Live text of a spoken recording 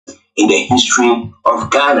in the history of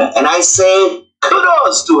Ghana. And I say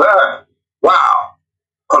kudos to her. Wow.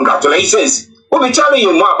 Congratulations. We'll be telling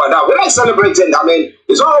you more about that. We're not celebrating. I mean,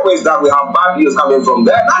 it's always that we have bad news coming from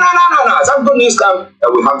there. No. Some good news come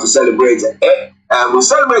and we have to celebrate it. And we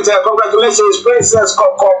celebrate it. Congratulations, Princess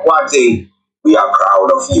Koko Wati. We are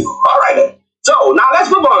proud of you. All right then. So now let's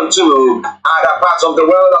move on to other parts of the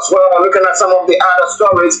world as well. We're looking at some of the other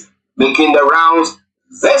stories making the rounds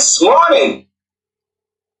this morning.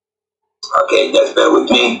 Okay, just bear with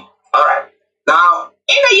me. All right. Now,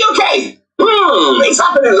 in the UK, it's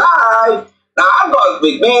happening live. Now, I've got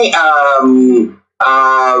with me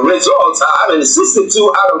results. I mean,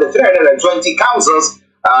 62 out of the 320 councils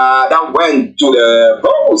that went to the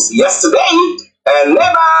polls yesterday. And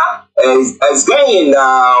Labour is gained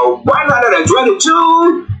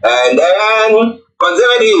 122. And then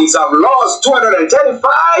Conservatives have lost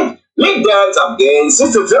 235. Liberals have gained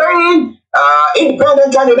 63.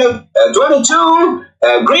 Independent candidate 22.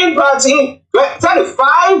 Green Party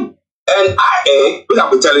 35. And IA, we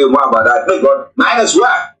have to tell you more about that. They got 9 as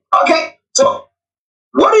well. Okay, so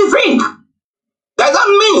what do you think? Does that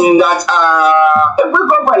mean that if we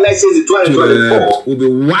go for elections in 2024, will be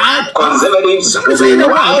wild? Conservatives will be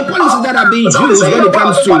wild. The policies that are being used when it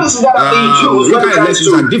comes to local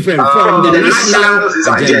elections are different from the national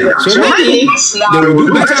agenda. So maybe they will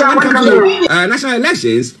do better when it comes to national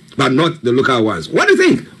elections, but not the local ones. What do you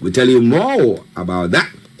think? We'll tell you more about that.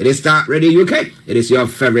 It is Starr Radio UK. It is your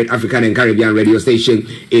favorite African and Caribbean radio station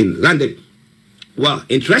in London. Well,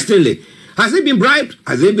 interestingly, has he been bribed?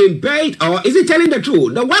 Has he been paid? Or is he telling the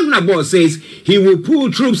truth? The Wagner boss says he will pull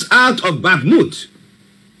troops out of Bakhmut.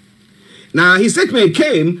 Now, his statement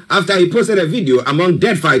came after he posted a video among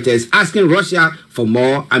dead fighters asking Russia for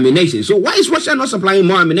more ammunition. So why is Russia not supplying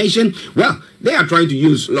more ammunition? Well, they are trying to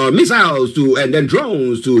use missiles and then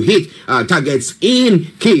drones to hit targets in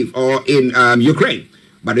Kyiv or in Ukraine.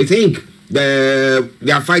 But they think their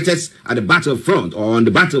fighters at the battlefront or on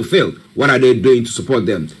the battlefield, what are they doing to support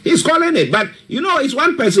them? He's calling it, but you know, it's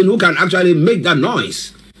one person who can actually make that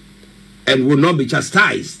noise and will not be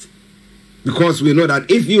chastised. Because we know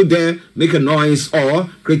that if you dare make a noise or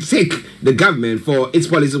critique the government for its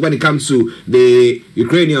policies when it comes to the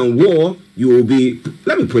Ukrainian war, you will be,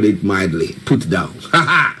 let me put it mildly, put down.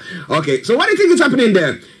 Okay, so what do you think is happening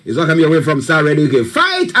there? It's all coming away from Starr Radio UK.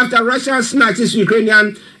 Fight after Russia snatches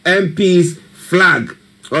Ukrainian MP's flag.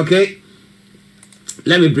 Okay,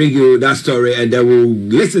 let me bring you that story and then we'll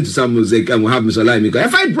listen to some music and we'll have Mr. Olayomi Koiki. A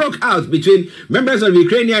fight broke out between members of the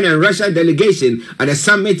Ukrainian and Russian delegation at a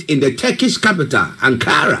summit in the Turkish capital,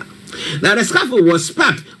 Ankara. Now, the scuffle was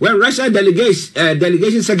sparked when Russian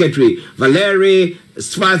delegation secretary Valery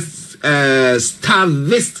Stavitsky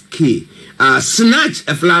snatched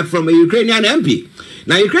a flag from a Ukrainian MP.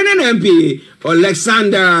 Now, Ukrainian MP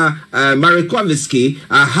Alexander Marikovsky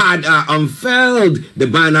had unfurled the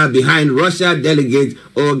banner behind Russia delegate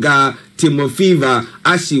Olga Timofeeva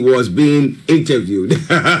as she was being interviewed.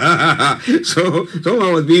 So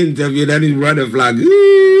someone was being interviewed and he brought a flag.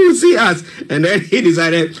 Ooh, see us. And then he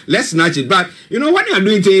decided, let's snatch it. But, you know, when you're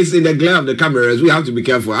doing things in the glare of the cameras, we have to be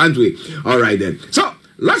careful, aren't we? All right, then. So,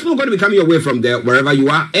 lots more going to be coming your way from there, wherever you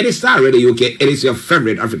are. It is Starr Radio UK. It is your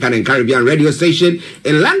favorite African and Caribbean radio station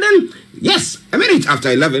in London. Yes, a minute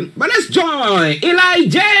after 11. But let's join Eli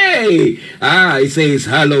J. It says,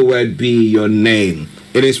 hallowed be your name.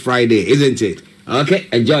 It is Friday, isn't it? Okay,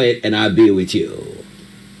 enjoy it and I'll be with you.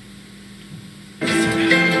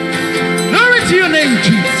 Glory to your name,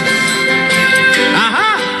 Jesus.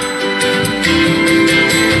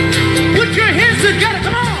 Put your hands together,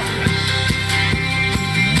 come on.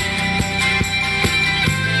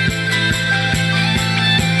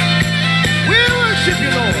 We worship you,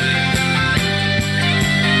 Lord.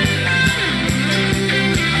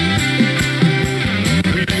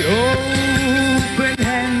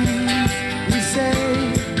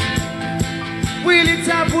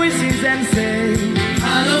 Voices and say,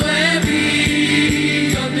 hallowed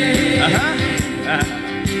be your name.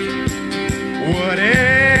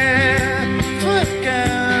 Whatever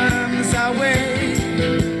comes our way,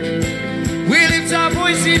 we lift our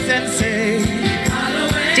voices and say,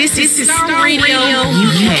 hallowed. This is Starr Radio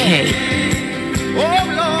UK. Oh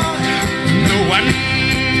Lord, no one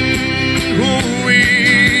who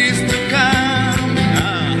is to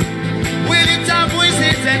come. We lift our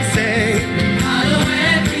voices and say,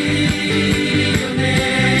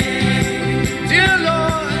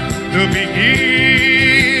 the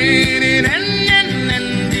beginning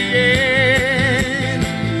and the end.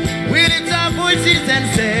 We lift our voices and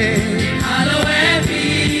say, hallowed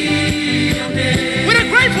be your name. With a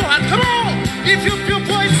grateful heart, come on. If you feel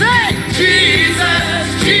voice, say,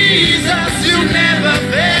 Jesus, Jesus.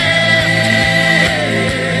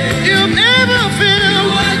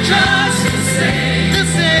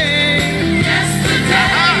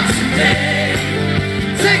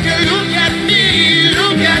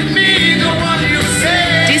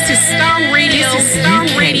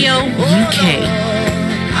 UK.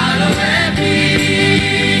 Hallowed be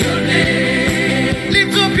your name.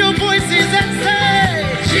 Lift up your voices and say,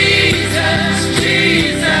 Jesus,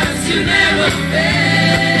 Jesus, you never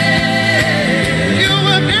fail. You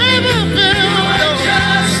will never fail. You are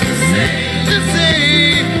just the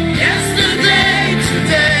same yesterday,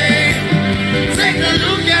 today. Take a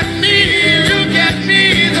look at me,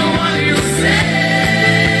 the one you say.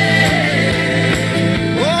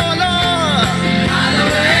 Oh Lord,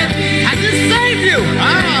 hallowed be. I just saved you.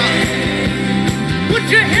 Put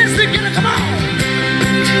your hands together, come on.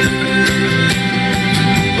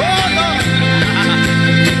 Oh Lord,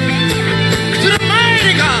 to the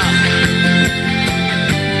mighty God,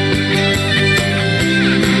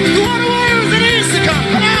 to all the words that is to come.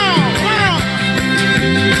 Come on, come on.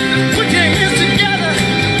 Put your hands together.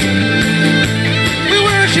 We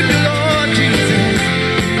worship the Lord Jesus.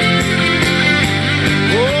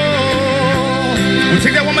 Oh, we'll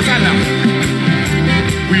take that one more time now.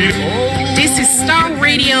 This is Starr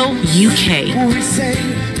Radio UK. We say,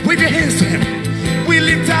 wave your hands to him. We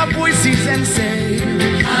lift our voices and say,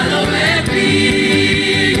 hallowed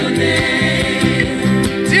be your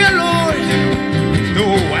name. Dear Lord,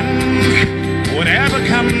 no one, whatever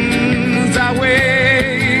comes our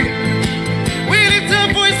way, we lift our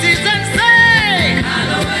voices and say,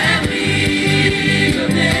 hallowed be your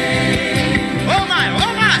name. Oh my,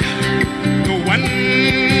 the one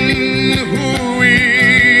who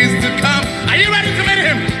is to come. Are you ready to meet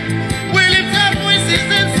him? We lift our voices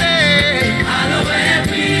and say, hallowed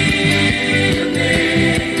be your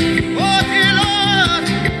name. Oh dear Lord,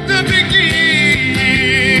 the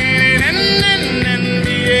beginning and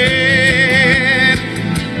the end.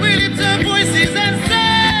 We lift our voices and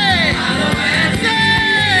say, hallowed be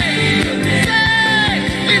your name.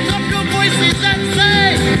 Lift up your voices and say,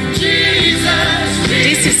 Jesus,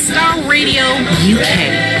 This is Starr Radio UK.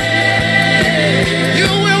 you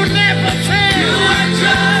will never fail. You are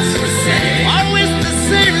just the same. Always the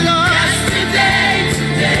same, Lord. Yesterday,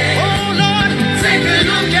 today. Oh Lord, take a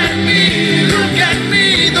look at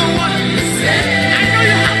me, the one you say. I know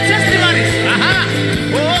you have testimonies.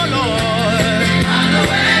 Oh Lord,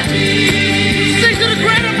 hallowed be. Sing to the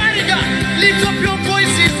great and mighty God. Lift up your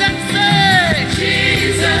voices and say,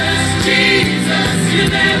 Jesus, Jesus, you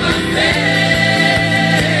never fail.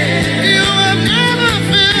 You have never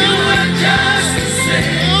failed. You are just the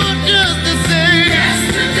same. Oh, just the same.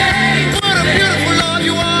 Yesterday. What a beautiful Lord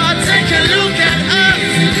you are. Take a look at us.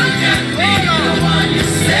 Look at me, the one you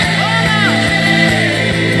say.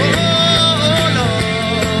 Oh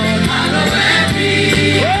Lord, hallowed be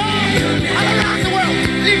your name. All around the world,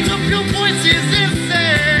 lift up your voices and say,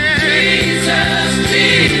 Jesus,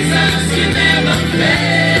 Jesus, you never fail.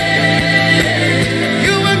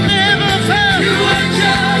 You have never failed. You are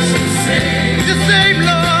just the same,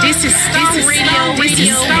 Lord. This is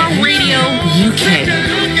Starr Radio UK. Take a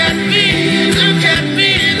look at me,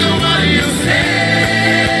 the one you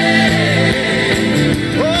say.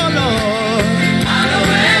 Oh Lord,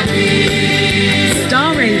 hallowed be.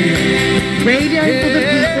 Starr Radio. Radio for the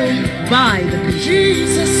people, by the people.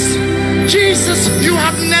 Jesus, Jesus, you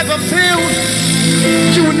have never failed.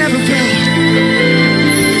 You will never fail.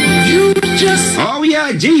 You just Oh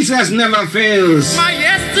yeah, Jesus never fails. my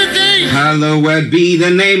yesterday. Hallowed be the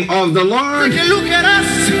name of the Lord. Take a look at us.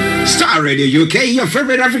 Starr Radio UK, your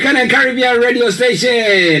favorite African and Caribbean radio station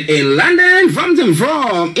in London,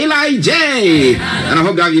 from Eli J. And I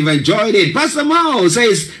hope that you've enjoyed it. Pastor Mo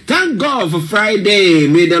says, thank God for Friday.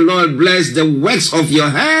 May the Lord bless the works of your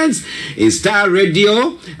hands in Starr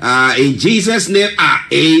Radio. In Jesus' name,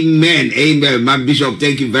 amen. Amen. My bishop,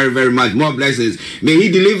 thank you very, very much. More blessings. May he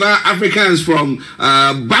deliver Africans from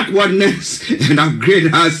backwardness and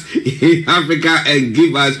upgrade us in Africa and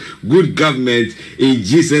give us good government in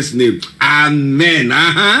Jesus' name. Amen.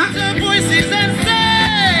 The voices and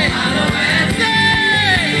say,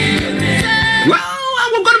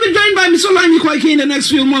 Well, we're going to be joined by Miss Olayomi Koiki in the next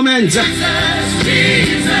few moments. Jesus,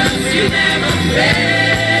 you never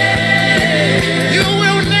fail. You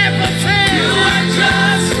will never fail. You are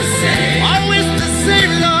just the same. Always the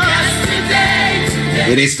same, Lord. Yesterday,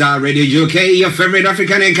 today. It is Starr Radio UK, your favorite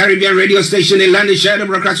African and Caribbean radio station in London. Share the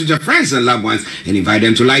broadcast with your friends and loved ones and invite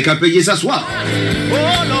them to like our pages as well.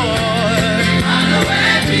 Oh Lord,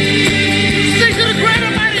 hallowed be. Sing to the great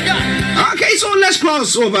and mighty God. Okay, so let's let's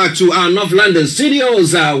cross over to our North London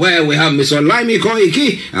studios where we have Mr. Olayomi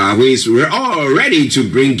Koiki, who is all ready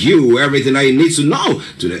to bring you everything that you need to know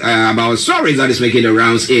about stories that is making the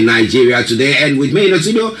rounds in Nigeria today. And with me in the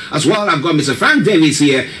studio as well, I've got Mr. Frank Davis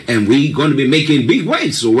here, and we're going to be making big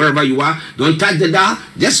waves. So wherever you are, don't touch the dial.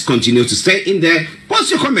 Just continue to stay in there.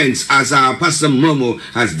 Post your comments as our Pastor Momo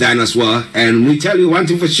has done as well. And we tell you one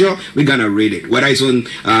thing for sure, we're going to read it. Whether it's on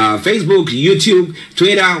Facebook, YouTube,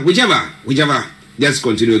 Twitter, whichever. Just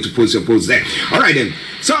continue to post your posts there. All right then.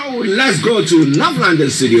 So let's go to North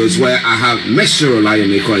London studios where I have Mr.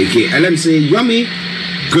 Olayomi Koiki. And let me say, Yomi,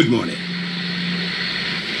 good morning.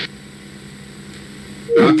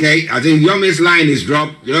 Okay, I think Yomi's line is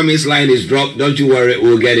dropped. Don't you worry,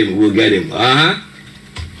 we'll get him.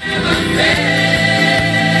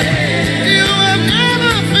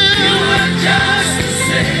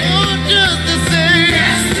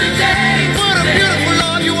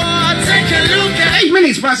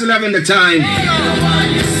 It's past 11 the time. But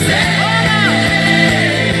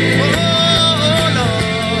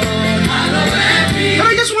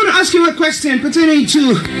I just want to ask you a question pertaining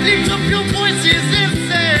to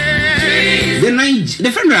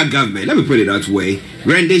the federal government, let me put it that way,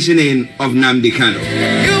 renditioning of Nnamdi Kanu.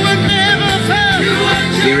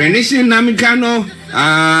 The renditioning Nnamdi Kanu,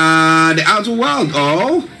 the outer world,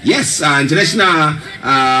 yes, international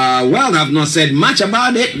world have not said much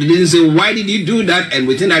about it. They didn't say, why did you do that? And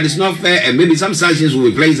we think that it's not fair, and maybe some sanctions will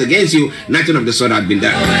be placed against you. Nothing of the sort had been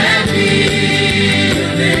done.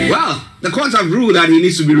 Well, the courts have ruled that he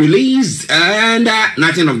needs to be released, and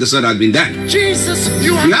nothing of the sort has been done. Jesus,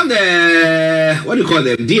 you have the,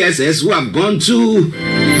 DSS, who have gone to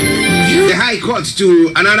the High Court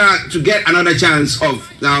to get another chance of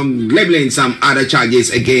labeling some other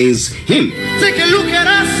charges against him. Take a look at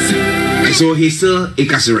us. And so he's still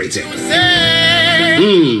incarcerated.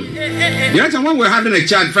 The other time when we were having a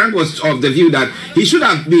chat, Frank was of the view that he should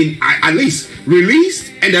have been at least released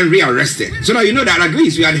and then rearrested. So now you know that at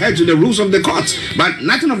least we adhere to the rules of the court, but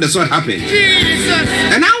nothing of the sort happened.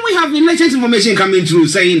 And now we have latest information coming through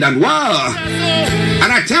saying that, well,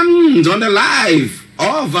 an attempt on the life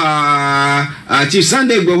of Chief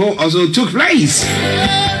Sunday Igboho also took place.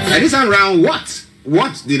 And this time around,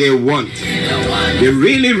 what did they want? They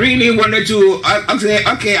really wanted to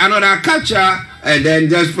okay, another capture and then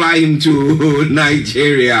just fly him to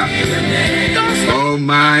Nigeria. Oh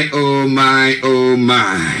my.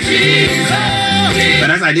 But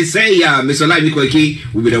as I did say, Mr. Olayomi Koiki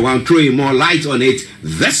will be the one throwing more light on it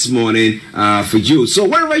this morning for you. So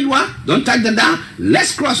wherever you are, don't touch the dial.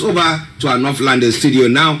 Let's cross over to our North London studio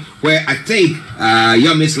now, where I think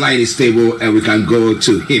Yomi's line is stable and we can go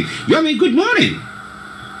to him. Yomi, good morning.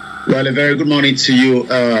 Well, a very good morning to you,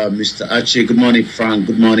 Mr. Archie. Good morning, Frank.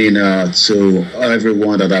 Good morning to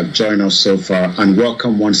everyone that have joined us so far. And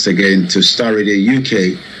welcome once again to Starr Radio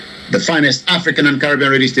UK, the finest African and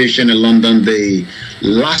Caribbean radio station in London, the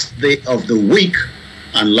last day of the week,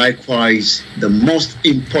 and likewise the most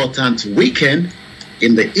important weekend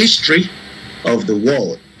in the history of the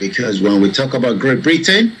world. Because when we talk about Great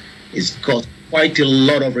Britain, it's got quite a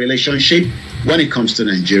lot of relationship when it comes to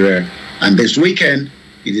Nigeria. And this weekend,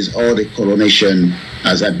 it is all the coronation,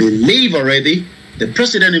 as I believe already. The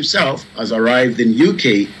president himself has arrived in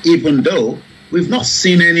UK, even though we've not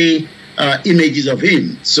seen any images of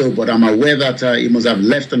him. So, but I'm aware that he must have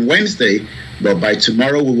left on Wednesday. But by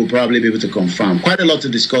tomorrow, we will probably be able to confirm. Quite a lot to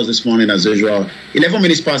discuss this morning, as usual. 11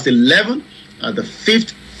 minutes past 11 at the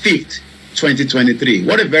 5th, 2023.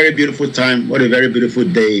 What a very beautiful time. What a very beautiful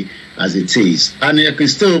day as it is. And you can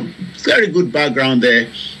still, very good background there,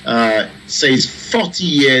 says 40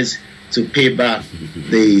 years to pay back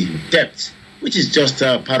the debt, which is just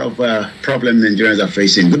part of a problem Nigerians are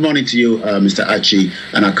facing. Good morning to you, Mr. Archie,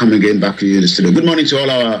 and I'll come again back to you in the studio. Good morning to all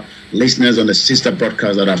our listeners on the sister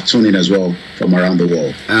broadcast that have tuned in as well from around the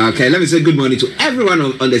world. Okay, let me say good morning to everyone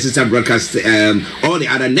on the sister broadcast, all the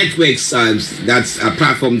other networks, that's a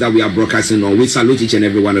platform that we are broadcasting on. We salute each and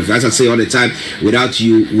every one of you. As I say all the time, without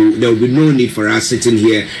you, there will be no need for us sitting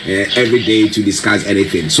here every day to discuss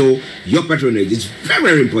anything. So your patronage is very,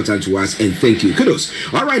 very important to us, and thank you. Kudos.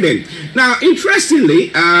 All right then. Now,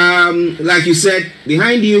 interestingly, like you said,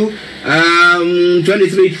 behind you,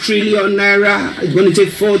 23 trillion naira. It's going to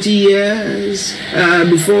take 40 years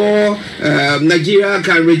before Nigeria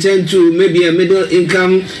can return to maybe a middle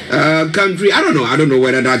income country. I don't know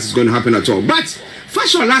whether that's going to happen at all. But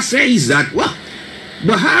Fashola says that, well,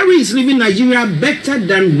 Buhari is leaving Nigeria better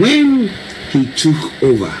than when he took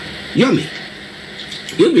over. Yomi,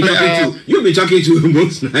 you'll be talking to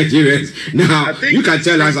most Nigerians now. You can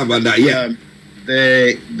tell us about that. Yeah,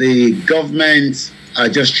 the government are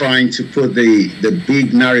just trying to put the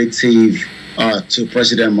big narrative to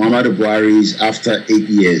President Muhammadu Buhari's after 8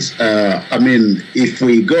 years. I mean, if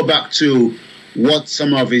we go back to what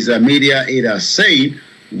some of his media aides are saying,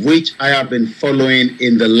 which I have been following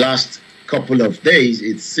in the last couple of days,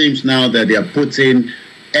 it seems now that they are putting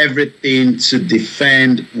everything to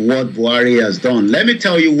defend what Buhari has done. Let me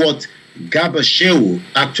tell you what Garba Shehu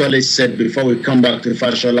actually said before we come back to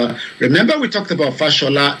Fashola. Remember, we talked about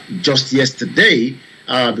Fashola just yesterday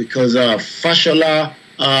because Fashola,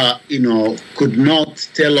 could not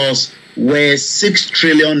tell us where 6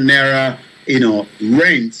 trillion naira,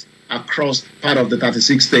 rent across part of the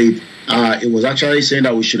 36 states. It was actually saying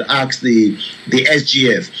that we should ask the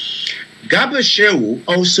SGF. Garba Shehu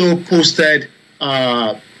also posted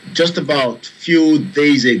just about few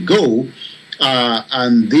days ago,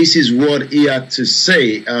 and this is what he had to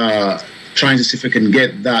say, trying to see if we can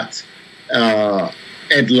get that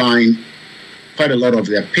headline, quite a lot of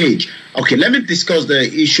their page. Okay, let me discuss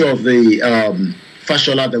the issue of the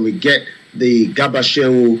Fashola, that we get the Garba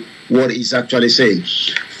Shehu, what he's actually saying.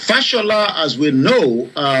 Fashola, as we know,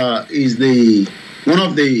 is one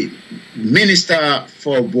of the minister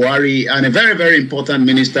for Buhari, and a very, very important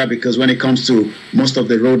minister, because when it comes to most of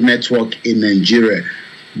the road network in Nigeria.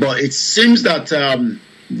 But it seems that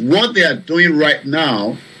what they are doing right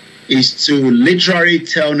now is to literally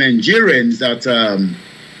tell Nigerians that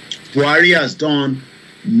Buhari has done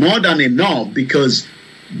more than enough, because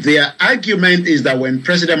their argument is that when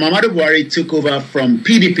President Muhammadu Buhari took over from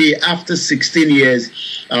PDP after 16 years,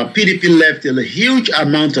 PDP left a huge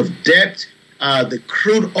amount of debt. The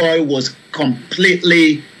crude oil was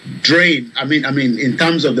completely drained. I mean, in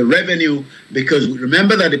terms of the revenue, because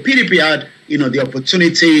remember that the PDP had, the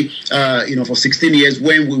opportunity, for 16 years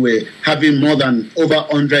when we were having more than over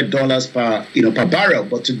 $100 per barrel.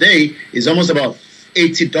 But today it's almost about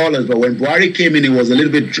 $80. But when Buhari came in, it was a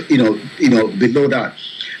little bit, below that.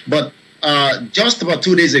 But just about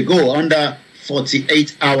 2 days ago, under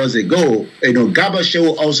 48 hours ago, Garba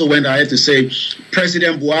Shehu also went ahead to say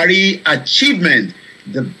President Buhari achievement,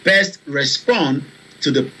 the best response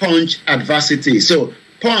to the Punch adversity. So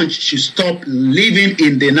Punch should stop living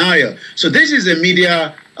in denial. So this is a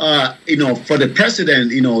media, for the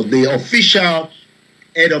president, the official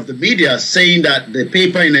head of the media saying that the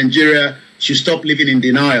paper in Nigeria should stop living in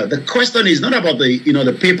denial. The question is not about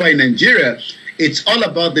the paper in Nigeria. It's all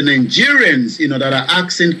about the Nigerians, that are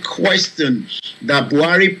asking questions that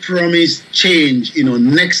Buhari promised change,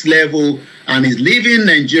 next level, and is leaving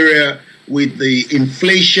Nigeria with the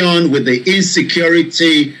inflation, with the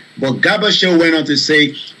insecurity. But Garba Shehu went on to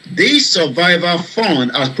say, this survivor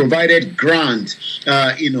fund has provided grant,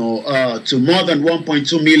 to more than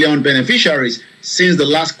 1.2 million beneficiaries since the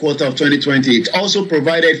last quarter of 2020. It also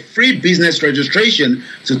provided free business registration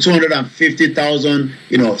to 250,000,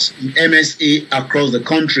 MSE across the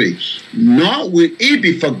country. Nor will it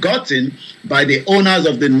be forgotten by the owners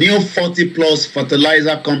of the new 40-plus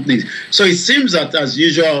fertilizer companies. So it seems that, as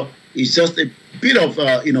usual, it's just a bit of,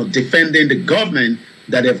 defending the government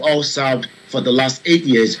that they've all served for the last 8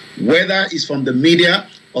 years, whether it's from the media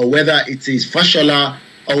or whether it is Fashola,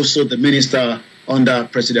 also the minister under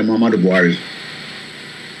President Muhammadu Buhari.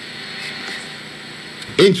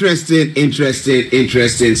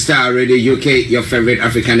 Interesting. Starr Radio UK, your favorite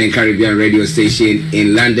African and Caribbean radio station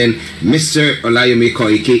in London. Mr. Olayomi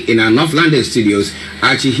Koiki in our North London studios.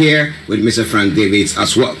 Archie here with Mr. Frank Davids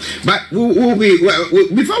as well. But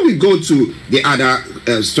before we go to the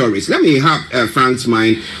other stories, let me have Frank's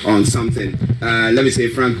mind on something. Let me say,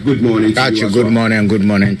 Frank, good morning to you. Good morning, and good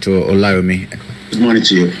morning to Olayomi. Good morning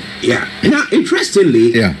to you. Yeah. Now,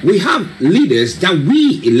 interestingly, we have leaders that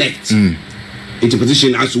we elect into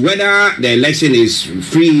position as whether the election is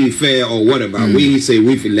free, fair, or whatever. We say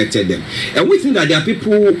we've elected them. And we think that there are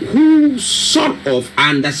people who sort of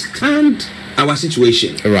understand our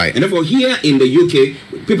situation. Right. And therefore, here in the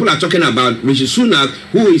UK, people are talking about Rishi Sunak,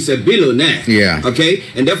 who is a billionaire. Yeah. Okay?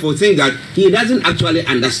 And therefore think that he doesn't actually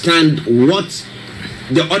understand what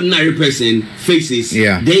the ordinary person faces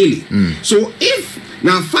daily. So if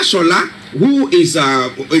now Fashola, who is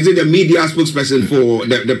it the media spokesperson for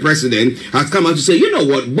the president, has come out to say, you know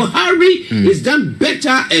what, Buhari is done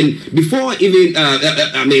better, and before even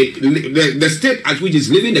the state at which he's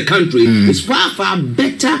living the country is far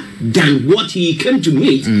better than what he came to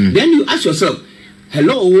meet. Then you ask yourself,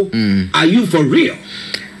 hello, are you for real?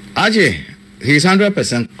 Archie, he's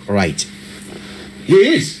 100% right.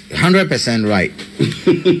 He is 100% right.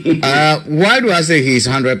 Why do I say he's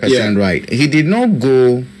 100% right? He did not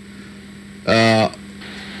go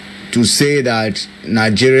to say that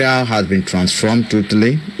Nigeria has been transformed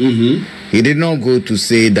totally. He did not go to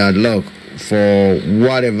say that, look, for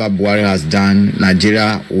whatever Buhari has done,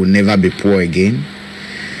 Nigeria will never be poor again.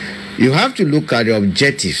 You have to look at the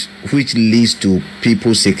objectives which leads to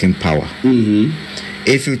people seeking power.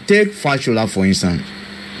 If you take Fashola, for instance,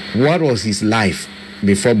 what was his life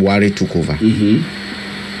before Buhari took over?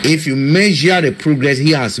 If you measure the progress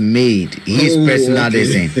he has made, his personal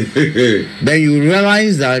design, then you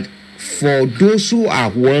realize that for those who are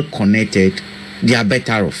well connected, they are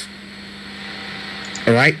better off.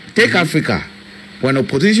 All right? Take Africa. When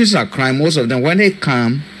oppositions are crying, most of them, when they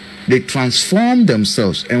come, they transform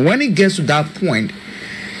themselves. And when it gets to that point,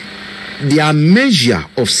 their measure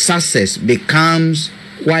of success becomes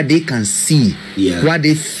what they can see, what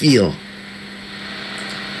they feel.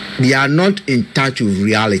 They are not in touch with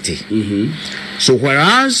reality. So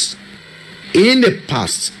whereas in the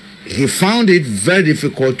past, he found it very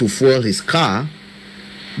difficult to fuel his car,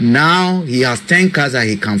 now he has 10 cars that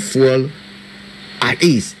he can fuel at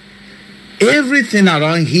ease. Everything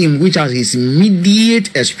around him, which has his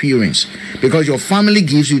immediate experience, because your family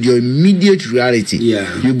gives you your immediate reality.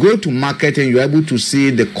 You go to market and you're able to see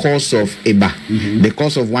the cost of eba, the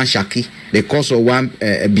cost of one shaki, the cost of one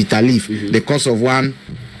bitter leaf, the cost of one,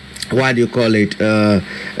 what do you call it,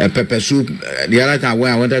 pepper soup. The other time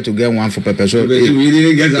when I wanted to get one for pepper soup,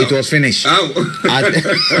 it was finished.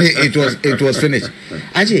 It was finished.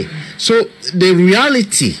 Actually, so the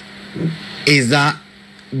reality is that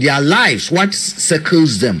their lives, what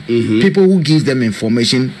circles them, people who give them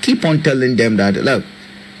information, keep on telling them that, look,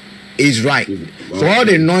 it's right. So all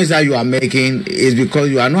the noise that you are making is because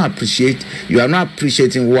you are not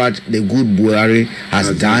appreciating what the good Buhari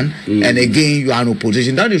has done. And again, you are in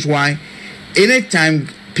opposition. That is why anytime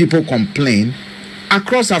people complain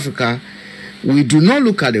across Africa, we do not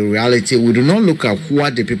look at the reality. We do not look at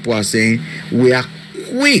what the people are saying. We are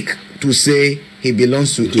quick to say he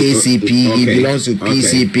belongs to ACP, he belongs to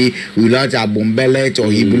PCP, he belongs to Abombelet,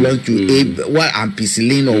 or he belongs to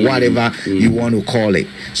Ampicillin, or whatever you want to call it.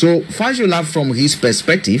 So Fashola, from his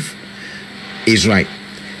perspective, is right.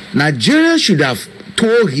 Nigeria should have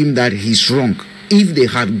told him that he's wrong if they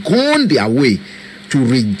had gone their way to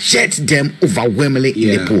reject them overwhelmingly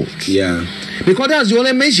in the polls. Because that's the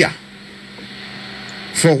only measure.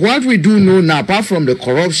 For what we do know now, apart from the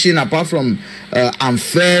corruption, apart from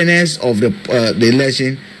unfairness of the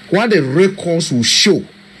election, what the records will show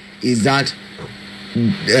is that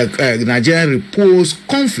Nigeria repose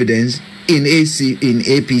confidence in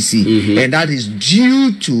APC, and that is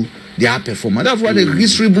due to their performance. That's what the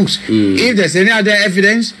history books. If there's any other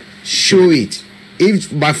evidence, show it.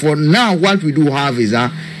 But for now, what we do have is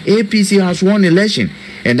that APC has won election.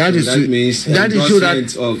 And that is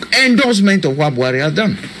endorsement of what Buhari has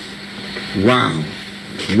done. Wow.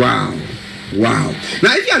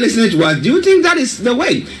 Now, if you are listening to us, do you think that is the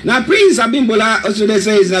way? Now, Prince Abimbola also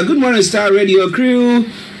says, good morning, Starr Radio crew.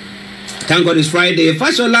 Thank God it's Friday.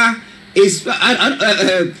 Fashola is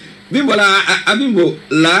Abimbola,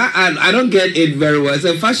 I don't get it very well.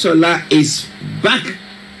 So Fashola is back.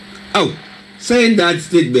 Oh, saying that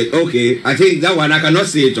statement, okay, I think that one I cannot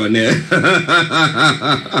say it on there.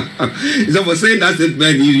 So for saying that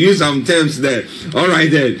statement, you use some terms there. All right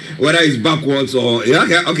then, whether it's backwards or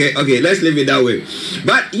okay, let's leave it that way.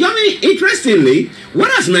 But Yomi, interestingly,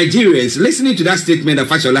 what has Nigerians listening to that statement that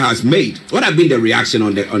Fashola has made? What have been the reaction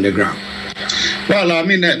on the ground? Well, I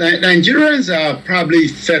mean, Nigerians are probably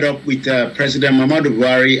fed up with President Muhammadu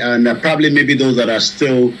Buhari, and probably maybe those that are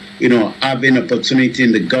still, having opportunity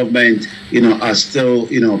in the government, are still,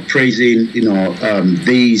 praising,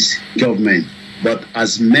 this government. But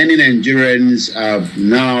as many Nigerians have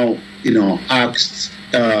now, asked,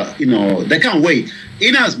 they can't wait.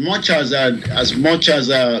 In as much as the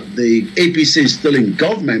APC is still in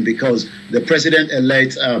government, because the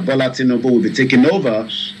president-elect Bola Tinubu will be taking over,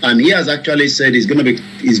 and he has actually said he's going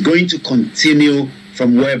to continue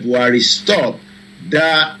from where Buhari stopped.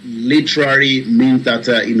 That literally means that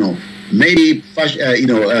maybe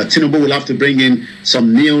Tinubu will have to bring in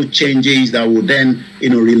some new changes that will then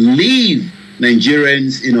relieve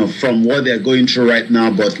Nigerians from what they're going through right now.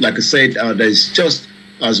 But like I said, there's just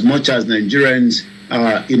as much as Nigerians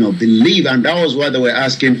believe, and that was why they were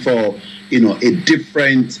asking for, a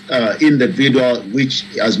different individual, which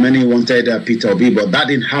as many wanted Peter Obi, but that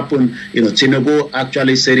didn't happen. Tinubu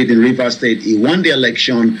actually said it in Rivers State. He won the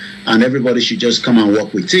election, and everybody should just come and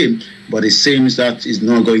work with him. But it seems that is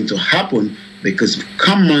not going to happen, because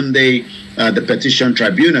come Monday, the petition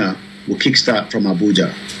tribunal will kickstart from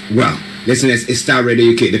Abuja. Wow. listeners, it's Starr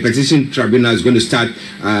Radio UK. The petition tribunal is going to start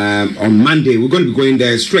on Monday. We're going to be going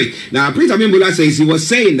there straight. Now, Prince Abimbola says he was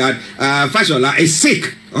saying that Fashola is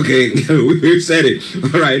sick. Okay, we said it.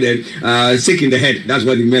 All right then. Sick in the head. That's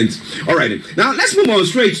what he meant. All right then. Now, let's move on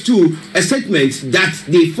straight to a statement that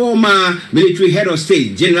the former military head of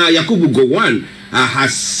state, General Yakubu Gowon,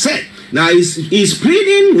 has said. Now, he's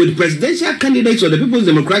pleading with presidential candidates of the People's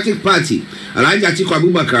Democratic Party, Alhaji Atiku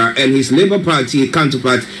Abubakar, and his Labour Party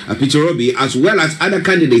counterpart, Peter Obi, as well as other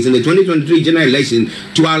candidates in the 2023 general election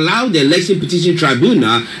to allow the Election Petition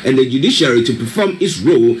Tribunal and the judiciary to perform its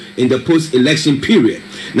role in the post-election period.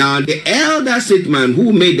 Now, the elder statesman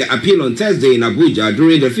who made the appeal on Thursday in Abuja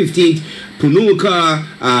during the 15th Punuka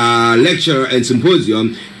lecture and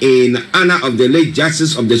symposium in honor of the late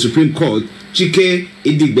Justice of the Supreme Court, Chike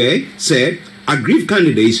Idigbe, said aggrieved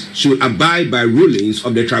candidates should abide by rulings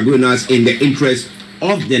of the tribunals in the interest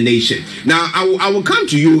of the nation. Now, I will come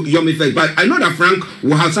to you, Yomi, first, but I know that Frank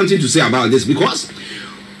will have something to say about this because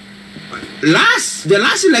the last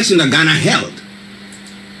election that Ghana held,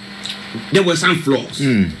 there were some flaws.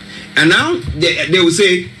 And now they will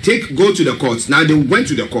say, go to the courts. Now they went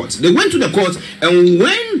to the courts. They went to the courts, and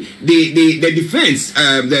when the defense,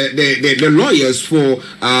 the lawyers for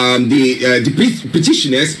the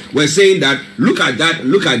petitioners were saying that, look at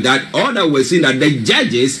that, all that were saying that the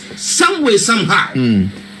judges, some way, somehow,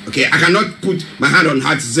 okay, I cannot put my hand on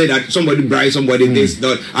heart to say that somebody bribed somebody this,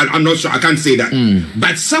 that. I'm not sure, I can't say that.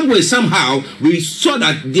 But some way, somehow, we saw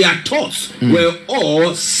that their thoughts were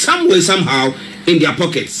all some way, somehow, in their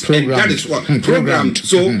pockets. And that is what programmed.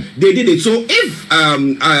 So they did it. So if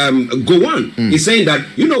Gowon is saying that,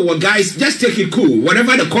 you know what, guys, just take it cool.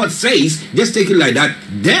 Whatever the court says, just take it like that.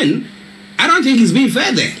 Then I don't think it's being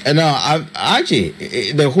fair there. No, actually,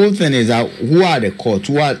 the whole thing is that who are the courts?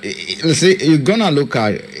 Let's say you're gonna look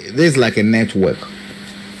at this like a network.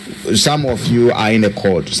 Some of you are in the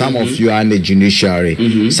court, some of you are in the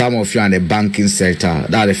judiciary, some of you are in the banking sector,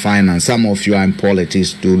 that is finance, some of you are in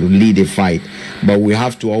politics to lead a fight. But we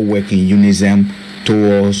have to all work in unison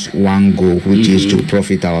towards one goal, which is to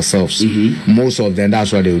profit ourselves. Most of them,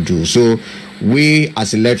 that's what they will do. So we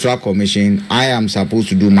as Electoral Commission, I am supposed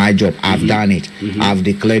to do my job. I've done it. I've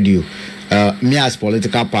declared you. Me as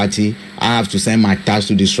political party, I have to send my task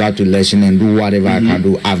to disrupt the election and do whatever I can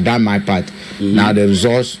do. I've done my part. Now the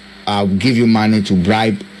results, I'll give you money to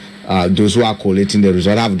bribe those who are collating the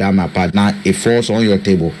result. I've done my part. Now it falls on your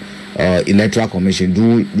table. Electoral Commission,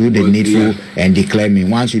 do the needful and declare me.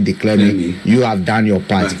 Once you declare me, you have done your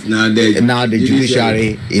part. Right. Now the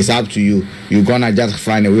judiciary is up to you. You're gonna just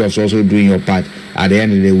find a way of also doing your part. At the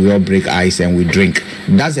end of the day, we all break ice and we drink.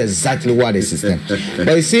 That's exactly what the system.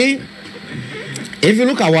 But you see, if you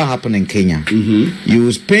look at what happened in Kenya,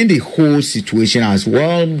 you spend the whole situation as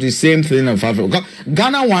well. The same thing of Africa.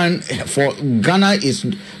 Ghana is,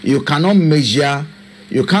 you cannot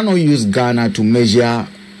use Ghana to measure.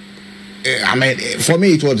 I mean, for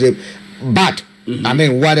me it was but I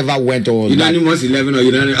mean, whatever went on. Unanimous 11 or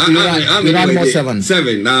unanimous 7.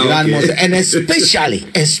 7 now. Unanimous, and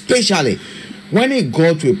especially when it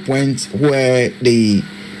got to a point where the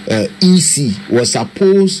EC was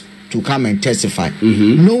supposed to come and testify,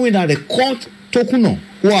 knowing that the court Tokuno,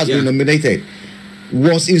 who has been nominated,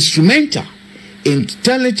 was instrumental in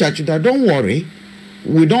telling Church that don't worry,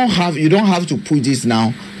 you don't have to put this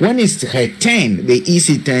now. When it's her turn, the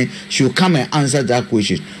EC turn, she'll come and answer that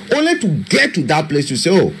question. Only to get to that place to say,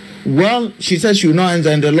 oh, well, she said she will not answer,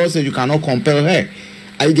 and the law says you cannot compel her.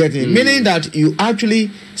 Are you getting it? Meaning that you actually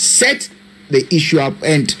set the issue up,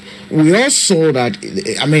 and we all saw that,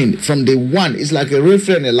 I mean, from day one, it's like a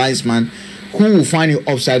referee and a linesman who will find you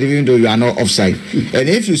offside even though you are not offside. And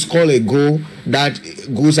if you score a goal that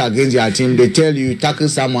goes against your team, they tell you tackle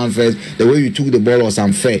someone first, the way you took the ball was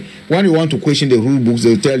unfair. When you want to question the rule books,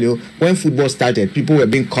 they'll tell you when football started, people were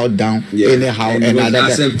being cut down anyhow, and it was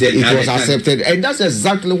accepted. And that's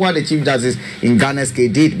exactly what the Chief Justice in Ghana's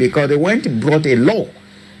case did, because they went and brought a law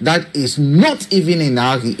that is not even in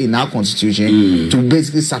our constitution to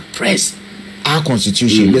basically suppress our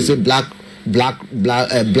constitution. They say black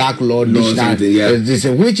law,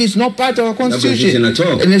 which is not part of our constitution at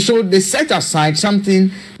all. And so they set aside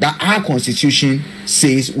something that our constitution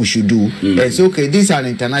says we should do. And so, okay, this is an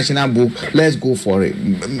international book, let's go for it.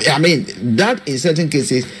 I mean, that in certain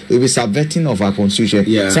cases will be subverting of our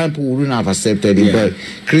constitution. Some people wouldn't have accepted it, but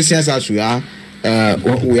Christians as we are,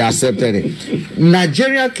 we accepted it.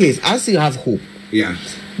 Nigeria case, I still have hope.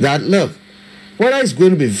 That look, whether it's going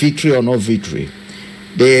to be victory or not victory,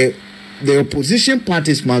 the opposition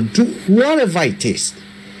parties must do whatever it takes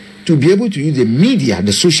to be able to use the media,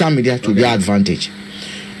 the social media, to their advantage.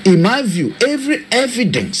 In my view, every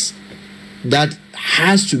evidence that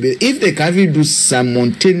has to be, if they can even do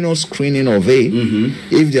simultaneous screening of it,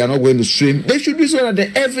 if they are not going to stream, they should do so that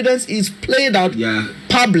the evidence is played out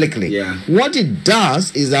publicly. What it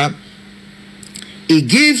does is that it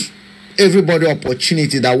gives everybody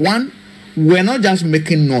opportunity that one, we're not just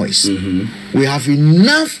making noise. We have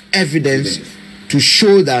enough evidence to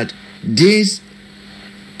show that this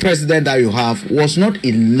president that you have was not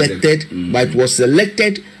elected, but was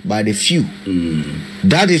selected by the few.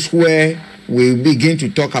 That is where we begin to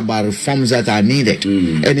talk about reforms that are needed.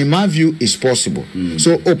 And in my view, it's possible.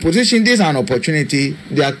 So opposition, this is an opportunity.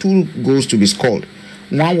 There are two goals to be scored.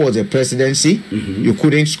 One was the presidency. You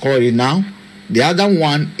couldn't score it now. The other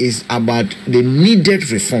one is about the needed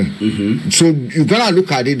reform. So you gotta look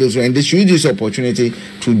at it those way, and they should use this opportunity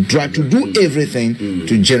to do everything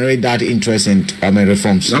to generate that interest in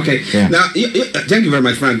reforms. Okay. Now, thank you very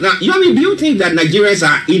much, Frank. Now, do you think that Nigerians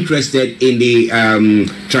are interested in the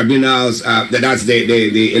tribunals? That's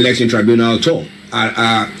the election tribunal tool.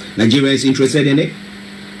 Are Nigerians interested in it?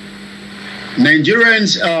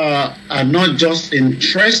 Nigerians are not just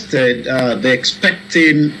interested; they're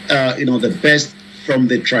expecting, the best from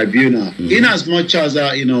the tribunal. In as much as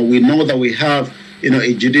we know that we have,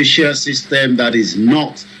 a judicial system that is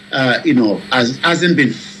not, hasn't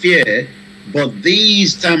been fair. But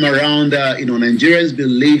this time around, Nigerians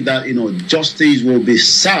believe that justice will be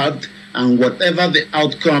served, and whatever the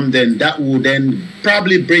outcome, then that will then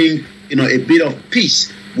probably bring a bit of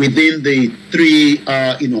peace within the three,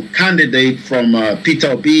 candidate from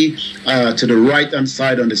Peter Obi to the right-hand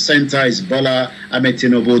side. On the center is Bola Ahmed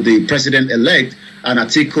Tinubu, the president-elect, and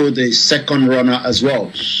Atiku, the second runner as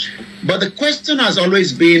well. But the question has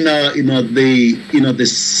always been, the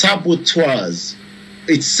saboteurs.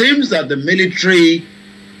 It seems that the military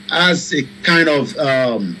has a kind of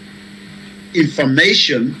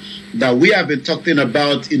information that we have been talking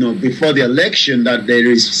about, before the election, that there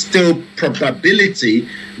is still probability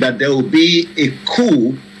that there will be a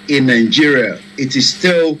coup in Nigeria. It is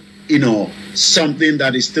still, something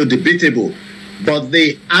that is still debatable. But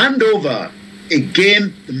the handover,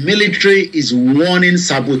 again, the military is warning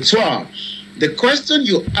saboteur. The question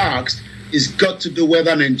you asked is got to do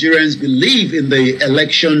whether Nigerians believe in the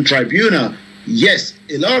election tribunal. Yes,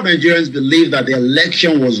 a lot of Nigerians believe that the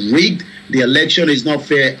election was rigged. The election is not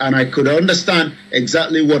fair, and I could understand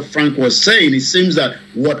exactly what Frank was saying. It seems that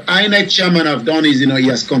what INEC chairman have done is, he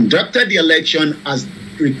has conducted the election as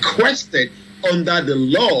requested under the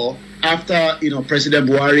law after, President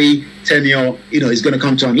Buhari tenure, is going to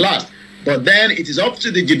come to an last. But then it is up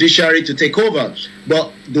to the judiciary to take over.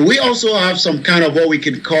 But do we also have some kind of what we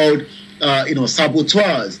can call,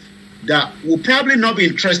 saboteurs that will probably not be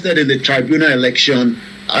interested in the tribunal election,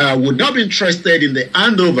 would not be interested in the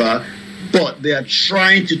handover, but they are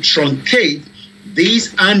trying to truncate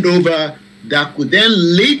this handover that could then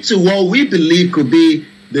lead to what we believe could be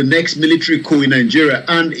the next military coup in Nigeria.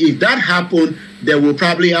 And if that happened, they will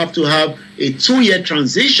probably have to have a 2-year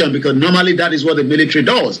transition, because normally that is what the military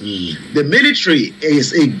does. The military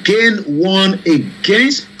is again one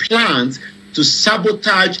against plans to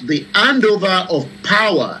sabotage the handover of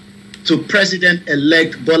power to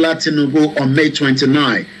President-elect Bola Tinubu on May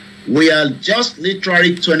 29. We are just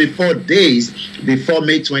literally 24 days before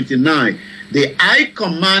May 29. The High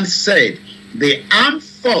Command said the armed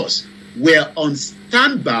force were on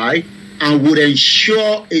standby and would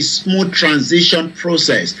ensure a smooth transition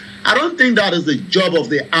process. I don't think that is the job of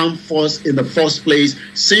the armed force in the first place,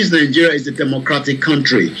 since Nigeria is a democratic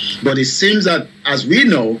country. But it seems that, as we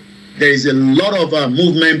know, there is a lot of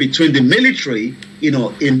movement between the military, in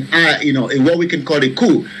what we can call a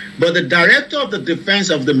coup. But the director of the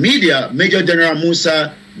defense of the media, Major General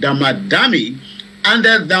Musa Damadami,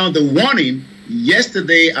 handed down the warning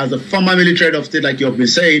yesterday as the former military head of state, like you have been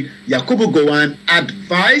saying, Yakubu Gowon,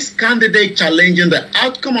 advised candidates challenging the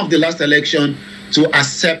outcome of the last election to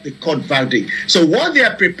accept the court verdict. So what they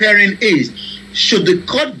are preparing is, should the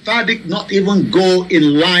court verdict not even go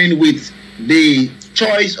in line with the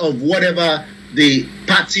choice of whatever the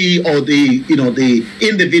party or the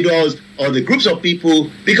individuals or the groups of people,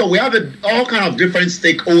 because we have all kind of different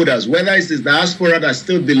stakeholders, whether it's the diaspora that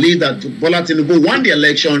still believe that Bola Tinubu won the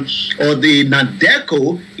election, or the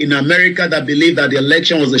Nadeco in America that believe that the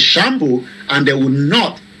election was a shambles and they would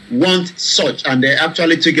not want such, and they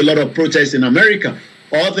actually took a lot of protests in America,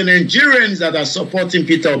 or the Nigerians that are supporting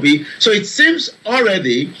Peter Obi. So it seems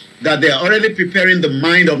already that they are already preparing the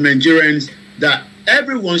mind of Nigerians that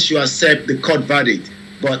everyone should accept the court verdict.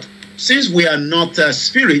 But since we are not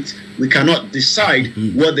spirit, we cannot decide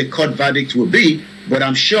what the court verdict will be. But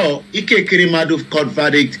I'm sure Ike Kirimadu's court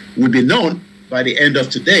verdict will be known by the end of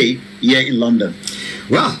today here in London.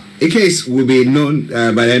 Well, a case will be known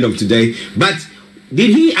by the end of today. But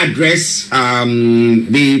did he address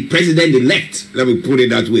the president-elect? Let me put it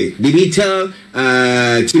that way. Did he tell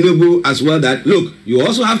Tinubu as well that, look, you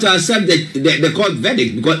also have to accept the court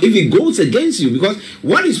verdict, because if it goes against you, because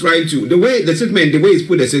what he's trying to, the way he's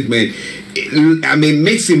put the statement, I mean,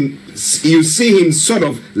 makes him, you see him sort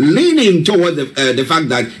of leaning toward the fact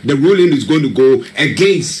that the ruling is going to go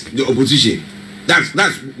against the opposition. That's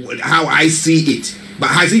how I see it. But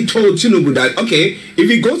has he told Tinubu that, okay, if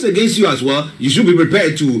it goes against you as well, you should be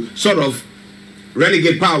prepared to sort of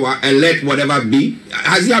relegate power and let whatever be?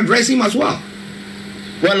 Has he addressed him as well?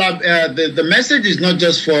 Well, the message is not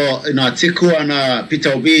just for Atiku and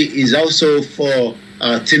Peter Obi, is also for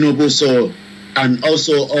Tinubu, and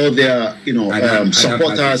also all their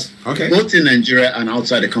supporters, both in Nigeria and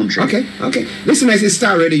outside the country. Okay. Listen, it's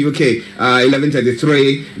Starr Radio UK,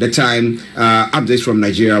 11:33 the time. Updates from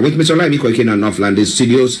Nigeria with Mr. Olayomi Koiki in North London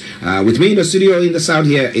studios. With me in the studio in the south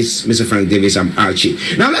here is Mr. Frank Davis. I'm Archie.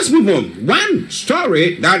 Now let's move on. One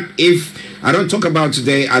story that if I don't talk about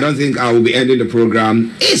today, I don't think I will be ending the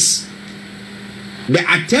program, is the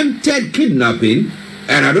attempted kidnapping,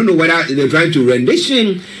 and I don't know whether they're trying to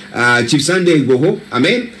rendition Chief Sunday Igboho. I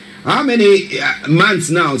mean, how many months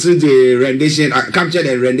now since the rendition, captured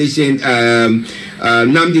and rendition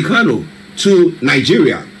Nnamdi Kanu to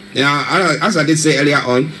Nigeria? Now, as I did say earlier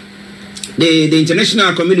on, the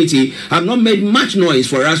international community have not made much noise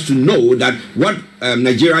for us to know that what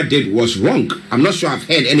Nigeria did was wrong. I'm not sure I've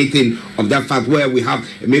heard anything of that fact where we have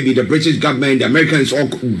maybe the British government, the Americans all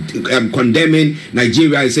condemning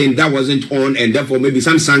Nigeria and saying that wasn't on, and therefore maybe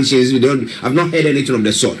some sanctions. I've not heard anything of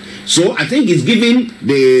the sort. So I think it's giving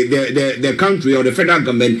the country or the federal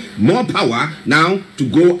government more power now to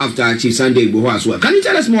go after Chief Sunday Igboho as well. Can you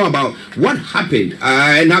tell us more about what happened?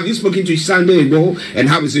 And have you spoken to Sunday Igboho, and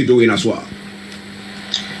how is he doing as well?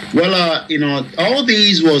 Well, all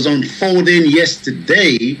these was unfolding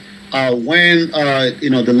yesterday when,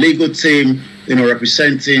 the legal team,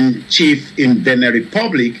 representing Chief in Benin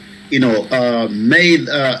Republic, made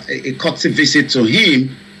a courtesy visit to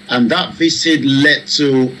him. And that visit led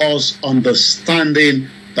to us understanding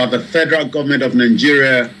that the federal government of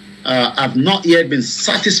Nigeria have not yet been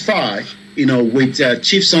satisfied, with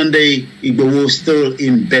Chief Sunday Igboho still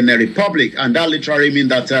in Benin Republic. And that literally means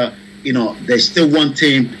that, they still want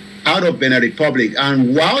him out of Benin Republic.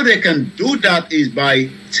 And how they can do that is by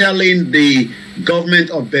telling the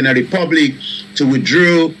government of Benin Republic to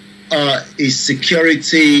withdraw its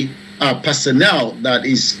security personnel that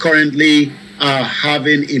is currently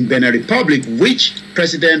having in Benin Republic, which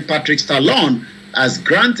President Patrick Talon has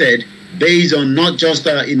granted based on not just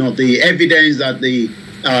the evidence that the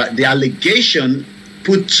allegation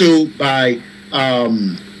put to by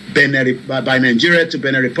Nigeria to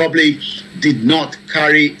Benin Republic did not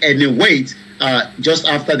carry any weight just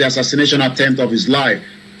after the assassination attempt of his life.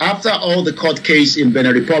 After all the court case in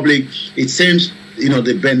Benin Republic, it seems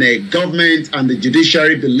the Benin government and the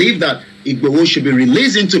judiciary believe that Igboho should be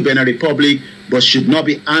released into Benin Republic, but should not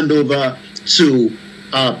be handed over to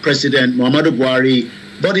President Muhammadu Buhari.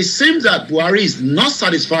 But it seems that Buhari is not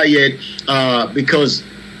satisfied yet because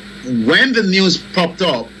when the news popped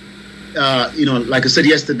up, like I said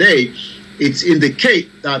yesterday, it's indicate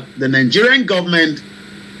that the Nigerian government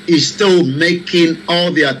is still making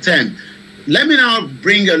all the attempt. Let me now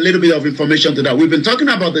bring a little bit of information to that. We've been talking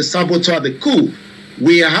about the saboteur, the coup.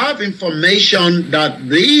 We have information that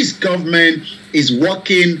this government is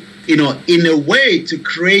working, in a way to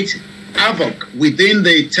create havoc within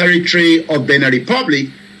the territory of Benin Republic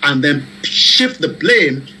and then shift the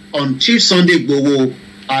blame on Chief Sunday Igboho.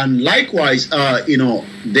 And likewise,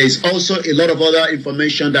 there's also a lot of other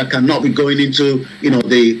information that cannot be going into,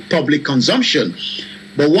 the public consumption.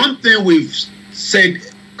 But one thing we've said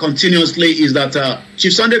continuously is that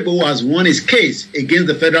Chief Sunday Igboho has won his case against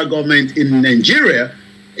the federal government in Nigeria.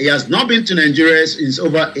 He has not been to Nigeria since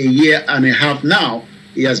over a year and a half now.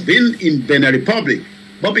 He has been in Benin Republic.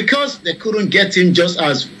 But because they couldn't get him just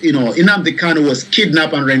as, Nnamdi Kanu was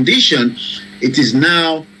kidnapped and rendition, it is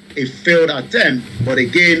now a failed attempt. But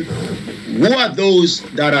again, who are those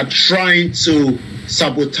that are trying to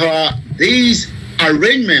sabotage these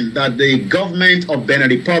arrangements that the government of Benin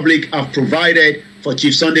Republic have provided for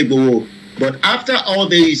Chief Sunday Igboho? But after all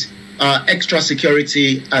these extra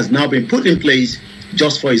security has now been put in place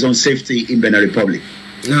just for his own safety in Benin Republic.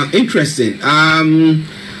 Now, interesting.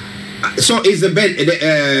 So is the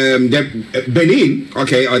Benin,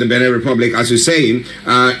 okay, or the Benin Republic, as you're saying,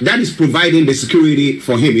 that is providing the security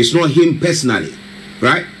for him. It's not him personally,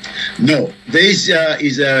 right? No, this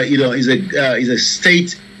is a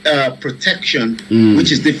state protection,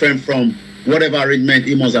 which is different from whatever arrangement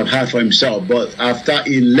he must have had for himself. But after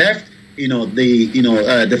he left,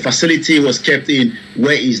 the facility was kept in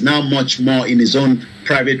where he's now much more in his own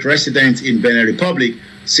private residence in Benin Republic.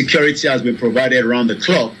 Security has been provided around the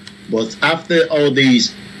clock. But after all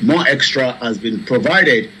these, more extra has been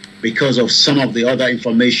provided because of some of the other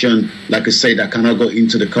information, like I said, that cannot go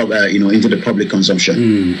into the into the public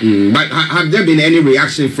consumption. But have there been any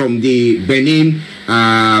reaction from the Benin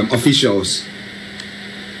officials?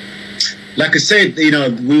 Like I said,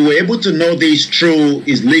 we were able to know this through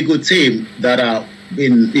his legal team that have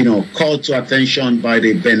been, called to attention by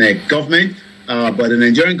the Benin government. But the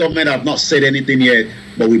Nigerian government have not said anything yet.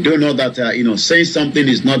 But we do know that, saying something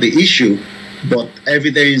is not the issue, but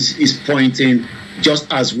evidence is pointing,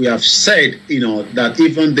 just as we have said, that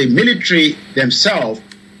even the military themselves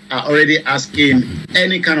are already asking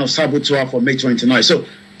any kind of saboteur for May 29. So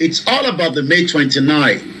it's all about the May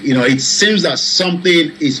 29. It seems that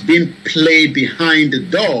something is being played behind the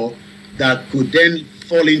door that could then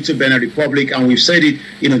fall into Benin Republic. And we've said it,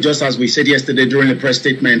 just as we said yesterday during the press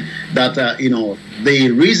statement, that,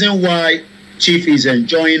 the reason why Chief is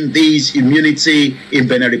enjoying this immunity in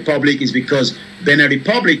Benin Republic is because Benin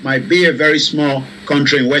Republic might be a very small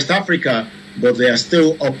country in West Africa, but they are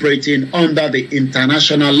still operating under the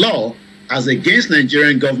international law as against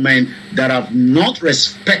Nigerian government that have not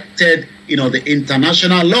respected, the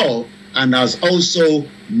international law, and has also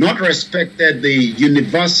not respected the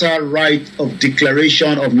universal right of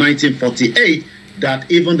declaration of 1948 that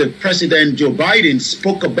even the President Joe Biden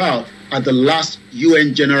spoke about at the last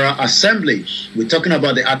UN General Assembly. We're talking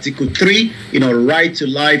about the Article 3, right to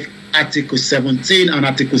life, Article 17 and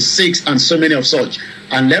Article 6, and so many of such.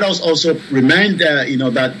 And let us also remind,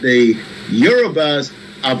 that the Yorubas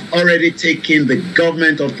have already taken the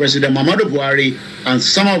government of President Muhammadu Buhari and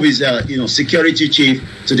some of his, security chief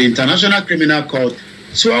to the International Criminal Court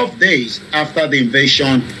 12 days after the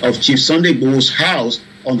invasion of Chief Sunday Igboho's house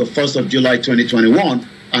on the 1st of July 2021.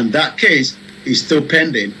 And that case is still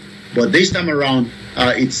pending. But this time around,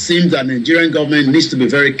 it seems that Nigerian government needs to be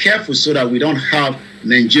very careful so that we don't have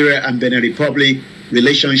Nigeria and Benin Republic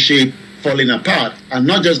relationship falling apart. And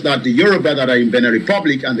not just that, the Yoruba that are in Benin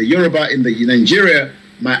Republic and the Yoruba in Nigeria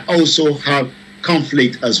might also have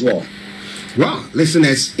conflict as well. Wow,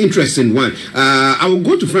 listeners, interesting one. I will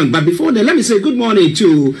go to Frank, but before that, let me say good morning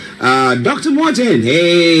to Dr. Morton.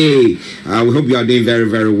 Hey, we hope you are doing very,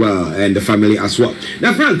 very well, and the family as well.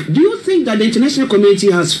 Now, Frank, do you think that the international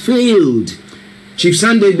community has failed Chief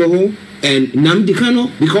Sunday Igboho and Nnamdi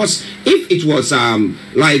Kanu? Because if it was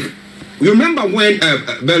you remember when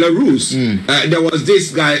Belarus, there was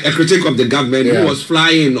this guy, a critic of the government, who was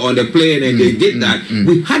flying on the plane and they did that.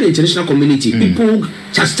 We had the international community, people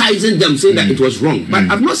chastising them, saying that it was wrong. But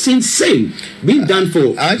I've not seen same being done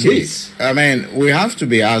for this. I mean, we have to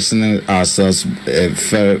be asking ourselves a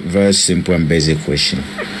very, very simple and basic question.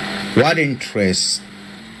 What interest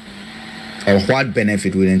or what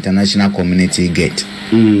benefit will the international community get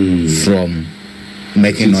from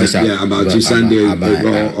making noise about Sunday or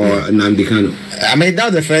Nnamdi Kanu? I mean,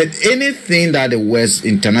 that's the fact. Anything that the West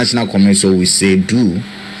international community will say do,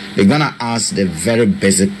 they're gonna ask the very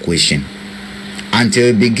basic question until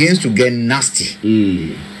it begins to get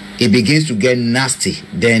nasty. It begins to get nasty,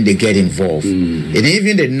 then they get involved. And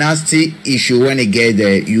even the nasty issue, when they get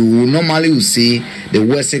there, you normally will see the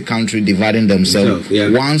Western country dividing themselves.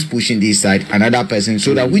 One's pushing this side, another person,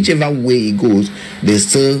 so that whichever way it goes, they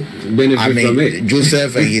still benefit from it.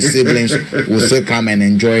 Joseph and his siblings will still come and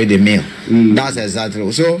enjoy the meal. That's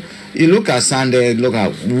exactly. So you look at Sunday, look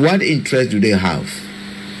at what interest do they have?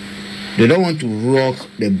 They don't want to rock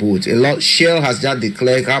the boat. Shell has just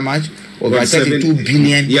declared how much? Over 32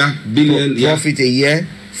 billion profit a year,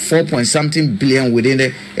 4-point-something billion within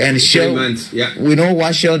the and Shell. We know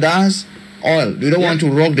what Shell does. Oil. They don't want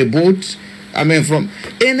to rock the boat. I mean, from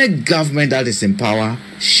any government that is in power,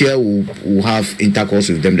 Shell will have intercourse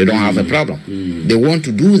with them. They don't have a problem. They want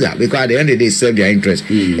to do that because at the end of the day, serve their interest.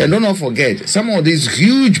 And don't forget, some of these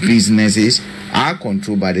huge businesses are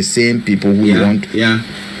controlled by the same people who want.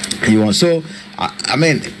 So, I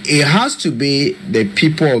mean, it has to be the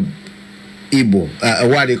people of Igbo,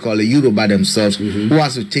 what they call it, Yoruba themselves, who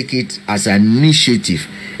has to take it as an initiative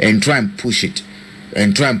and try and push it.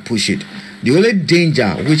 The only danger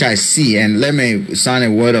which I see, and let me sound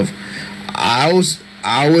a word of, I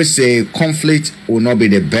always say conflict will not be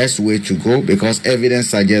the best way to go because evidence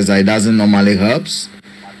suggests that it doesn't normally help.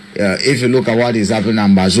 If you look at what is happening in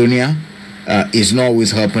Amazonia, it's not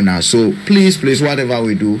always helping us. So please, whatever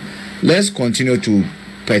we do, let's continue to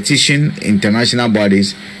petition international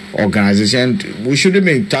bodies organization. We shouldn't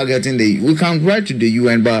be targeting we can write to the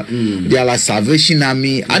UN, but they are like Salvation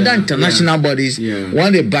Army, other international bodies.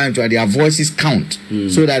 When they bind to their voices count,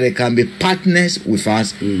 so that they can be partners with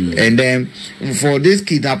us. And then for this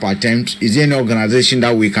kidnap attempt, is there an organization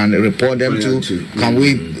that we can report them to? Can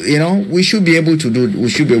we, we should be able to do. We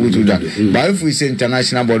should be able to do that. But if we say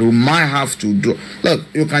international body, we might have to do. Look,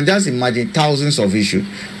 you can just imagine thousands of issues.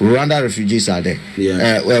 Rwanda refugees are there.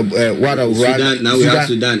 What of Sudan? Now we have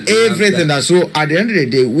Sudan. Everything that. So at the end of the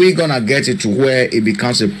day, we're gonna get it to where it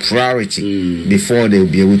becomes a priority before they'll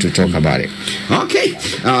be able to talk about it. Okay,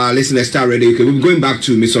 listen, let's start ready. Okay, we'll be going back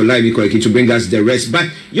to Mr. Olayomi Koiki to bring us the rest. But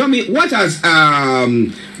Yomi, what has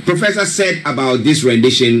Professor said about this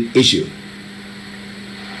rendition issue?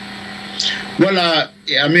 Well,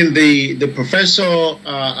 I mean, the professor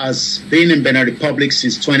has been in Benin Republic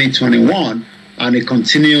since 2021, and he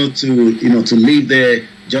continued to live there,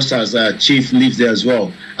 just as Chief lives there as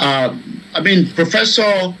well. I mean,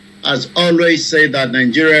 Professor has always said that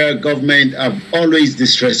Nigeria government have always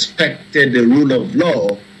disrespected the rule of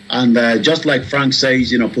law, and just like Frank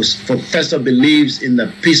says, Professor believes in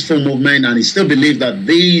the peaceful movement, and he still believes that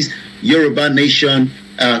these Yoruba nation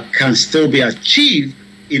can still be achieved,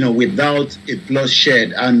 without a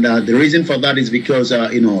bloodshed. And the reason for that is because,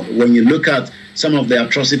 when you look at some of the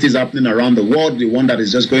atrocities happening around the world, the one that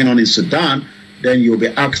is just going on in Sudan, then you'll be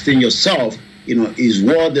asking yourself, is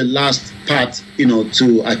war the last part,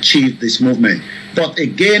 to achieve this movement? But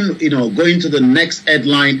again, going to the next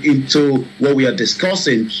headline into what we are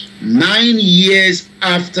discussing, 9 years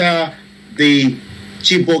after the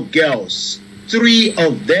Chibok girls, 3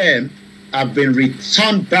 of them have been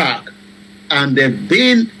returned back, and they've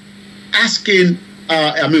been asking,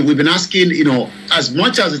 we've been asking, as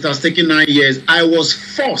much as it has taken 9 years, I was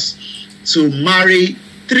forced to marry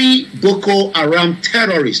 3 Boko Haram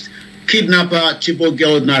terrorists. Kidnapper Chibok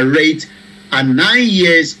girl narrate a 9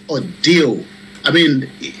 years ordeal. I mean,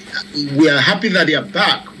 we are happy that they are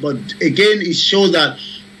back, but again, it shows that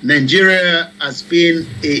Nigeria has been,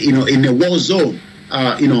 in a war zone,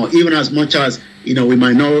 even as much as, we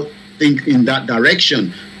might not think in that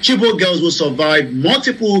direction. Chibok girls who survived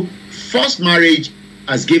multiple forced marriage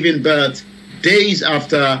has given birth days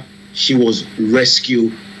after she was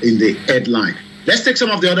rescued in the headline. Let's take some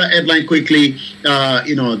of the other headline quickly.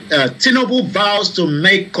 Tinubu vows to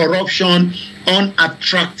make corruption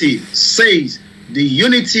unattractive, says the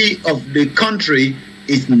unity of the country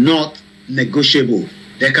is not negotiable.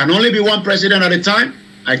 There can only be one president at a time.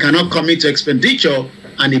 I cannot commit to expenditure,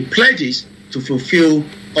 and he pledges to fulfill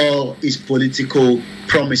all his political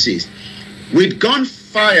promises. With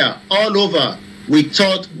gunfire all over, we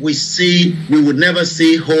thought we would never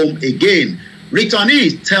see home again.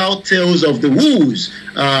 Returnees tell tales of the woes,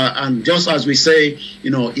 and just as we say,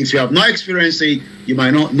 if you have not experienced it, you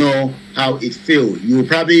might not know how it feels. You will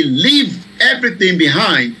probably leave everything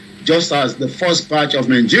behind, just as the first batch of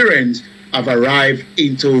Nigerians have arrived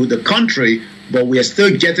into the country, but we are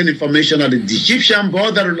still getting information that the Egyptian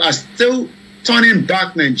border are still turning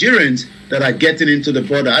back Nigerians that are getting into the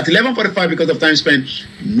border. At 11:45, because of time spent,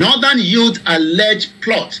 Northern youth alleged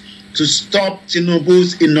plot to stop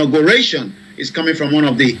Tinubu's inauguration is coming from one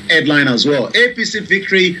of the headline as well. APC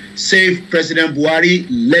victory save President Buhari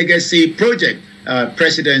legacy project.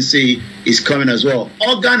 Presidency is coming as well.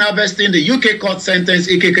 Organ harvesting, the UK court sentence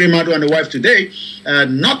Ike Kremadu and the wife today.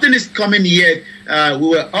 Nothing is coming yet. We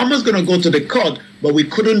were almost going to go to the court, but we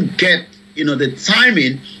couldn't get the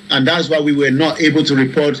timing, and that's why we were not able to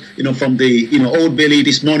report from the Old Bailey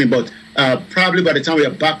this morning. But probably by the time we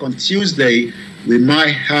are back on Tuesday, we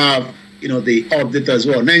might have the update as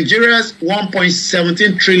well. Nigeria's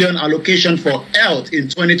 1.17 trillion allocation for health in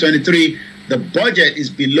 2023. The budget is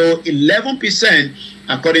below 11%,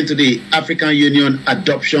 according to the African Union.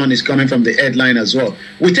 Adoption is coming from the headline as well.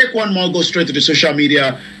 We take one more, go straight to the social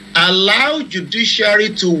media. Allow judiciary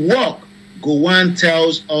to work, Gowon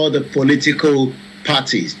tells all the political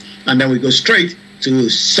parties. And then we go straight to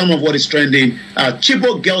some of what is trending.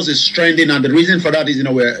 Chibok girls is trending, and the reason for that is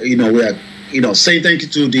we're saying thank you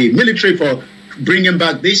to the military for bringing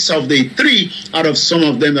back this of the 3 out of some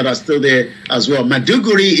of them that are still there as well.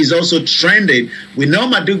 Maduguri is also trending. We know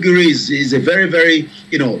Maduguri is a very, very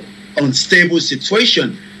unstable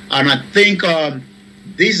situation, and I think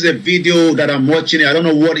this is a video that I'm watching. I don't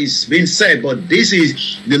know what is being said, but this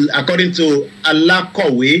is according to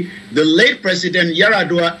Alakowe, the late President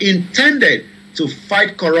Yaradua intended to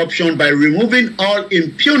fight corruption by removing all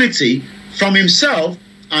impunity from himself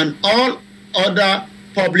and all other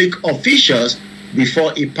public officials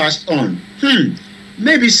before he passed on.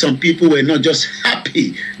 maybe some people were not just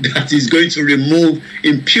happy that he's going to remove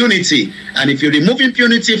impunity. And if you remove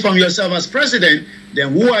impunity from yourself as president,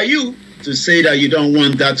 then who are you to say that you don't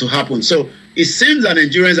want that to happen? So it seems that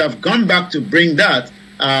Nigerians have gone back to bring that.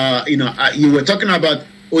 You were talking about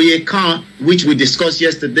Oyekan, which we discussed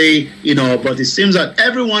yesterday, but it seems that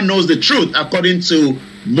everyone knows the truth, according to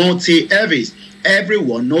Multi Evis.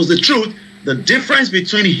 Everyone knows the truth. The difference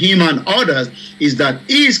between him and others is that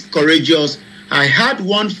he is courageous. I had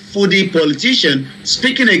one foodie politician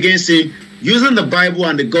speaking against him, using the Bible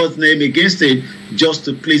and the God's name against him just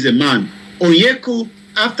to please a man. Onyeku,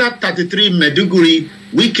 after 33 Meduguri,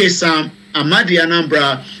 Wike Sam, Amadi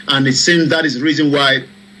Anambra, and it seems that is the reason why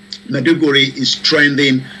Meduguri is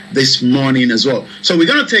trending this morning as well. So we're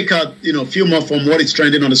going to take out, a few more from what is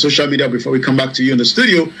trending on the social media before we come back to you in the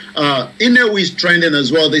studio. Inewi is trending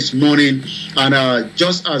as well this morning. And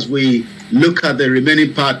just as we look at the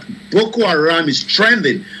remaining part, Boko Haram is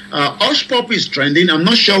trending. Hush Puppy is trending. I'm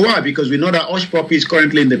not sure why, because we know that Hush Puppy is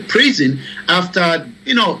currently in the prison after,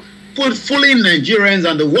 fooling Nigerians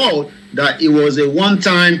and the world that it was a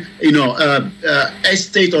one-time,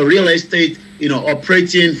 estate or real estate,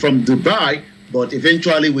 operating from Dubai, but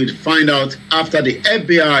eventually we'd find out after the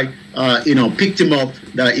FBI, picked him up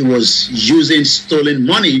that he was using stolen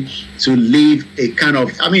money to live a kind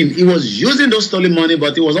of, he was using those stolen money,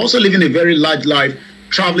 but he was also living a very large life,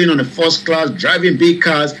 traveling on a first class, driving big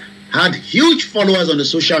cars, had huge followers on the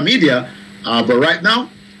social media, but right now,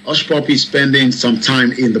 Hush Puppy is spending some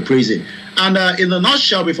time in the prison. And in the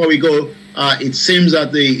nutshell, before we go, it seems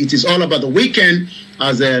that it is all about the weekend,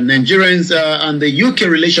 as the Nigerians and the UK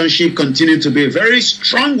relationship continue to be a very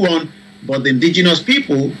strong one, but the indigenous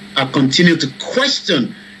people are continuing to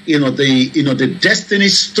question, the destiny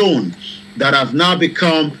stone that have now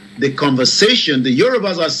become the conversation. The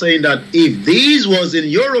Yorubas are saying that if this was in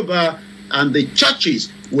Yoruba, and the churches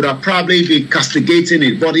would have probably been castigating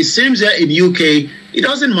it, but it seems here in UK, it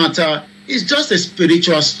doesn't matter. It's just a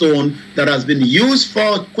spiritual stone that has been used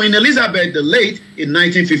for Queen Elizabeth the Late in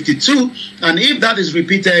 1952. And if that is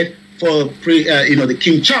repeated for the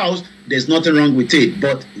King Charles, there's nothing wrong with it.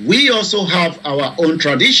 But we also have our own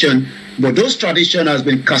tradition, but those tradition has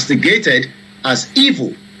been castigated as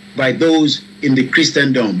evil by those in the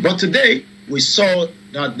Christendom. But today, we saw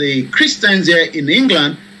that the Christians here in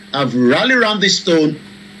England have rallied around this stone,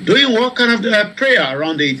 doing what kind of prayer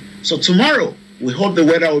around it. So tomorrow, we hope the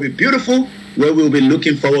weather will be beautiful, where we'll be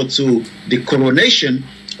looking forward to the coronation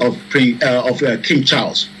of King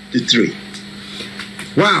Charles III.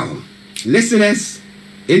 Wow. Listeners,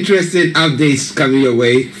 interesting updates coming your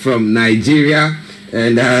way from Nigeria.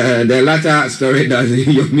 And the latter story that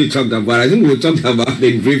Yomi talked about, I think we talked about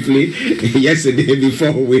it briefly yesterday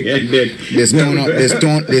before we ended. The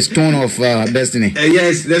stone of destiny.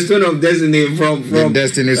 Yes, the stone of destiny from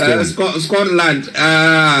Destiny stone. Scotland.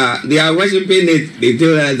 They are worshiping it. They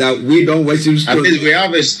tell us that we don't worship stones. At least we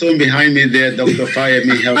have a stone behind me there, Dr.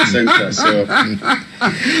 Fayemi Health Center. So.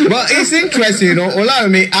 But it's interesting,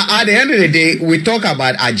 Olayomi, at the end of the day, we talk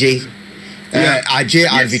about Ajay. Archie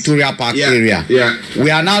and Victoria Park area. Yeah.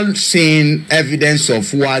 We are now seeing evidence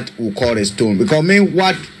of what we call a stone. Because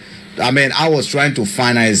I was trying to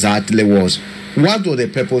find out exactly was what was the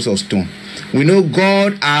purpose of stone. We know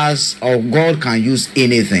God can use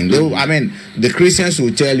anything. Mm-hmm. The Christians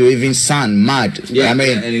will tell you even sand, mud,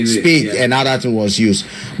 spit, and other thing was used.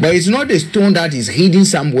 But it's not a stone that is hidden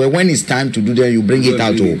somewhere. When it's time to do that, you bring it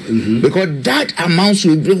out. Mm-hmm. Because that amounts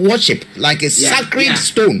to worship, like a sacred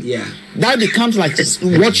stone. Yeah. That becomes like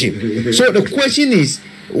worship. So the question is,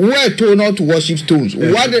 we're told not to worship stones.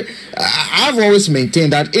 I've always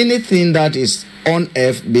maintained that anything that is on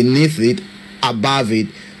earth, beneath it, above it,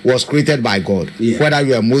 was created by God. Yeah. Whether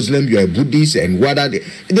you are Muslim, you are Buddhist, and whether the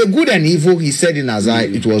good and evil, he said in Isaiah,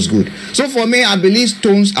 it was good. So for me, I believe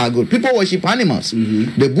stones are good. People worship animals.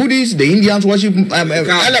 Mm-hmm. The Buddhists, the Indians worship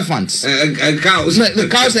elephants. Cows. The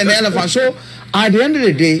cows and the elephants. So at the end of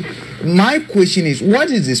the day, my question is, what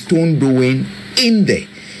is the stone doing in there?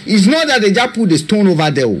 It's not that they just put the stone over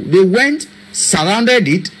there. They went, surrounded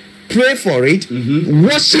it, pray for it,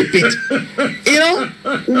 worship it.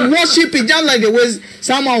 Worship it, just like the way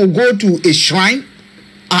someone will go to a shrine.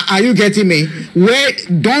 Are you getting me? Where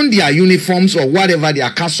don their uniforms or whatever their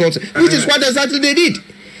castles, which is what exactly they did.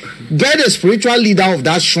 Get a spiritual leader of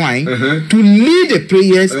that shrine to lead the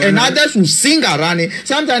prayers, and others will sing around it.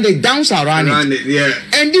 Sometimes they dance around it. Yeah.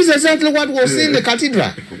 And this is exactly what was in the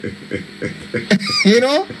cathedral.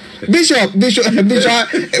 Bishop. Please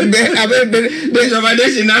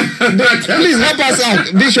help us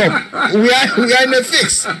out, Bishop. We are in a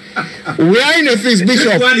fix. Bishop. This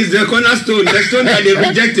one is the cornerstone. The stone that they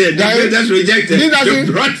rejected. That's rejected. This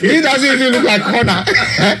doesn't even look like corner.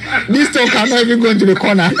 This stone cannot even go into the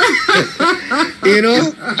corner. You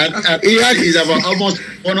know, is about almost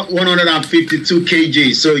 152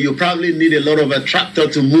 kg. So you probably need a lot of a tractor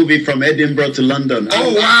to move it from Edinburgh to London.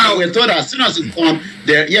 Oh wow! We're told as soon as it's on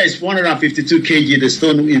there, yeah, it's 152 kg. The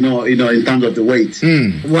stone, you know, in terms of the weight.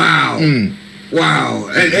 Wow. Wow,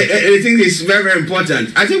 and I think it's very, very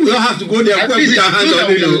important. I think we all have to go there and put our hands on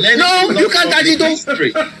it. No, you can't touch it.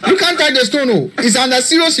 You can't touch the stone. Oh. It's under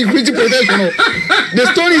serious security protection. Oh. The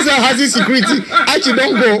stone is has its security. Actually,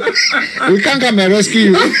 don't go. We can't come and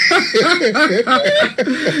rescue you.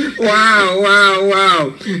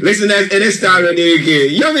 Wow. Listeners, it is Starr Radio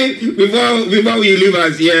UK. Yomi, before we leave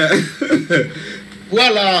us here.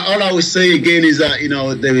 Well, all I will say again is that, you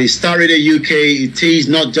know, the Starr Radio UK, it is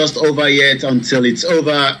not just over yet until it's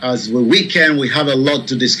over. As the weekend, we have a lot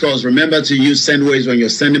to discuss. Remember to use Sendways when you're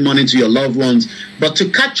sending money to your loved ones. But to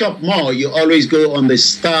catch up more, you always go on the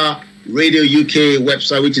Starr Radio UK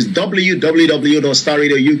website, which is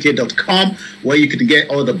www.starradiouk.com, where you can get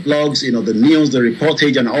all the blogs, you know, the news, the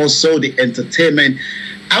reportage, and also the entertainment.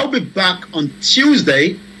 I'll be back on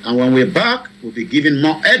Tuesday, and when we're back, we'll be giving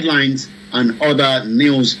more headlines and other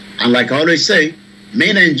news. And like I always say,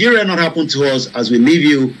 may Nigeria not happen to us as we leave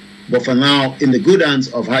you, but for now, in the good hands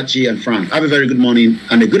of Archie and Frank. Have a very good morning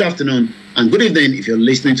and a good afternoon and good evening if you're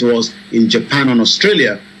listening to us in Japan and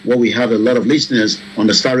Australia, where we have a lot of listeners on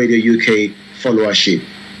the Starr Radio UK followership.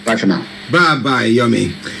 Bye for now. Bye,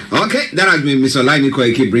 Yomi. Okay, that has been Mr. Olayomi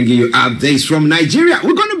Koiki bringing you updates from Nigeria.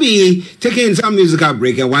 We're going to be taking some musical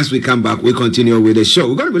break, and once we come back, we'll continue with the show.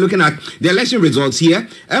 We're going to be looking at the election results here,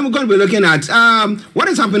 and we're going to be looking at what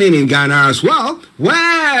is happening in Ghana as well,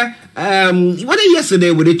 where yesterday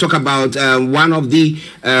we did talk about one of the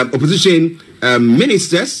opposition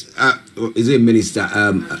ministers, is it minister?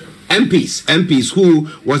 MPs who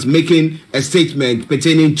was making a statement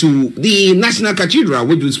pertaining to the National Cathedral,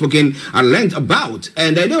 which we've spoken at length about.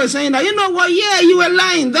 And they were saying that, you know what, yeah, you were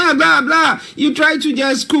lying, blah, blah, blah. You tried to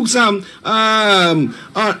just cook some on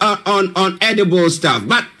edible stuff.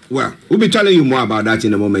 But, well, we'll be telling you more about that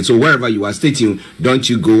in a moment. So wherever you are, stay tuned. Don't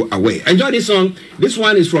you go away. Enjoy this song. This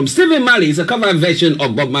one is from Stephen Marley. It's a cover version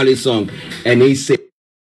of Bob Marley's song. And he said,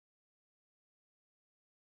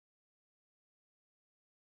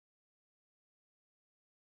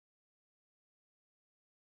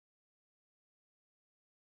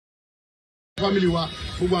 family wa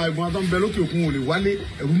gbogbo àgbọn tó ń bẹ lókè òkun ò lè wálé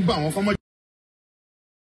ẹ̀rù ń bà wọ́n kọ́mọ́.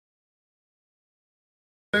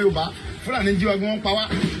 Yorùbá Fúlàní jí wa gbé wọn pa wá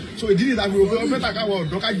so ìdí nìyí tàbí òfin ọbẹ̀ tàkà wọ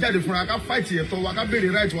ọ̀dọ́ ká jáde fúnra ká fáìtì ẹ̀tọ́ wa ká béèrè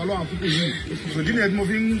ráìtì wa lọ́wọ́ àkókò yìí so ìdí nìyí tí mo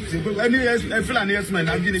fi ń ṣe pé ẹni Fúlàní ẹ̀sìn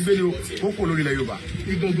náà ajínigbé ni ó kò lórí ilẹ̀ Yorùbá.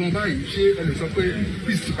 Igangan báyìí ṣé ẹ lè sọ pé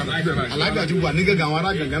peace ti padà síbẹ̀ báyìí. Àlàáfíà ti wà ní gẹ́gẹ́ àwọn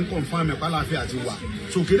ará gàngán confirm ẹ̀pá àlàáfíà ti wà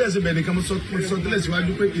so kéde ẹ̀sìn bẹ̀ nìkan mo sọ tẹ́lẹ̀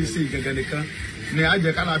síwájú pé kì í ṣe ìgàngán nìkan ni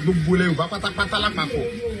àjẹ kára gbogbo ilẹ̀ Yorùbá pátápátá lápapọ̀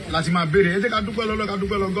láti máa béèrè ẹ jẹ́ ká dúpẹ́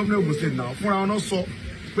lọ gómìnà Ògùn state náà fúnra wọn sọ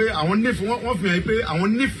pé àwọn nífẹ̀ẹ́ wọ́n fi hàn pé àwọn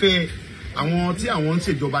nífẹ̀ẹ́ àwọn tí àwọn ń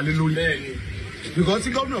ṣèjọba lé lórí because tí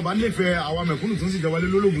gómìnà bá nífẹ̀ẹ́ àwọn mẹ̀kúnnù tó ń ṣèjọba lé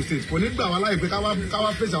lórí Ògùn state kò ní gbà wá láì pé káwá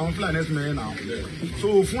fèsì àwọn Fúlàní ẹ̀sìn mẹ́rin náà so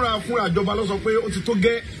fúnra ìjọba ló sọ pé ó ti tó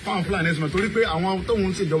gẹ́ fáwọn Fúlàní ẹ̀sìn mẹ́rin torí pé àwọn tóun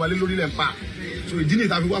ń ṣèjọba lé lórí lẹ̀ ń pa so ìdí nìyí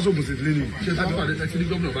tàbí wá sóògùn state lé ní. ṣé táwọn pàdé ẹ ti ní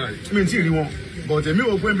gómìnà báyìí. mi ti rí wọn but èmi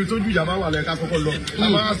wò pé ibi tójú ìjà bá wà lẹ́ka kọ́kọ́ lọ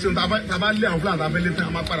tàbá lé àwọn Fúlàní tàbá lé tán a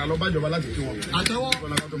máa padà lọ bájọba láti kí wọn. àtẹwọ́.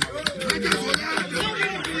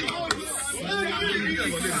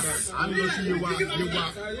 a ń lọ sí yewa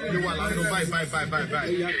là ń lọ báyìí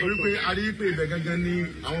torí pé a rí pé ibẹ̀ gangan ni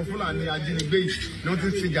àwọn Fúlàní ajínigbé yìí ni wọ́n ti ń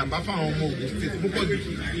ṣe jàǹbá fáwọn ọmọ Ògùn state púpọ̀ jù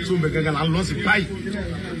tó ibẹ̀ gangan là ń lọ sí báyìí.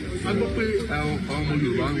 a gbọ́ pé àwọn ọmọ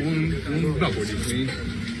Yorùbá wọ́n ń gbàgbọ́dé fún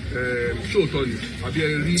ṣóòtọ́ ni àbí ẹ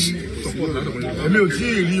rí support látọ̀kọ́ Yorùbá. èmi ò tí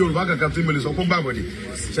ì rí Yorùbá kankan tí mo lè sọ fún gbàgbọ́dé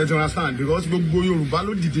ṣètò understand because gbogbo Yorùbá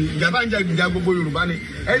ló dìde ìjà bá ń jà ìjà gbogbo Yorùbá ni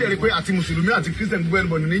ẹ lè rí pé àti mùsùlùmí àti Christian gbogbo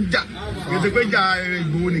ẹnìbọn ní ń jà kì í ṣe pé jà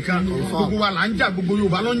Ìgbòho nìkan gbogbo wa là ń jà gbogbo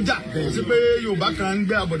Yorùbá ló ń jà kì í ṣe pé Yorùbá kan ń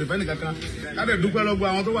gbé àbọ̀dẹ̀ fẹ́ nìkan kan káde dúpẹ́ lọ́gbọ̀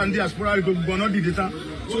àwọn tó wà ní diaspora rí gbogbo ọ̀nà dìde tán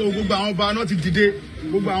so gbogbo àwọn ọba náà ti dìde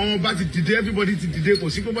gbogbo àwọn ọba ti dìde everybody ti dìde kò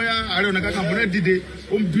sí pé bóyá Ààrẹ Ọ̀nà Kakanfò náà dìde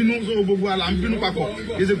ó ń bínú so gbogbo àlà ń bínú papọ̀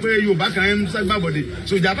kì í ṣe pé Yorùbá kan ń sẹ́gbàbọ̀dẹ̀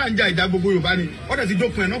so ìjà tá ń jà ìjà gbogbo Yorùbá ni ọ̀dẹ̀ ti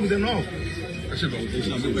dópin ẹ̀ náà kò sẹ́ náà.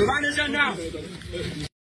 Yorùbá nation now.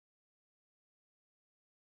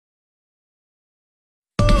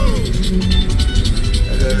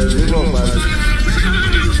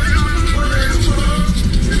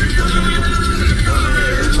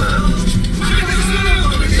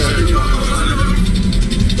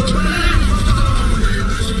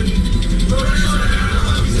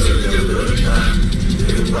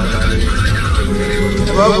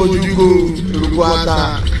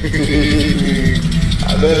 ata.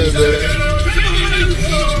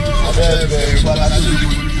 Abẹ́ẹ̀bẹ́ ìpàdé tó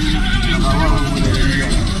dùn àwọn ọmọ Nàìjíríà.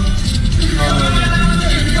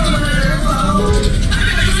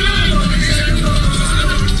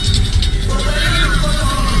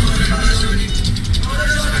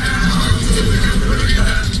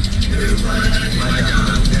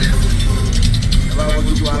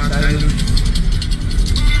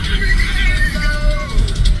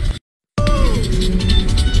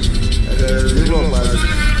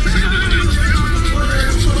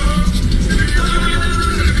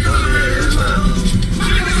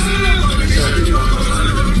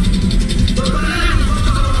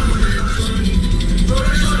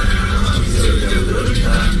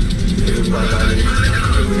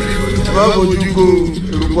 Ojúgo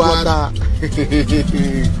eruku ata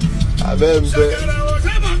abẹ́ẹ̀bẹ́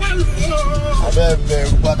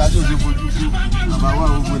eruku ata tí o ti fojú kú bàbá wà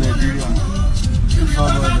gbogbo Nàìjíríà.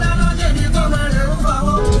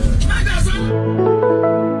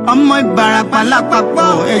 Ọmọ Ìbàràpá lápapọ̀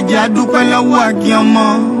ẹ̀jẹ̀ adúpẹ́ lọ́wọ́ Akin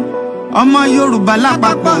ọmọ Yorùbá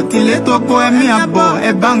lápapọ̀ tìlé tó kó ẹ̀mí àbọ̀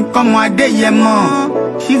ẹ̀bá nǹkan mọ Adéyẹmọ.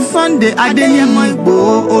 Chief Sunday Adéyẹmọ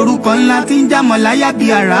Ìgbòho orúkọ ńlá tí ń jámọ̀ láyà bí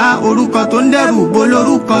àrá orúkọ tó ń dẹrù bo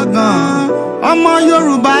lórúkọ gan-an. Ọmọ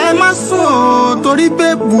Yorùbá ẹ má sùn o torí pé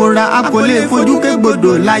bùrà a kò lè fojú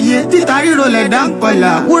kégbodò láyé títa ríro lẹ̀dá ń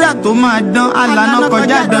kọlà wúrà tó máa dán alànà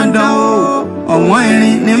kọjá dandan o. Ọ̀wọ́n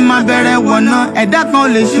irin ní má bẹ̀rẹ̀ wọ̀nà ẹ̀dá kan ò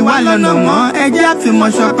lè ṣì wá lọ́nà mọ́ ẹjẹ́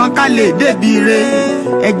àfìmọ̀ṣọ̀ kan ká lè débi re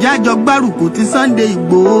ẹjẹ́ àjọ gbárùkù ti Sunday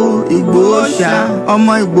Ìgbòho ṣá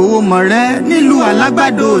ọmọ Ìgbòho mọ̀rẹ́ nílùú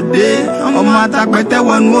Alágbàdo Òde ọmọ atapẹ̀tẹ̀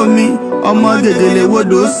wọnú omi ọmọ gègèlè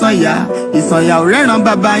wodò sànyà ìsànyà ò rẹ́ràn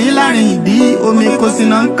bàbá yín láàrin ìdí omi kò sì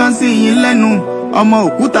náà ń kán sí yín lẹ́nu ọmọ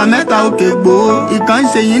òkúta mẹ́ta òkè Ìgbòho ìkan ń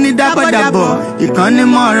ṣe yín ní dábọ̀dàbọ̀ ìkan ní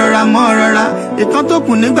mọ́ rọra ìkan tó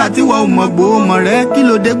kù nígbà tí wọ́n ò mọ̀ Ìgbòho mọ̀rẹ́ kí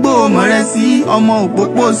ló dé Ìgbòho mọ̀rẹ́ sí ọmọ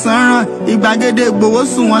òpópó sanran ìgbàgede Ìgbòho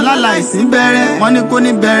sùn wọn láláìsí bẹ̀rẹ̀ wọn ní kó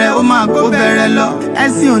ní bẹ̀rẹ̀ ó máa kó bẹ̀rẹ̀ lọ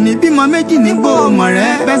ẹ̀sìn òní bímọ méjì ní Ìgbòho mọ̀rẹ́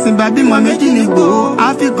bẹ́sìn bá bímọ méjì ní Ìgbòho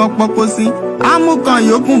áfíkan pọpọ sí amúkan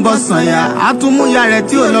yòókù bọ sànyà àtúmúyà rẹ̀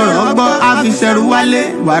tí ò lọ́rọ̀ gbọ́ àfiṣẹrù wálé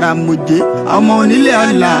wàrà mòjé ọmọ onílé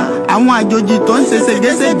ọlà àwọn àjòjì tó ń ṣe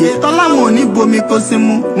ségesège tọ́láwọn òní bomi kó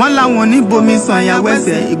símú wọn láwọn òní bomi sànyà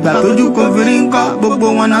wẹsẹ̀ ìgbà tójú kò fìrí ńkọ́ gbogbo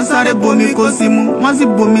wọn náà sáré bomi kó símú wọn sì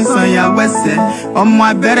bomi sànyà wẹsẹ̀ ọmọ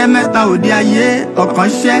abẹ́rẹ́ mẹ́ta òde ayé ọ̀kan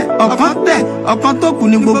ṣẹ́ ọ̀kan tẹ̀ ọ̀kan tó kù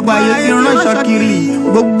ní gbogbo ayé fi ránṣọ kiri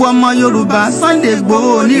gbogbo ọmọ Yorùbá Sunday Ìgbòho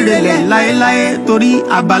onírèlẹ̀ láéláé torí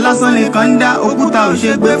àbá lásán nìkan ń dá òkúta ò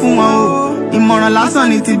ṣe gbé fún wọn o ìmọ̀ràn lásán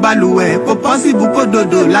ni ti balùwẹ̀ kò pọ́sibú kó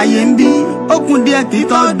dòdò láyé ń bí ó kún díẹ̀ kí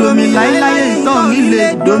tọ́ domi láéláyé ìtọ́ mi lè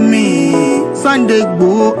domi Sunday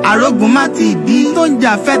Ìgbòho arógun má ti bí tó ń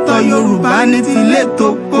jà fẹ́tọ̀ Yorùbá ní tilé tó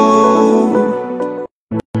kó.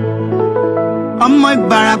 Ọmọ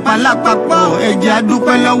Ìbàràpá lápapọ̀ ẹ̀jẹ̀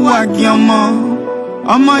adúpẹ́ lọ́wọ́ Akin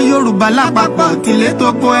ọmọ Yorùbá lápapọ̀ tìlé tó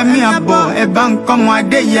kó ẹ̀mí àbọ̀ ẹ̀bá nǹkan mọ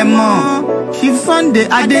Adéyẹmọ. Chief Sunday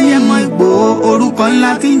Adéyẹmọ Ìgbòho orúkọ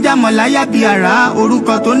ńlá tí ń jámọ̀ láyà bí àrá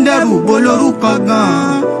orúkọ tó ń dẹrù bo lórúkọ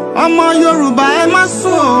gan-an. Ọmọ Yorùbá ẹ má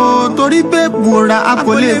sùn o torí pé bùrà a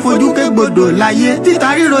kò lè fojú kégbodò láyé títa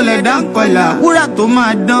ríro lẹ̀dá ń kọlà wúrà tó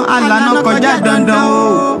máa dán alànà kọjá dandan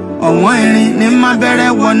o. Ọ̀wọ́n irin ní má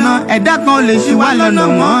bẹ̀rẹ̀ wọ̀nà ẹ̀dá kan ò lè ṣì wá lọ́nà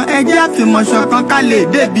mọ́ ẹjẹ́ àfìmọ̀ṣọ̀ kan ká lè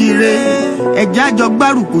débi re ẹjẹ́ àjọ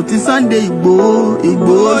gbárùkù ti Sunday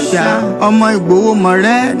Ìgbòho ṣá ọmọ Ìgbòho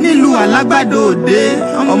mọ̀rẹ́ nílùú Alágbàdo Òde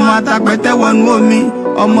ọmọ atapẹ̀tẹ̀ wọnú omi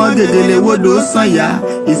ọmọ gègèlè wodò sànyà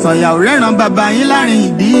ìsànyà ò rẹ́ràn bàbá yín láàrin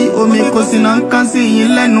ìdí omi kò sì náà ń kán sí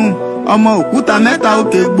yín lẹ́nu ọmọ òkúta mẹ́ta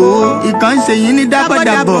òkè Ìgbòho ìkan ń ṣe yín ní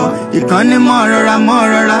dábọ̀dàbọ̀ ìkan ní mọ́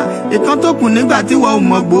rọra ìkan tó kù nígbà tí wọ́n ò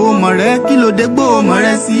mọ̀ Ìgbòho mọ̀rẹ́ kí ló dé Ìgbòho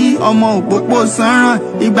mọ̀rẹ́ sí ọmọ òpópó sanran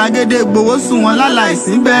ìgbàgede Ìgbòho sùn wọn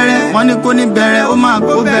láláìsí bẹ̀rẹ̀ wọn ní kó ní bẹ̀rẹ̀ ó máa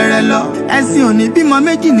kó bẹ̀rẹ̀ lọ ẹ̀sìn òní bímọ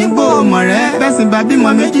méjì ní Ìgbòho mọ̀rẹ́ bẹ́sìn bá bímọ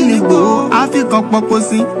méjì ní Ìgbòho áfíkan pọpọ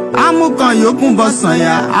sí amúkan yòókù bọ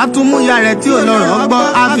sànyà àtúmúyà rẹ̀ tí ò lọ́rọ̀ gbọ́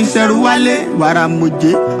àfiṣẹrù wálé wàrà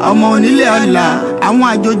mòjé ọmọ onílé ọlà àwọn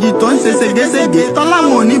àjòjì tó ń ṣe ségesège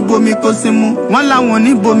tọ́láwọn òní bomi kó símú wọn láwọn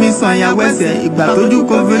òní bomi sànyà wẹsẹ̀ ìgbà tójú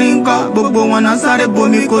kò fìrí ńkọ́ gbogbo wọn náà sáré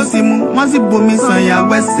bomi kó símú wọn sì bomi sànyà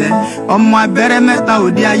wẹsẹ̀ ọmọ abẹ́rẹ́ mẹ́ta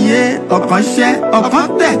òde ayé ọ̀kan ṣẹ́ ọ̀kan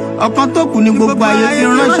tẹ̀ ọ̀kan tó kù ní gbogbo ayé fi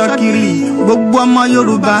ránṣọ kiri gbogbo ọmọ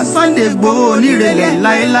Yorùbá Sunday Ìgbòho onírèlẹ̀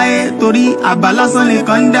láéláé torí àbá lásán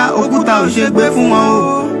nìkan ń dá òkúta ò ṣe gbé fún wọn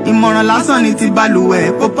o ìmọ̀ràn lásán ni ti balùwẹ̀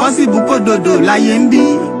kò pọ́sibú kó dòdò láyé ń bí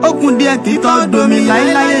ó kún díẹ̀ títọ́ domi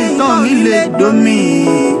láéláyé ìtọ́ mi lè domi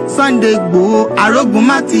Sunday Igboho arógun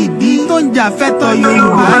má ti dí tó ń jà fẹ́tọ̀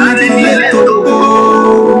Yorùbá ní tilé tó kó.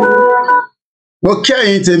 Mo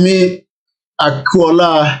kẹ́yìn tèmi Akíọlá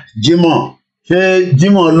Jímọ̀ ṣé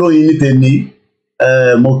Jímọ̀ lóyin ní tèmi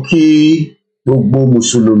mo kí gbogbo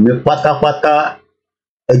mùsùlùmí pátápátá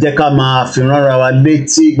ẹ jẹ́ ká máa fi ránra wa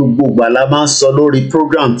létí gbogbo ìgbà la máa ń sọ lórí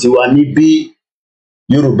program tiwa níbí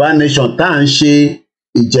Yorùbá Nation tá à ń ṣe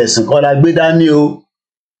ìjẹ̀sìn kọ́ la gbé dání o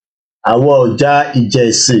àwọn ọjà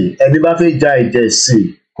ìjẹ̀sìn ẹni bá fẹ́ ja ìjẹ̀sìn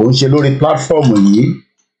kò ń ṣe lórí platform yìí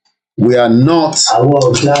we are not àwọn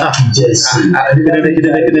ọjà ìjẹ̀sìn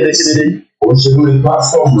kò ń ṣe lórí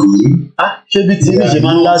platform yìí ṣé bí tí mi ṣe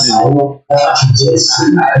máa ń láàdì àwọn ọjà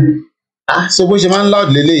ìjẹ̀sìn so bó ṣe máa ń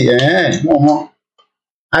láàdì lélẹ̀ wọ́n mọ́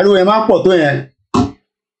ariwo ẹ̀ máa pọ̀ tó yẹn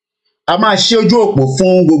a máa ṣí ojú òpó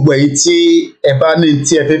fún gbogbo èyí tí ẹ bá ní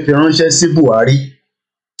tí ẹ fẹ́ fi ránṣẹ́ sí Buhari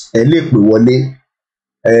ẹ lè pè wọlé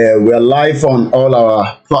we are live on all our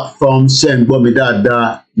platforms ṣe ń gbọ́ mi dáadáa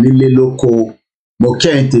nílé lóko mo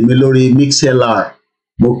kẹ́yìn tèmi lórí MixLR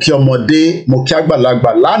mo kí ọmọdé mo kí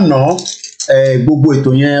àgbàlagbà lánàá gbogbo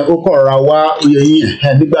ètò yẹn ó kọ̀ ra wá oyè yín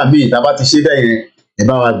nígbà míì tá a bá ti ṣe bẹ́ẹ̀ yẹn ẹ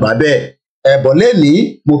bá wa gbà bẹ́ẹ̀ ẹ̀bọ̀ lẹ́ni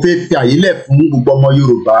mo fẹ́ fi àyílẹ̀ fún gbogbo ọmọ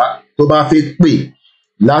Yorùbá tó bá fẹ́ pè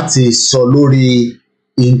láti sọ lórí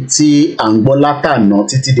ntí à ń gbọ́ látànà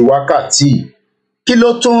títí di wákàtí kí ló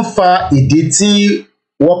tún fa ìdí tí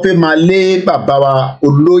wọ́n fẹ́ máa lé bàbá wa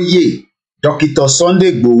olóyè Dr.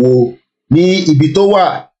 Sunday Igboho ní ibi tó wà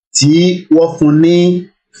tí wọ́n fún ní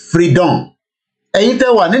freedom ẹ̀yin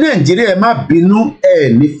tẹ́ wà ní Nàìjíríà ẹ má bínú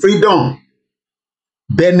ní freedom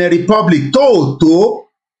Benin Republic tóòtó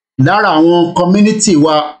lára àwọn community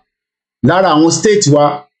wa lára àwọn state wa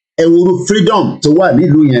ẹwúrú freedom tó wà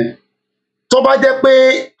nílùú yẹn tó bá jẹ́ pé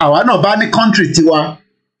àwa náà bá ní country tiwa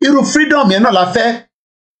irú freedom yẹn náà la fẹ́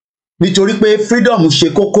nítorí pé freedom ṣe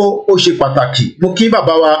kókó ó ṣe pàtàkì mo kí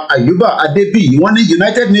bàbá wa Ayuba Adébíyì wọ́n ní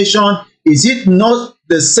United Nations is it not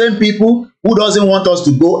the same people who doesn't want us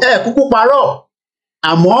to go kúkú parọ́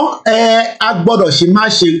àmọ́ a gbọ́dọ̀ ṣe má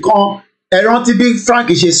ṣe nǹkan ẹ rántí bí Frank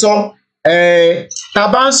ṣe sọ tá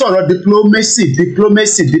bá ń sọ̀rọ̀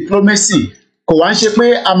diplomacy kò wá ń ṣe pé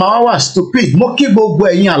a máa wà stupid mo kí gbogbo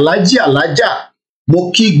ẹ̀yin aláàjì aláàjà mo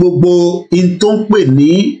kí gbogbo in tó ń pè ní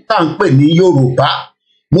tá à ń pè ní Yorùbá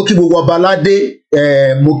mo kí gbogbo ọbaládé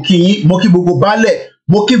mo kí gbogbo baálẹ̀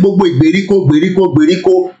mo kí gbogbo ìgbèríko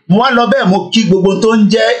mo wá lọ bẹ́ẹ̀ mo kí gbogbo tó ń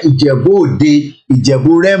jẹ́ Ìjẹ̀bú Òde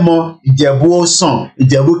Ìjẹ̀bú Rẹ́mọ Ìjẹ̀bú Ọ̀sàn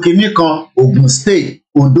Ìjẹ̀bú kìnnìkan Ògùn State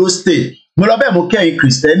Ondo State mo lọ bẹ́ẹ̀ mo kí ẹ̀yin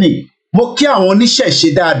Kristẹni mo kí àwọn oníṣẹ̀ṣe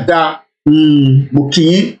dáadáa mo kí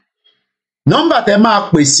yín nọ́mbà tẹ́ máa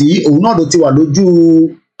pè sí òun náà ló ti wà lójú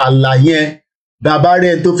àlà yẹn bàbá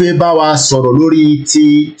rẹ̀ tó fẹ́ bá wa sọ̀rọ̀ lórí ti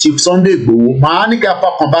Chief Sunday Igboho máa ní ká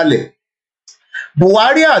fọkàn balẹ̀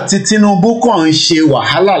Buhari àti Tinubu kàn ń ṣe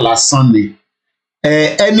wàhálà lásán ni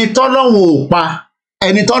ẹni tọ́lọ́hun ò pa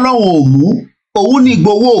ẹni tọ́lọ́hun ò mú òun ní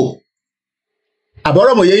Igboho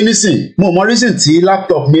àbọ̀rọ̀ mọ̀ yẹ́ nísìn mo mọ reason tí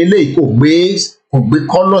laptop mi eléyìí kò gbé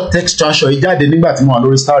color text transfer yìí jáde nígbà tí mo wà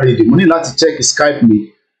lórí Star Radio mo ní láti check Skype mi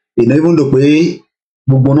èèyàn even though pé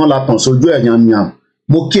gbogbo náà la tàn sójú ẹ̀ yànyàn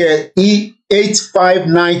mo kí ẹ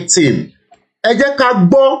E8519 ẹ jẹ́ ká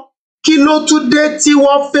gbọ́ kí ló tún dé tí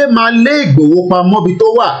wọ́n fẹ́ máa lé Ìgbòho pamọ́ bí tó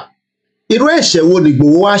wà irú ẹ̀ṣẹ̀ wo ni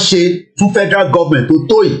Ìgbòho wá ṣe fún federal government tó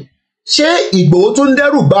tó yìí ṣé Ìgbòho tún ń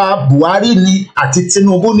dẹ́rù bà Buhari ni àti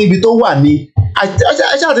Tinubu níbi tó wà ni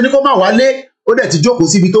ẹṣẹ́ àti ní kó máa wálé ó dẹ̀ ti jókòó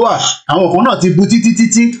síbi tó wà àwọn kan náà ti bu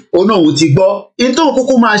títí òun náà òun ti gbọ́ in tóun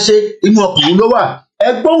kúkú máa ṣe inú ọkùnrin ló wà ẹ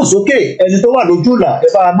gbóhùn sókè ẹni tó wà lójú ìlà ẹ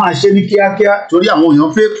bá máa ṣe ní kíákíá torí àwọn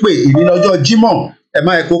èèyàn fẹ́ pè ìní lọ́jọ́ Jímọ̀ ẹ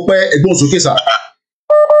má ẹ kó pẹ́ ẹ gbóhùn sókè sà.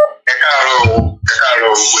 ẹ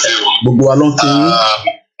káàárọ̀ gbogbo wa ló ń kí yín.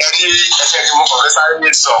 ẹni ẹsẹ̀ tí mo kàn fẹ́ sáré ní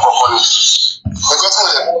sọ kọ̀ọ̀kan ni nǹkan tó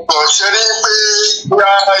lè pọ̀ ṣe rí pé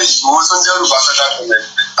bóyá Ìgbòho tó ń dẹ́rù bá fẹ́ dàgbẹ́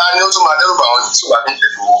ta ni ó tún máa dẹ́rù bá àwọn tí wà ní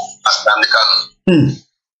Ìjẹ̀bú àti Amẹ́ríkànù.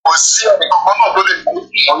 kò sí ẹnì kankan náà tó lè kú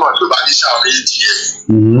ọ̀nà tó bá ní sàmì ìdíyẹ.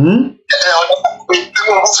 ọ̀nà pé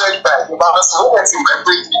Tinubu fẹ́ gba ìjọba lọ́sàn ó wẹ̀ tí mo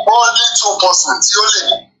pé only 2% tí ó lè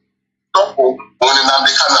tọ́pọ̀ òun ni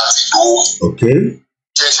Amẹ́ríkànù àti Ìgbòho.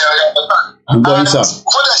 Ṣẹ̀ṣẹ̀ ọ̀yà ọ̀tá.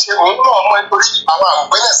 Fọ́dà ṣe òun náà mọ nítorí àwọn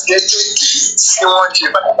àgbẹ̀nẹ̀ kéékèèké tí wọ́n ṣe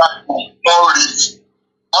bàbá wọn rí.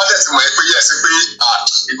 Wọ́n dẹ̀ ti mọ̀ pé yẹ̀ sí pé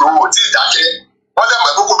Ìgbòho tí ì dákẹ́. Wọ́n dẹ̀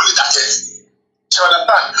mọ̀ pé kò lè dákẹ́. Ṣé ọ̀dà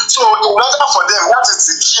tán? So in order for them láti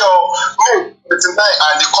secure May 29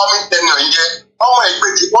 and the coming tenure yẹ, wọ́n mọ̀ pé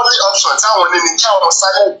the only option táwọn ní ni kí àwọn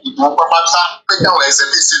sáré ìdìbò pápátá pé káwọn ẹsẹ̀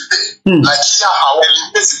bí sí bẹ̀. Láìkí àwọn ẹni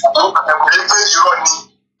pèsè ìdìbò pẹ̀lú pé irọ́ ni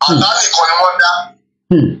àlàálẹ̀ kan ni wọ́n dá.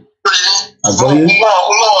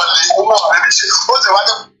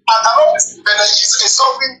 Benin is a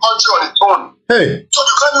sovereign country on its own. So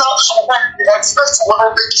you can't now expect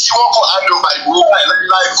one day he won't go hand over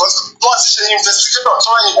life because once he investigator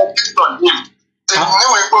trying to investigate on him, they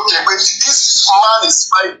knew okay, but this man is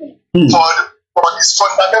fighting for his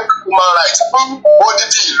fundamental human rights. What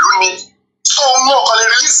did he do? So no, can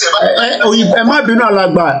release it. Ẹ má bínú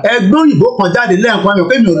alàgbà, ẹgbẹ́ òyìnbó kan jáde lẹ́ẹ̀kan mi ò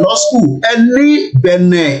pé mi ò lọ school. Ẹ ní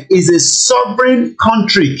Benin is a sovereign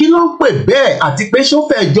country. Kí ló ń pè bẹ́ẹ̀ àti pé ṣó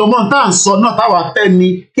fẹ́ jọmọ́ tá à ń sọ náà táwa fẹ́ ni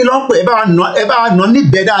kí ló ń pè ẹ bá wa nà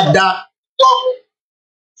níbẹ̀ dáadáa.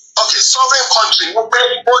 Okay, sovereign country wọ́n pé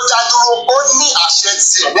ó dá dúró ó ní àṣẹ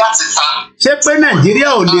tiẹ̀ láti ta. Ṣé pé Nàìjíríà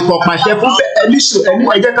ò lè kọ̀ pàṣẹ fún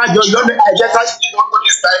ẹ jẹ́ ká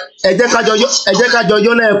jọ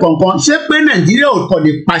yọ lẹ́ẹ̀kọ̀ọ̀kan ṣé pé Nàìjíríà ò kọ̀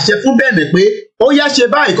lè pàṣẹ fún Benin pé ó yá ṣe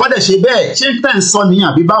báyìí kọ́ dẹ̀ ṣe bẹ́ẹ̀ ṣé tẹ̀ ń sọ nìyẹn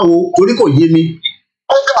àbí báwo torí kò yé mi.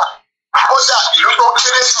 Kódà ìlú tó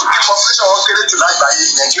kéré jù ní population wọn kéré jù lágbàáyé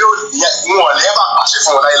Nàìjíríà wọn lè bá pàṣẹ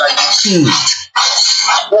fún wọn láéláé.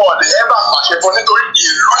 Wọn lè bá pàṣẹ fún nítorí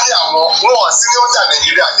ìlú ní àwọn wọn sí ní ọjà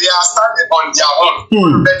Nàìjíríà they are standing on their own.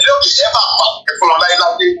 Nàìjíríà kì í bá pàṣẹ fún wọn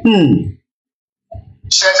láéláé.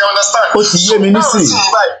 Ṣé ẹ ti understand? Ó ti yé mi nísìnyí.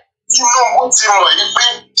 Tinubu ti mọ̀ yìí pé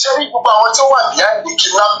ṣé ní gbogbo àwọn tó wà behind the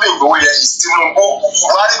kidnapping owó yẹn is Tinubu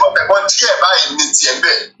Buhari ọ̀pẹ̀pọ̀ díẹ̀ báyìí ní tiẹ̀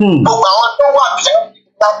bẹ́ẹ̀. Gbogbo àwọn tó wà behind the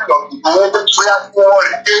kidnapping of the owó bóyá kí wọ́n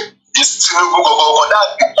rí pé is Tinubu gọ̀gọ̀gọ̀ that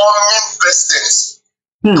the coming president.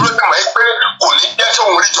 Ló ti mọ̀ yìí pé kò ní jẹ́ kí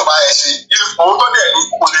òun ríjọba ẹ̀ ṣe òun tó dẹ̀ ní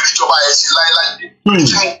kò ní ríjọba ẹ̀ ṣe láéláé.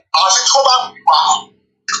 Àfi tó bá wà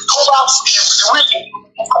tó bá fi ìwé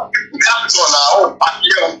ìdájọ́ náà ó pàdé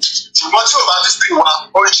ẹ̀ ṣùgbọ́n tí o bá ti sìn wá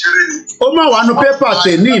ó ń ṣeré ni. Ó máa wà nù pépà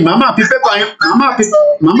tèmi màmá fi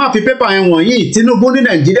pépà yẹn wọ̀nyí Tinubu ní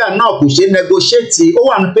Nàìjíríà náà kò ṣe negotiate ó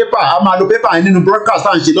wà nù pépà a máa lo pépà yẹn nínú broadcast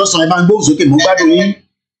à ń ṣe lọ́sàn-án ẹ bá ń gbóhùn sókè mú gbádùn yín.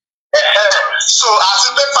 So àti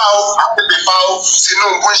pépà o àti pépà o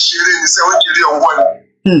Tinubu ń ṣeré ní sẹ́ ó ń ṣeré ọwọ́ ni.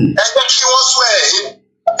 Ẹ jẹ́ kí wọ́n sọ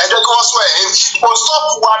ẹ̀yìn kò stop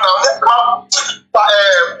wa náà nípa kò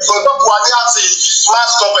stop wa ní àti máa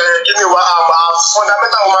stop kíni wa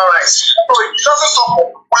fundamental human rights so it doesn't stop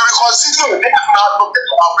we will continue to advocate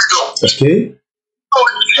for our freedom. Okay.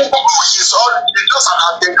 So it's all it just an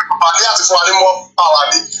attempt to ní àti fún wa ní more power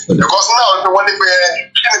ni because now wọ́n ní pé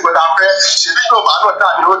kíni gbọ́dọ̀ afẹ́ ṣèbí yóò bá náà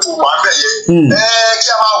dáa ni ó ti wà bẹ́ẹ̀ yẹ kí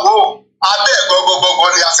a máa wo abẹ́ gbọ́gbọ́gbọ́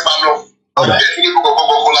ni a ti máa lọ.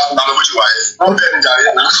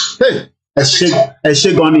 Ẹ ṣe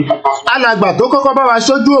gan ni alàgbà tó kọ́kọ́ bá wa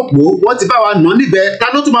sójú òpó wọ́n ti bá wa nà níbẹ̀ ta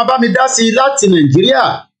ló tún máa bá mi dá sí i láti Nàìjíríà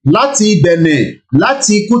láti Benin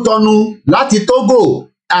láti Kútọ́nù láti Togo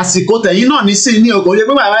àsìkò tẹ̀yìn náà ní sí ní ogun ṣe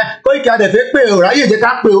pé bàbá Koiki adẹ̀fẹ́ pé ò ráyè jẹ́ ká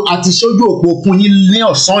pé àti sójú òpó fún yín ní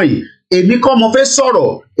ọ̀sán yìí èmi kọ́ mo fẹ́ sọ̀rọ̀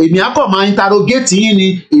èmi á kọ̀ máa interrogate yín ni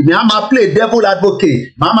èmi á máa play devil advocate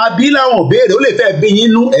màá máa bí láwọn òbéèrè ó lè fẹ́ bí yín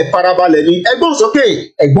nú ẹ farabalẹ̀ ni ẹgbọ́n sókè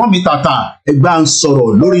ẹ̀gbọ́n mi tàtà ẹgbà ń sọ̀rọ̀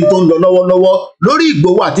lórí tó ń lọ lọ́wọ́lọ́wọ́ lórí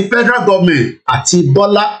Ìgbòho àti federal government àti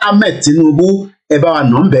Bọ́lá Ahmed Tinubu ẹ bá wa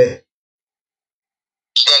nà ń bẹ.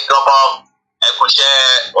 Ṣé gbọ́bọ ẹ kò ṣe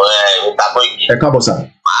ìtàkùn ìgbì. Ẹ káàbọ̀ sà.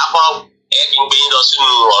 Màá bọ̀ ẹ kí n gbé yín lọ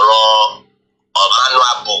sínú ọ̀rọ̀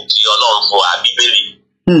manual book tí Ọlọ́run fún wa Bíbélì.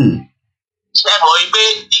 Ṣé mọ̀ wípé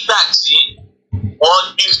nígbà tí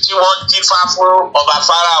wọ́n dífá fún ọba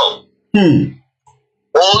Fáráò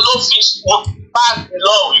òun ló fi báàgì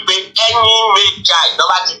lọ wípé ẹni méjà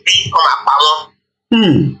ìjọba ti bí kan àpá wọn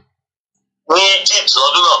ní Egypt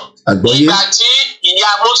lọ́dún náà. Ìgbà tí ìyá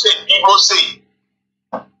Mósè bí Mósè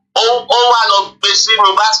ó wá lọ gbé sínú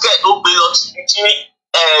basket ó gbé lọ síbi tí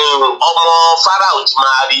ọmọ Fáráò ti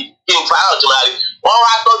máa rí king Fáráò ti máa rí wọ́n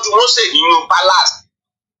wá tọ́jú Mósè nínú palace.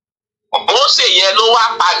 Mósè yẹn ló wá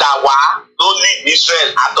padà wá ló lead Israel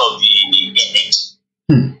out of the Egypt.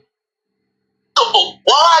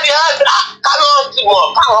 Wọ́n wá ní kálọ̀ tí wọ́n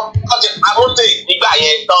káwọn kọ́tí Mósè nígbà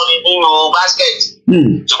yẹn tọ́rí nínú basket.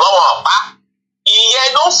 Ṣùgbọ́n wọn pa. Ìyẹn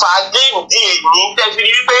ló fà á dé ìdí èmi tẹ́sí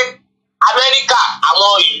wípé Amẹ́ríkà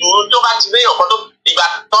àwọn ìlú tó bá ti léyàn kan tó ìgbà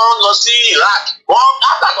tó ń lọ sí Iraq wọ́n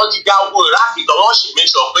látàkọ́ ti ga owó Iraq tó wọ́n sì mí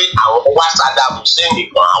sọ pé àwọn wá Saddam Hussein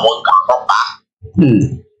nìkan àwọn gbà wọ́n pa.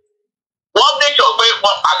 Wọ́n make sure pé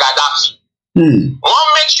wọ́n pa Gaddafi. Wọ́n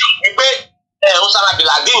make sure pé Osama bin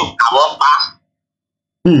Laden àwọn pa.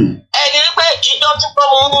 Ẹni wípé ìjọ tí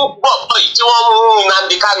wọ́n mú gbọ̀gbọ̀ yìí tí wọ́n mú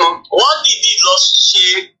Nnamdi Kanu wọ́n dìde lọ ṣe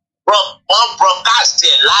wọ́n broadcast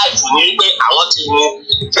ẹ̀ live ní wípé àwọn ti mú.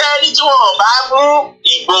 Ṣé ẹni tí wọ́n bá mú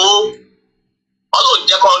Ìgbòho ọlọ́run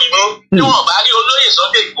jẹ́ kan rí mú tí wọ́n bá rí olóyè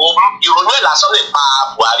Sunday Ìgbòho mú ìrònú ẹ̀ lásán lè pa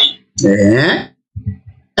Buhari.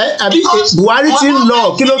 àbí Buhari ti ń lọ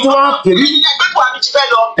kí ló tún wá kiri. ẹgbẹ́ Buhari ti fẹ́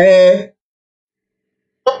lọ.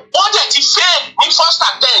 wọ́n dẹ̀ ti fẹ́ ní first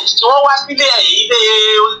attempt tí wọ́n wá sílé ilé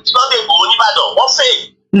Sunday Igboho nìbàdàn wọ́n fẹ́.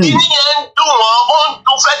 kíní yẹn ń dùn wọ́n ń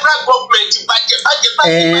dùn federal government bàjẹ́.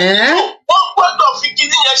 wọ́n gbọ́dọ̀ fi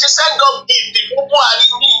kíní yẹn ṣe send up gift fún Buhari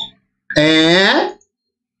ní.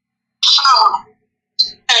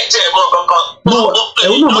 ẹ̀jẹ̀ mọ̀ kankan.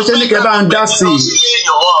 ẹ̀hún náà mo ṣe ní kẹ́ bá ń dá sí i.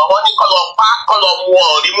 wọ́n ní kọ́lọ̀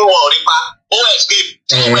mú ọ̀rí pa ó escape.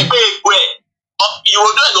 ẹgbẹ́ ègbò ẹ̀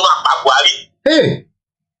ìròdó ẹ̀ ló máa pa Buhari.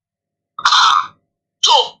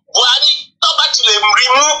 so Buhari tó bá ti lè rí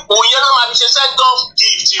mú òun yẹn náà máa fi ṣe send off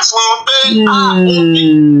gift fún un pé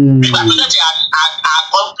nígbà tó tẹ̀sí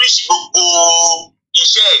accomplish gbogbo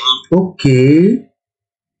iṣẹ́ ẹ̀ ni.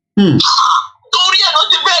 torí ẹ̀ ló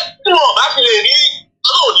ti bẹ́ẹ̀ tí wọ́n bá fi lè rí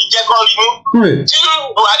lọ́dọ̀ òní jẹ́ kọ́ rí mú. tí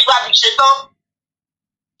Buhari bá fi ṣe tán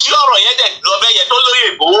tí ọ̀rọ̀ yẹn dẹ̀ lọ bẹ́ẹ̀ yẹn tó lóye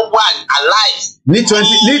Ìgbòho wà alive. ní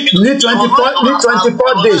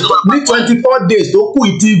 24 days tó kù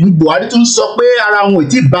ìdí Buhari tún sọ pé ara wọn ò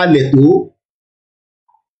tí ì balẹ̀ tó.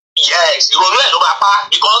 yes ìrònú ẹ̀ ló máa pa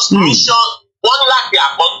because mission wọ́n ní láti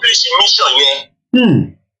accomplish mission yẹn.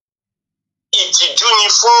 ìtìjú ni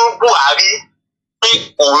fún Buhari pé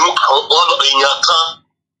òun àwọn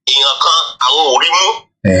èèyàn kan àwọn ò rí mú.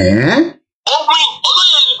 ó win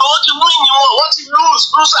olóyè Ìgbòho ti win ni wọ́n ti lose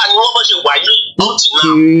ni wọ́n bọ́ ṣe wáyé wọ́n ti náà.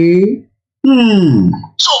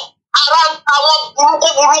 so ara ń ta wọ́n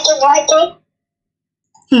burúkú.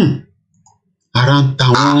 ara ń ta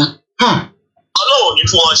wọ́n. Ọlọ́run ní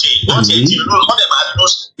fún wọn ṣe wọ́n ti lose wọ́n dẹ̀ máa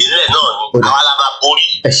lose ìpínlẹ̀ náà ni àwa la máa borí.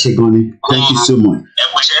 ẹ ṣé gan ni thank you so much. ẹ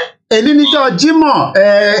kú iṣẹ́. èyí níjọ́ Jímọ̀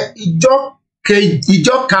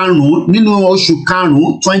ìjọ karùn-ún nínú oṣù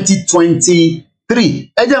karùn-ún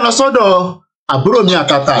 2023 ẹ jẹ́ lọ sọ́dọ̀ àbúrò mi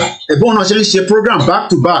àtàtà ẹ̀gbọ́n náà ṣe ń ṣe program back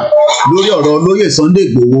to back lórí ọ̀rọ̀ olóyè Sunday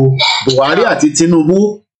Igboho Buhari àti Tinubu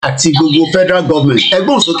àti gbogbo federal government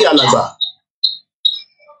ẹ̀gbọ́n sókè alàgbà.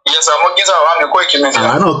 Yes, mo kí sábà mi kó ìkíni sí.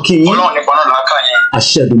 àwa náà kí yín Ọlọ́run nípa náà láká yẹn.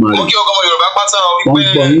 àṣẹdùmarè. mo kí ọgọmọ Yorùbá pátá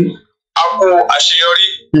wípé a kú àṣeyọrí.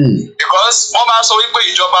 because wọ́n máa ń sọ wípé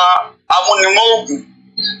ìjọba amúnimóògùn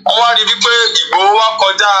wọ́n wá rí wípé Ìgbòho wá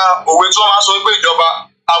kọjá òwe tí wọ́n máa ń sọ wípé ìjọba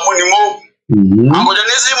amúnimóògùn. àkójọ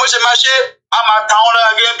ní sí mo ṣe máa ṣe a máa ta wọn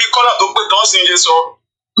lára gẹ́gẹ́ bí kọ́là tó pé tán sì ń ṣe sọ.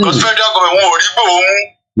 because federal government wọn ò rí Ìgbòho mú.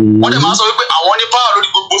 wọ́n dẹ̀ máa ń sọ wípé àwọn ní power lórí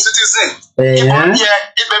gbogbo citizen.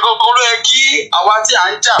 ibẹ̀ gbogbo ló yẹ kí àwa tí à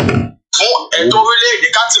ń jà fún ẹ̀tọ́ orílẹ̀-èdè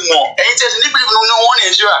ká ti mọ̀ ẹ̀yin tí ẹ ti níbi nínú wọn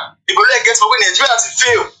Nàìjíríà ìbílẹ̀ gẹ̀ẹ́sì pé Nàìjíríà ti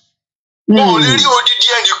fail. wọn ò lè rí odidi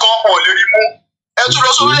ẹnìkan wọn ò lè rí mú. ẹ tún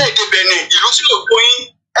lọ sí orílẹ̀-èdè Benin ìlú tí lè gbóyin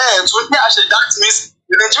ẹ tún ní àṣẹ that means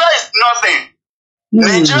Nigeria is nothing.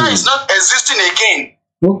 Nigeria is not existing again.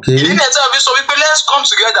 ìdí náà tí a fi sọ wípé let's come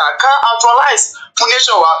together ká actualize fún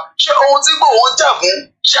nation wa ṣé ohun tí Ìgbòho ń jà fún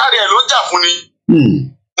ṣé ààrẹ ẹ̀ ló ń jà fún ni.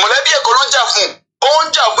 mọ̀lẹ́bí ẹ̀kọ́ ló ń jà fún ó ń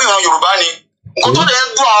jà fún ìran Yorùbá ni. nǹkan tó dẹ̀ ń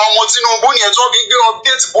dún àwọn ọmọ Tinubu nìyẹn tí wọ́n fi gbé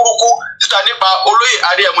update burúkú síta nípa olóyè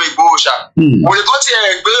Adéyẹmọ Ìgbòho ṣá. òye kan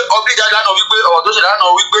tiẹ̀ gbé update lánàá wípé ọ̀rọ̀ tó ṣẹlẹ̀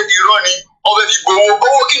lánàá wípé irọ́ ni wọ́n fẹ́ fi Ìgbòho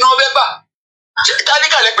owó kí ni wọ́n fẹ́ bà.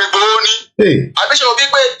 kálíkà lẹ pé Ìgbòho ni àbíṣe wọ́n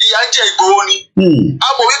wípé ìyà ń jẹ Ìgbòho ni. a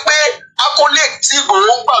mọ̀ wípé akólé tí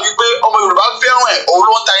Ìgbòho ń gbà wípé ọmọ Yorùbá fẹ́ràn ẹ̀ òun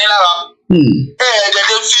ló ń ta yín lára.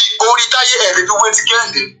 ẹ̀ẹ́dẹ̀dẹ̀ fi orí táyé ẹ̀ẹ́dẹ̀ fi wé ti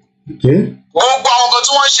Kẹ́hìndé. gbogbo àwọn nǹkan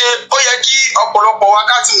tí wọ́n ṣe ó yẹ kí ọ̀pọ̀lọpọ̀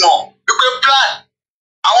wákàtí mọ̀ wípé plan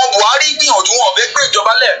àwọn Buhari gbìyànjú wọn ọ̀bẹ gbé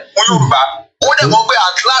ìjọba lẹ̀ fún Yorùbá wọ́n dẹ̀ mọ̀ pé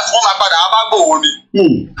at last wọ́n máa padà bá Ìgbòho ni.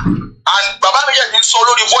 and bàbá mi yẹ kí n sọ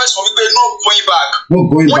lórí voice wọn wípé no going back.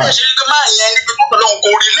 wọ́n dẹ̀ ṣe wípé máa yẹn ni pé kókò lóhùn kò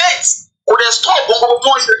relate kò dẹ̀ stop gbogbo bí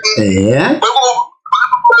wọ́n ṣe fún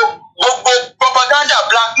gbogbo propaganda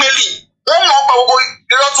blackmailing wọ́n mọ̀ pa gbogbo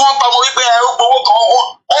irọ́ tí wọ́n pa mọ́ wípé ẹ ó gbowó kan wọ́n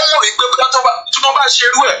mọ̀ wípé tí wọ́n bá ṣe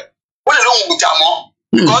irú ẹ̀ ó lè lóhùn ìjà mọ́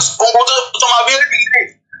because ohun tó máa bí rí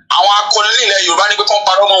àwọn akọni nílẹ̀ Yorùbá ní pé kán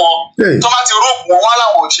parọ́ mọ́ wọn tó máa ti rúùpù wọn wá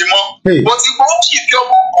láwọn ò ṣe mọ́ bó ti gbọ́ kì í fi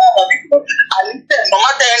ọmọ ọmọ wípé àlítẹ̀ no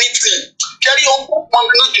matter anything kẹ́rí ohun tó pọn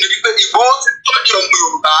mi lójú ni wípé Ìgbòho ti tọ́jú ọmọ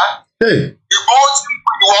Yorùbá Ìgbòho ti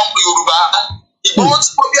ìwọ ọmọ Yorùbá Ìgbòho ti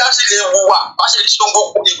gbọ́ bí a ṣe lè wùwà a ṣe lè ṣe ohun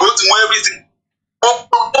gbogbo Ìgbòho ti mọ everything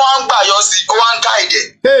gbogbo wọn ń gbà yọ sí ó wá ń gáìdẹ̀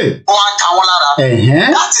ó wá ń ta wọn lára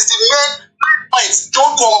that is the main point tó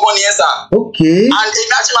ń kó ọgbọ́n ni ẹ sà. and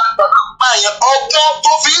èmi àti máa gbàgbọ́ máa yẹn ọgbọ́n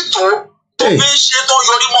tó fi ń tó fi ń ṣe tó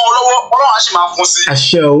yọrí mọ́ ọ lọ́wọ́ Ọlọ́run á sì máa fún sí.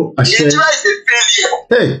 àṣẹ o àṣẹ. Nigeria is a failure.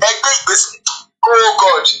 ẹgbẹ́ ìgbésẹ̀ oh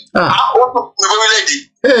God ó tó ní orílẹ̀-èdè.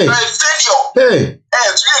 failure.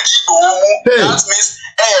 tún lè di Ìgbòho mú that means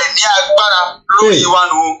ní agbára lórí wa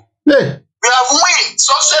nù. we have win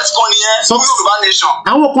success kan nìyẹn fún Yorùbá nation.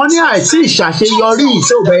 Àwọn kan ní àìsí ìṣàṣeyọrí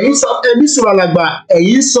ìṣòwò ẹ̀yìn sọ ẹni sọ̀rọ̀ àgbà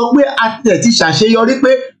ẹ̀yìn sọ pé a ti ṣàṣeyọrí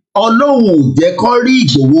pé Ọlọ́run ò jẹ́ kó rí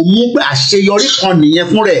Ìgbòho mú pé àṣeyọrí kan nìyẹn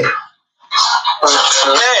fún rẹ̀.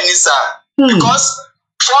 Bẹ́ẹ̀ ni sir, because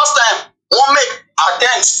first time wọ́n make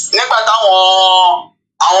attempt nígbà táwọn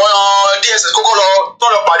DSS kókó lọ tó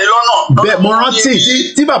lọ pàdé lọ́nà. Bẹ́ẹ̀ mo rántí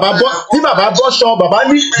tí bàbá bọ́ sọ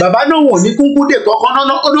bàbá náà wò ní kúnkúndé kankan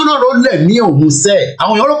náà ló lẹ̀ ní òun sẹ́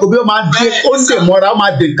àwọn èèyàn rò pé ó máa dé ó dè mọ́ra ó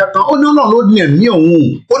máa dè kankan ó náà ló lẹ̀ ní òun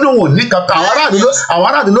ó ní òun ní kankan àwọn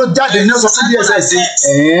aráàlú ló jáde ní ọ̀sán sí DSS.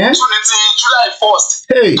 Trinity July 1st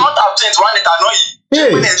not attempt one night àná yìí ṣé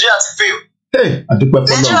pé Nàìjíríà ti fail. Àdúpẹ́ fọlọ́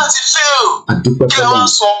Nàìjíríà ti fail. Àdúpẹ́ fọlọ́ kí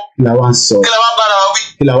la wá ń sọ kí la wá ń bára wa wí.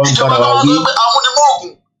 Ìjọba tó wá sọ pé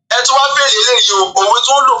amúnimóògùn ẹ tí wàá fèlè eléyìí o òwe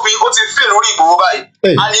tó ń lò pé ó ti fèlè lórí Ìgbòho báyìí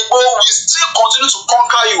and Ìgbòho will still continue to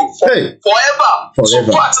conquer you forever so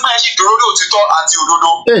fún àti máa ń ṣe ìdúró ní òtítọ́ àti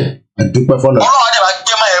òdodo. Àdúpẹ́ fọlọ́. Ọlọ́run àdàbà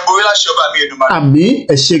gbé máa ẹ̀ borí láṣẹ ọba mi Èdùmàrè. Àmín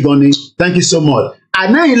ẹ ṣé gan ni thank you so much.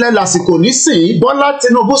 Àná ilẹ̀ lásìkò nísìnyí Bọ́lá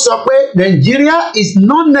Tinubu sọ pé Nigeria is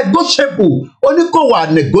non-negotiable ó ní kò wà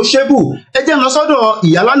negotiable. Ẹ jẹ́ lọ sọ́dọ̀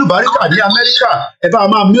ìyá lálùbáríkà ní Amẹ́ríkà ẹ bá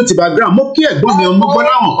máa mute background mo kí ẹ̀gbọ́n mi ọmọ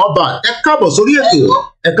Gbọ́láhàn ọba ẹ káàbọ̀ sórí ètò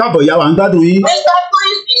ẹ káàbọ̀ ìyá wa ń gbádùn yín.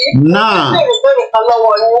 Náà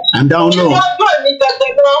àdáhùn náà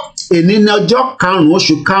èní ní ọjọ́ karùn-ún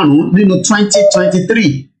oṣù karùn-ún nínú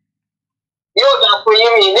 2023. Yóò dà fún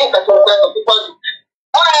yín mi ní ìgbà tó ń gbẹ́sọ̀ púpọ̀ jù.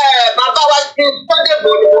 Bàbá wa ti Sunday bò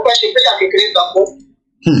ní mo fẹ́ ṣe péjà kékeré sọ fún.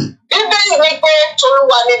 Bíbélì ní pé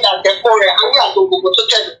Tolúwa ní ìdàgbẹ́kọ̀ rẹ̀ ayé àti gbogbo tó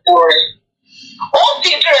jẹ́ ìdìbò rẹ̀. Ó fi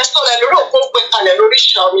ìdí rẹ̀ sọ̀rọ̀ lórí òkun gbé kalẹ̀ lórí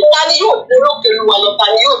ìṣàmì. Ta ni yóò dúró lókè Olúwa lọ? Ta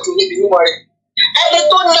ni yóò dúró níbi mímọ́ rẹ̀? Ẹni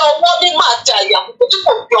tó ní ọwọ́ mímọ́ àti àyà àkókò tí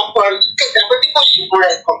kò fi ọkọ rẹ̀ kéde àpé tí kò ṣubú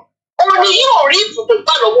rẹ̀ kan. Òun ni yóò rí ìbùkún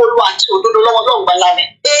gbà lọ́wọ́ Olúwa àti òdodo lọ́wọ́ náà gbà lálẹ́.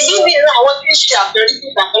 Èyí ni ìran àwọn tí ń ṣe àfẹ́rí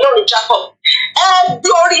ìgbà kan lọ́rùn Jacob. Ẹ gbé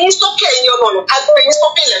orí yín sókè ẹ̀yin ọ̀nà ọ̀nà agbé yín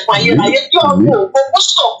sókè ilẹ̀kùn ayérayé kí ọ̀gbìn ògbógbó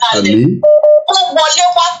sọ̀kalẹ̀. Ó wọlé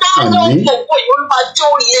wá dáná gbogbo ìyólúwa tí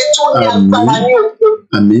ó le tó ní agbára ní ogun.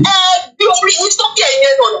 Ẹ gbé orí yín sókè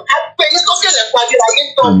ẹ̀yin ọ̀nà agbé yín sókè ilẹ̀kùn ayérayé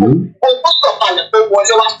kí ọ̀gbìn ògbógbó sọ̀kalẹ̀ pé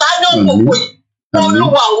wọlé wá dáná gbogbo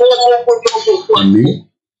Olúwa àwọn ọmọ ogun ní ogun.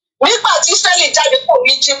 Nígbà tí Ísírẹ́lì jáde kó ní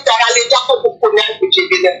Egypt ara lè jákọ́ gbogbo ní agbègbè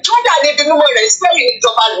ìbílẹ̀. Júdà ní ibi mímọ́ rẹ̀ Ísírẹ́lì ní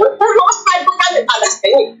ìjọba rẹ̀. Ó lọ sáájú ká lè balẹ̀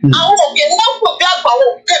sẹ́yìn. Àwọn òkè ńlá ń pò bí àgbà àwọn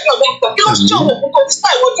òkè bí ọ̀gá ìtọ́. Kí ló ṣe àwọn òkú tó ti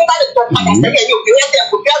sáà ìwọ́n tó bá lè tọ́ padà sẹ́yìn ẹ̀yìn òkè yẹn tẹ̀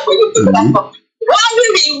kò bí àgbà yóò tó bá tọ́. Wọ́n á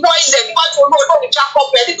rí ìwọ ilẹ̀ níwájú olóòrùn Jacob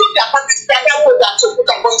ẹni tó fi àpáta sí adáwọ̀ àti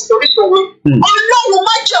òkúta kan ìsorí ìṣòro. Ọlọ́run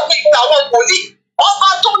má jẹ́ òwe ìgbà àwọn ìwòlíì. Ọba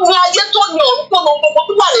tó ní ayé tó ní ọ̀run tó ní gbogbo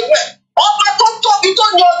tó wà nínú ẹ̀. Ọba tó tóbi tó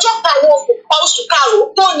ní ọjọ́ karùn-ún oṣù karùn-ún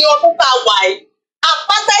tó ní ọdún tá a wà yìí.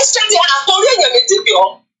 Àpáta Ísírẹ́lì àtòrí èèyàn méjì bí ọ́.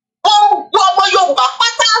 Gbogbo ọmọ Yorùbá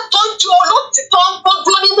pátá tó ń jẹ́ olótìtọ́ tó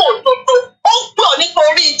dúró nínú òdodo. Ó gbọ́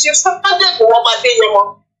nítorí ìjì Sunday Igboho ọmọdé yẹn wọn.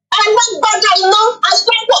 Alágbádá iná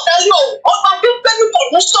aṣọ́pọ̀ tẹ́lẹ̀ òun. Ọba tó gbé nípa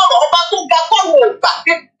òun sọ̀rọ̀ ọba tó ga kọ́ọ̀nù ògbà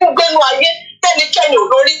tó gbénu ayé tẹ́nikẹ́ni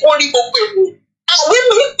olórí kó rí gbogbo èlò. Àwí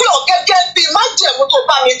mi pè ọ́ gẹ́gẹ́ bíi májẹ̀mú tó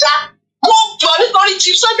bá mi dá. Mo jọ nítorí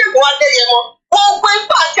Chief Sunday Igboho Adéyẹmọ. Gbogbo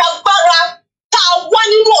ipá àti agbára tá a wá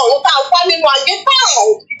nínú ọ̀run tá a wá nínú ayé tá a ò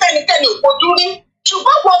fẹ́nikẹ́ni ò fojú rí.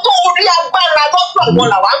 Ṣùgbọ́n mo tó rí agbára lọ́dọ̀ àwọn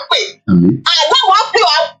làwa ń pè. Àláwọ̀ á pè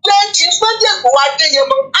ọ́ pé Chief Sunday Igboho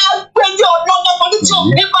Adéyẹmọ á gbé ní ọlọ́mọ ní tí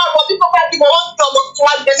òbí bá rọ bí tó bá bímọ wọ́n ń tọmọ tó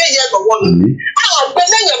wá gbélé yẹn lọ́wọ́ ni.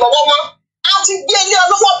 Àgbélé yẹn lọ́wọ́ mọ́. A ti gbé ilé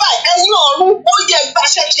ọlọ́wọ́ báyìí ẹ̀yin ọ̀run ó yẹ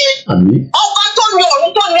gbaṣẹ́ ṣe. Ọba tó ní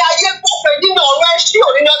ọ̀run tó ní ayé gbófin nínú ọ̀run ẹ̀ sí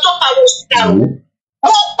òní ní ọjọ́ karùn-ún oṣù karùn-ún.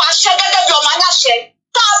 Wọ́n pàṣẹ gẹ́gẹ́ bí ọmọ aláṣẹ.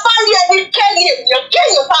 Tá a bá rí ẹnikẹ́ni ènìyàn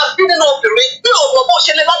kéèyàn tá a bí nínú obìnrin bí òun bó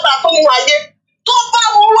ṣe lè lágbára tó nínú ayé. Tó bá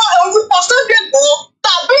mú orúkọ Sunday Igboho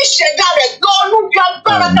tàbí ìṣẹ̀dá rẹ̀ lọ lórí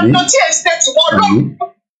agbára kankan tí èsì ti wọ́n lọ.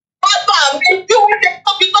 Bàbá mi bí wọ́n ṣe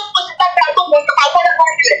tóbi tó kọ́ sí lágbára tó mọ̀ nípa wọ́lẹ́wọ́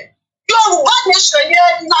ilẹ̀. Yorùbá nation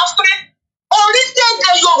yẹn la fẹ́.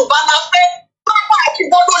 Orílẹ̀-èdè Yorùbá la fẹ́. Bàbá àti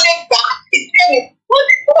wọn ló lè gbà ìkẹyìn. Wọ́n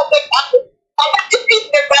ti kọ́ ọ̀gbẹ́ gbà ó. Bàbá tí kì í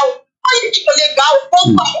lè gbà ó. Wọ́n yìí kò lè gbà ó. Wọ́n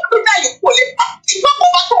gbà ó. Nígbà yìí kò lè gbà. Ṣùgbọ́n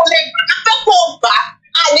bàbá tó lè gbà á fẹ́ kó o gbà á.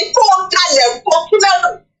 Àní kó o dalẹ̀ kó o kílẹ̀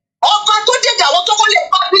rù. Ọba tó jẹjẹ àwọn tó wọlé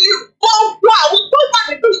bá bílí. Wọ́n gbọ́ àwọn tó wà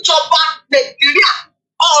nínú ìjọba Nàìjíríà.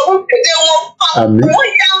 Ọ̀run tètè wọn. Wọ́n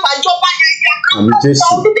yá àjọba yẹn yá. Àmín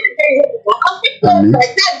Jésù.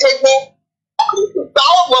 Gbà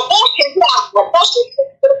ó wọ̀ bó ṣe bí àgbọ̀ bó ṣe ṣe.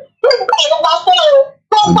 Nígbà yẹn wá fẹ́ o.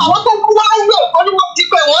 Gbogbo àwọn tó kú wá yọ̀ wọ́n ní wọ́n ti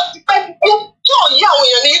pẹ́ wọ́n ti pẹ́ tí ò yí àwọn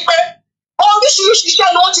èèyàn ní pé oríṣiríṣi iṣẹ́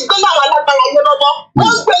ni wọ́n ti gbé láwọn alágbára yẹn lọ́wọ́.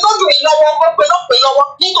 Wọ́n gbé lọ́dún yìí lọ́wọ́, wọ́n gbé lọ́pẹ́ lọ́wọ́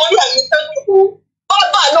nítorí ẹ̀mí fẹ́ dùkú.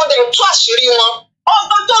 Bàbá náà dẹ̀ tú àṣírí wọn.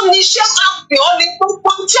 Ọba tó ní iṣẹ́ àpè ọ́ ní gbogbo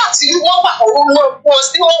tí àtìrí wọn wà ọ̀rọ̀ wọn kò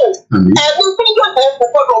sí òun. Ẹ̀mí gbígbé kò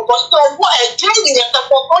gbọdọ̀ bọ̀ sí ọwọ́ ẹ̀jẹ̀ ènìyàn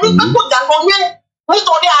tẹ̀pọ̀ kan ní pé kò dàgbọ́ ní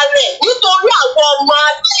nítorí ààrẹ nítorí àwọn ọmọ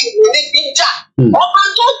aláìwé ní jíjà. Ọba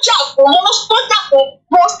tó jà fún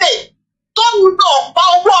Mọ́sẹ̀ tó ń lọ ọ̀pá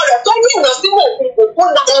owó rẹ̀ tó ní ìrìn sínú òkun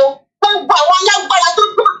làwọn gbogbo àwọn alágbára tó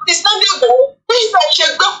gbọ́ ti Sunday Igboho bí ìfẹ́ ṣe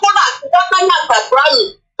gbé kọ́lá àti dákàyà àgbàgbà mi.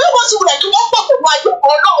 Bí wọ́n ti wulẹ̀ kí wọ́n pọ̀ pẹ̀lú ayé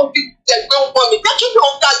Ọlọ́run fi tẹ̀gbẹ́ wọn mi jẹ́ kí ni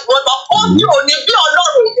ọ̀gá ìwọ̀n lọ ó ní òní bí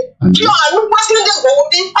Ọlọ́run yìí kí àánú wá Sunday Igboho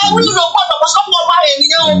ní àwọn ìlú gbọ́dọ̀ kó sọ́kọ̀ ọba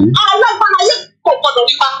ènìyàn alágbára ayé kò gbọ́dọ̀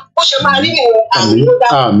nípa ó ṣe máa rí nìyẹn.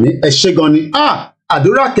 Àmín ẹ ṣé gan ni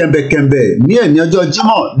àdúrà kẹ̀mbẹ̀kẹ̀mbẹ̀ ní ẹ̀ní ọjọ́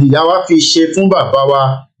Jímọ̀ nìyá wa fi ṣe fún bàbá wa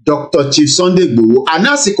Dr. Chief Sunday Igboho àní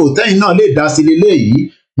àsìkò tẹ́yìn náà lè dá sí lélẹ́yìí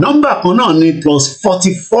nọ́mbà kan náà ni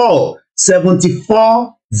 +44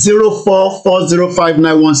 74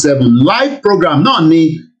 04405917 live program náà ni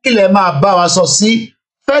kílẹ̀ máa bá wa sọ sí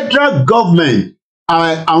federal government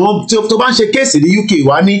àwọn tó bá ń ṣe kéèsì ní UK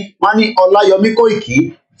wá ní Olayomi Koiki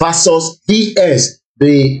versus DS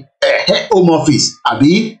the home office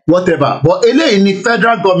àbí whatever but eléyìí ni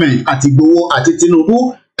federal government àti Igboho àti Tinubu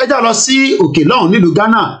ẹ já lọ sí òkè lọ́hùn nílùú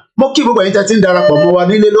Ghana mo kí gbogbo ẹ̀yin tẹ́ ti ń darapọ̀ mọ́ wa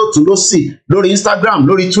nílé lótùú lósì lórí Instagram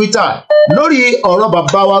lórí Twitter lórí ọ̀rọ̀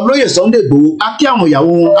bàbá wa lóyè Sunday Igboho a kí àwọn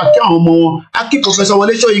ìyàwó wọn a kí àwọn ọmọ wọn a kí Professor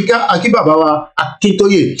Wọlé Ṣóyínká a kí bàbá wa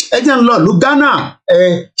Akíntóyè ẹ jẹ́ ń lọ ìlú Ghana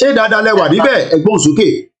ṣé dáadáa lẹ wà níbẹ̀ ẹ gbóhùn sókè.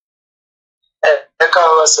 Ẹ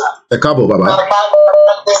káàárọ̀ sà. Ẹ káàbọ̀ bàbá.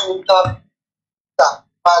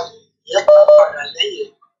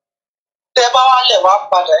 Tẹ́ bá wá lẹ̀ wá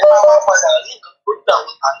padà ẹ máa wá padà ní nǹkan tó dà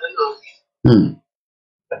wọ́n àná náà.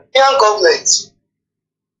 Young government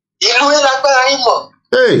ìlú yín lágbára yín mọ̀.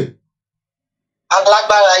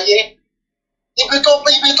 Alágbára yé ibi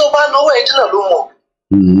tó bá náwó ẹ̀dín náà ló mọ̀.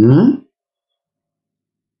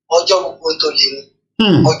 Ọjọ́ gbogbo tó lè ní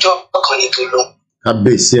ọjọ́ ọkàn ní tó lọ.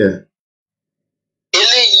 Kábíyèsí ẹ.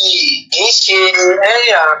 Eléyìí kì í ṣe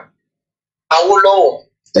ẹ̀yà Awólọ́wọ̀.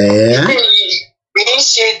 Eléyìí kì í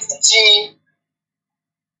ṣe ti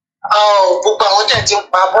gbogbo àwọn tẹ̀ ti ń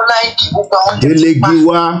pa Bọ́lá Ìgè gbogbo àwọn tẹ̀ ti ń pa.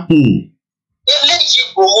 Eléyìí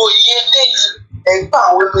Igboho yìí eléyìí ẹgbẹ́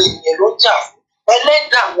àwọn ọmọ ènìyàn ló jà fún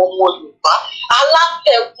ẹlẹ́dàá àwọn ọmọ Yorùbá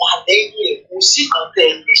alátẹ̀wọ̀ àlẹ́yìn ẹ̀kú sí kan tẹ̀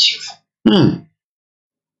ẹ̀ lè ṣe fún.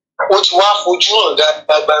 Ó ti wá fojú hàn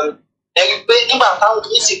gbàgbà ẹ̀rí pé nígbà táwọn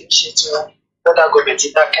oníṣègùn ṣe tiwọn lọ́dà gọ́ọ̀mẹ̀ntì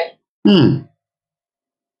dákẹ́.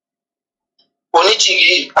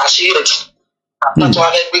 Onítìrí àṣírí ẹ̀dì àtàtù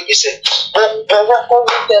alẹ́ gbé gbèsè gbogbo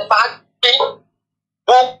ọwọ́ tẹ bá gbé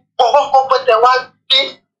gbogbo ọwọ́ tẹ wá gbé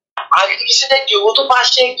àrísílẹ̀kì owó tó bá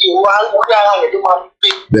ṣẹ́ǹkì owó orí ara rẹ̀ ló máa ń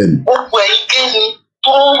gbé gbogbo ẹ̀yìn kéyìn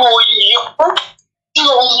tó ń ro ìyíkú tí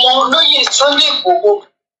ọmọ olóyè Sunday Igboho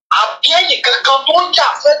àbí ẹnìkankan tó ń jà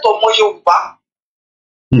fẹ́tọ̀ ọmọ Yorùbá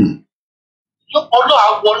ọlọ́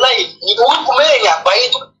àwọlá ìní orígun mẹ́rin àgbáyé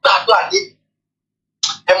tó gbàdúrà lé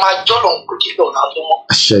ẹ máa jọ́lọ̀ ń pè kí lọ́nà tó mọ́.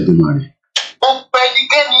 Àṣẹ Èdùmàrè. Gbogbo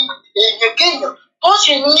ẹnikẹ́ni èèyàn kéèyàn tó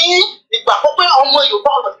sì ní ìgbà pípẹ́ ọmọ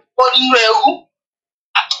Yorùbá ọ̀nà pípọ́ nínú ẹrú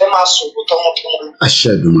ẹ máa sọ̀rọ̀ tọmọtọmọ. Àṣẹ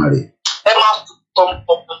Èdùmàrè. Ẹ máa sọ̀rọ̀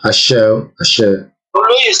tọmọtọmọ. Àṣẹ àṣẹ.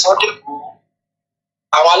 Olóyè Sunday Igboho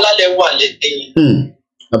àwọn alálẹ̀ wà lẹ́yìn.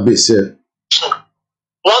 Kábíyèsí ẹ.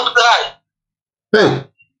 Wọ́n gbáì.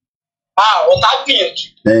 Ọ̀tá gbìyànjú.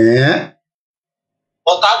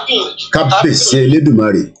 Ọ̀tá gbìyànjú. Kábíyèsí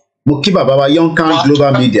Elédùmarè mo kí bàbá wa Yonkan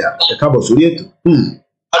Global Media ẹ káàbọ̀ sórí ètò.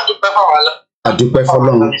 Adúpẹ́ fáwọn alẹ́. Adúpẹ́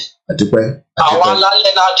fọ́lọ́run adúpẹ́. Àwọn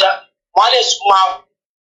alálẹ̀ náà já wọ́n lè sún máa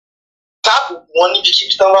táàbù wọn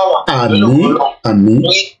níbikíbi tán bá wà. Àmín àmín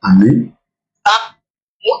àmín.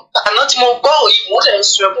 Àná tí mo gbọ́ òyìn mo lè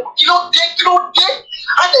sọ ẹ̀kọ́ kí ló dé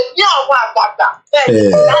a lè ní àwọn àgbààgbà bẹ́ẹ̀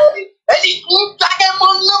láti ẹni ń dákẹ́ mọ́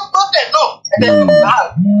lọ́tẹ̀ náà ẹ̀dẹ̀ tó bá a.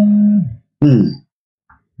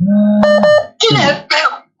 Kí lè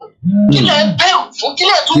bẹ̀rù fún kí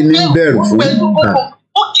lè tún bẹ̀rù fún pẹ̀lú gbogbo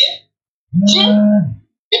òkè tí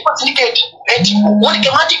nípa tí ní kẹ́ ẹ dìbò wọ́n ní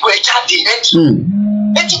kẹ́ má dìbò ẹ jáde ẹ dìbò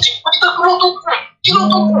nípa kí ló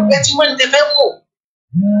tó kù ẹ ti wọ́n ní tẹ fẹ́ mọ̀.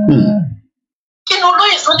 Kí ni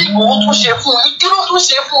olóyè Sunday Igboho tún ṣe fún yín? Kí ló tún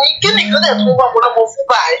ṣe fún yín? Kí nìkan dẹ̀ tún wá ọ̀pọ̀lọpọ̀ fún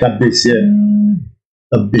báyìí? Kábíyèsí ẹ.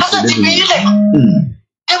 Kábíyèsí lẹ́nu. Lọ́sẹ̀ ti fi yín lẹ̀.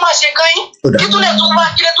 Kí máa ṣe kan yín? Kí tún lẹ̀ tún wá?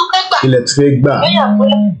 Kí lẹ̀ tún fẹ́ gbà? Kí lẹ̀ tún fẹ́ gbà?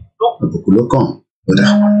 Àbùkù ló kàn.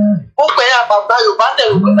 Ó pẹ̀ yà bàbá Yorùbá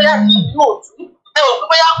tẹ̀rù pé bẹ́yà kì í yóò tún. Tẹ̀rù pé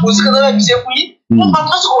bẹ́yà kò sí kankan láti ṣe fún yín. Wọ́n máa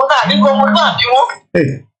tọ́sí wọn náà nígbà ọmọlúwàbí wọn.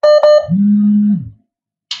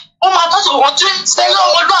 Wọ́n máa tọ́sí wọn tí sẹ́yìn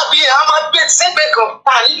ọmọlúwàbí yẹn á máa gbé sẹ́gbẹ̀ẹ́ kan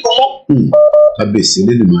tà ní ìfọwọ́. Kábíyèsí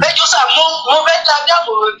Elédùmarè. Ẹjọ́ sà mo fẹ́ dá bí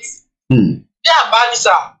àbòrò ni. Bí àbá ni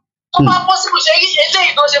sà. Tó bá bọ́ sí mo ṣe rí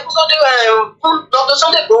eléyìí tó ṣe fún Dr.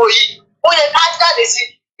 Sunday Igboho yìí. Ó yẹ ká jáde sí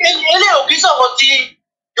ilé òbí sọ̀rọ̀ ti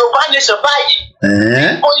Yorùbá nation báyìí.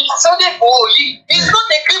 Sunday Igboho yìí is not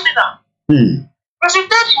a criminal.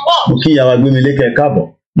 President wọ̀. Mo kí ìyàwó gbé mi lékè káàbọ̀.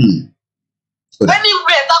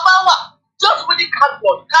 Anywhere tá a bá wà, just with the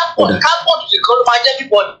cardboard is a call by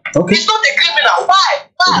everybody. Okay. He's not a criminal. Why?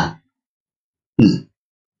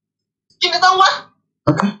 Kí ni táwọn wá?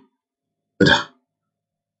 Okay.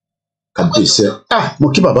 Kàbíyèsí. Mo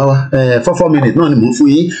kí bàbá wa 4 minutes náà ni mò ń fún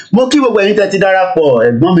yín. Mo kí gbogbo ẹ̀yin tẹ́ ti darapọ̀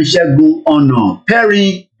ẹ̀gbọ́n mi Ṣẹ́gun ọ̀nà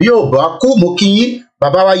Perry bí ò bá kú mo kí yín.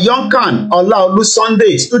 Bàbá wa Yonkan Ọláolú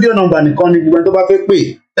Sunday studio number nìkan ni gbogbo ẹni tó bá fẹ́ pè.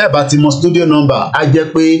 Tẹ́ ẹ̀ bá ti mọ studio number á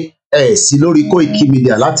jẹ́ pé ẹ̀ sí lórí Koiki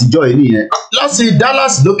Media látijọ́ yìí nìyẹn. Láti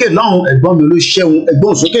Dallas lókè lọ́hùn ẹ̀gbọ́n mi Olúṣẹ́gun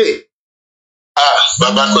ẹ̀gbọ́n sókè.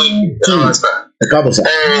 Bàbá Koiki ẹ káàbọ̀ sá.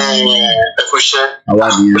 ẹ kò ṣe àwa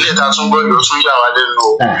nìyẹn. ilé ìta tún gbọ́ ìlú tún yà wá lẹ́nu o.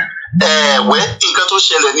 Wẹ́ nǹkan tó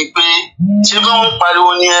ṣẹlẹ̀ ni pé ṣé bí wọ́n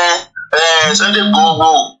pariwo ní Sunday Igboho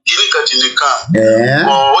kìnìkan kìnìkan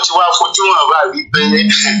ó ti wá fojú hàn báyìí pé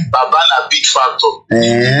bàbá na big factor.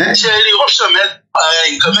 ṣé rí option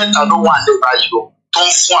nǹkan mẹ́ta ló wà ní báyìí o tó ń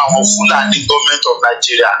fún àwọn Fúlàní government of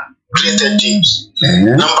Nigeria created things.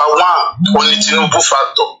 Number 1 ó ní Tinubu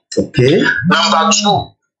factor. Number 2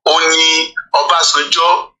 ó ní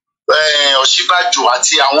Ọbásanjọ́ Ọ̀ṣínbàjò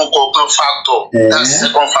àti àwọn kọ̀ọ̀kan factor. That's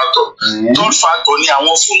second factor. Third factor ni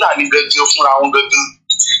àwọn Fúlàní gẹ́gẹ́ fúnra wọn gẹ́gẹ́.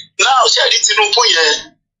 Náà ṣe rí Tinubu yẹn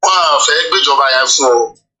wọ́n fẹ́ gbéjọba yẹn fún ọ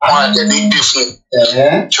wọn àjẹ̀dí gbé fún.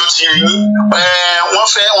 Ṣó ti yẹ yín wọ́n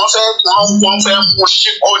fẹ́ mú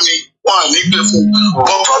ṣíkó ni wọ́n à ní gbé fún.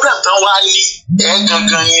 But problem tán wá ní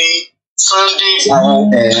gangan ni Sunday Igboho.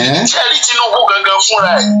 Ṣé rí Tinubu gangan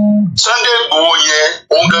fúnra ẹ̀? Sunday Igboho yẹn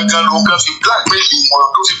òun gangan ló gan fi blackmail wọn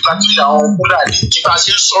ló fi blackmail àwọn Fúlàní kí bá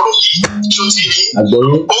ṣe ń sọ̀rọ̀ yìí tó ti rí.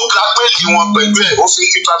 Ó blackmail wọn pẹ̀lú ẹ̀ ó fi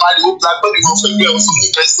ní primary ó blackmail wọn pẹ̀lú ẹ̀ ó fi ní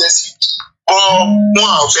presidency.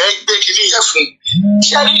 Wọn ò fẹ́ gbé kiri yẹn fún.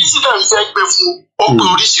 Ṣé rí sílẹ̀ ń fẹ́ gbé fún? Ó pe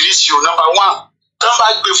oríṣiríṣi o. Number 1 tán bá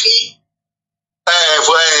gbé fún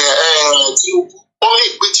Tinubu ó ní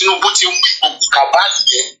ìpè Tinubu ti wí gbogbo kàbáàlì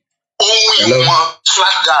yẹn. Wọn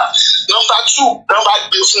flag down. Number 2 tán bá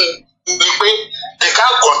gbé fún ni pé they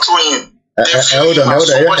can't control him. Hold on. Ẹ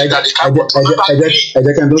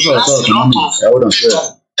jẹ́ kí n tó sọ̀rọ̀ hold on.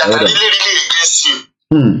 Really against you.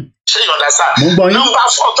 Ṣé you understand? Number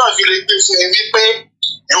 4 tán fi lè gbé fún ni wípé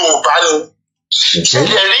Yorùbá ni.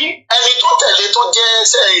 Ṣẹlẹ̀ rí ẹni tó tẹ̀lé tó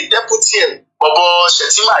jẹ́ deputy ẹ̀ bọ̀bọ̀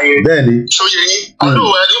Ṣẹ̀tìmá yẹn. Bẹ́ẹ̀ni. Ṣòye yín. Ọdún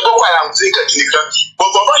ẹni Boko Haram ti kẹ̀kẹ́ nìkan.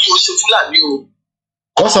 Bọ̀bọ̀ náà yóò ṣe Fúlàní o.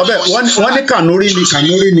 Wọ́n sọ bẹ́ẹ̀ wọ́n ní Kànúrí ni kì í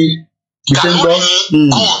ṣe ń gbọ́.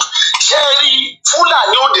 Ṣé rí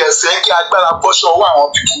Fúlàní ò dẹ̀ fẹ́ kí agbára bọ́ sí ọwọ́ àwọn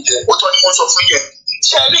pípù yẹn ó tọ́ ni wọ́n sọ fún yẹn.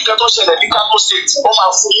 Ṣé rí nǹkan tó ṣẹlẹ̀ ní Kano State wọ́n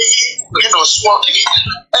máa fún yín nínú small kìíní.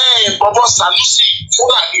 Bọ̀bọ̀ Sanusi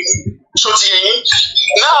Fúlàní ni ṣó ti yẹ yín.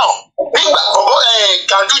 Now nígbà bọ̀bọ̀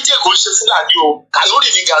Ganduje kò ń ṣe Fúlàní o Kànúrí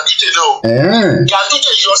ni Ganduje náà.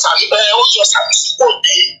 Ganduje yọ Sanusi kò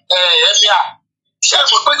ní ẹ̀míà. Ṣé ẹ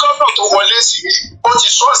mọ̀ pé gómìnà tó wọlé sí ó ti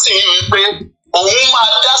sọ sí i wípé òun máa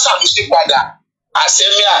dá Sanusi padà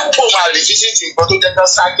àṣẹmíà kó máa rí fíṣítì nǹkan tó jẹ́ ká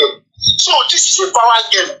sáàkẹ́. So this is a power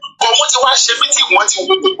game. Ọmọ tí wàá ṣe mítì wọ́n ti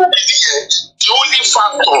wọ́n gbogbo kìíní yẹn. The only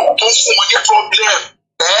factor tó fún wọn ní problem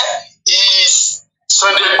is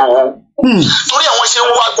Sunday Igboho. Torí àwọn ṣe ń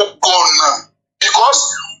wá gbogbo ọ̀nà because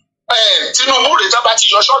Tinubu rẹ̀ tábà ti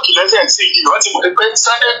yọ ṣọ́ọ̀kì lẹ́sẹ̀ sí i wọ́n ti mọ̀ pé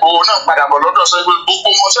Sunday Igboho náà padà bọ̀ lọ́dọ̀ sọ pé gbogbo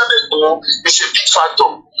ọmọ Sunday Igboho is a big factor.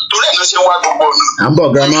 Torí ẹ̀ ló ṣe ń wá gbogbo ọ̀nà.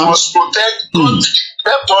 We must protect God.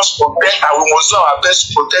 Help us protect and we must do our best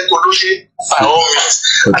to protect Olóyè by all means.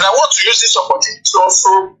 And I want to use this opportunity also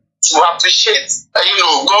to appreciate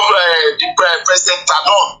the President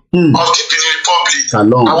Talon of the Benin Republic.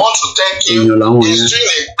 I want to thank him. He's doing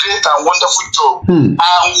a great and wonderful job.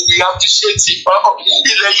 And we appreciate it.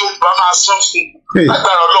 Ilẹ̀ Yorùbá máa sọ fún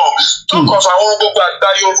lágbára Ọlọ́run. Talk of àwọn gbogbo àgbà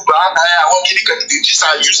Yorùbá àwọn kìnnìkan these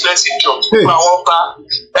are useless idiots. Gbogbo àwọn ọba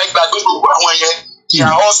ẹgbàgbé gbogbo àwọn yẹn. They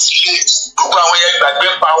are all slaves. Gbogbo àwọn yẹn gbàgbé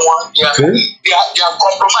pa wọn. They are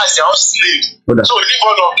compromised. They are all slaves. So leave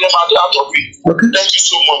all of them out of it. Thank you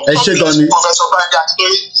so much. God bless Professor Banji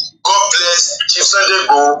Akintoye. God bless Chief Sunday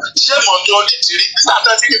Igboho. Ṣé mo tó ní tìrí?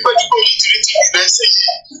 Nígbà tí pé nígbà ní tìrí ti fi bẹ́ẹ̀ ṣe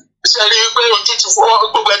yìí. Ṣé rí i pé ojú ti fọ́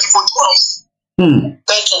gbogbo ẹ ti fojú hàn?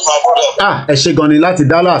 Thank you my brother. Ẹ ṣé gan ni láti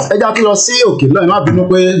Dallas. Ẹ já tún lọ sí òkè lọ́yìn má bínú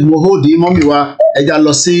pé mo hold mọ́mì wa. Ẹ já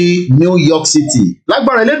lọ sí New York City.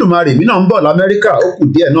 Lágbára Elédùmarè mi náà ń bọ̀ l'Amẹ́ríkà ó kù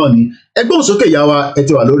díẹ̀ náà ni. Ẹ gbóhùn sókè ìyá wa ẹ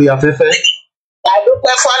ti wà lórí afẹ́fẹ́.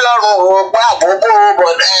 Àdúpẹ́ fọlọ́run ò gbọ́ àbúkù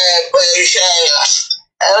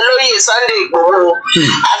olóyè Sunday Igboho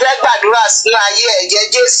a fẹ́ gbàdúrà sínú ayé ẹ̀jẹ̀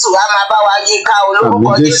Jésù a máa bá wa yí ká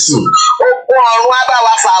olórúkọ Jésù ogun ọ̀run á bá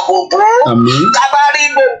wa fàbò bò ká bá rí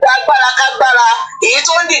gbogbo agbára kágbára èyí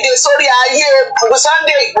tó ń dìde sórí ayé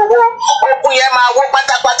Sunday Igboho ogun yẹn máa wó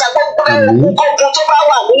pátápátá gbogbo ogun tó bá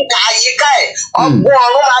wà ní àyíká ẹ̀ ogun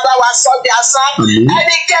ọ̀run máa bá wa sọ di asán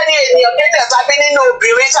ẹnikẹ́ni ènìyàn kéde tàbí nínú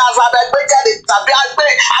obìnrin tá a fa abẹ gbé jáde tàbí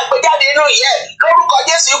agbéjáde inú yẹ lórúkọ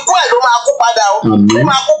Jésù ikú ẹ̀ ló máa kú padà o ló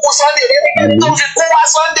máa kúkú Sunday lẹ́yìn tó fi kú wá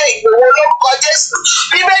Sunday Igboho lórúkọ Jésù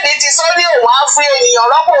bíbélì ti sọ ní òun á fún ènìyàn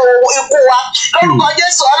rọ́pò ikú wa lórúkọ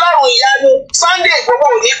Jésù Ọlọ́run ìyanu Sunday Igboho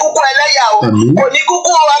ò ní kúkú ẹlẹ́yà o kò ní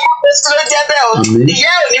kúkú agbóhùnsí ló jẹ́ bẹ́ẹ̀ o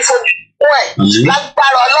ìyá ò ní fojú kú ẹ̀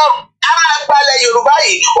lágbára Ọlọ́run a máa gbalẹ̀ Yorùbá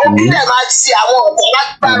yìí òkìlẹ̀ máa ti àwọn ọ̀pọ̀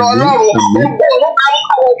lágbára Ọlọ́run gbogbo orúkọ àwọn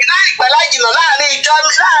láìpẹ́ láìjìnà láàrin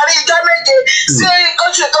ìjọ méje sí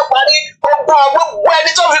oṣù tó parí gbogbo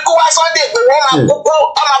ẹni tó fi kú wá Sunday Igboho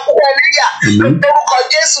máa kúkú ẹlẹ́yà lórúkọ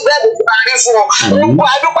Jésù bẹ́ẹ̀ ló ti máa rí fún ọ gbogbo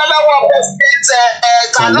adúpẹ́ lọ́wọ́ president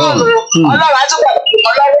Talonu Ọlọ́run àtúbọ̀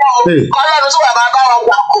lọ́wọ́ Ọlọ́run tó wà bá wọn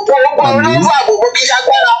gbà gbogbo olóòfò àbòbò kí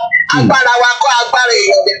agbára wa kọ́ agbára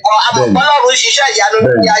èèyàn nìkan àmọ́ Ọlọ́run ṣiṣẹ́ ìyanu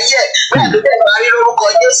lórí ayé ẹ̀ bẹ́ẹ̀ ló dẹ̀ máa rí lórúkọ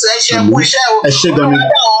Jésù ẹ ṣe kú iṣẹ́ o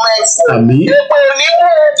ọlọ́dà ọmọ ẹ̀sìn epo onímú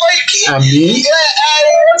Koiki ó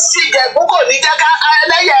sì jẹ̀bú kò ní jẹ́ ká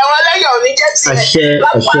ẹlẹ́yà ò ní jẹ́ tiẹ̀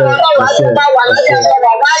lápá Ọlọ́run àti bá wà lọ́yà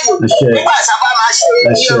lọ́wọ́ láàyò nígbà sábà máa ṣe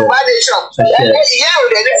Yorùbá nation ìyá ò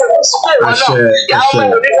lè ní fún sukùl wọn náà ìyàwó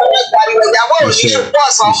ò ní fún ẹgbàá ìyàwó ò ní ṣùgbọ́n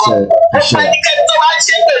ọ̀sán kan ó pẹ́ ní kẹ́ni tó wá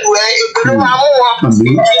ṣe pẹ̀lú ẹ̀ ìpinnu máa mú wọn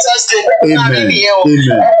Amen.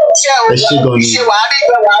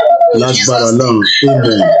 Lágbára Ọlọ́run,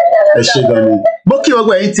 amen. Ẹ ṣé gan ni. Mo kí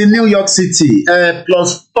gbogbo ẹ̀yin ti New York City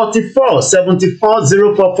 +44 74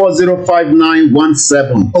 044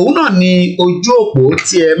 05917. Òun náà ni ojú òpó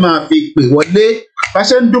tí ẹ máa fi pè wọlé. Bá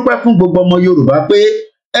ṣe ń dúpẹ́ fún gbogbo ọmọ Yorùbá pé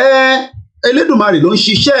Elédùmarè ló ń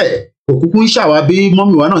ṣiṣẹ́ òkùnkù ń ṣàwá bí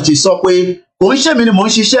mọ́mì wa náà ti sọ pé kò ń ṣèmi ni mò ń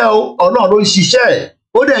ṣiṣẹ́ o Ọlọ́run ló ń ṣiṣẹ́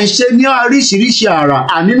ó dẹ̀ ń ṣe ní oríṣiríṣi àrà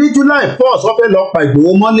àní ní July 4th wọ́n fẹ́ lọ pa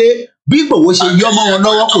Ìgbòho mọ́lé bí Ìgbòho ṣe yọ mọ́ wọn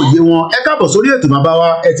lọ́wọ́ kò yé wọn ẹ káàbọ̀ sórí ètò bàbá wa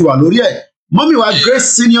ẹ ti wà lórí ẹ̀ mọ́mì wa Grace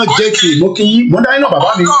Senior JT mo kí yín mo dá yín náà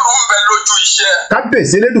bàbá mi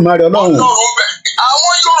kábíyèsí Elédùmarè Ọlọ́run.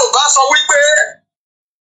 Àwọn Yorùbá sọ wípé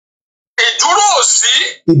ìdúró ò sí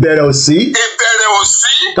ìbẹ̀rẹ̀ ò sí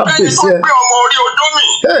ẹni tó gbé ọmọ orí odó mi.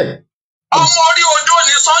 Ọmọ orí odó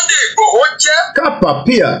ni Sunday Igboho jẹ́.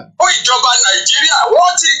 Kápápíà. Fún ìjọba Nàìjíríà,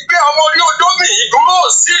 wọ́n ti gbé ọmọ orí odó mi ìdúró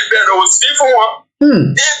sí ìbẹ̀rẹ̀ òsì fún wọn.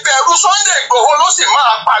 Ìbẹ̀rù Sunday Igboho ló sì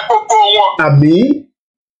máa pa gbogbo wọn. Àmín.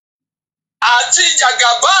 Àti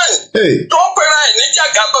Jagaban tó pera ẹ̀ ní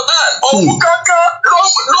Jagaban, òun kankan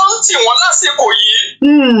ló ń tì wọ́n lásìkò yìí.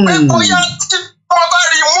 Pé bóyá tí wọ́n bá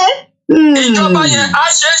rí mú. Ìjọba yẹn á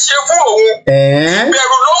ṣeé ṣe fún òun.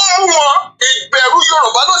 Ìbẹ̀rù ló ń mú wọn. Ìbẹ̀rù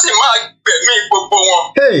Yorùbá ló sì máa gbẹ̀mí gbogbo wọn.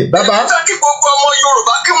 Bàbá. Èmi fẹ́ kí gbogbo ọmọ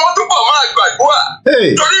Yorùbá kí wọ́n túbọ̀ máa gbàdúrà.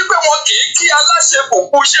 Torí pé wọn kì í kí aláṣẹ kò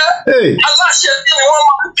kú iṣẹ́. Aláṣẹ kí ni wọ́n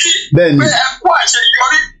máa kí. Pé ẹ kú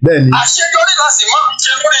àṣeyọrí. Àṣeyọrí la sì máa ń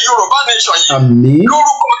ṣe lórí Yorùbá nation yìí. Àmín.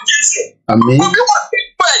 Lórúkọ Jésù. Àmín. Gbogbo bí wọ́n ti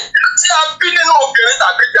pẹ́ tí a bí nínú obìnrin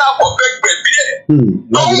tàbí tí a kò fẹ́ gbẹ̀bí ẹ̀.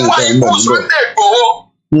 Tó ń wá ikú Sunday Igboho.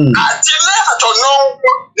 Àti ilé àtọ̀nà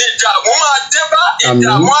ìdààmú máa dé bá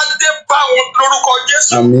ìdààmú á dé bá wọn lórúkọ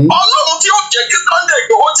Jésù. Ọlọ́run tí ó jẹ́ kí Sunday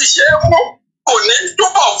Igboho ti ṣe é mú kò ní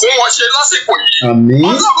túbọ̀ fún wọn ṣe lásìkò yìí.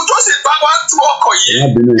 Ọlọ́run tó sì bá wa tú ọkọ̀ yìí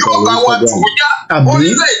yóò bá wa tù ú yá.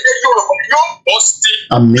 Orílẹ̀-èdè Yorùbá yóò pọ̀ sí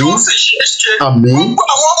i yóò sì ṣe é ṣe. Gbogbo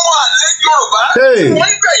àwọn ọmọ àlẹ́ Yorùbá wọ́n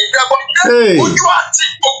ń gbẹ̀yìn dẹ́gbọ́ jẹ́ ojú àti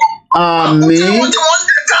gbogbo. Àmín.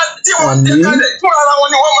 Tí wọ́n dé kalẹ̀ fún ara wọn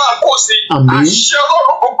ni wọ́n máa kó sí. Àṣẹ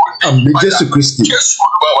Ọlọ́run gbogbo ní àmín Jésù Kristi. Jésù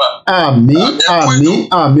Olúwa. Àmín àmín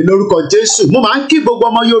àmín lórúkọ Jésù. Mo máa ń kí gbogbo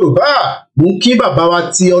ọmọ Yorùbá. Mo ń kí bàbá wa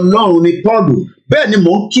ti Ọlọ́run ní Pọ́ọ̀lù. Bẹ́ẹ̀ ni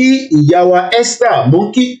mo ń kí ìyá wa Esther. Mo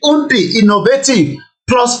ń kí Undi Innovative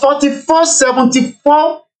 +44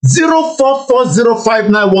 74 044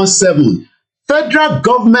 05917. Federal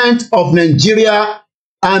Government of Nigeria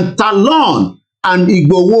and Talon and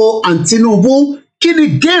Igboho and Tinubu kí ni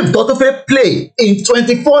game tó fẹ́ play in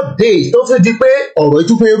 24 days tó fẹ́ di pé ọ̀rọ̀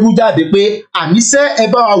ètò fẹ́ rú jáde pé àníṣe ẹ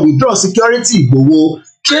bá wa withdraw security Igboho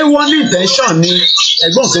ṣé wọ́n ní intention ni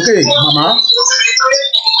ẹ̀gbọ́n sókè màmá.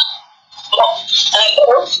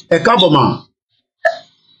 Ẹ káàbọ̀ mà.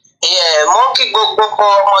 Mo kí gbogbo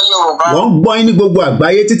ọmọ Yorùbá. Wọ́n ń gbọ́ yín ní gbogbo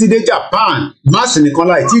àgbáyé títí dé Japan máàsì nìkan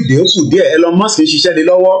láì tí ì dé ó kù díẹ̀ Elon Musk ń ṣiṣẹ́ lé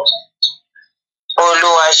lọ́wọ́.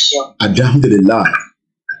 Olúwa ṣeun. Alhamdulillah.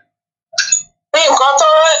 Nǹkan tó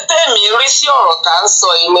tèmi rí sí ọ̀rọ̀ tá ń sọ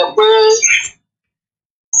yìí ni pé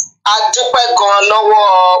a dúpẹ́ gan lọ́wọ́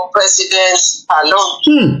President alone.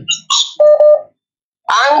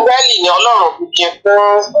 Áńgẹ́lì ni Ọlọ́run kìkì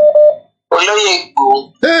fún olóyè Ìgbòho.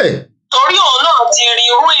 Torí òun náà ti rí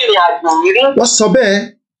irú ìrìn àjò rí. Wọ́n sọ bẹ́ẹ̀.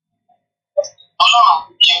 Ọlọ́run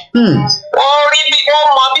kìkì. Ó rí bí wọ́n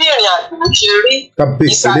mọ bí ìrìn àjò ṣe rí.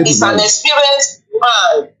 Is an experienced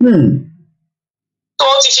man. Tó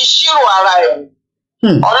ti fi ṣírò ara ẹ̀.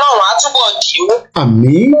 Ọlọ́run á túbọ̀ dìímú.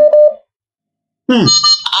 Àmín.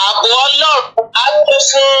 Ààbò Ọlọ́run á tó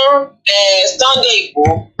fún Sunday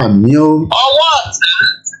Ìgbòho. Àmín o. Ọwọ́ ọ̀tá,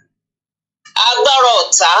 agbára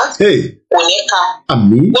ọ̀tá kò ní ká.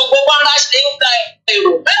 Àmín. Gbogbo bá bá ṣe ń gba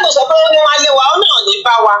èrò. Bẹ́ẹ̀ kò sọ pé ó ní wá lé wa, ó náà ní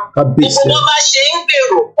bá wa. Gbogbo bá bá ṣe ń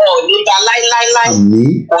gbèrò, ọ̀ ní ga láíláíláí.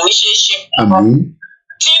 Àmín. Kò ní ṣe é ṣe. Àmín.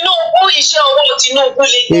 Tinubu, iṣẹ́ owó Tinubu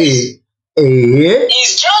lè dé.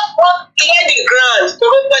 It's just one clear the ground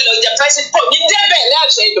torí pẹ̀lú ọjà president kò ní débẹ̀ ní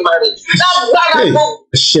àṣẹ Èdùmàrè. Lágbára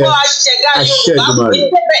gbogbo àṣẹ̀dá Yorùbá kò ní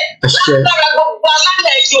débẹ̀. Lágbára gbogbo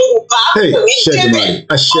alálẹ̀ Yorùbá kò ní débẹ̀.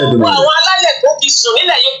 Gbogbo àwọn alálẹ̀ tó fi sùn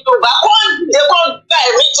nílẹ̀ Yorùbá kò ń dé kó gba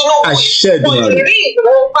ẹ̀mí Tinubu. Kò ní rí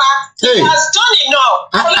ìwọ̀nba. He has done enough.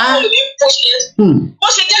 Ọlọ́run ní bó ṣe. Bó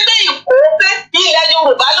ṣe jẹ́ pé Ìgbòho pé ilẹ̀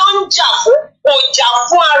Yorùbá ló ń jà fún. Kò jà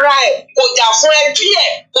fún ara ẹ̀, kò jà fún ẹbí ẹ̀,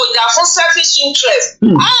 kò jà fún selfish interest.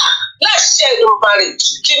 Láṣẹ Èdùmàrè,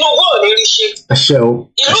 Tinubu ò ní rí ṣe.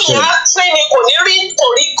 Ìlú yẹn á pín ni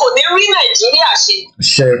kò ní rí Nàìjíríà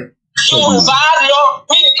ṣe. Yorùbá á lọ,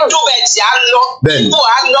 Dúbẹ̀tì á lọ, Ìgbò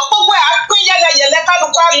á lọ, gbogbo ẹ̀ á pín yẹlẹyẹlẹ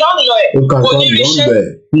kálukú á lọ ńlọ ẹ̀, kò ní rí ṣe.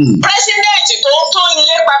 Pírẹ́sídẹ̀ntì tó ń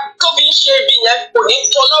lépa tó fi ń ṣe ibi yẹn kò ní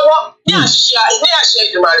tó lọ́wọ́ ní àṣẹ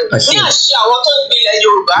Èdùmàrè, ní àṣẹ àwọn tó ń gbilẹ̀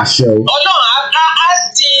Yorùbá. Ọlọ́run á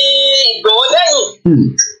ti Ìgbòho lẹ́yìn.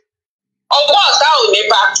 Ọgbọ́n ọ̀tá ò ní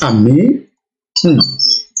bá. Àmín.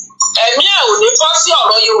 Ẹ̀mí ẹ̀ ò ní bọ́ sí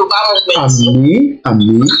ọ̀rọ̀ Yorùbá movement. Àmín.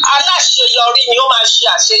 Àmín. Aláṣeyọrí ni ó máa ṣe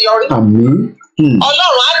àṣeyọrí. Àmín.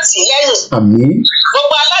 Ọlọ́run á tì lẹ́yìn. Àmín.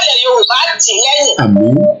 Gbogbo alálẹ̀ Yorùbá á tì lẹ́yìn.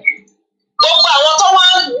 Àmín. Gbogbo àwọn tó wá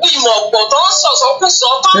ń gbìmọ̀ pọ̀ tó ń sọ̀sọ́kùsọ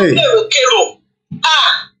tó ń kèròkèrò.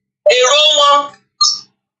 Èrò wọn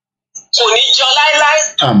kò ní jọ láíláí.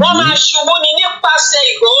 Wọ́n máa ṣubú ni nípasẹ̀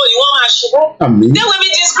Ìgbòho yìí wọ́n máa ṣubú. They will be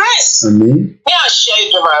disgraced. Ní àṣẹ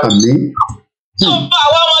Èdùmàrè. Gbogbo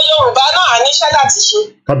àwọn ọmọ Yorùbá náà á níṣẹ́ láti ṣe.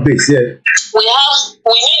 Kábíyèsí ẹ.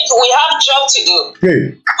 We have job to do.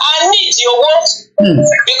 I need owó.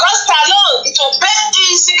 Because Talon to pay the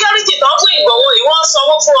security tó ń fún Ìgbòho yìí wọ́n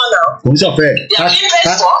sanwó fún ọ náà. Kò ń ṣọ̀fẹ́.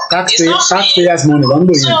 Taxpayers money ló ń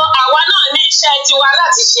lò yẹn. So àwa náà ní iṣẹ́ tiwa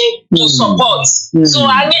láti ṣe to support. So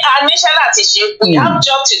a níṣẹ́ láti ṣe. We have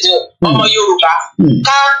job to do. Ọmọ Yorùbá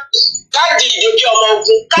ká dìde bí ọmọ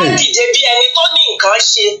ogun, ká dìde bí ẹni tó ní nǹkan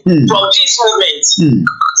ṣe from this moment.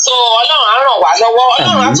 So Ọlọ́run á ràn wá lọ́wọ́.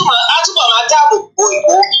 Ọlọ́run á túbọ̀ máa dáàbò bo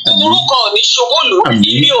Ìgbòho. Búburú kan ò ní ṣubú lù,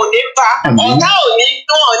 ibi ò ní bá, ọ̀tá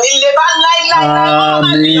ò ní lé bá láíláí. Wọ́n máa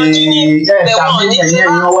gbìyànjú ní ẹ̀wọ̀n ò ní lé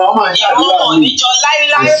bá, ìwọ̀n ò ní jọ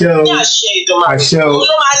láíláí ní àṣẹ Èdùmàrè. Òun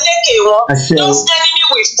ló máa lékè wọn. Those enemy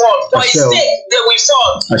will fall, for his sake they will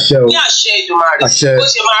fall. Ní àṣẹ Èdùmàrè. Bó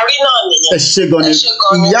ṣe máa rí náà nìyẹn. Ẹ ṣé gan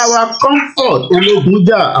ni. Ìyá wa Comfort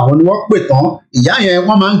Ológunjà àwọn ni wọ́n pè tán. Ìyá yẹn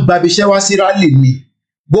wọ́n máa ń gbabi iṣẹ́ wá sí rálì ni.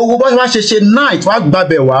 Gbogbo bó ṣe ṣe night wá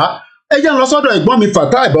gbabẹ̀ wá. Ẹ jẹ́ ń lọ sọ́dọ̀ ẹ̀gbọ́n mi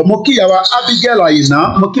Fatai ìbọn, mo kí ìyá wa Abigail Àyìnà,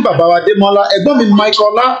 mo kí bàbá wa Démọ́lá, ẹ̀gbọ́n mi Michael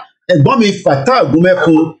Ọlá, ẹ̀gbọ́n mi Fatai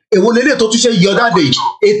Ògúnmẹ́fun. Èwo lélẹ̀ tó tún ṣe yọ jáde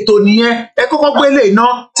ètò nìyẹn. Ẹ kọ́kọ́ gbé ilé iná.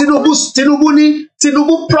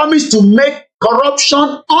 Tinubu promise to make corruption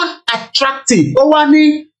unattractive. Ó wá ní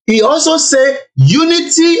he also say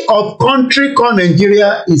unity of country called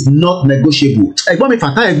Nigeria is not negotiable. Ẹ̀gbọ́n mi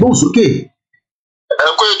Fatai ẹ̀gbọ́n òsókè. Ẹ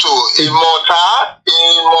kó ètò ìmọ̀ta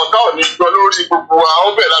ò ní gbọ́ lórí gbogbo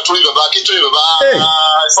àwọn bẹ̀rẹ̀ látòrí bàbá Akíntóyè bàbá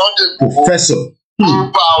Sunday Igboho. Professor.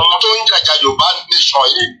 Gbogbo àwọn tó ń jàjà Yorùbá nation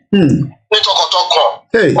yìí ní tọkàntọkàn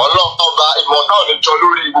ọlọ́ọ̀ba ìmọ̀ta ò ní jọ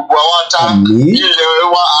lórí gbogbo àwọn ata ilẹ̀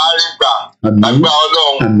wa àárín gbà lágbà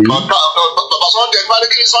Ọlọ́run. Bàbá Sunday ẹgbẹ́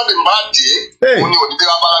kí Sunday má dé òun ni òní dé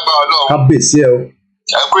wá bá lágbà Ọlọ́run. Kábíyèsí ẹ o.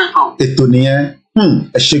 Ẹ kó ètò. Ètò nìyẹn.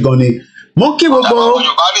 Ẹ ṣé gan ni. Mo kí gbogbo. Àwọn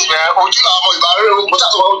Yorùbá nìyẹn ojú làwọn Yorùbá rí mo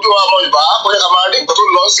ṣàtúnwá ojú àwọn Yorùbá kó yẹ ká máa rí nǹkan tó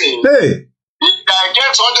lọ sí i. Ìjà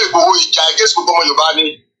against Sunday Igboho, ìjà against gbogbo ọmọ Yorùbá ni.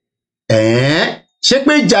 Ṣé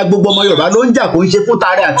pé ìjà gbogbo ọmọ Yorùbá ló ń jà kó ń ṣe fún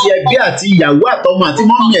tààrẹ àti ẹbí àti ìyàwó àtọmọ àti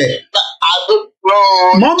mọ́mì ẹ̀?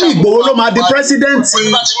 Mọ́mì Ìgbòho ló máa di pírẹsidẹ́ǹtì.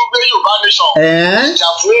 Ìgbà tí ń gbé Yorùbá nation. Ìjà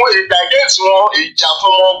fún ìjà against wọn, ìjà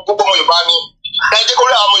fún wọn gbogbo ọmọ Yorùbá ni. Ẹ jẹ́ kó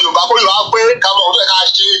rí àwọn Yorùbá kó Yorùbá pé ká mọ̀ ọ́n tó yẹ ká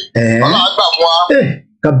ṣe. Ọlọ́run á gbà fún wa.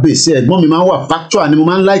 Kábíyèsí ẹ̀gbọ́n mi máa ń wà factual ni mo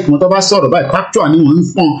máa ń like wọn tó bá sọ̀rọ̀ báyìí factual ni wọ́n ń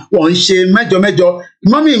fọ́n wọ́n ń ṣe mẹ́jọ.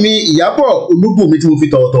 Mọ́mì mi Ìyábọ̀ Olúbùnmi tí mo fi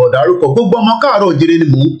tọ̀wọ̀tọ̀wọ̀ dárúkọ gbogbo ọmọ káàárọ̀ òjèrè ni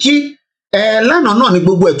mò ń kí lánàá náà ni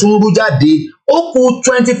gbogbo ẹ̀ tún rú jáde ó kù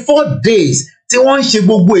 24 days tí wọ́n ń ṣe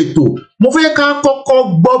gbogbo ètò mo fẹ́ ká kọ́kọ́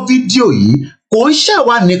gbọ́ fídíò yìí kò ń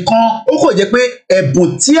ṣàwa nìkan ó kò jẹ́ pé ẹ̀bùn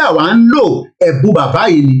tí àwa ń lò ẹ̀bùn bàbá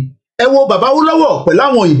yìí ni ẹ wo bàbá Awólọ́wọ̀ pẹ̀lú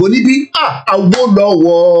àwọn òyìnbó níbí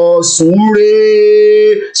Awólọ́wọ̀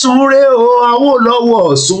súnre o Awólọ́wọ̀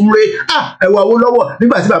súnre ẹ wo Awólọ́wọ̀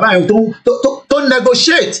nígbà tí bàbá yẹn tó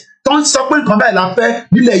negotiate tó ń sọ pé nǹkan báyìí la fẹ́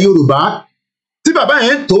nílẹ̀ Yorùbá tí bàbá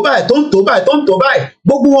yẹn ń tó báyìí tó ń tó báyìí tó ń tó báyìí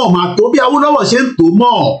gbogbo wọn máa tó bí Awólọ́wọ̀ ṣe ń tó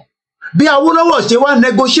mọ́ bí Awólọ́wọ̀ ṣe wá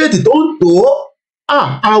negotiate tó ń tó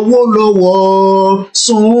Awólọ́wọ̀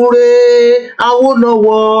súnre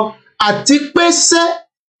Awólọ́wọ̀ àti pèsè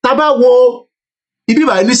tábà wo ibi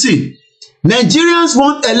báyìí nísìn Nigerians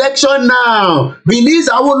want election now release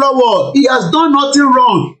Awólọ́wọ̀ he has done nothing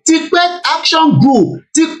wrong tipẹ́ action group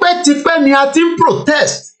tipẹ́ ni a ti ń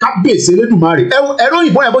protest kábíyèsí Elédùmarè ẹ̀rọ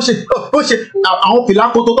òyìnbó yẹn bó ṣe àwọn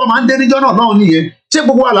fìlàkótó tó máa ń dé níjọ́ náà nìyẹn ṣé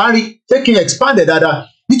gbogbo wa là ń rí ṣé kí n expand ẹ̀ dáadáa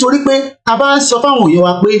nítorí pé a bá ń sọ fáwọn èèyàn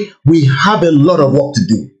wa pé we have a lot of work to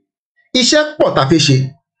do iṣẹ́ pọ̀ tá a fi ṣe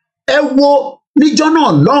ẹ wo níjọ́ náà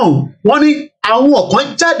lọ́hùn wọ́n ní àwọn kan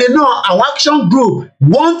jáde náà àwọn action group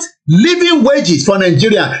want living wages for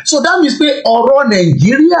Nigeria so that means pé ọ̀rọ̀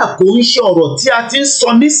Nàìjíríà kò ń ṣe ọ̀rọ̀ tí a ti ń sọ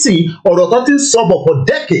nísìn ọ̀rọ̀ tó ti ń sọ bọ̀ for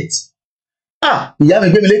decades ìyá mi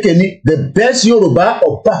gbé mi lékè ní the best Yorùbá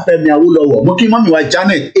Ọbáfẹ́mi Awólọ́wọ̀ mo kí mọ́mí wa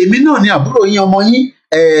Janet èmi náà ni àbúrò yín ọmọ yín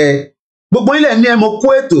gbogbo ilẹ̀ ní ẹ mo kó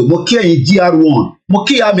ètò mo kí ẹ̀yin GR1 mo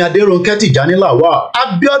kí àmì Adérónkẹ́ Tìjání Lawal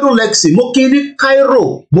Abíọ́dún Lexi mo kí ní Cairo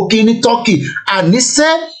mo kí ní Turkey àníṣe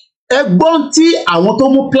ẹgbọ́n tí àwọn tó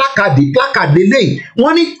mú plákàdì lẹ́yìn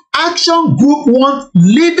wọ́n ní action group want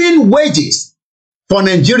living wages for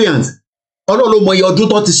Nigerians ọlọ́run mọ iye ọdún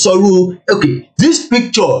tó ti sọrú okay this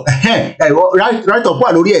picture right up wà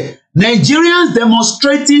lórí ẹ̀ Nigerians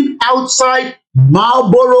demonstrating outside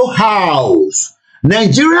Marlborough House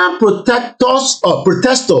Nigerian protesters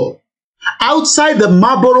outside the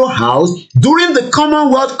Marlborough House during the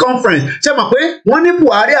Commonwealth Conference ṣe mọ̀ pé wọ́n ní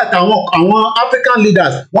Buhari àtàwọn African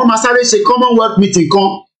leaders wọ́n máa sáré ṣe Commonwealth meeting kan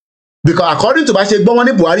because according to bá ṣe gbọ́ wọ́n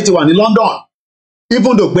ní Buhari ti wà ní London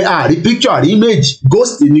even though pé àrí picture àrí image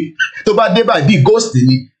ghost ni tó bá dé báyìí bí ghost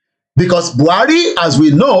ni because Buhari as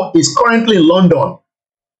we know is currently in London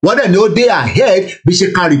wọ́n dẹ̀ ní ó dé ahead bí ṣe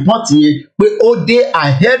kan report yẹn pé ó dé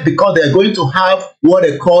ahead because they are going to have what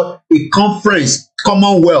they call a conference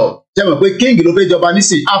Commonwealth ṣe mọ̀ pé king ló fẹ́ jọba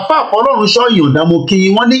nísìn afa Ọlọ́run ṣọ́yìn ọ̀dàmọ́ kí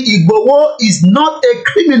wọ́n ní Ìgbòho is not a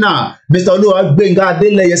criminal Mr. Olúwagbénga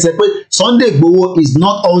Adélẹ́yẹ sọ pé Sunday Ìgbòho is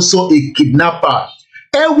not also a kidnapper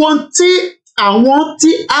ẹ̀wọ̀n tí àwọn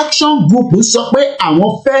tí action group sọ pé àwọn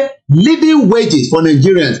fẹ́ living wages for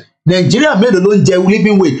Nigerians Nigeria mélòó ló ń jẹ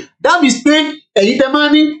living wage that means pé ẹ̀yin tẹ́ máa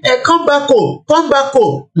ní come back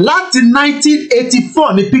home láti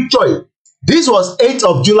 1984 ní picture yìí this was 8th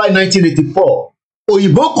of July 1984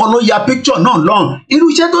 òyìnbó kan ló ya picture náà lọ́n irú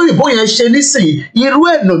iṣẹ́ tó òyìnbó yẹn ṣe nísìnyí irú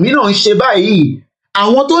ẹ̀nàmí náà ń ṣe báyìí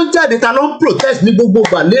àwọn tó ń jáde ta ló ń protest ní gbogbo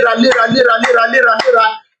gbà léra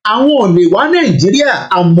àwọn ò lè wá Nàìjíríà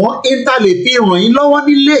àmọ́ ìta lè fi ràn yín lọ́wọ́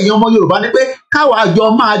nílé èèyàn ọmọ Yorùbá ni pé káwa àjọ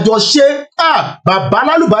máa jọ ṣe bàbá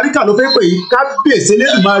lálùbáríkà ló fẹ́ pè yí kábíyèsí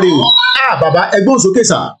Elédùmarè o bàbá ẹgbẹ́ òsókè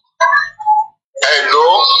sà. Hello.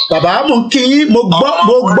 Bàbá mo kí yín mo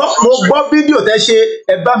gbọ́ fídíò tẹ́ ṣe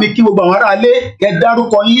ẹ bá mi kí gbogbo àwọn aráalé ẹ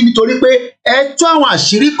dárúkọ yín nítorí pé ẹ tú àwọn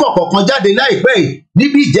àṣírí kọ̀ọ̀kan jáde láìpẹ́ yìí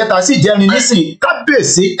níbi ìjẹta sí ìjẹrin nísìn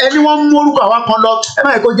kábíyèsí ẹni wọ́n mú orúkọ àwa kan lọ ẹ má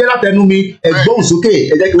yẹ kó jẹ́ látẹnu mi ẹ gbóhùn sókè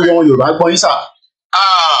ẹ jẹ́ kí gbogbo àwọn Yorùbá gbọ́ yín sà.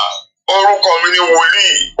 Orúkọ mi ni wòlíì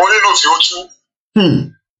Onílùfíòtú.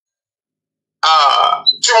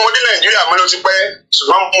 Tí mo dé Nàìjíríà mi ló ti pẹ́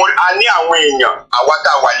ṣùgbọ́n a ní àwọn èèyàn àwa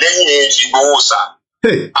tá a wà lẹ́yìn Ìgbòho sà.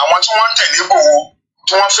 Àwọn tí wọ́n tẹ̀lé Ìgbòho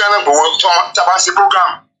tí wọ́n fẹ́ràn Ìgbòho tí wọ́n tàbá sí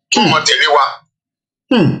program tí wọ́n tẹ̀lé wa.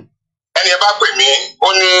 Ẹni ẹ bá pè mí ó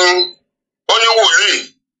ní wòlíì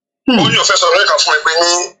ó ní òfẹ́ sọ̀rọ̀ nìkan fún ẹ pé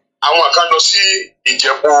ní àwọn kan lọ sí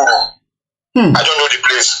Ìjẹ̀bú Òru I don't know the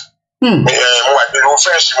place. Mo wà nínú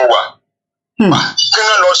fẹ́ǹsì mo wà. Kí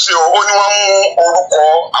náà lọ sí o ó ní wọ́n mú orúkọ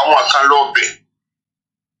àwọn kan lọ bẹ̀.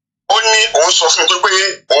 Ó ní òun sọ fún mi pé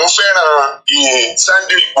òun fẹ́ràn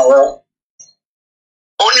Sunday Ìgbòho.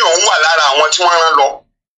 Ó ní òun wà lára àwọn tí wọ́n rán lọ.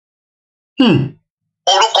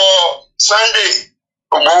 Orúkọ Sunday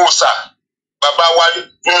Ìgbòho sà bàbá wa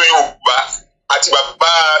nínú Yorùbá àti bàbá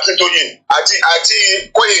Akíntóyè àti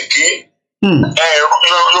Koiki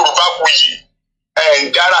Yorùbá Wuyì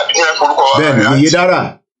Dára bí wọ́n forúkọ wa. Bẹ́ẹ̀ni Oyè Dára.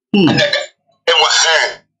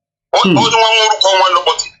 Ó ní wọ́n mú orúkọ wọn lọ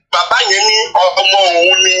bọ̀tì bàbá yẹn ní ọmọ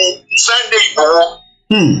òun ní Sunday Ìgbòho.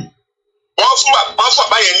 Wọ́n fún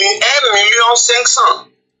bàbá yẹn ní $1 million sanction.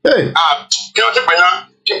 Kí wọ́n ti pè náà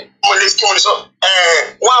mo lè sọ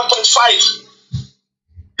 1.5.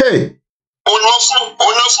 Òun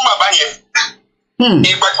fún bàbá yẹn.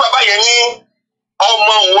 Ìgbà tí bàbá yẹn ní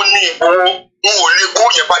ọmọ òun ní Ìgbòho n ò lè gbó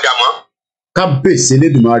yẹn padà mọ́. Kábíyèsí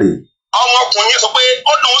Elédùmarè. Ọmọkùnrin sọ pé ó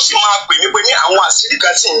lóun sì máa pè mí pé ní àwọn àṣírí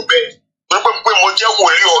kan sì ń bẹ pé mo jẹ́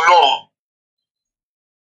wòlíì Ọlọ́run.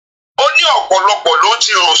 Ó ní ọ̀pọ̀lọpọ̀ ló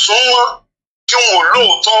ti rùn sún wọn tí wọn ò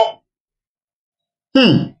lóòótọ́.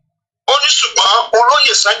 Ó ní ṣùgbọ́n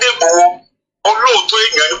olóyè Sunday Igboho olóòótọ́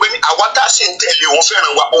èèyàn ni pé ní àwa tá a sì ń tẹ̀lé òun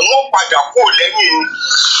fẹ́ràn wa òun ó padà kó lẹ́yìn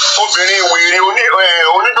obìnrin wèrè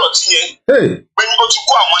onídọ̀tí yẹn pé ní ó ti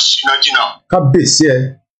kó àwọn ṣìnà jìnnà. Kábíyèsí ẹ.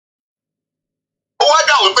 Ó wá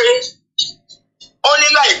dáhùn pé ó ní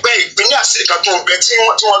láìpẹ́ ìpínlẹ̀ àṣírí kan tó ń bẹ tí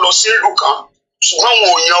wọ́n lọ sí ìlú kan ṣùgbọ́n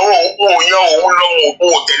wọn ò yan òun lọ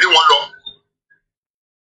wọn ò tẹ̀lé wọn lọ.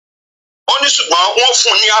 Ó ní ṣùgbọ́n wọ́n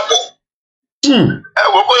fún un ní ààbọ̀. Ẹ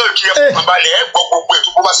wo bóyá kí ẹ fún balẹ̀ ẹ gbọ́ gbogbo ètò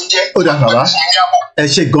bó bá ṣe jẹ́. Ó dà bàbá ẹ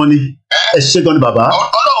ṣe gan ni bàbá.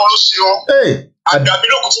 Ọlọ́run ló ṣe ọ́. Àdàbí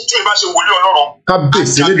lókun tí mi bá ṣe wòlíì Ọlọ́run.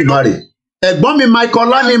 Kábíyèsí Elédùmarè. Ẹ̀gbọ́n mi Michael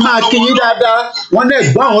Lani máa kí yín dáadáa. Wọ́n ní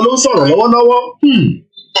ẹ̀gbọ́n àwọn ló ń sọ̀rọ̀ lọ́wọ́lọ́wọ́.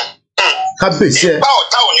 Kábíyèsí ẹ. Ìgbà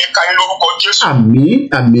ọ̀tá ò ní ka yín lórúkọ Jésù.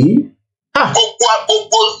 Àmín.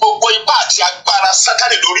 Gbogbo ipá àti agbára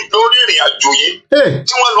Sátánì lórí ìrìn àjò yìí.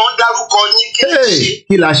 Tí wọ́n lọ ń dárúkọ yín kí lè ṣe.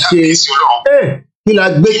 Kí la ṣe? Kí la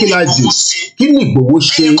gbé kí la jù? Kí ni Ìgbòho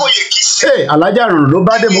ṣe? Alájà rọrùn ló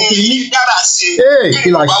bá dé mo kí yín. Kí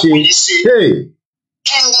la ṣe?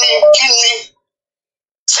 Kí ni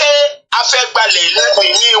ṣé a fẹ́ gbalẹ̀ lẹ́nu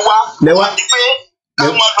ìní wa? Lẹ́wà. Wọ́n ti pé ká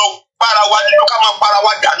máa lọ para wa nínú ká máa para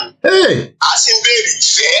wa dànù. A sì ń béèrè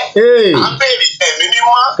ìfẹ́. A ń béèrè ẹ̀mí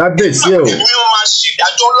mímọ́. Kábíyèsí o. Ẹ̀mí mímọ́ máa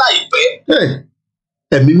ṣèdájọ́ láìpẹ́.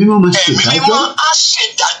 Ẹ̀mí mímọ́ máa ṣèdájọ́. Ẹ̀mí mímọ́ á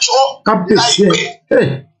ṣèdájọ́ Kábíyèsí láìpẹ́.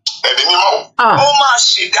 Ẹ̀mí mímọ́ ó máa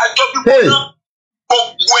ṣèdájọ́ gbígbóná.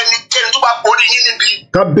 Gbogbo ẹnikẹ́ni tó bá borí yín níbi.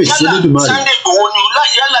 Kábíyèsí Elédùmarè. Yálà Sunday Igboho ni o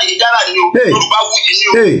yálà Yàrá ni o Yorùbá Wuyì ni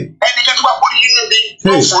o. Ẹnikẹ́ni tó bá borí yín níbi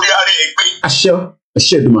yóò forí ara ẹ̀ gbé. Àṣẹ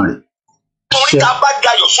Èdùmarè. Torí ká bá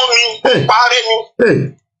dayọ̀ fún mi parẹ́ ni.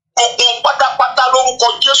 Gbogbo pátápátá lórúkọ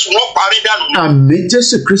Jésù wọn parí dànù. Àmín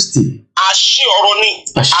Jésù Kristi. Àṣẹ ọ̀rọ̀ ni.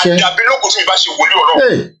 Àdàbí lókun tí mi bá ṣe wòlíì Ọlọ́run.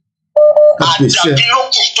 Àdàbí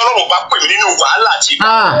lókun tọ́lọ́run bá pè mí nínú wàhálà àti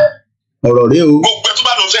ọ̀rọ̀ rẹ o. Gbogbo ẹ̀ tó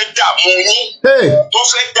bá lọ fẹ́ dààmú yín. Tó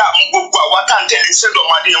fẹ́ dààmú gbogbo àwa tá à ń tẹ̀lé sẹ́dọ̀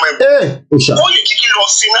ọmọdé yẹn mọ́. Ó yẹ kíkí lọ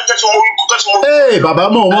sí iná tẹ́tí mo rí tẹ́tí mo rí. Bàbá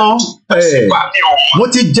mọ̀ wọ́n. Mo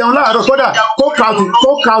ti jẹun láàárọ̀ kódà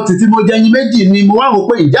kókàùtì tí mo jẹ ẹyin méjì ni mo wá wò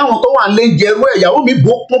pé ìjà àwọn tó wà lé jẹ ẹrú ìyàwó mi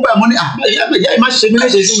bò kún báyìí mo ní ìyá ẹ má ṣe mí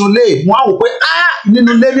léṣe sínú ilé. Mo wá wò pé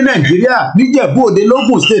nínú ilé ní Nàìjíríà níjẹ̀bú Òde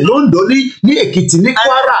l'Ógùn State l'Oǹdó ní Èkìtì ní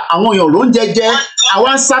Kwara àwọn èèyàn ló ń jẹjẹ àwọn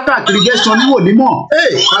ń sá káàkiri gẹ́sán níwò nímọ̀.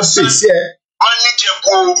 Kábíyèsí ẹ. Wọ́n ní Jẹ̀bú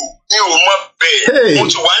Òru ní òun mọ̀ bẹ́ẹ̀. Mo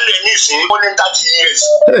ti wà nílẹ̀ ní ìsìn ó ní 30 years.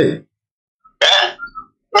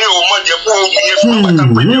 Mi ò mọ̀ Jẹ̀bú Òru yẹn fún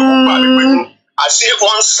pàtàkì ní òun bá mi pé àṣé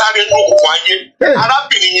wọ́n ń sáré ní òkùnkùn ayé.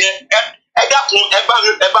 Arábìnrin yẹn ẹ dákun ẹ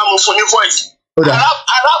bá mi fún ní voice.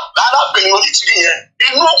 Arábìnrin onítìrí yẹn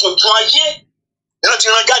inú òkùnkùn ayé náà ti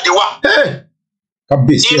rán jáde wá.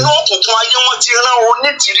 Inú òkùnkùn ayé wọ́n ti rán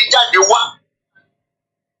onítìrí jáde wá.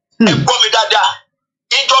 Ẹ gbọ́ mi dáadáa.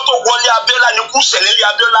 Ìjọ tó wọlé Abíọ́lá ni kú sẹ̀lẹ́lẹ́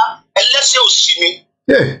Abíọ́lá ẹlẹ́sẹ̀ òsì ni.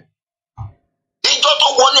 Ìjọ tó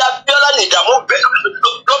wọlé Abíọ́lá ni ìdààmú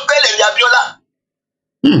ló bẹ̀lẹ̀ ní Abíọ́lá.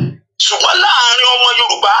 Ṣùgbọ́n láàárín ọmọ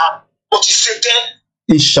Yorùbá ó ti ṣe tẹ́.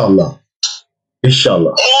 Inshallah.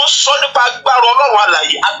 Mo sọ nípa agbára Ọlọ́run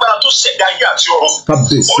alààyè agbára tó ṣẹ̀dá ayé àti ọ̀run.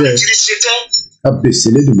 Kábíyèsí ẹ. Ó ti ṣe tẹ́. Kábíyèsí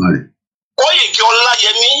Elédùmarè. Koiki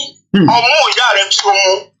Ọláyẹmí ọmú ìyá rẹ̀ tí o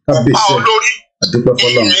mú pa ọ lórí. Adúpẹ́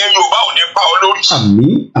fọ́lọ́run. Ilẹ̀ Yorùbá ò ní pa ọ lórí.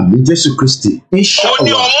 Àmín Jésù Kristi. Inshallah. Ó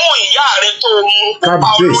ní ọmú ìyá rẹ̀ tó mú pa ọ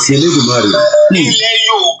lórí. Kábíyèsí Elédùmarè. Ilẹ̀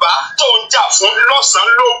Yorùbá tó ń jà fún lọ́sàn-án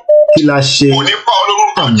ló. Kí la ṣe? Kò ní pa ọ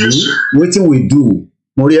lórúkọ Jésù. Wetin we do?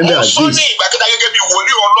 Mo rí ẹgbẹ́ àdìs. Mo sọ ní ìgbàkẹ́ta gẹ́gẹ́ bí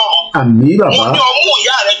wòlíì Ọlọ́run. Àmín bàbá. Mo ní ọmú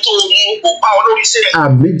ìyá rẹ̀ tó mú kò pa ọ lórí sílẹ̀.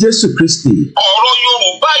 Àmín Jésù Kristi. Ọ̀rọ̀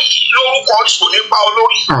Yorùbá yìí lórúkọ kò ní pa ọ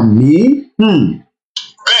lórí. Àmín.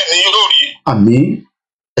 Bẹ́ẹ̀ ni yóò rí. Àmín.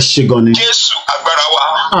 Ẹ ṣé gan ni. Jésù agbára wa.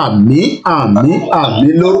 Àmín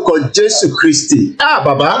lórúkọ Jésù Kristi.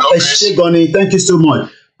 Bàbá ẹ ṣé gan ni, thank you so much.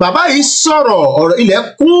 Bàbá yìí sọ̀rọ̀ ọ̀rọ̀ ilẹ̀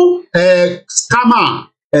kún scammer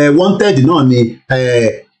wanted náà ni.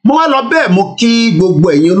 Mo wá lọ bẹ́ẹ̀ mo kí gbogbo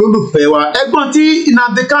ẹ̀yin olólùfẹ́ wa. Ẹ̀gbọ́n tí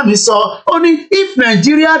Nnamdi Kanu sọ, ó ní if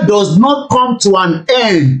Nigeria does not come to an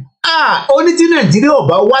end, ó ní tí Nàìjíríà ò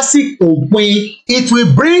bá wá sí òpin, it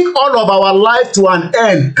will bring all of our life to an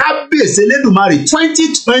end. Kábíyèsí Elédùmarè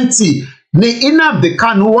 2020 ni Nnamdi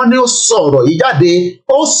Kanu wọ́n ní ó sọ̀rọ̀ yìí jáde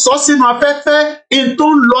ó sọ sínú afẹ́fẹ́ in tó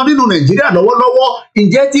ń lọ nínú Nàìjíríà lọ́wọ́lọ́wọ́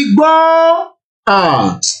ǹjẹ́ ti gbọ́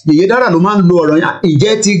yèyé dára ló máa ń lo ọ̀rọ̀ yẹn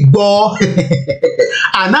ǹjẹ́ ti gbọ́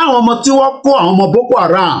àná àwọn ọmọ tí wọ́n kó àwọn ọmọ Boko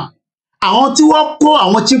Haram àwọn tí wọ́n kó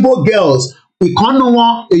àwọn Chibok girls ìkànnù wọn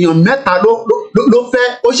èèyàn mẹ́ta ló fẹ́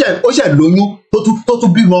ó ṣẹ̀ lóyún tó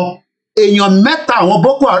tún bímọ èèyàn mẹ́ta àwọn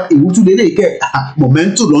Boko Haram ìwútú lélẹ̀ kẹ́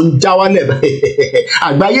momentum ló ń já wálẹ̀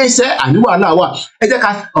àgbáyé iṣẹ́ àní wàhálà wà ẹ jẹ́ ká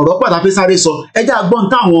ọ̀rọ̀ pàtàkì sáré sọ ẹ jẹ́ àgbọ̀n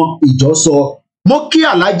táwọn ìjọ sọ mo kí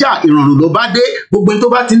alájà ìrọ̀rùn ló bá dé gbogbo tó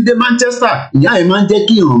bá ti ń dé Manchester ìyá ẹ̀ máa ń jẹ́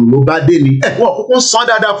kí ìrọ̀rùn ló bá dé ni wọ́n kúkú san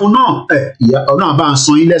dáadáa fún náà ìyá ọ̀nà bá ń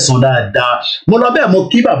san ilé san dáadáa mo lọ bẹ́ẹ̀ mo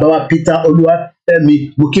kí bàbá wa Peter Olúwafẹ́mi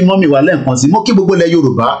mo kí mọ́mì wa lẹ́ẹ̀kan sí mo kí gbogbo ilẹ̀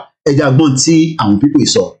Yorùbá ẹ jẹ́ àgbọ̀n tí àwọn pípé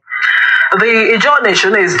sọ. The Ijaw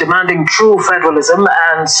nation is demanding true federalism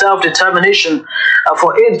and self-determination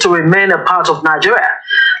for it to remain a part of Nigeria.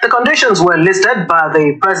 The conditions were listed by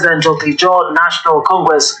the president of the Ijaw National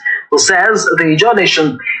Congress, who says the Ijaw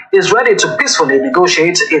nation is ready to peacefully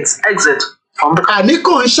negotiate its exit from the country. Àní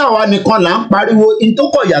kò ń ṣàwa nìkan là ń pariwo in tó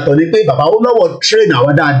kọ̀ yàtọ̀ ni pé bàbá Awólọ́wọ̀ train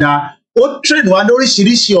àwa dáadáa ó train wa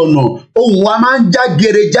lóríṣiríṣi ọ̀nà ohùn wa máa ń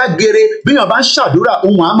jágere bíyàn bá ń ṣàdúrà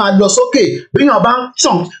ohùn wa máa lọ sókè bíyàn bá ń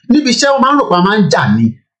tàn níbi iṣẹ́ wọn máa ń rò pa máa ń jà ní.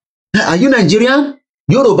 Are you Nigerian?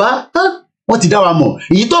 Yorùbá wọ́n ti dá wa mọ̀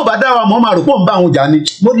èyí tó bá dá wa mọ̀ máa rò pé òun bá àwọn jà ni.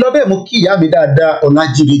 Mo lọ bẹ́ẹ̀ mo kí ìyá mi dáadáa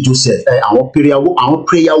Ọlájídé Joseph àwọn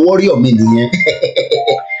prayer warrior mi nìyẹn.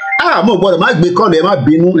 Mo gbọ́dọ̀ má gbé kọ́ọ̀lù ẹ má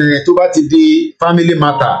bínú tó bá ti di family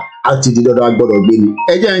matter á ti di dandan agbọ́dọ̀ gbé ni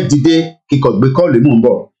ẹ jẹ́ ń dìde kíkọ̀ gbé kọ́ọ̀lù mò ń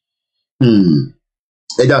bọ̀.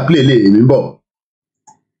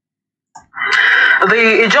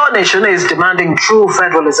 The Ijaw nation is demanding true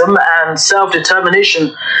federalism and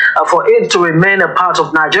self-determination for it to remain a part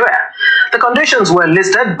of Nigeria. The conditions were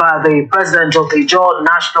listed by the president of the Ijaw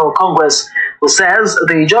National Congress, who says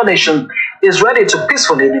the Ijaw nation is ready to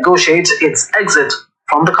peacefully negotiate its exit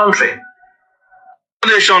from the country.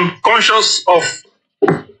 Nation conscious of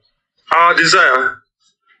our desire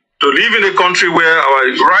to live in a country where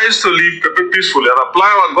our rights to live peacefully and apply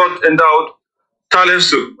our God-endowed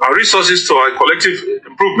talents and resources to our collective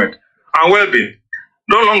improvement and well-being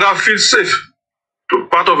no longer feel safe to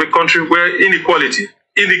part of a country where inequality,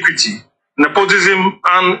 iniquity, nepotism,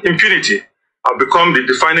 and impunity have become the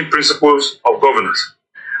defining principles of governance.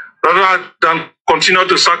 Rather than continue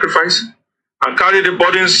to sacrifice and carry the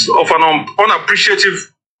burdens of an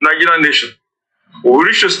unappreciative Nigerian nation, we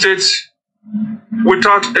reach a state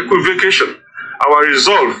without equivocation our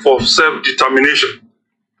resolve for self-determination.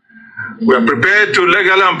 We are prepared to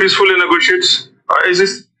legally and peacefully negotiate our exit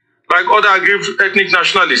like other aggrieved ethnic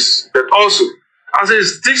nationalists, but also as a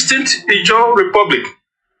distinct Ijaw republic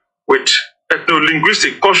with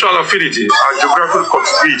ethno-linguistic, cultural affinity and geographical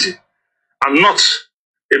continuity, and not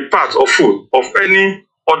a part or full of any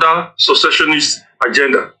other secessionist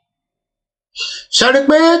agenda. Ṣáre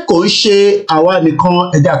pé kò ń ṣe àwa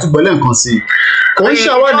nìkan ẹ̀dá àtúgbọ̀lẹ̀ nǹkan sí. Kò ń ṣe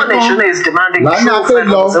àwa nìkan láàrin afẹ́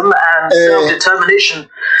lọ. Self-determination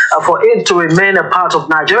for it to remain a part of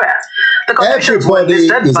Nigeria. The conditions were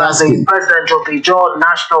listed by the president of the Ijaw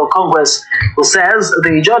National Congress, who says the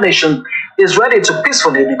Ijaw nation is ready to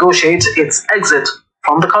peacefully negotiate its exit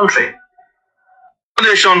from the country.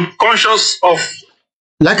 Nation conscious of.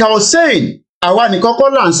 Like I was saying, àwa nìkan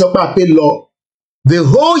kọ́ là ń sọ pé àpè lọ. The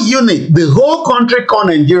whole unit, the whole country called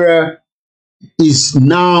Nigeria is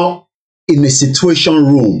now in a situation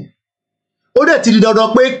room. Ó dẹ̀ ti di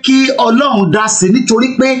dandan pé kí Ọlọ́run dá sí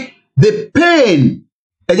nítorí pé the pain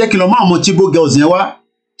ẹ jẹ́ kí lọ máa mọ Chibok girls yẹn wá.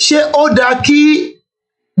 Ṣé ó dáa kí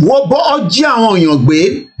wọ́n bọ́ ọjí àwọn èèyàn gbé?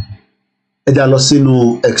 Ẹ dá lọ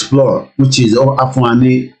sínú explore which is afúnwa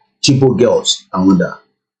ní Chibok girls àwọn dà.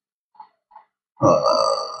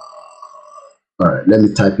 All right, let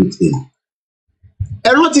me type it in.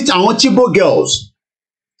 Ẹ rántí àwọn Chibok girls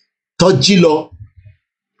tó jí lọ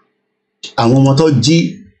àwọn ọmọ tó jí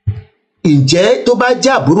ǹjẹ́ tó bá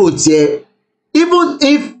jẹ́ àbúrò tiẹ̀ even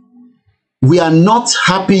if we are not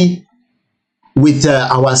happy with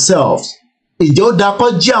ourselves ǹjẹ́ ó dáa kó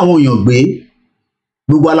jí àwọn èèyàn gbé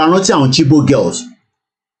gbogbo ala rántí àwọn Chibok girls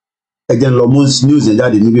ẹ jẹ́ n lọ news ẹ̀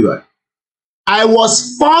jáde níbí báyìí. I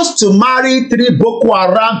was forced to marry 3 Boko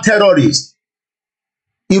Haram terrorists.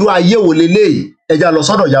 Irú ayé wo leléyìí ẹja lọ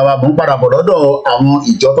sọ́dọ̀ ìyá wa bọ́n padà bọ̀ lọ́dọ̀ àwọn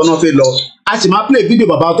ìjọ tọ́nà fẹ́ lọ a sì máa play fídíò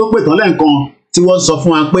bàbá tó pè tán lẹ́ǹkan tí wọ́n sọ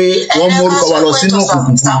fún wa pé wọ́n mú orúkọ wa lọ sínú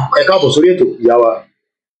òkùnkùn fún ẹ káàbọ̀ sórí ètò ìyá wa.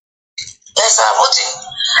 ẹ sá mo ti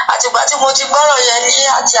àtìgbà tí mo ti gbọ́rọ̀ yẹn ní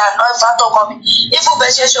àti àná ìfàtọkọ mi ìfúnbẹ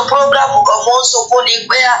ṣe prógrámù kan mo ń sunkún ní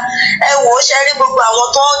pé ẹ wò ó ṣe rí gbogbo àwọn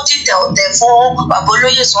tó ń dìtẹ̀ ọ̀tẹ̀ fún bàbá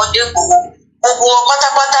olóyè Sunday Igboho gbogbo wọn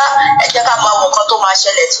pátápátá ẹ jẹ́ ká máa wọ nǹkan tó máa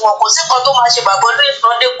ṣẹlẹ̀ tí wọn kò sí nǹkan tó máa ṣe bàbá olóyè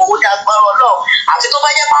Sunday Igboho ní agbára Ọlọ́run àfi tó bá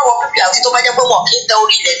jẹ́ pé àwọn pípì àfi tó bá jẹ́ pé wọn kì í tẹ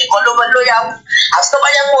orí ilẹ̀ nìkan ló yá wù àfi tó bá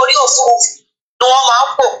jẹ́ pé orí òfurufú ni wọ́n máa ń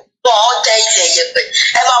pò wọn tẹ ilẹ̀ yẹ̀pẹ̀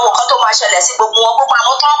ẹ máa wọ nǹkan tó máa ṣẹlẹ̀ sí gbogbo wọn gbogbo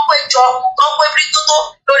àwọn tó ń péjọ tó ń pé bírítótó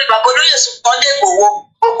lórí bàbá olóyè Sunday Igboho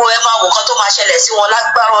gbogbo ẹ máa wọ nǹkan tó máa ṣẹlẹ̀ sí wọn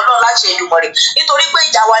lágbára Ọlọ́run láti Èdùmàrè nítorí pé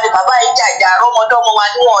ìjà wa ni bàbá ìjà àrọ́mọdọ́mọ wa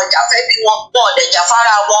ni wọn ọjà fẹ́ bí wọn ọ̀dẹ̀jà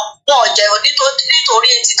fara wọn ọ̀jẹ̀ nítorí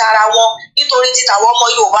títara wọn nítorí títàwọn ọmọ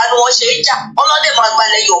Yorùbá ni wọ́n ṣe ń jà ọlọ́dẹ máa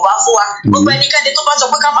gbalẹ̀ Yorùbá fún wa gbogbo ẹnikẹ́ni tó bá sọ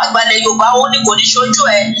pé ká má gbalẹ̀ Yorùbá ó ní kò ní ṣojú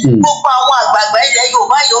ẹ gbogbo àwọn àgbààgbà ilẹ̀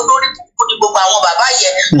Yorùbá yìí olórí kò ní gbogbo àwọn bàbá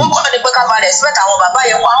yẹn wọ́n kọ́ ni pé ká máa respect àwọn bàbá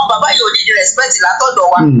yẹn àwọn bàbá yẹn ò ní di respect látọ̀dọ̀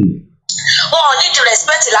wa wọn ò ní di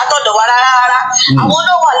respect látọ̀dọ̀ wa rárá àwọn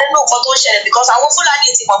náà wà nínú nǹkan tó ń ṣẹlẹ̀ because àwọn Fúlàní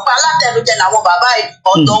ti mọ̀ pé alátẹnujẹ làwọn bàbá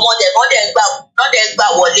ọ̀dọ́ wọn dẹ̀ gbà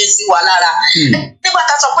wọlé sí wa lára nígbà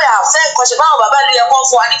tá a sọ pé àfẹ́ ìkọ́ṣe báwọn bàbá ló yẹ kó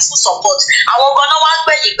fún wa ní full support àwọn ganan wá ń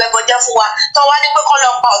gbẹ̀yìn gbẹ̀gbọ̀jẹ́ fún wa tó wá ní pé kọ́ lọ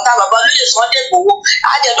pa ọ̀tá bàbá olóyè Sunday Igboho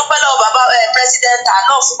àjẹ̀dúpẹ́ lọ́wọ́ bàbá pírẹsidẹ́ntà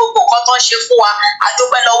náà fún gbogbo nǹkan tó ń ṣe fún wa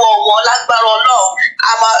àdúpẹ́ lọ́wọ́ wọn lágbára Ọlọ́run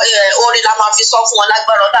orin la máa fi sọ fún wọn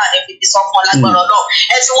lágbára Ọlọ́run àní fi sọ fún wọn lágbára Ọlọ́run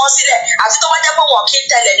ẹ fi wọn sílẹ̀ àfi tó bá jẹ́ pé wọn kì í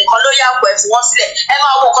tẹ̀lé nìkan ló yà pọ̀ ẹ fi wọn sílẹ̀ ẹ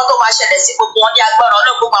máa wo nǹkan tó máa ṣẹlẹ̀ sí gbogbo wọn ní agbára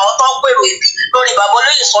Ọlọ́run gbogbo àwọn tó ń gbèrò ibi lórí bàbá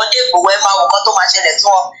olóyè Sunday Igboho ẹ máa wo nǹkan tó máa ṣẹlẹ̀ sí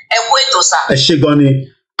wọn ẹ kú ètò sà. ẹ ṣe gan ni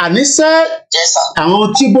àníṣe àwọn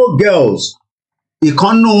Chibok girls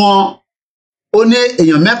ìkànnù wọn ó ní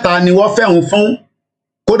èèyàn mẹ́ta ni wọ́n fẹ́ òun fún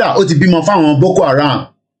kódà ó ti bímọ fáwọn Boko Haram.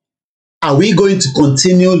 Are we going to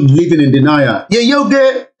continue living in denial? Yeye Oge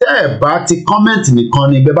tẹ́ ẹ̀ bá ti comment nìkan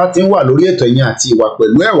ni bẹ́ẹ̀ bá ti ń wà lórí ètò ẹ̀yin àti ìwà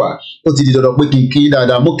pẹ̀lú ẹ̀wà ó ti di dandan pé kí n kí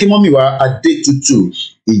dáadáa mo kí mọ́mì wa Adétutù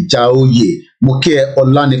ìjà oyè mo kí ẹ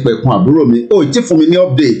Ọlánipẹ̀kun àbúrò mi ó ti fún mi ní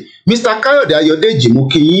update Mr. Káyọ̀dé Ayọ̀dèjì mo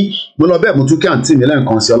kí yín mo lọ bẹ́ẹ̀ mo tún kí àǹtí mi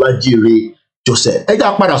lẹ́ẹ̀kan sí Ọlájíire Joseph ẹ já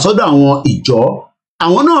padà sọ́dọ̀ àwọn ìjọ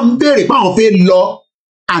àwọn náà ń béèrè pé àwọn fẹ́ lọ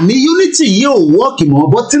àní unity yìí ò wọ́ọ̀kì mọ́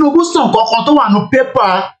bọ́ Tinubu sàn kankan tó wà nù pépà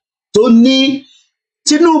tó ní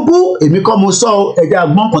Tinubu èmi kọ́ mo sọ ẹjẹ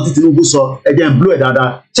agbọ́n kan tí Tinubu sọ ẹjẹ ń blú ẹ̀ dáadáa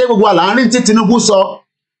ṣé gbogbo àlàárín tí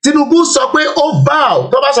Tinubu sọ pé ó vow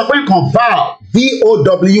tó bá sọ pé nǹkan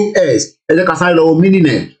vows ẹ jẹ́ ká sáré lọ́wọ́ meaning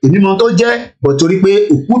ẹ̀ èmi mọ tó jẹ́ bọ̀ torí pé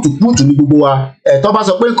òkútùkútù ní gbogbo wa tó bá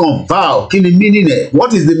sọ pé nǹkan vow kí ni meaning ẹ̀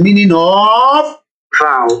what is the meaning of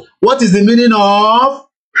vow what is the meaning of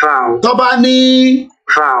vow tó bá ní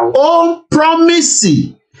vow ó promise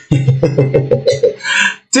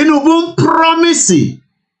Tinubu promise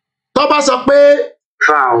tó bá sọ pé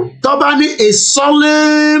tó bá ní a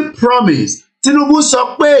solemn promise Tinubu sọ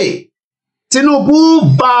pé Tinubu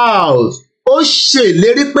vows ó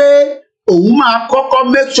ṣèlérí pé òun máa kọ́kọ́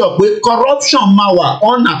make sure pé corruption máa wà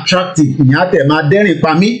unattractive ìyẹn àtẹ̀ máa dẹ́rìn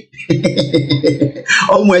pa mí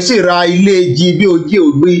ọmọ ẹ̀ sì ra ilé jí bí ojí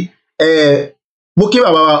ògbé mo kí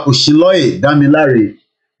bàbá wa Òṣìlọ́yè Dámiláre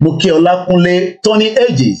mo kí Ọlákúnlé Tony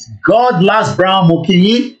Ages God last brown mo kí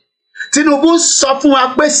yín Tinubu sọ fún wa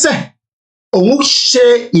pé sẹ òun ṣe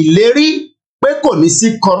ìlérí pé kò ní sí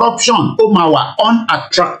corruption ó máa wà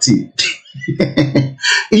unattractive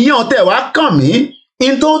ìyẹn ọ̀tẹ̀ wá kàn mí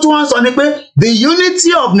in tó tún wọ́n sọ ni pé the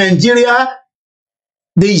unity of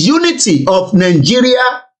Nigeria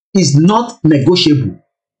is not negotiable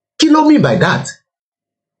kí ló mean by that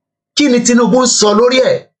kí ni Tinubu ń sọ lórí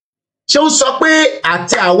ẹ̀ ṣé ó sọ pé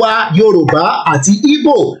àti àwa Yorùbá àti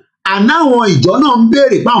Igbo àná àwọn ìjọ náà ń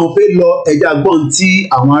béèrè pé àwọn fẹ́ lọ ẹja gbọ́n tí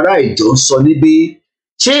àwọn ará ìjọ ń sọ níbí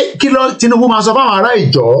ṣé kí ló Tinubu máa sọ fáwọn ará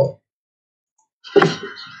ìjọ.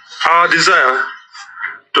 Our desire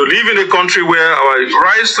to live in a country where our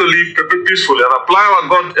rights to live peacefully and apply our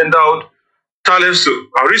God-endowed talents to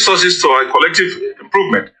our resources to our collective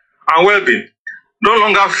improvement and well-being no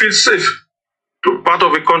longer feels safe to part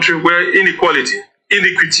of a country where inequality,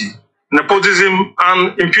 iniquity, nepotism,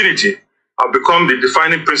 and impunity have become the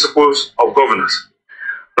defining principles of governance.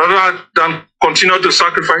 Rather than continue to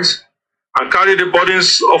sacrifice and carry the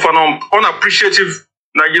burdens of an unappreciative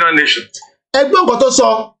Nigerian nation. Ẹgbẹ́ nǹkan tó sọ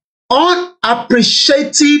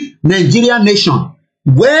unappreciative Nigerian nation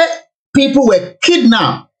where people were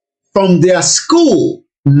kidnapped from their school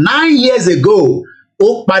 9 years ago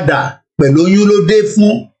ó padà pẹ̀lú oyún ló dé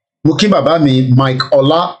fún mo kí bàbá mi Mike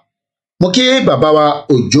Ọlá mo kí bàbá wa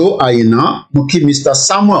Òjó Àyìnà mo kí Mr.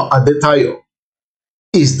 Samuel Adétayọ̀.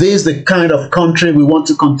 Is this the kind of country we want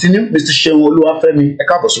to continue? Mr. Ṣeun Olúwafẹ́mi ẹ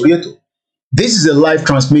káàbọ̀ sórí ètò. This is a live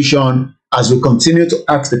transmission as we continue to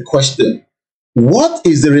ask the question. What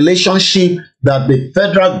is the relationship that the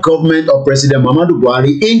federal government of President Muhammadu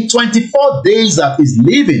Buhari in 24 days that is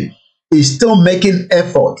living is still making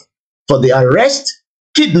effort for the arrest,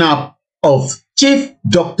 kidnap of Chief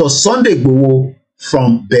Dr. Sunday Igboho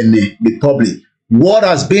from Benin Republic. What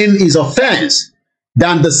has been his offense?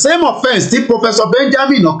 Than the same offense tí Professor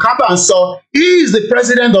Benjamin Okaba saw. He is the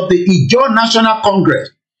president of the Ijaw National Congress,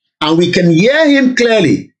 and we can hear him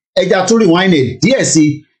clearly. Ẹja tó rewind díẹ̀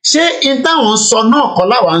sí. Ṣé in táwọn sọ náà kọ́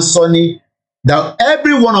láwa ń sọ ni? That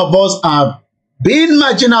every one of us are being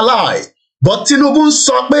marginalized. But Tinubu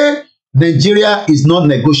sọ pé Nigeria is not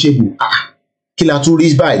negotiable. Kí la tún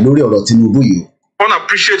rí báyìí lórí ọ̀rọ̀ Tinubu yìí?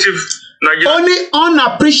 Unappreciative Nigeria. Only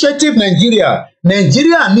unappreciative Nigeria.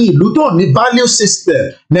 Nigeria ní ìlú tó ní value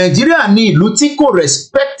system. Nigeria ní ìlú tí kò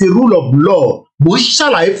respect the rule of law. Mo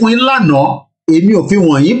ṣàlàyé fún yín lánàá. Èmi ò fi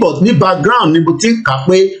wọ̀nyí but ní background níbo tí ń kà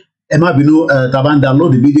pé ẹ má bínú tá bá ń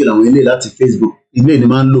download video làwọn ilé láti Facebook. Ilé ni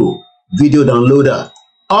máa ń lò video downloader.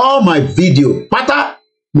 All my video pátá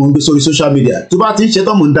mo ń gbé sórí social media. Tó bá ti ń ṣe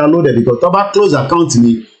tán mo ń download ẹ̀ because tó bá close account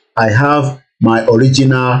mi, I have my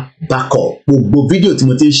original backup. Gbogbo video tí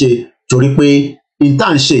mo ti ń ṣe torí pé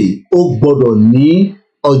intan ṣe yìí ó gbọ́dọ̀ ní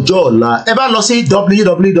ọjọ́ ọ̀la. Ẹ bá lọ sí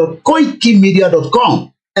www.koikimedia.com.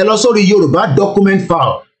 Ẹ lọ sórí Yorùbá document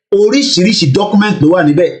file. Oríṣiríṣi document ló wà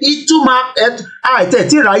níbẹ̀. Ìtumọ̀ àìtẹ́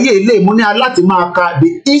tí ráyè ilé mú ní aláti máa ka the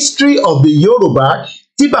history of the Yorùbá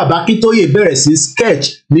tí Bàbá Akíntóyè bẹ̀rẹ̀ sí sketch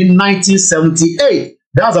ní 1978.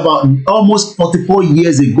 That's about almost 44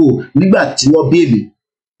 years ago. Nígbà tí wọ́n bí èmi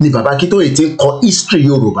ni Bàbá Akíntóyè ti ń kọ history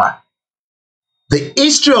Yorùbá. The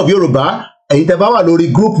history of Yorùbá, ẹ̀yin tẹ́ bá wà lórí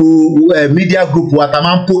gúrùpù media group wa ta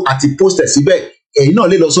máa ń pò àti post síbẹ̀. Ẹ̀yin náà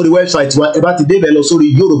lè lọ sórí website wa, ẹ bá ti débẹ̀ lọ sórí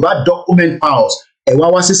Yorùbá document files. Ẹ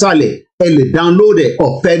wá sísàlẹ̀, ẹ lè download ẹ̀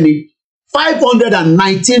ọ̀fẹ́ ni.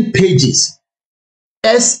 519 pages.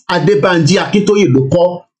 S. Adébánjí Akíntóyè ló kọ.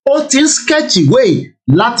 Ó ti ń sketch ìwé yìí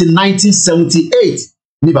láti 1978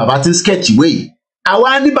 ni bàbá ti ń sketch ìwé yìí.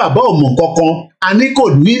 Àwa ní bàbá ọmọ kankan, a ní kò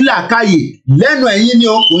ní làákàyè lẹ́nu ẹ̀yin ni ó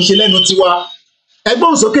kò ń ṣe lẹ́nu tiwa.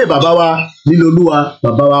 Ẹgbọ́n sókè bàbá wa nílò Olúwa,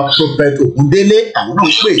 bàbá wa Prophet Ògúndélé, àwọn náà ń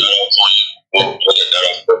pè.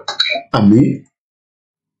 Àmín.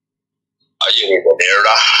 Ayé rẹ̀ ní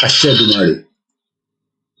rá. Àṣẹ Èdùmàrè.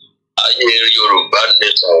 Ayé Yorùbá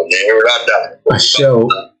nation ní rádà. Àṣẹ o,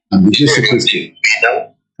 àmín Jésù Kristi.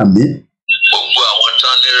 Àmín. Gbogbo àwọn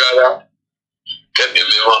tán ní rárá, kẹ́mi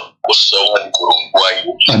mímọ́ kó sọ wọn di kòrògbò ayé.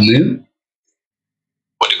 Àmín.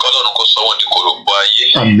 Òdìkọ́lọ́run kó sọ wọn di kòrògbò ayé.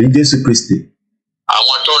 Àmín Jésù Kristi.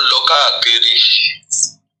 Àwọn tó ń lọ káàkiri,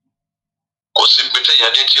 kò sí pété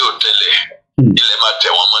yẹn dé tí ò tẹ̀lẹ̀, ilẹ̀ máa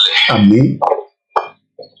tẹ̀ wọ́n mọ́lẹ̀. Àmín.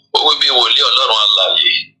 Owó bí wòlíì Ọlọ́run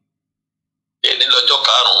alààyè, èní lọ́jọ́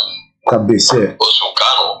karùn-ún. Kábíyèsí ẹ̀. Oṣù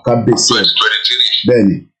karùn-ún. Kábíyèsí ẹ̀. 2023.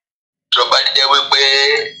 Bẹ́ẹ̀ni. Tó bá jẹ́ wípé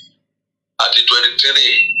àti 23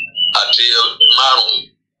 àti márùn-ún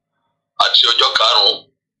àti ọjọ́ karùn-ún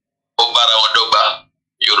ó bára wọn dọ́gba,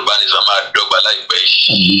 Yorùbá nation máa dọ́gba láìpẹ́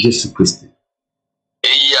yìí. Àmín Jésù Kristi.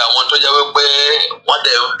 Iye àwọn tó jẹ́ wípé wọ́n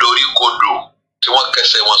dẹ̀ ń dorí kodò tí wọ́n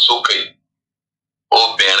kẹsẹ̀ wọn sókè,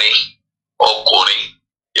 obìnrin, ọkùnrin,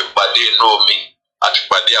 ìpàdé inú omi,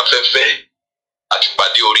 àtìpàdé afẹ́fẹ́,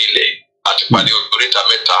 àtìpàdé orí ilẹ̀, àtìpàdé oríta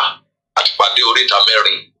mẹ́ta, àtìpàdé oríta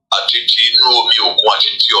mẹ́rin, àti ti inú omi òkun àti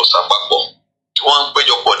ti ọ̀sà papọ̀ tí wọ́n ń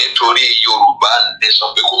péjọpọ̀ nítorí Yorùbá nation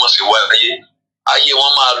pé kó má ṣe wáyé. Ayé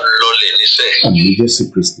wọn máa lọlẹ̀ níṣẹ́. Àmín Jésù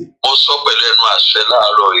Kristi. Mo sọ pẹ̀lú ẹnu àṣẹ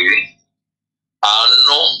láàárọ̀ yìí.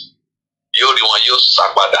 Àánú yóò rí wọn yóò sá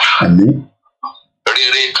padà. Àmín.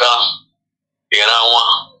 Rere kan ìran wọn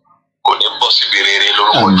kò ní bọ́ síbi rere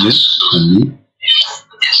lórúkọ Jésù. Àmín.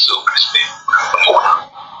 Jésù Kristi.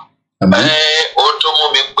 Àmín. Ó tó mú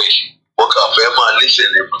mi pè, mo kàn fẹ́ máa léṣe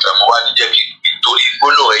ní ìpínlẹ̀ mo wá ní jẹ́ kí nítorí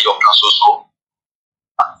gbólóhùn ẹyọ kan ṣoṣo.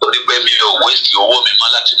 Torí pé mi ò wéṣì owó mi mọ́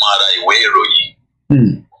láti máa ra ìwé ìròyìn.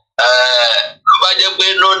 Ló bá jẹ́ pé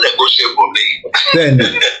no negotiable ni. Bẹ́ẹ̀ni.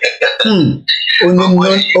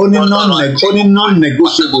 Ó ní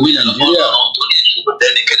non-negotiable ní Nàìjíríà.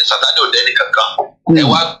 Òdẹ́nìkẹ́ni Sátánì òdẹ́nì kankan. Ẹ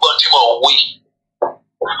wá gbọ́n tí mo wí.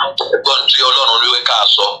 Gbọ́n tí Ọlọ́run ló wí ká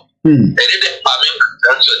sọ. Ẹni dẹ̀ pa mí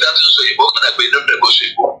dájú sọ ìbò kan náà pé no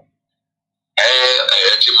negotiable. Ẹ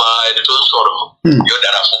ti máa ẹni tó ń sọ̀rọ̀ yóò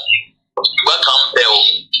dára fún mi. Ìgbà kan ń bẹ o.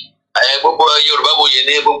 Gbogbo Yorùbá wo yẹn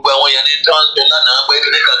ní gbogbo àwọn yẹn ní tí wọ́n ń bẹ lánàá pé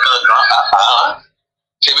kíní kankan kan.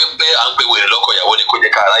 Ṣé wípé à ń pe wèrè lọ́kọ̀ ìyàwó ni kò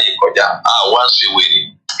jẹ́ ká aráyè kọjá? Àwa ń ṣe wèrè.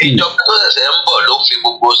 Ìjọba tó ṣẹ̀ṣẹ̀ ń bọ̀ ló fi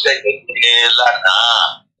gbogbo sẹ́yìn ní lánàá.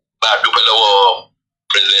 Bá a dúpẹ́ lọ́wọ́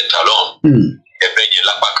President Talon. Ẹ̀bẹ̀ yẹn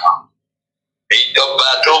lápá kan. Ìjọba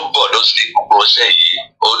tó ń bọ̀ ló sì gbogbo sẹ́yìn.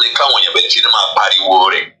 Ó ní káwọn èèyàn bẹ́ẹ̀ tí ní máa pariwo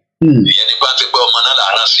rẹ̀. Ìyẹn nípa ti pé ọmọ náà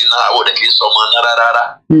làárá sí náà àwọn òde kì í sọ ọmọ náà rárá.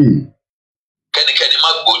 Kẹ́nikẹ́ni má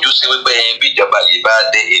gbójú sí wípé bí ìjọba yìí bá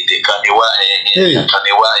dé èdè kan ní wá kan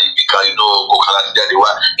ní wá ibi kan inú oko kan láti jáde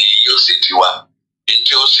wá èyí yóò sì ti wá.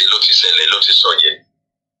 tí ó sì ló ti ṣẹlẹ̀ ló ti sọ yẹn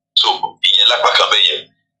so ìyẹn lápá kan bẹ́ẹ̀ yẹn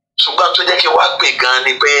ṣùgbọ́n tó jẹ́ kí wá pè gan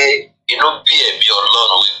ni pé inú bí ẹ̀mí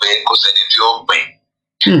Ọlọ́run wípé kò sẹ́ni tí ó pè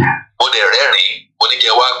mo dẹ̀ rẹ́rìn-ín mo ní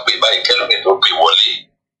kẹ́ wá pè báyìí kẹ́lómi tó pè wọlé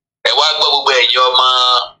ẹ wá gbọ́ gbogbo ẹ̀yin ọmọ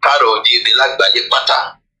káàrọ̀ òjíire lágbàáyé pátá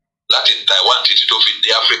láti Taiwan títí tó fi dé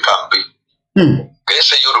Áfíríkà pé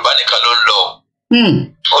kẹsẹ̀ Yorùbá nìkan ló ń lọ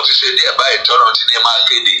ó ti ṣe díẹ̀ báyìí tọ́nà tí ní máa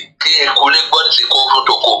kéde kí eku lè gbọ́ ti kó fún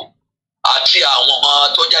tòkó àti àwọn ọmọ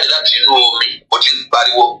tó jáde láti inú omi ó ti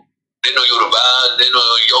pariwo nínú Yorùbá nínú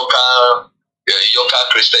yọká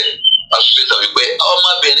Christian association wípé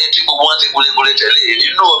ọmọbìnrin tí gbogbo wọn ti gúlégúlé tẹ̀lé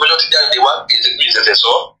inú omi ló ti jáde wá kí n ti gbé ìṣẹ̀ṣẹ̀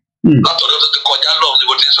sọ látọ̀dọ̀ tó ti kọjá lọ ni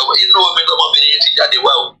mo ti sọ inú omi lọmọbìnrin ti jáde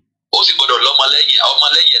wá o ó sì gbọ́dọ̀ lọ́mọlẹ́yìn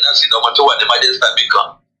ẹ̀ náà sì lọ́mọ tó wà ní Manchester bí kan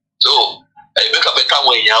so ẹ̀mí kàfẹ́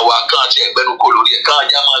káwọn èèyàn wa kàn àti ẹgbẹ́nu kò lórí ẹ̀ kàn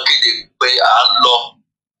ajá máa kéde pé à ń lọ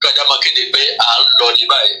kájá máa kéde pé à ń lọ ní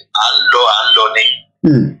báyìí à ń lọ ní.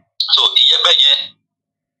 so ìyẹn bẹ́ẹ̀ yẹn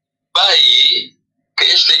báyìí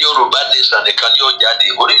kìí ṣe Yorùbá nation nìkan ni ó jáde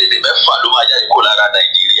orílẹ̀-èdè mẹ́fà ló máa jáde kó lára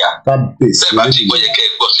Nàìjíríà bẹ́ẹ̀ bá ti gbọ́ yẹ kẹ́ ẹ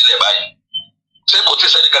gbọ́ sílẹ̀ báyìí ṣé kò tí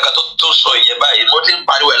sẹ́ni kankan tó sọ ìyẹn báyìí mo ti ń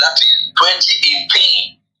pariwo ẹ̀ láti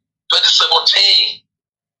 2018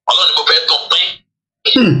 2017 Ọlọ́run mo fẹ́ tó pín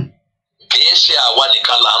kìí ṣe àwa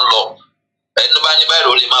nìkan là ń lọ ẹnu bá ní báyìí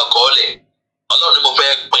ló lè máa kọ́ lẹ̀ Ọlọ́run ni mo fẹ́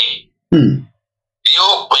pín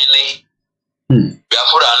yóò pín ní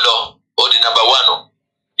Biafra ń lọ ó di number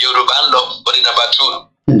 1 Yorùbá ń lọ ó di number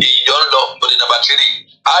 2 Ìjọ ń lọ ó di number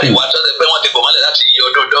 3 àríwá tó ṣe pé wọ́n ti bọ̀ mọ́lẹ̀ láti iye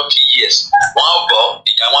ọdún donkey years wọ́n bọ̀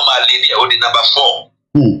ìjà wọn máa lé díẹ̀ ó di number 4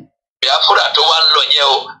 Biafra tó wá ń lọ yẹn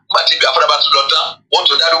o nígbà tí Biafra bá tún lọ tán wọ́n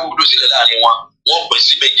tó dárúkú dùn sílẹ̀ láàrin wọn wọ́n pín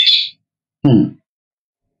sí méjì.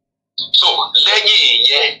 so lẹ́yìn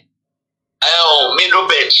ìyẹn middle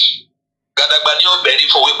belt Gàdàgbà ni ó bẹ̀rí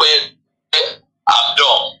fún wípé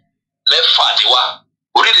abdul mẹ́fà ni wá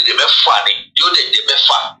orílẹ̀-èdè mẹ́fà ni yóò dẹ̀ dé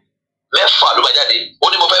mẹ́fà ló bá jáde ó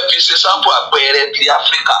ní mo fẹ́ fi ṣe sample àpẹẹrẹ ti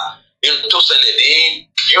Áfíríkà tó ṣẹlẹ̀ ní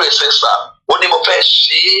USSR ó ní mo fẹ́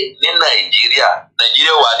ṣe é ní Nàìjíríà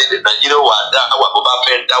wà dá wà bó bá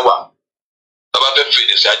fẹ́ dá wà bá fẹ́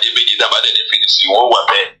fèrèsé ajébéjì náà bá dẹ̀ ní fèrèsé wọ́n wà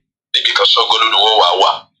bẹ́ẹ̀ níbi kan sọ́gọ́lù ni wọ́n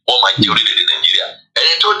wọ́n máa jẹ́ orílẹ̀-èdè Nàìjíríà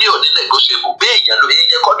ẹni tó ní òní negotiable bẹ́ẹ̀ yẹn ló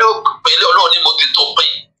yẹ kọ́ ní òpinlẹ̀ Ọlọ́run ní mo ti tó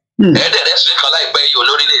pín ẹ̀ẹ́dẹ̀rẹ́ ẹ̀sìn kan láìpẹ́ yìí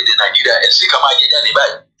olórílẹ̀-èdè Nàìjíríà ẹ̀sìn kan máa jẹ jáde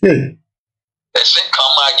báyìí ẹ̀sìn kan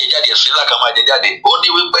máa jẹ jáde ẹ̀sìn ńlá kan máa jẹ jáde ó ní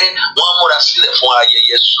wípé wọ́n múra sílẹ̀ fún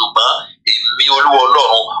ayẹyẹ ṣùgbọ́n èmi Olúwa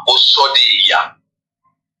Ọlọ́run ó sọ de ìyà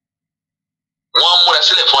wọ́n múra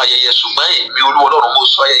sílẹ̀ fún ayẹyẹ ṣùgbọ́n èmi Olúwa Ọlọ́run ó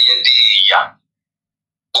sọ ayẹyẹ di ìyà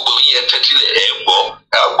gbogbo yẹn tẹ́tílẹ̀ ẹ̀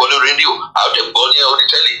gbọ́ lórí rédíò àwọn ẹ̀ gbọ́ ní orí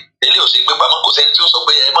tẹ́lẹ̀ ilé ò sí gbé pamọ́ kò sẹ́ni tí ó sọ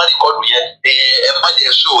pé ẹ má rìkọ́dù yẹn ẹ má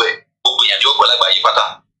jẹ́ ṣó ẹ gbogbo yẹn ni ó gbọ́lágbá yí pátá.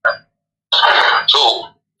 so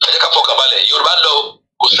ẹ jẹ́ ká fọkàn balẹ̀ Yorùbá lọ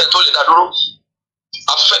kò sẹ́ni tó lè dá dúró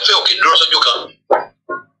afẹ́fẹ́ òkè dúró sójú kan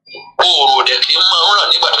oòrùn òdẹ kì í máa ń ràn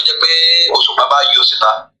nígbà tó jẹ́ pé òṣùpá bá yọ síta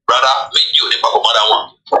rárá méjì ò ní papọ̀ mọ́ra wọn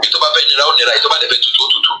ètò bá fẹ́ nira ó nira ètò bá dẹ̀ fẹ́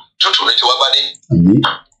tutù ní tiwa bá dé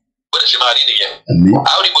bóde ṣe máa rí nìyẹn a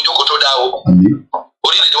ó rí gbójókòó tó dá o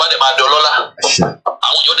orílẹ̀-èdè wa dẹ̀ máa dọlọ́lá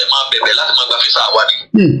àwọn yóò dẹ̀ máa bẹ̀bẹ̀ láti máa gba físà wa ni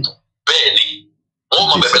bẹ́ẹ̀ ni wọ́n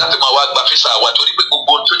máa bẹ̀bẹ̀ láti máa wá gba físà wa torí pé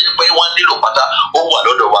gbogbo tó jẹ́ pé wọ́n nílò pátá ó wà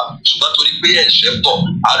lọ́dọ̀ wa ṣùgbọ́n torí pé ẹ̀ṣẹ̀ pọ̀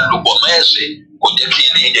alùpọ̀ mẹ́ẹ̀ṣẹ̀ kò jẹ́ kí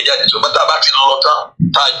ilé ìjẹ jáde tó bá tá a bá ti lọ tán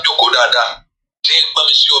tá a jókòó dáadáa tí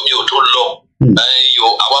gbọ́mi sí omi ò tó lọ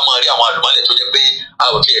àwa máa rí àwọn àlùmọ́lẹ̀ tó jẹ́ pé a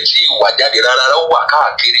ò tiẹ̀ tí ìwà jáde rárá ó wà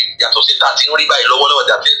káàkiri yàtọ̀ sí tá a ti ń rí báyìí lọ́wọ́lọ́wọ́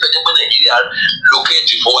dàbí ẹ̀ tó jẹ́ pé Nàìjíríà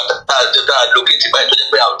lókèétì fún wa tá a lókèétì báyìí tó jẹ́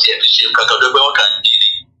pé a ò tiẹ̀ fi ṣe nǹkan kan tó gbé wọn kàn ń jí ni.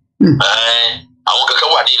 àwọn kankan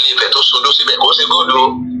wà ní Ilé Ifẹ̀ tó sodó síbẹ̀ kó ṣe góòlù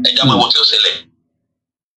ẹja máa wo tí ó ṣẹlẹ̀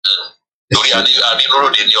lórí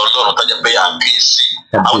àdínúròdì ní Ọlọ́run tó jẹ́ pé à ń ké sí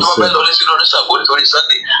àwọn tó bá fẹ́ lọ sí lórí Ṣàngó nítorí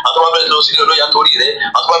Sunday àwọn tó bá fẹ́ lọ sí olóyà torí rẹ̀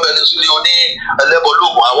àwọn tó bá fẹ́ lọ sí oní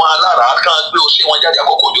ẹlẹ́bọ̀lógún àwọn alára kàn gbé oṣù wọn jáde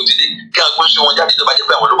àkókò òjò ti dé kí à ń gbé oṣù wọn jáde tó bá jẹ́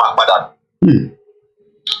pé àwọn ló máa padà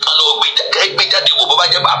kàn lọ gbé jáde wò bó bá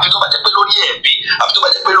jẹ́ pé àfi tó bá jẹ́ pé lórí ẹ̀bí àfi tó bá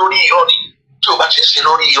jẹ́ pé lórí irọ́ ni tí o bá ti ṣe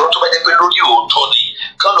lórí irọ́ tó bá jẹ́ pé lórí òótọ́ ni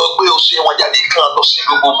kàn lọ gbé oṣù wọn jáde kàn lọ sí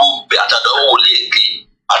gbogbo àtàdánwò léèké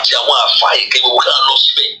àti àwọn àfa èké gbogbo kàn lọ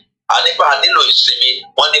síbẹ̀ ànípa nílò ìsinmi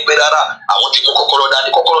wọn ní pé rárá àwọn tí mú kọ́kọ́rọ́ dání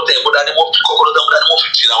kọ́kọ́rọ́ tẹ ẹbọ dání wọn fi kọ́kọ́rọ́ dání wọn fi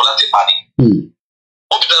tira wọn láti pani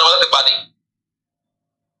wọn fi tira wọn láti pani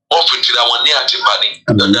wọn fi tira wọn ní àti pani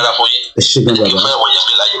dáadáa fún yín ẹ jẹ́ kí n fẹ́ wọ̀nyẹn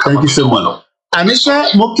mi láyé ká máa fi wọn lọ. àníṣe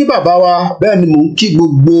mo kí bàbá wa bẹ́ẹ̀ ni mo ń kí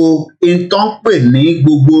gbogbo ìtàn pè ní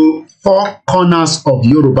gbogbo 4 corners of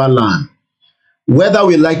Yoruba land whether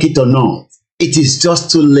we like it or not it is just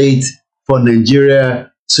too late for Nigeria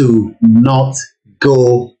to not go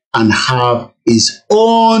and have his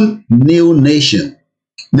own new nation.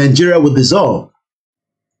 Nigeria will dissolve.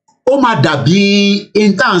 Ó máa dàbí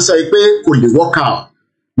intan sọ pé kò lè work out.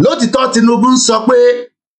 Lótìtọ́ Tinubu ń sọ pé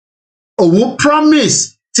òun promise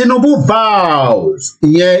Tinubu vows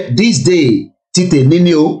ìyẹn this day ti tèmi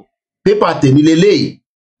ni o paper tèmi lélẹ́yìí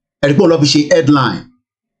ẹ̀rí pé ó lọ fi ṣe headline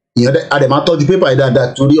ìyẹn àdèmá tọ́jú paper yìí dáadáa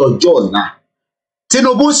torí ọjọ́ ọ̀la.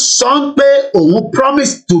 Tinubu sọ pé òun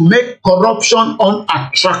promise to make corruption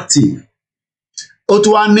unattractive. Ó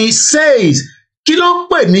tún wá ní says kí ló ń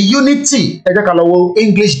pè ní unity ẹ jẹ́ ká lọ wo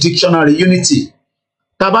English dictionary unity.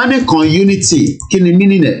 Tàbá nìkan unity kí ni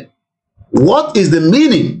meaning ẹ̀? What is the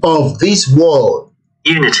meaning of this word?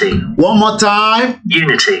 Unity. One more time.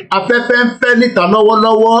 Unity. Afẹ́fẹ́ ń fẹ́ níta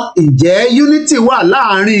lọ́wọ́lọ́wọ́. Ǹjẹ́ unity wà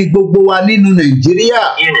láàárín gbogbo wa nínú Nàìjíríà?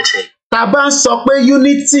 Unity. Tá bá ń sọ pé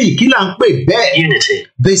unity kí là ń pè bẹ́ẹ̀? Unity.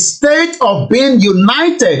 The state of being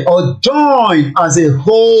united or joined as a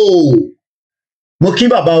whole. Mo kí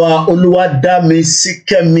bàbá wa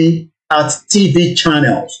Olúwadámisíkẹ́mi at TV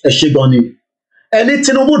channels. Ẹ ṣé gan ni. Ẹni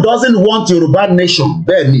Tinubu doesn't want Yorùbá nation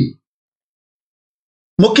bẹ́ẹ̀ ni.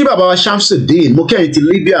 Mo kí bàbá wa Shamsuddin, mo kí ẹ̀yin ti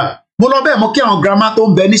Libya. Mo lọ bẹ́ẹ̀ mo kí àwọn grandma tó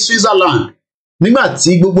ń bẹ ní Switzerland. Nígbà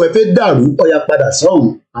tí gbogbo ẹ fẹ́ dàrú ó yá padà sọ́hùn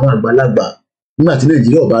àwọn àgbàlagbà. Nígbà tí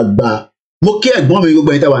Nàìjíríà bá gbà. Mo kí ẹ̀gbọ́n mi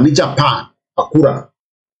gbogbo ẹ̀yin tẹ́ wà ní Japan, Akura.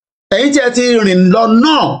 Ẹ̀yin tí ẹ ti rìn lọ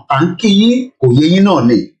náà à ń kí yín kò yé yín náà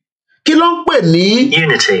ni. Kí ló ń pè ní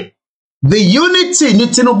unity? The unity ni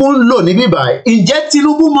Tinubu ń lò níbí báyìí. Ǹjẹ́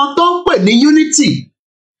Tinubu mọ tó ń pè ní unity?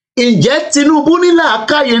 Ǹjẹ́ Tinubu ní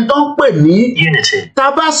làákàyè tó ń pè ní unity? Tá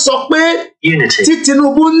a bá sọ pé unity tí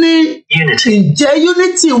Tinubu ní unity, ǹjẹ́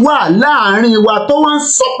unity wà láàárín wa tó wá ń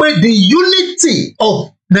sọ pé the unity of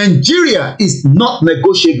Nigeria is not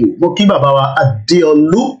negotiable. Mo kí bàbá wa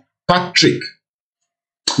Adeolu Patrick.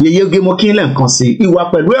 Yeyege mo kí lẹ́ǹkan sí ìwà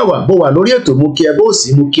pẹ̀lú ẹ̀wà bó wà lórí ètò mo kí ẹ bó sì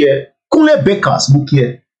mo kí ẹ Kúnlé Bakers mo kí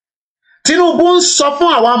ẹ. Tinubu ń sọ fún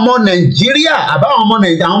àwọn ọmọ Nàìjíríà àbáwọn ọmọ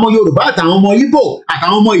Nàìjíríà àwọn ọmọ Yorùbá àtàwọn ọmọ Ìgbò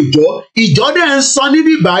àtàwọn ọmọ ìjọ dẹ̀ ń sọ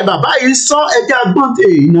níbí báyìí bàbá yìí sọ ẹjẹ́ agbọ́n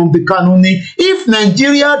Nnamdi Kanu ni if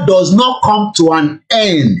Nigeria does not come to an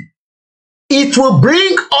end it will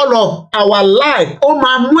bring all of our life ó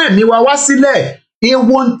máa mú ẹ̀mí wa wá sílẹ̀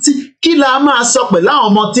ewu tí kí la máa sọ pẹ̀lú àwọn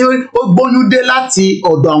ọmọ tí ó gbóyún dé láti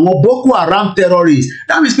ọ̀dọ̀ àwọn Boko Haram terrorists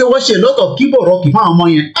that means pé wọ́n ṣe lọ́tọ̀ kíbọ̀rọ̀kì fún àwọn ọmọ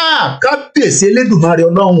yẹn kábíyèsí Elédùmarè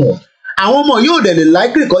Ọlọ́run àwọn ọmọ yóò dẹ̀ lè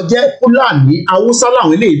láìpẹ́ kọ́ jẹ́ Fúlàní Haúsá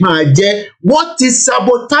làwọn eléyìí máa jẹ́ wọ́n ti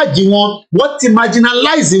sabotage wọn wọ́n ti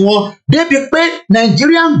marginalize wọn débi pé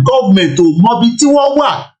Nigerian government ò mọbi tí wọ́n wà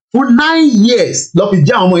fún 9 years lọ́ fi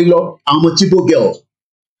jẹ́ àwọn ọmọ yìí lọ àwọn ọmọ Chibok girls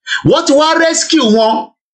wọ́n ti wá rescue wọn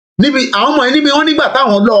níbi àwọn ọmọ yìí níbi wọ́n nígbà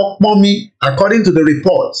táwọn lọ pọ́n mi according to the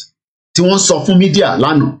report tí wọ́n sọ fún media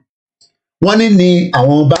lánàá wọ́n ní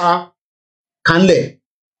àwọn bá kánlẹ̀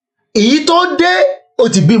èyí tó dé ó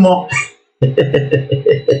ti bímọ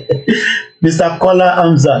Mr. Kola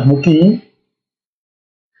Hamzat mo kí yín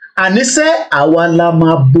àníṣe àwa la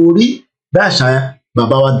máa borí dáṣà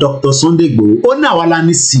bàbá wa Dr. Sunday Igboho ó ní àwa la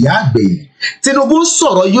ní síyá àgbẹ̀yìn Tinubu ń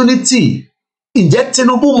sọ̀rọ̀ unity ǹjẹ́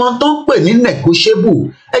Tinubu mọ tó ń pè ní negotiable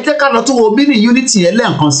ẹ jẹ́ ká lọ tún wo bí ní unity yẹn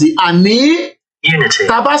lẹ́ẹ̀kan sí àní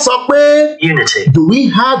tá a bá sọ pé do we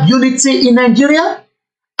have unity in Nigeria?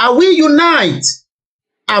 Are we unite?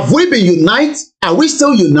 Have we been united? Are we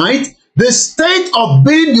still united? The state of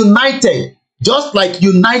being united, just like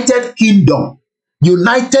United Kingdom,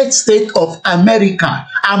 United States of America.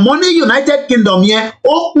 Àmọ́ ní United Kingdom yẹn,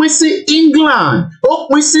 ó pín sí England, ó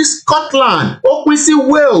pín sí Scotland, ó pín sí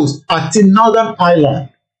Wales àti Northern Ireland.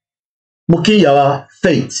 Mo kí ìyàwó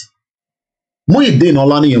Faith. Muyideen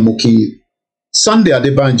Ọláníyàn mo kí Sunday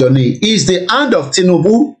Adébánjọ ní is the hand of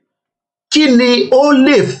Tinubu. Kí ni ó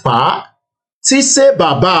lè fà á? Tí ṣe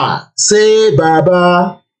bàbá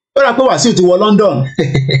ó rà pé Wàsíù ti wọ London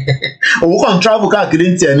òun kàn travel káàkiri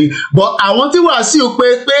ní tiẹ̀ ni but àwọn tí Wàsíù pé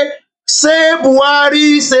ṣé Buhari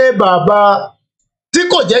ṣe bàbá tí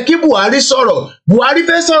kò jẹ́ kí Buhari sọ̀rọ̀ Buhari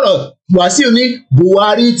fẹ́ sọ̀rọ̀ Wàsíù ní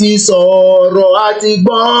Buhari ti sọ̀rọ̀ àti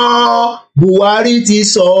gbọ́ Buhari ti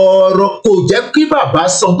sọ̀rọ̀ kò jẹ́ kí bàbá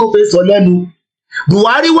sọ tó fẹ́ sọ lẹ́nu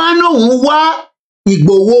Buhari wá lóun wá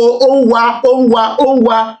Ìgbòho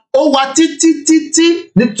ó wá títí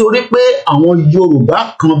nítorí pé àwọn Yorùbá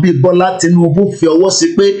kan bíi Bọ́lá Tinubu fi ọwọ́ sí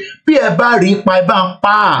pé bí ẹ bá rí ipa ẹ bá ń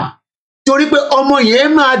pa á torí pé ọmọ yẹn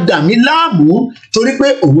máa dà mí láàmú torí pé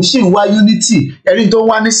òun sì ń wá unity ẹni tó ń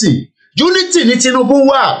wá nísìn unity ní Tinubu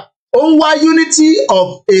wà ó ń wá unity of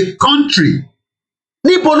a country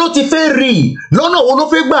níbo ló ti fẹ́ rí lọ́nà wo ló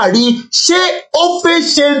fẹ́ gbà rí ṣé ó fẹ́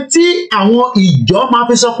ṣe tí àwọn ìjọ máa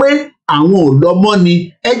fi sọ pé àwọn ò lọ mọ́ ni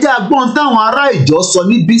ẹjẹ́ agbọ́n táwọn ará ìjọ sọ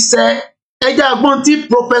níbí sẹ́ ẹjẹ́ agbọ́n tí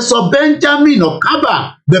Professor Benjamin Okaba,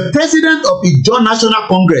 the president of Ijaw National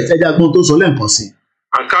Congress, ẹjẹ́ agbọ́n tó sọ lẹ́ǹkan sí.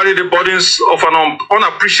 And carry the burdens of an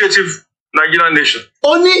unappreciative Nigerian nation.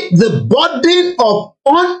 Only the burden of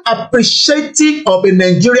unappreciative of a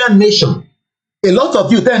Nigerian nation. A lot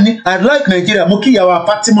of you tell me, I like Nigeria. Mo kí ìyàwó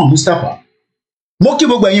Fatima Mustapha. Mo kí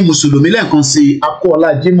gbogbo ẹ̀yin Mùsùlùmí lẹ́ǹkan sí akọ́ọ̀lá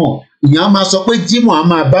Jímọ̀. Ìyẹn á máa sọ pé Jímọ̀ á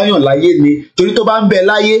máa báyàn láyé ni. Torí tó bá ń bẹ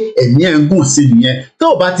láyé, ẹ̀mí ẹ̀ ń gùn sí nìyẹn. Tó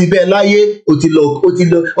o bá ti bẹ láyé, o ti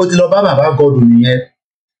lọ bá bàbá Gọdù nìyẹn.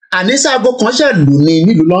 Àníṣe aago kan ṣẹ̀ lù ní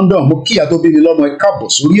nílùú London. Mo kí ìyá tó bí mi lọ́mọ ẹ káàbọ̀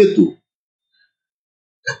sórí ètò.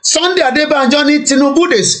 Sunday Adébánjọ ní Tinubu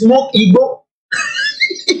dey smoke igbó.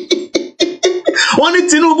 Wọ́n ní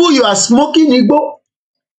Tinubu you are smoking igbó.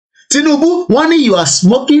 Tinubu wọ́n ní you are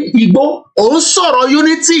smoking igbó. Òun sọ̀rọ̀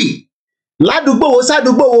unity. Ládùúgbò wo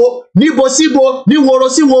sádùúgbò wo, níbo síbo, ní woro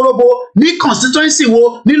sí worobo, ní constituency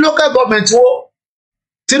wo, ní local government wo.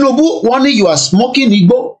 Tinubu wọ́n ní you are smoking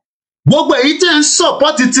igbó. Gbogbo èyí tẹ́ ń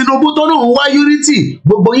support Tinubu tó náà ń wá unity.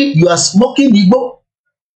 Gbogbo yín you are smoking igbó.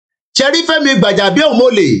 Ṣẹ́rí Fẹ́mi Gbàjàbí ọmọ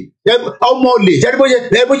olè ṣẹ́rí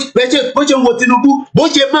bó ṣe ń wo Tinubu bó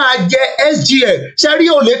ṣe máa jẹ SGF ṣẹ́rí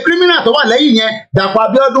olè criminal tó wà lẹ́yìn yẹn Dàpọ̀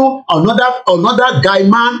Abíọ́dún another guy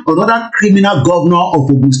man another criminal governor of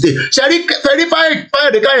Ogun State ṣẹ́rí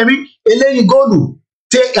Fáyọ̀dé Káyẹ̀mí eléyìí góòlù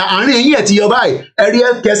tí àárín ẹ̀yìn ẹ̀ ti yọ báyìí ẹ̀rí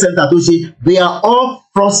healthcare center tó ṣe they are all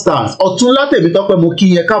fraudsters Ọ̀túnlá Tèmítọ́pẹ́ mo kí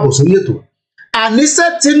yẹn káàbọ̀ sórí ètò. Àníṣe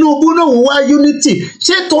Tinubu náà wá unity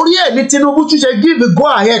ṣé torí ẹ̀ ní Tinubu tún ṣe give go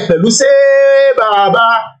ahead pẹ̀lú ṣé bàbá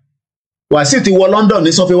Wàsíù ti wọ London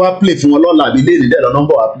ní sọfẹ wá play fún wọn lọ́la àbí lẹ́yìn dẹ̀ lọ́nà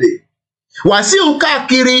bọ̀ wá play. Wàsíù ń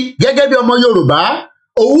káàkiri gẹ́gẹ́ bí ọmọ Yorùbá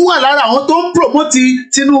òun wà lára àwọn tó ń promote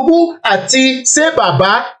Tinubu àti ṣé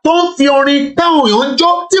bàbá tó ń fi orin táwọn èèyàn ń jó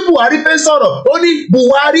tí Buhari fẹ́ sọ̀rọ̀ ó ní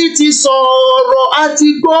Buhari ti sọ̀rọ̀ àti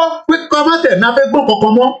gbọ́ pé kọ́mọ́tẹ̀ náà fẹ́ gbọ́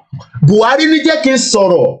kankan mọ́ Buhari ní jẹ́ kí n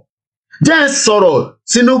sọ̀rọ̀ jẹ́ ń sọ̀rọ̀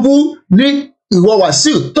Tinubu ní ìwọ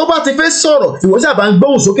Wàsíù tó bá ti fẹ́ sọ̀rọ̀ ìwọ sábà ń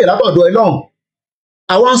gbóhùn sókè látọ̀dọ̀ ẹ lọ́hùn.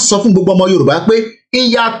 Àwọn ń sọ fún gbogbo ọmọ Yorùbá pé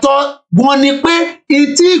ìyàtọ̀ wọn ni pé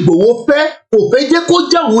ìtí Ìgbòho fẹ́ kò fẹ́ jẹ́ kó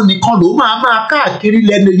jẹ́ òun nìkan ló máa káàkiri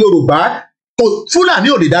lẹ́nu Yorùbá. Fúlàní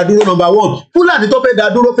ò lè dá dúró number one Fúlàní tó fẹ́ dá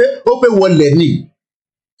dúró pé ó fẹ́ wọlé ní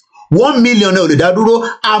 1 million ò lè dá dúró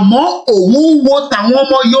àmọ́ òun wo tàwọn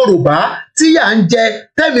ọmọ Yorùbá tí yà ń jẹ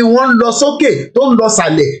tẹ́mi wọn ń lọ sókè tó ń lọ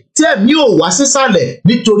sàlẹ̀ tí ẹ̀mí ò wá sísàlẹ̀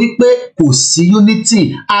nítorí pé kò sí unity.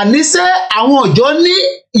 Àníṣe àwọn ọ̀jọ́ ní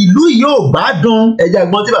ìlú yìí ò gbádùn ẹ̀jẹ̀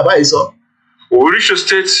ẹ̀gbọ́n tí bàbá yìí sọ. We reach a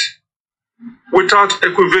state without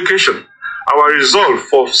equivocation our resolve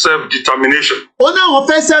for self-determination. Ó ní àwọn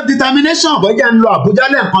fẹ́ self-determination bọ́jà ń lọ Àbújá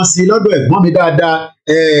lẹ́ẹ̀kan sí lọ́dọ̀ ẹ̀gbọ́n mi dáadáa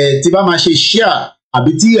tí bá máa ṣe ṣíà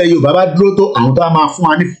àbí tí Yorùbá bá dúró tó àwọn tó máa fún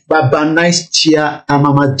wa ní baba nice chair a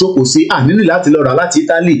máa jókòó sí àníní láti lọ rà láti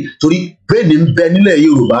Italy torí brain ń bẹ nílẹ̀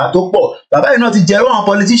Yorùbá tó pọ̀ bàbá yìí náà ti jẹ́rọ àwọn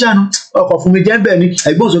politician ọkọ̀ fún mi jẹ́ ń bẹ̀ ni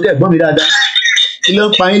ẹ̀gbọ́n sókè ẹ̀gbọ́n mi dáadáa kí ló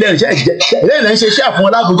ń pa yín lẹ́yìn lẹ́yìn lẹ́yìn ṣe ṣáà fún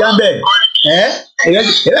wọn lábújá ń bẹ̀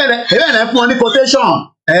lẹ́yìn fún wọn ní quotation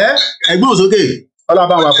ẹ̀gbọ́n sókè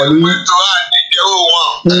ọlọ́ba wà pẹ̀lú yín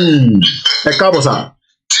ẹ káàbọ̀ sà.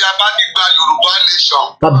 Tí a bá ti gba Yorùbá nation.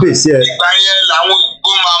 Kábíyèsí ẹ. Ìgbà yẹn làwọn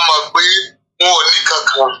Ìgbò máa mọ̀ pé wọn ò ní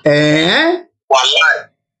kankan. Wàláì.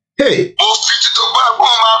 Mo fi títọ́ bá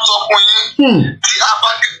wọn máa sọ fún yín. Tí a bá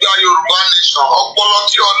ti gba Yorùbá nation, ọpọlọ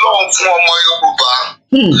tí Ọlọ́run fún ọmọ Yorùbá.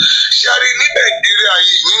 Ṣé rí ní Nàìjíríà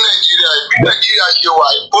yìí ní Nàìjíríà bí Nàìjíríà ṣe wà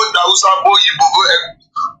bó Haúsá bó Ìgbò bó ẹ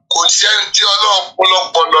kò sí ẹni tí Ọlọ́run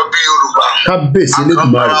pọlọpọlọ bí Yorùbá. Kábíyèsí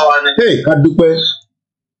Elédùmarè. Ká dúpẹ́.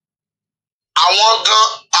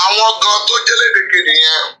 Àwọn gan tó jẹ́ lédèkéde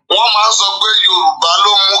yẹn wọ́n máa ń sọ pé Yorùbá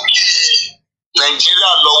ló mú kí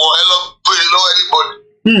Nàìjíríà lọ́wọ́ ẹ lọ pé lọ́wọ́ anybody.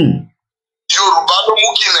 Yorùbá ló mú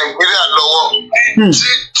kí Nàìjíríà lọ́wọ́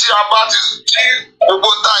tí a bá ti tí gbogbo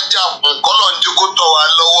tá a jà fún kọ́lọ̀ ń dín kó tọ̀ wá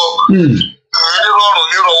lọ́wọ́ nírọ̀rùn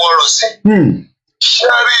nírọ̀wọ́rọ̀sí. Ṣé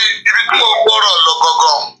rí ibi tí mo gbọ́rọ̀ lọ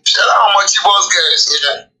gangan ṣé láwọn ọmọ tí bọ́s gẹ̀rẹ̀ sí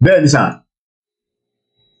yẹn. Bẹ́ẹ̀ni sà.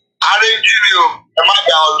 Àrèjì ni o ẹ má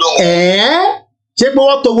gbà ọ́ lóhùn. Ṣé pé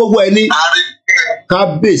wọ́n to gbogbo ẹ̀ ní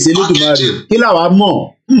Kábíyèsí Elédùmarè kí làwa mọ̀.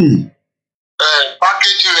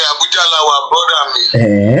 Pákéjì rẹ̀ Àbújá la wà bọ́dà mi.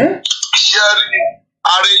 Ṣé rí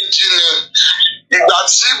àrèjì ni ìgbà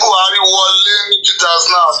tí Buhari wọlé ní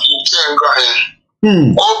 2015 gbà yẹn.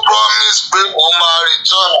 Ó promise pé òun máa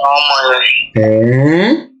return àwọn ọmọ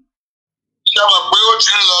yẹn. Ṣé mọ̀ pé ó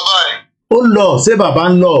ti ń lọ báyìí? Ó lọ ṣé bàbá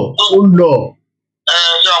ń lọ ó lọ.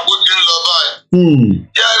 Ṣé àpò ti ń lọ báyìí?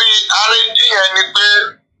 Yẹ́rì àrèjì yẹn ni pé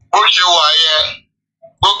bó ṣe wà yẹn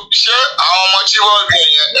ṣé àwọn ọmọ tí wọ́n gbé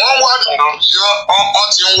yẹn wọ́n wà nínú tí wọ́n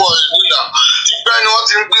ti ń wọ ìlú náà tipẹ́ ni wọ́n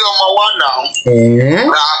ti ń gbé ọmọ wà náà.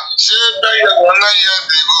 Ṣé bẹ́ẹ̀ wọn náà yẹ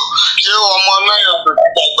dìbò ṣé ọmọ náà yẹ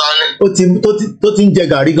dàgbà ni. Tó ti ń jẹ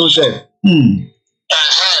gàrí gan sẹ.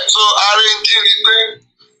 So ààrẹ ń kiri pé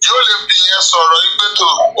yóò lè fi yẹn sọ̀rọ̀ ìgbé tó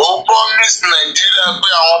o promise Nàìjíríà pé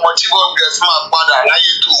àwọn ọmọ tí wọ́n gbé máa padà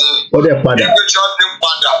láyé tó ń. Ó dẹ̀ padà. Ìgbé tí wọ́n ti ń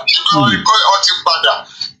padà ìgbé wọ́n ti padà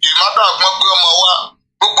ìmọ̀tà gbọ́n pé ọmọ wa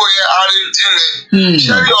gbogbo yẹn arìndí ni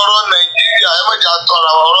ṣé rí ọ̀rọ̀ Nàìjíríà ẹ má jà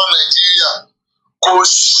tọrọ ọ̀rọ̀ Nàìjíríà kò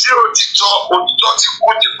sí òtítọ́ ti kú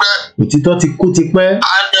tipẹ́. Òtítọ́ ti kú tipẹ́.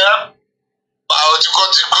 Òtítọ́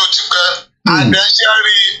ti kú tipẹ́. Àdẹ ṣe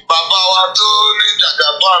rí bàbá wa tó ní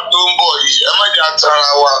jàgàbá tó ń bọ̀ yìí ẹ má jà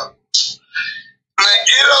tọrọ wa.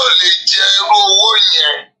 Nàìjíríà ò lè jẹ irú owó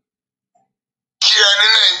yẹn kí ẹ ní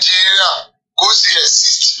Nàìjíríà kó sì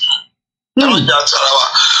exist. Ẹ má jà tọrọ wa.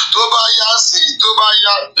 Tó bá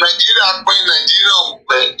yá Nàìjíríà pín Nàìjíríà ò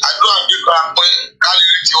pẹ́ àdúrà gbígbà pín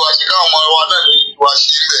kálírí tiwa ṣe káwọn ọmọ wa náà lè wá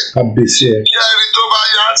sílẹ̀. Kábíyèsí ẹ. Kí ẹni tó bá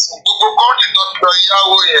yá gbogbo kọ́ńtì tó ti lọ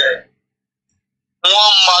yáwó yẹn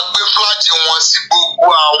wọ́n máa gbé fúláàtì wọn sí gbogbo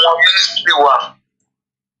àwọn mínísítírì wa.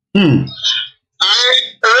 Ní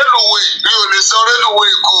rélùwéè mi ò lè sọ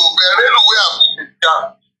rélùwéè kò bẹ̀ rélùwéè Àbújá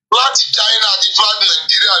láti China àti fúláàtì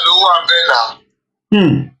Nàìjíríà ló wà bẹ́ẹ̀ náà.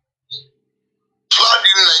 Fúláàtì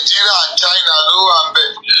Nàìjíríà àti China ló wà bẹ́ẹ̀.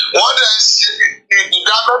 Wọ́n dẹ̀ ṣe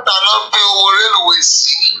ìdá mẹ́ta náà pín owó rélùwéè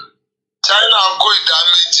sí. China ń kó ìdá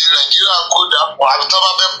méjì, Nàìjíríà ń kó ìdá pọ̀ àbí tó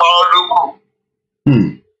bá fẹ́ pa ọ́ lóko.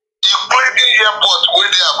 Including airport wey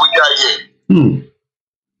dey Abuja here.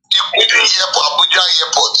 Including airport Abuja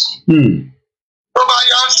airport. Tó bá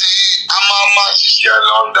yá sí a máa ṣiṣẹ́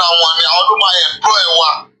lọ́ndà wọn ni àwọn ló máa employ wa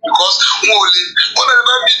because wọn lè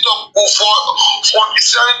fẹ́ bí tọ́ kó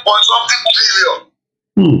 47.something trillion.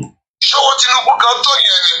 Ṣé owó Tinubu kan tó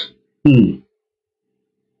yẹn ni?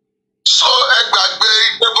 So ẹ gbàgbé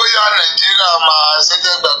pé bóyá Nàìjíríà máa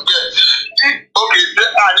ṣẹ́jẹ́ gbàgbé ẹ̀ òkè dé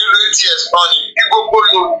ànílò ATS náà ni kí gbogbo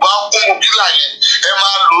Yorùbá kún un bílà yẹn ẹ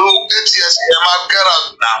máa lo ATS ẹ máa gẹ́rà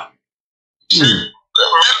náà. Ṣé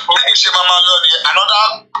bí ṣe máa lọ ni another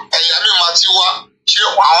ẹ̀yà mi máa ti wá ṣé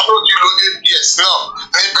àwọn ló ti lo ATS náà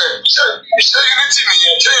níbẹ̀ ṣé unity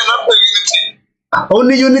nìyẹn ṣé yẹn náà pé unity. Ó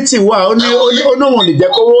ní unity wà ó náà wọn lè jẹ́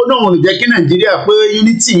kówó náà wọn lè jẹ́ kí Nàìjíríà pé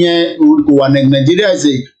unity yẹn kò wà Nàìjíríà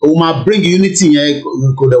ṣe òun máa bring unity yẹn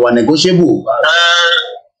kò dẹ̀ wà negotiable.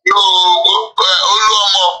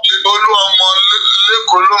 Olúọmọ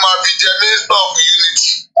lẹ́kọ̀ọ́ ló máa fi jẹ minister of unity.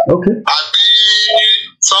 Àbí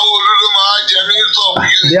Sanwó-Olú ló máa jẹ minister of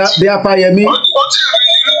unity. Bí Afáyẹmí. Ó ti rí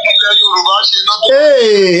unity ilẹ̀ Yorùbá ṣe náà.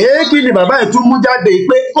 Kí ni bàbá ẹ̀ tún mú jáde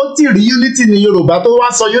pé ó ti rí unity ní Yorùbá tó wá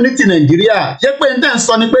sọ unity Nàìjíríà ṣé pé n tẹ́ ń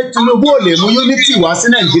sọ ni pé Tinubu ò lè mú unity wá sí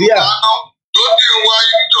Nàìjíríà. Ló ti ń wá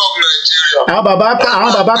unity of Nàìjíríà. Àwọn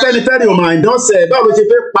bàbá Fẹ́nifẹ́re ò máa ń dọ́sẹ̀ báwo ló ṣe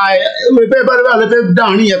fẹ́ pa ẹ báwo ló fẹ́ dá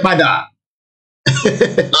àárín yẹn padà. Ẹ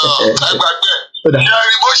gbàgbé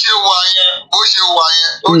ṣẹ́rí bó ṣe wà yẹn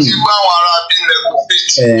ó ti bá àwọn ará bí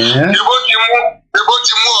negotiate. Ibo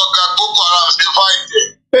ti mú ọ̀gá Boko Haram ṣe fáìtì.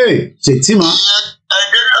 Ṣètì máa.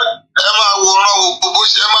 Ẹ máa wòran o bó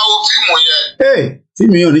ṣe máa wo fíìmù yẹn.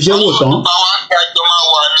 Fíìmù yẹn ò ní ṣe wò tán. Àwọn àgbàjọ máa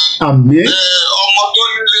wà ní. Àmín. Ọmọ tó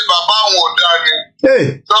nílé bàbá àwọn ọ̀dà ni.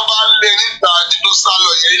 Tó bá lé níta àti tó sá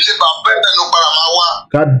lọ yẹn ilé bàbá ẹ̀ ló padà máa wá.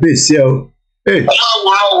 Kábíyèsí ẹ o. Ẹ máa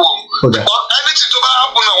wòran o. Ẹni tí tó bá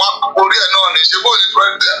hápùn náà wá orí ẹ̀ náà ní ṣe bó ní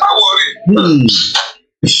pẹ́ẹ́tẹ̀ àwọ̀ rí.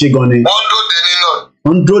 Ṣé gan ni. Wọ́n dóde nínú.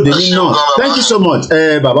 Wọ́n dóde nínú. Thank you so much.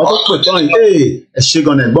 Bàbá tó pè tán yìí. Ẹ ṣé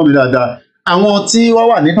gan ni ẹ̀gbọ́n mi dáadáa. Àwọn tí wọ́n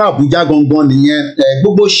wà nípa Àbújá gangan nìyẹn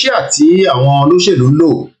gbogbo ṣíà tí àwọn olóṣèlú ń lò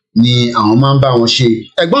ni àwọn máa ń bá wọn ṣe.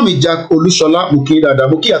 Ẹ̀gbọ́n mi Jack Olúṣọlá mo kí dáadáa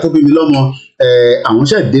mo kí ìyá tó bí mi lọ́mọ àwọn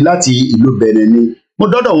ṣẹ̀ dé láti ìlú Benin ni. Mo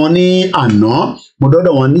dọ́dọ̀ wọn ní àná mo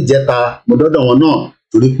dọ́dọ̀ wọn níjẹta mo dọ́dọ̀ wọn náà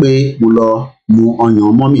torí pé mo lọ mu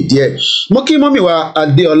ọyàn mọ́mì díẹ̀. Mo kí mọ́mì wa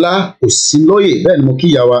Adéọlá Òsínlóyè bẹ́ẹ̀ ni mo kí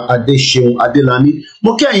ìyá wa Adéṣeun Adélani.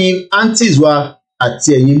 Mo kí ẹ̀yin aunties wa àti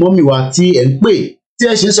ẹ̀yin mọ́mì wa tí ẹ̀ ń pè tí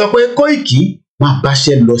ẹ ṣe ń sọ pé Koiki máa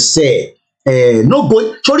báṣẹ́ lọ sẹ́ẹ̀.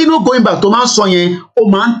 Sórí no going back tó máa ń sọ yẹn ó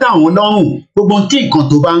máa ń tà wọ́n lọ́rùn gbogbo tí nǹkan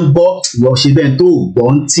tó bá ń gbọ́ ìwọ ṣe bẹ́ẹ̀ tó gbọ́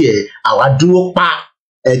ń tiẹ̀ àwa dúró pa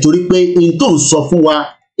torí pé n tó ń sọ fún wa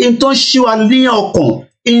n tó ń ṣí wa ní ọkàn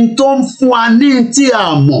n tó ń fún wa ní tí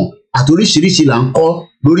a mọ̀ àti oríṣiríṣi là ń kọ́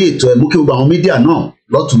lórí ètò ẹ̀ mú kí gbogbo àwọn mídíà náà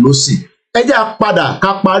lọ́tùn lósì ẹ jẹ́ padà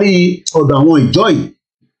ká parí ọ̀dọ̀ àwọn ìjọ yìí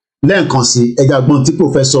lẹ́ẹ̀kan sí ẹ jẹ́ gbọ́n tí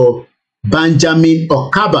Professor Benjamin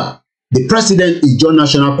Okaba the president Ijaw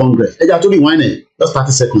National Congress ẹ jẹ́ àtúndì wáìnì just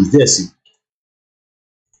 30 seconds díẹ̀ sí.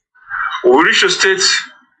 We reach a state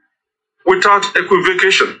without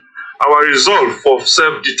equivocation our resolve for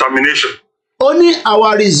self-determination. Only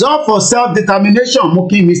our resolve for self-determination,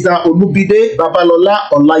 Muki Mr. Olubide, Babalola,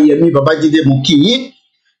 Olayemi, Babajide Muki.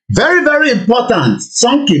 Very, very important.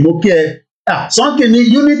 Sonki Muki. Sonki ni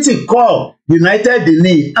unity call. United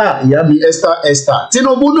ni. Ìyá mi Esther.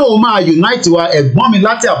 Tinubu náà máa unite wa ẹ̀gbọ́n mi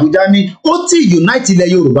láti Abuja ní. Ó ti unite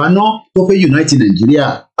ilẹ̀ Yorùbá náà tó fẹ́ unite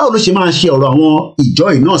Nàìjíríà. Báwo ló ṣe máa ṣe ọ̀rọ̀ àwọn ìjọ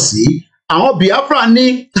yìí náà sí? Àwọn Biafra ní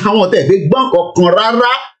àwọn tẹ̀fẹ́ gbọ́n kankan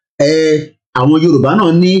rárá. Àwọn Yorùbá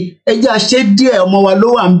náà ní ẹjẹ́ àṣẹ díẹ̀ ọmọ wa ló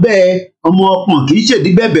wà ń bẹ́ẹ̀ ọmọ ọkàn kì í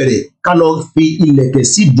ṣèdí bẹ̀bẹ̀rẹ̀ ká lọ fi ilẹ̀kẹ̀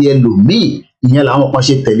sídìí ẹlòmíì ìyẹn làwọn kan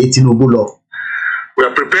ṣe tẹ̀lé Tinubu lọ. We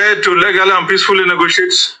are prepared to legally and peacefully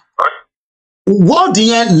negotiate. Wọ́ọ̀dù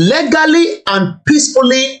yẹn legally and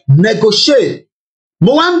peacefully negotiate.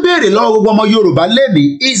 Mo wá ń béèrè lọ́wọ́ gbogbo ọmọ Yorùbá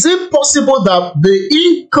lẹ́nìí, is it possible that the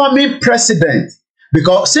incoming president,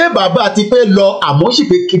 because ṣé bàbá ti fẹ́ lọ àmọ́ sì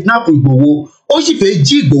fẹ́ kidnap Ìgbòho, ó sì fẹ́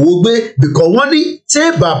jí Ìgbòho gbé, because wọ́n ní ṣé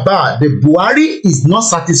bàbá the Buhari is not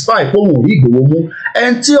satisfied fún òun rí Ìgbòho mú,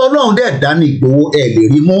 ẹni tí Ọlọ́run dẹ̀ dá ní Ìgbòho ẹ̀ lè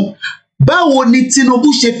rí mú. Báwo ni Tinubu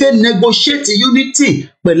ṣe fẹ́ negotiate unity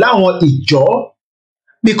pẹ̀lú àwọn ìjọ?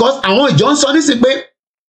 Because àwọn ìjọ ń sọ nísìnyí pé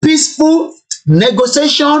peaceful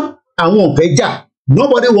negotiation àwọn ò fẹ́ jà.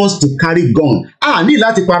 Nobody wants to carry gun. Ní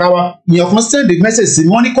láti para wa. Ìyẹn kan send the message sí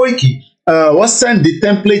Olayomi Koiki. Wọ́n send the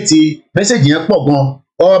template message yẹn pọ̀ gan.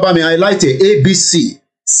 Wọ́n bá mi highlight ABC.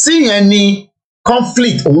 Sí yẹn ni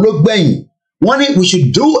conflict òun ló gbẹ̀yìn. Wọ́n ní we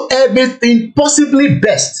should do everything possibly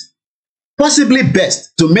best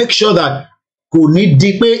to make sure that kò ní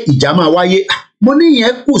di pé ìjà máa wáyé. Mo ní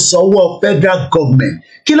yẹn kù sọ́wọ́ federal government.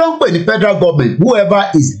 Kí ló ń pè ní federal government? Whoever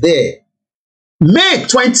is there. May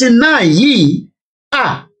 29 yìí,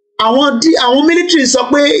 àwọn military sọ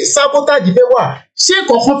pé sabotage fẹ́ wà. Ṣé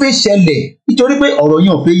nǹkan fẹ́ ṣẹlẹ̀? Nítorí pé ọ̀rọ̀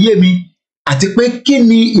yẹn ò fẹ́ yé mi. Àti pé kí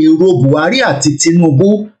ni èrò Buhari àti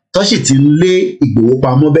Tinubu tó sì ti ń lé Ìgbòho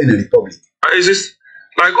pamọ́ Benin Republic? Is this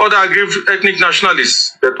like other aggrieved ethnic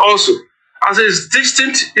nationalists that also as a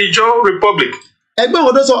distinct Ijaw republic? Ẹgbẹ́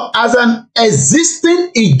wọn tó sọ as an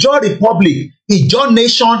existing Ijaw republic, Ijaw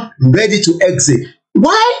nation ready to exit.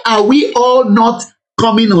 Why are we all not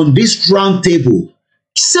coming on this round table?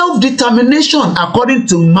 Self-determination according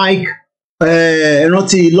to Mike,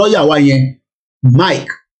 rántí lọ́ọ̀yà wa yẹn, Mike,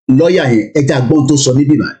 lọ́ọ̀yà yẹn, ẹja gbọ́n tó sọ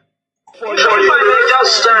níbí báyìí.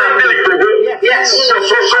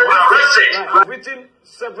 I've written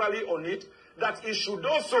severally on it that it should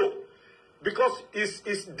also, because it's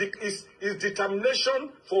determination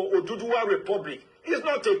for Oduduwa Republic. It's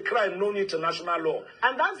not a crime known international law.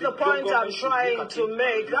 And that's the point I'm trying to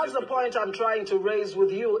make. That's the point I'm trying to raise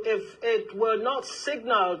with you. If it were not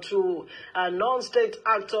signaled to non-state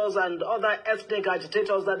actors and other ethnic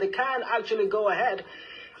agitators that they can actually go ahead,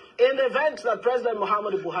 in the event that President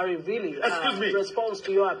Muhammadu Buhari really responds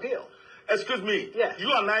to your appeal. Excuse me. Yes.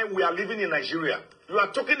 You and I, we are living in Nigeria. You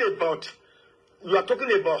are talking about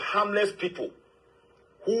harmless people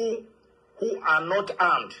who are not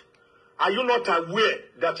armed. Are you not aware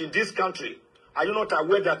that in this country,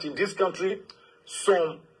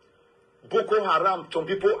 some Boko Haram, some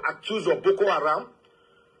people accused of Boko Haram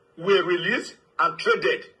were released and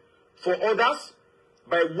traded for others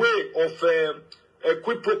by way of a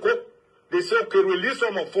quid pro quo? They say, okay, release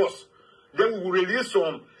some of us. Then we will release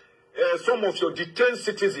some of your detained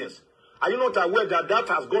citizens. Are you not aware that that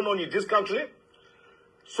has gone on in this country?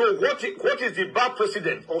 So what is the bad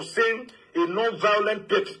precedent of saying a non-violent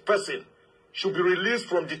person should be released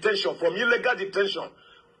from detention, from illegal detention,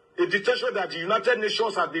 a detention that the United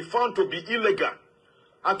Nations has been found to be illegal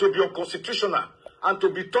and to be unconstitutional and to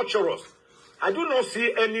be torturous? I do not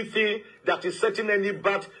see anything that is setting any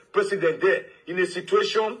bad precedent there in a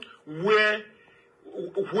situation where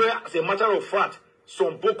as a matter of fact,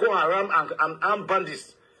 some Boko Haram and armed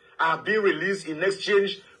bandits are being released in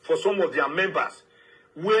exchange for some of their members,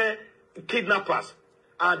 where kidnappers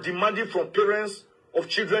are demanding from parents of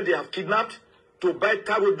children they have kidnapped to buy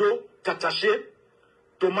tarodo, tatache,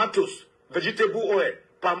 tomatoes, vegetable oil,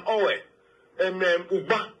 palm oil,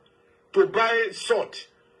 uba, to buy salt,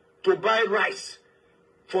 to buy rice,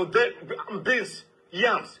 for them, beans,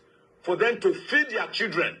 yams, for them to feed their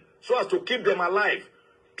children so as to keep them alive,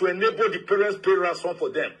 to enable the parents pay ransom for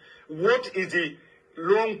them. What is the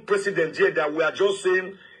long precedent here that we are just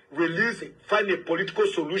saying find a political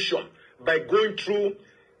solution by going through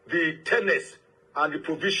the tenets and the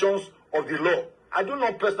provisions of the law? I do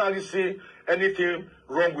not personally see anything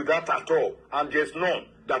wrong with that at all, and there's none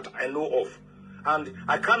that I know of. And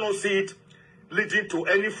I cannot see it leading to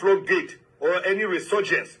any floodgate or any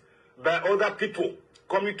resurgence by other people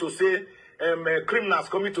coming to say, criminals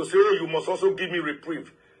coming to say, oh, you must also give me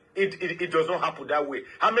reprieve. it does not happen that way.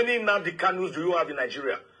 How many Nnamdi Kanus do you have in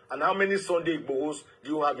Nigeria? And how many Sunday Igbohos do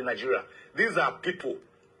you have in Nigeria? These are people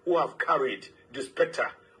who have carried the specter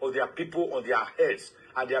of their people on their heads,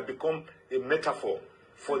 and they have become a metaphor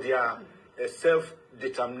for their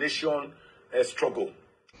self-determination struggle.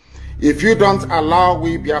 If you don't allow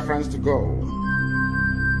we Biafrans to go,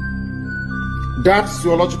 that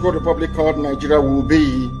zoological republic called Nigeria will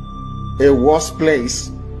be a worse place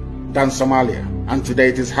than Somalia. And today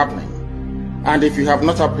it is happening. And if you have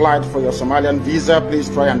not applied for your Somalian visa, please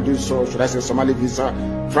try and do so. Should I say Somali visa?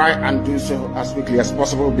 Try and do so as quickly as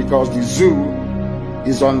possible, because the zoo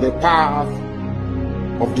is on the path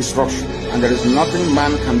of destruction. And there is nothing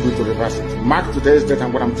man can do to reverse it. Mark today's date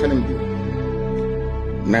and what I'm telling you.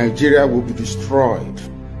 Nigeria will be destroyed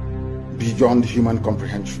beyond human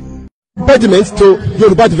comprehension. Impediment to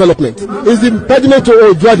Yoruba development is the impediment to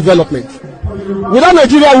Odua development. Without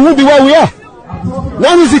Nigeria, we won't be where we are.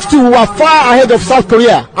 1962, we were far ahead of South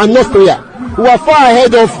Korea and North Korea. We were far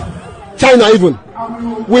ahead of China even.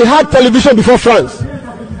 We had television before France.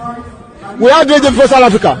 We had radio before South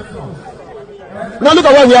Africa. Now look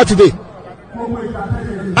at where we are today.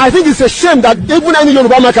 I think it's a shame that even any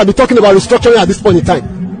Yoruba man can be talking about restructuring at this point in time.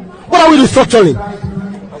 What are we restructuring?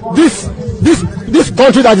 This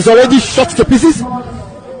country that is already shot to pieces?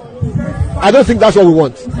 I don't think that's what we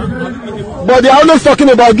want. But they are always talking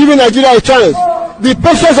about giving Nigeria a chance. The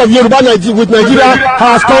patience of Yoruba with Nigeria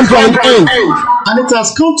has come to an end. And it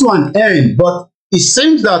has come to an end, but it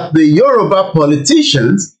seems that the Yoruba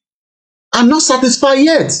politicians are not satisfied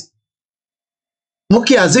yet.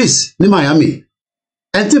 Moki Aziz ní Miami.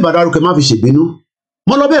 Ẹntì Badaruke má fi ṣèbínú.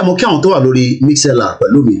 Mo lọ bẹ́ẹ̀ mo kí àwọn tó wà lórí Mixlr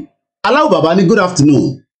pẹ̀lú mi. Aláwọ̀ bàbá ní good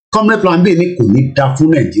afternoon. Comrade Plan B ní kò ní dá fún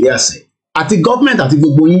Nàìjíríà sẹ̀. Àti government àti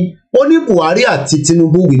gbogbo yín. Ó ní Buhari àti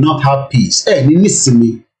Tinubu will not have peace. Ní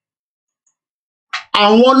nísìmí.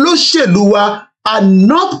 Àwọn olóṣèlú wa are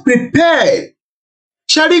not prepared.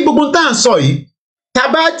 Ṣé rí gbogbo tá à ń sọ yìí? Tá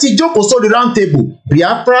bá ti jókòó sórí round table,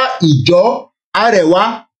 Biafra, Ìjọ,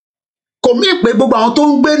 Arẹwà, kò mí pé gbogbo àwọn tó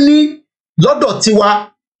ń gbé ní lọ́dọ̀ tiwa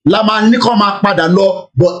la máa ní kó máa padà lọ,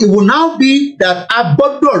 but it will now be that a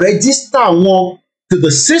gbọ́dọ̀ register wọn to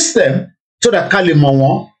the system so that ká lè mọ̀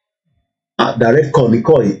wọ́n. Direct call ní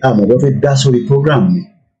kọ́ yìí àmọ́ wọ́n fẹ́ dá sórí program mi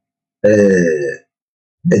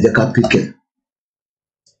ẹ jẹ́ ká píkẹ̀.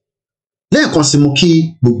 Lẹ́ẹ̀kan sí mo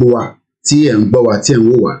kí gbogbo wa tí ẹ̀ ń gbọ́ wa tí ẹ̀ ń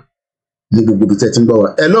wò wá ní gbogbo ibi tẹ́ ti ń gbọ́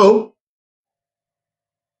wa. Hello.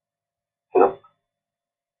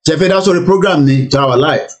 Ṣé fẹ́ dá sórí program ní Jarawa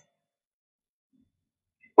Live?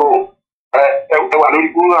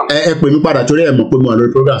 Ẹ pè mí padà torí ẹ mọ̀ pé mo wà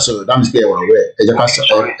lórí program, so that means pé ẹ wà wẹ̀ ẹ jẹ́ ká sọ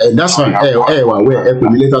that's fine ẹ wà wẹ̀ ẹ pè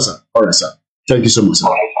mí later sir. All right sir, thank you so much sir.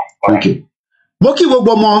 Thank you. Mo kí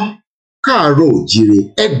gbogbo ọmọ káàárọ̀ oòjíire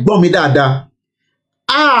ẹ gbọ́ mi dáadáa.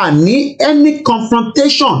 A ní any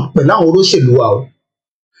confrontation pẹ̀lú àwọn olóṣèlú wa o.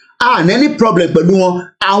 A ní any problem pẹ̀lú wọn.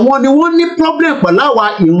 Àwọn ni wọ́n ní problem pẹ̀lú àwa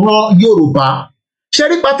ìran Yorùbá.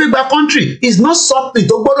 Ṣẹ́rí pàfẹ́gbà country is not something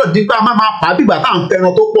tó gbọ́dọ̀ dípẹ́ a máa pa bígbà tá à ń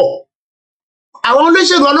fẹ́ràn tó pọ̀. Àwọn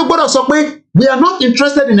olóṣèlú wa ló gbọ́dọ̀ sọ pé we are not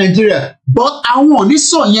interested in Nigeria, but àwọn ò ní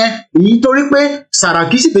sọ yẹn èyí torí pé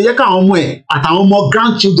Sàràkí sì fẹ́ yẹ káwọn ọmọ ẹ̀ àtàwọn ọmọ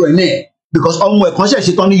grandchildren ẹ̀ because ọmọ ẹ̀ kan ṣẹ̀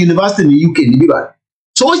ṣetán ní university ní UK ní bíbá.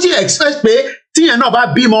 So ó sì expect pé tíyẹn náà bá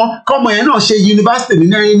bímọ kọ́mọ yẹn náà ṣe university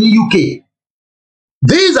ní UK.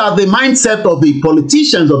 These are the mindset of the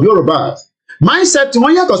politicians of Yoruba. Mindset tí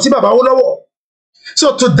wọ́n yàtọ̀ sí bàbá Awólọ́wọ̀.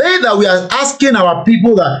 So today that we are asking our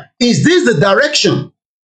people that, is this the direction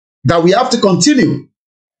that we have to continue?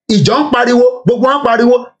 Ìjọ ń pariwo, gbogbo wọn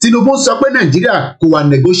pariwo, Tinubu sọ pé Nàìjíríà kò wà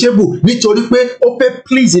negotiable nítorí pé ó fẹ́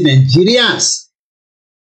please the Nigerians.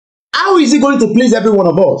 How is he going to please every one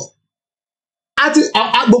of us?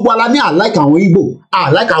 Gbogbo ala ní I like àwọn Igbo,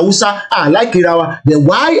 I like Hausa, I like Irawa. Then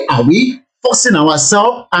why are we forcing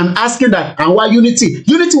ourselves and asking that and why unity?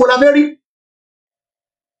 Unity will have very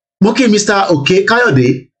Moki Mr. Okay,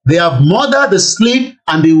 Kayode, they have murdered the sleep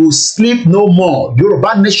and they will sleep no more.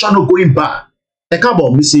 Yoruba nation no going back.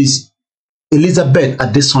 Ekabo, Mrs. Elizabeth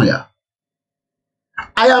Adesanya.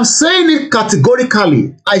 I am saying it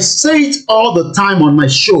categorically. I say it all the time on my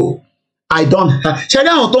show. I don't have.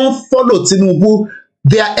 Ṣẹ́ni don't follow Tinubu.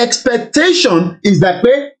 Their expectation is that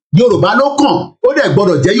Yoruba ló kàn. Ó dẹ̀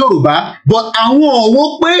gbọ́dọ̀ jẹ́ Yoruba. But àwọn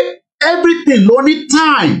wo pé everything ló ní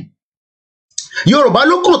time. Yoruba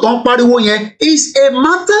ló kàn tó ń pariwo yẹn is a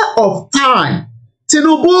matter of time.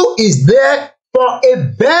 Tinubu is there for a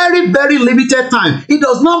very, very limited time. It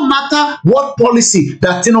does not matter what policy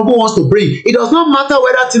that Tinubu wants to bring. It does not matter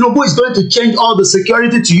whether Tinubu is going to change all the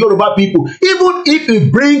security to Yoruba people. Even if he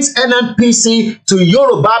brings NNPC to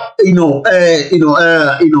Yoruba,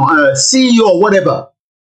 CEO or whatever.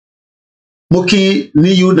 Muki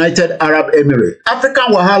ni United Arab Emirates.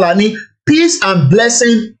 African Wahala ni peace and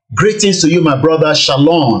blessing. Greetings to you, my brother.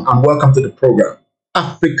 Shalom and welcome to the program.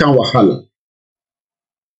 African Wahala.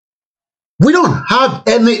 We don't have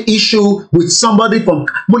any issue with somebody from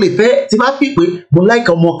Mulefe. Tiba people but like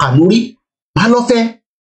Omo Kanuri, Malofe.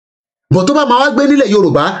 But tó bá máa wá gbé nílẹ̀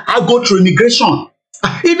Yorùbá, I go through immigration.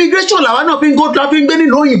 Immigration làwa náà fi ń go through gbé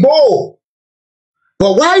nínú òyìnbó.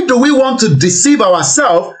 But why do we want to deceive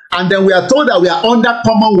ourselves and then we are told that we are under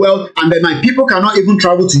Commonwealth and then my people cannot even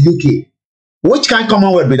travel to UK? Which kind of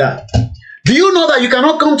Commonwealth be that? Do you know that you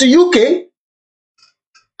cannot come to UK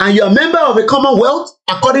and you're a member of a Commonwealth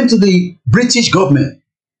according to the British government?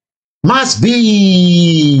 Must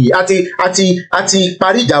be àti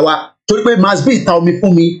Parijawa torí pé must be ta omi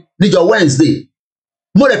fún mi níjọ́ Wednesday.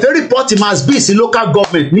 Mo lè fẹ́ report must be sí local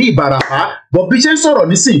government ní Ìbàràpá but bí ṣe ń sọ̀rọ̀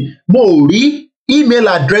nísìn mo rí email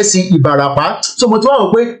address Ìbàràpá so mo ti wá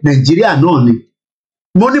wò pé Nàìjíríà náà ni.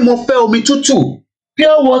 Mo ní mo fẹ́ omi tútù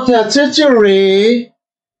pure water tútù rèé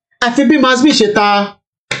àfi bí must be ṣe ta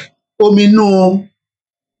omi inú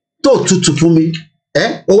tó tútù fún mi.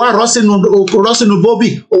 O wá rọ́ sínú bóbì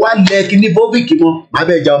o wá lẹ kíní bóbì kí mọ́ má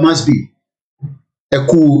bẹ́ẹ̀ jà must be. Ẹ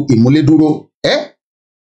kú ìmúlédúró.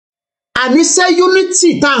 Àníṣe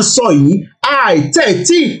unity tá à ń sọ yìí àìtẹ́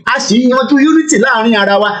tí a sì ń yanjú unity láàrin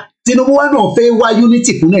ara wa Tinubu wa náà fẹ́ wá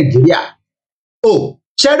unity fún Nàìjíríà.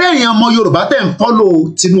 Ṣẹ́rẹ́ èèyàn ọmọ Yorùbá tẹ̀ ń follow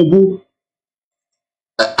Tinubu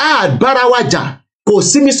àgbára wa jà kò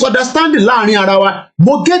sí misunderstanding láàrin ara wa.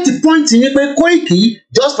 Mo get the point yín pé Koiki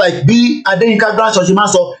just like bí Adéyínká Grandson ṣe máa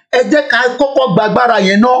sọ ẹ jẹ́ ká kọ́kọ́ gbàgbára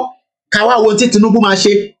yẹn náà ká wá wo tí Tinubu máa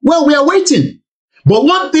ṣe. Well, we are waiting. But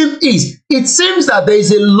one thing is, it seems that there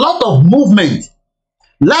is a lot of movement.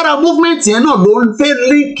 Lára movement yẹn náà ló ń fẹ́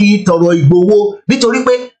líǹkì tọ̀rọ̀ Ìgbòho nítorí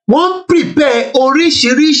pé wọ́n prepare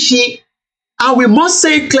oríṣiríṣi and we must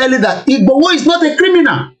say clearly that Ìgbòho is not a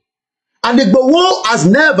criminal and Ìgbòho has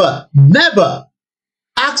never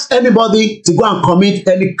asked anybody to go and commit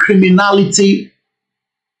any criminality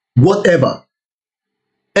whatever.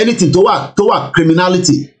 Anything tó wà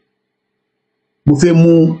criminality. Mo fẹ́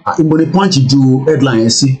mú ìmọ̀ni punch ju headline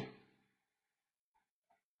sí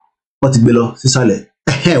wọ́n ti gbé lọ sísàlẹ̀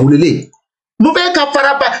òlélẹ̀ mo fẹ́ ka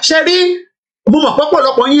farapa ṣe rí mo mọ̀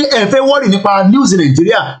pọ́pọ̀lọpọ̀ yín ẹ̀ fẹ́ wọ́rì nípa news in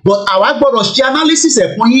Nigeria but àwa gbọ́dọ̀ ṣe analysis ẹ̀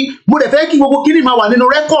fún yín mo dẹ̀ fẹ́ kí gbogbo kíní máa wà nínú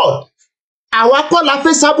record àwa kọ́ la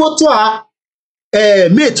fẹ́ saboteur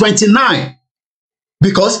May 29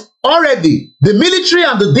 because already the military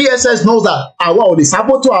and the DSS knows that àwa ò lè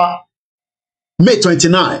saboteur May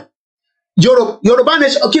 29. Yorùbá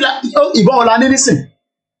nation kila ìbọn ọ̀la ní nísìn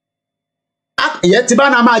ìyẹn tí bá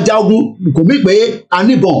náà máa ja ogun kò mí pé a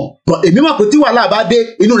níbọn but èmi mọ̀ pé tí wàhálà bá dé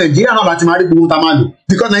inú Nàìjíríà náà láti máa rí gbogbo tá a máa lò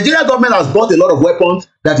because Nigeria government has bought a lot of weapons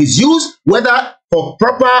that is used whether for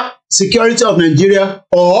proper security of Nigeria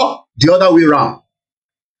or the other way round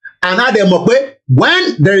and now they mọ̀ pé when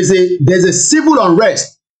there's a civil unrest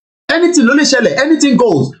anything ló lè ṣẹlẹ̀ anything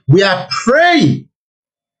goes we are praying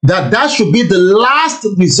that should be the last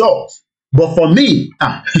result. But for me,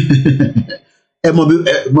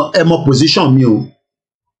 emo position mi o,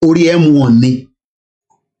 orí M1 ni.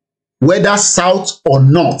 Whether south or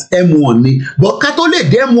north, M1 ni. But ká tó lè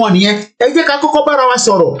dé M1 yẹn, ẹ jẹ́ ká kọ́kọ́ bára wa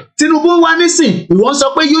sọ̀rọ̀. Tinubu wá nísìn, ìwọ́n sọ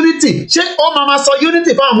pé unity. Ṣé ó máa sọ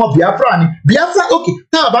unity fún àwọn Biafra ni? Biafra, okay,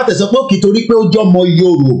 tá a bá tẹ̀ sọ pé òkè torí pé ó jẹ́ ọmọ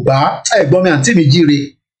Yorùbá. Ẹ̀gbọ́n mi àǹtí mi jíire.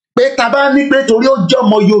 Pé tá bá ní pé torí ó jẹ́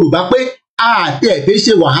ọmọ Yorùbá pé àti ẹ̀fẹ́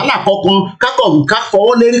ṣe wàhálà kankan kákọ̀wù ká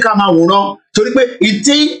fọwọ́ lérí ká máa wòran torí pé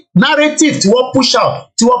ìtí narrative tí wọ́n push out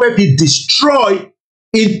tí wọ́n fẹ́ fi destroy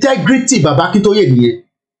integrity Baba Akintoye nìyẹn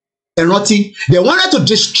ẹ rántí they wanted to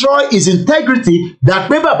destroy his integrity that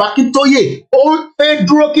pé Baba Akintoye ó fẹ́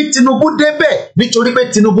dúró kí Tinubu débẹ̀ nítorí pé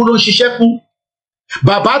Tinubu ló ń ṣiṣẹ́ fún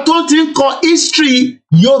bàbá tó ti ń kọ history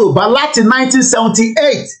Yorùbá láti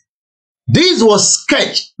 1978 this was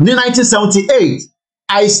sketched ní 1978.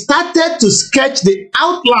 I started to sketch the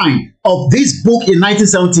outline of this book in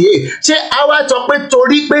 1978. Ṣé àwa sọ pé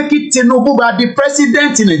torí pé kí Tinubu bá di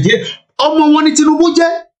president in Nigeria, ọmọ wọn ni Tinubu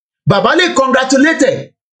jẹ́, bàbá lè congratulate.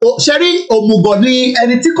 Ṣé rí òmùgọ̀ ni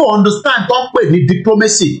ẹni tí kò understand tó ń pè ní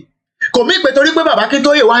diplomacy. Kò mí pé torí pé Baba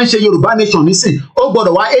Akintoye wá ń ṣe Yorùbá nation nísìn, ó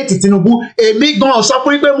gbọ́dọ̀ wá 80 Tinubu. Èmi gan sọ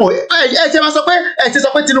fún yín pé mo ẹ ṣe máa sọ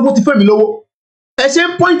pé Tinubu ti fẹ́ mi lówó. Ẹ ṣe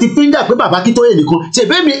ń point finger pé Baba Akintoye nìkan ṣe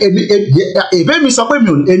èbé mi sọ pé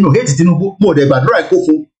èmi ò hate Tinubu mo dẹ̀ gbàdúrà ẹ̀kọ́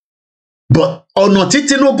fún but ọ̀nà tí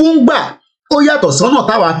Tinubu ń gbà ó yàtọ̀ sọ́nà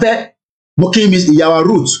táwa fẹ́ mo kí mi ìyàwó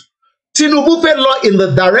root Tinubu fẹ́ lọ in the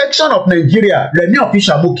direction of Nigeria Rẹ̀mí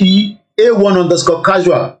official mo kí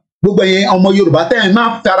A1_casual gbogbo ẹ̀yin ọmọ Yorùbá tẹ́ ẹ̀ máa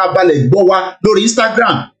farabalẹ̀ gbọ́ wa lórí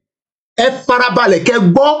Instagram ẹ farabalẹ̀ kẹ́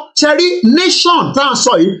gbọ́ ṣẹ́rí nation tá à ń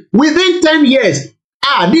sọ yìí within 10 years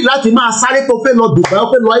a ní láti máa sáré tó fẹ́ lọ Dubai ó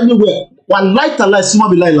fẹ́ lọ anywhere wà láìtàlá ìsúnmọ́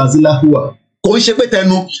mi láì làzílà hùwà kò ń ṣe pé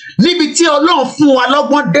tẹnu níbi tí Ọlọ́run fún wa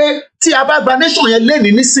lọ́gbọ́n dé tí a bá gba nation yẹn léni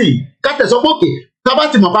nísìnyí ká tẹ̀sọ́ pòkè ká bá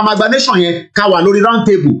ti mọ̀ pa máa gba nation yẹn ká wà lórí round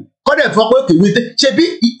table kọ́dẹ̀ fọ́ pé kì í wíte ṣe bí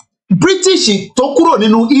British tó kúrò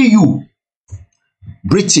nínú EU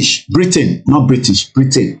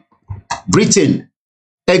Britain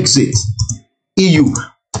exit EU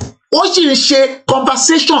ó sì ń ṣe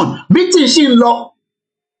conversation meeting sì ń lọ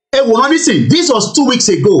ẹ wòran nísìn this was 2 weeks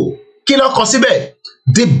ago kí ló kọ síbẹ̀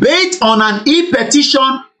debate on an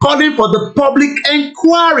e-petition calling for the public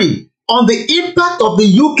inquiry on the impact of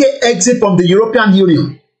the UK exit from the European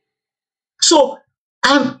Union. So,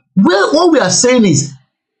 and what we are saying is,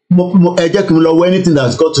 anything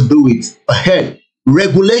that's got to do with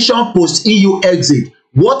regulation post-EU exit.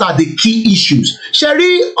 What are the key issues?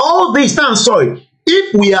 Sherry, all this, I'm sorry,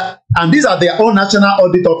 if we are, and these are their own national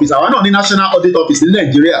audit office, our not the national audit office in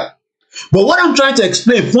Nigeria. But what I'm trying to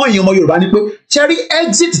explain for you, Sherry,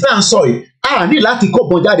 exit, I'm sorry, ní láti kó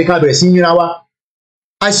bọ́n jáde ká bẹ̀rẹ̀ sí yínra wa.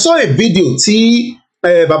 I saw a video tí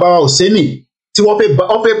bàbá wa Oseni tí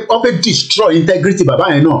wọ́n fẹ́ destroy integrity bàbá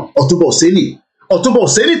yẹn náà Ọ̀túnbọ̀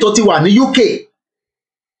Oseni tó ti wà ní UK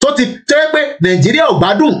tó ti tẹ́ pé Nàìjíríà ò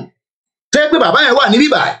gbádùn tẹ́ pé bàbá yẹn wà ní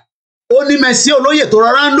bíbá ó ní Mercy Olóyè tó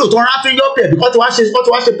rárá ń lò tó rárá tún yọ̀pẹ̀ bí wọ́n ti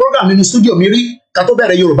wá ṣe program nínú studio mi rí ká tó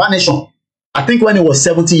bẹ̀rẹ̀ Yorùbá Nation. I think when he was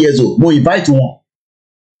 70 years old mo invite wọn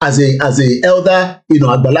as a elder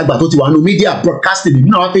àgbàlagbà tó ti wà nínú media broadcasting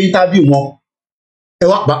nínú àwọn fẹ́ interview wọn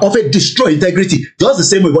wọ́n fẹ́ destroy integrity just the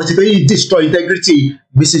same way wọ́n ti fẹ́ destroy integrity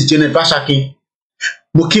Mrs. Janet Bashakin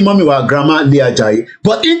mo kí mọ́mí wa grandma Lé Ajayi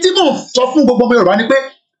but in tí mo sọ fún gbogbo ọmọ Yorùbá ni pé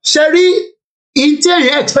ṣe rí in tí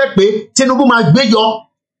ẹ̀yin expect pé Tinubu máa gbé yọ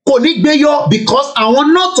kò ní gbé yọ because àwọn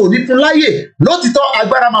náà tò ní fún láyè lótìtọ́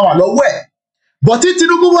agbára máa wà lọ́wọ́ ẹ̀ but tí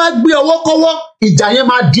Tinubu wá gbé ọwọ́ kọ́wọ́ ìjà yẹn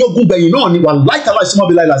máa di ogun gbẹ̀yìn náà ni wà láìkàlá ìsúnmọ́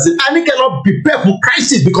bí láìláṣẹ a ní kẹ́ lọ prepare for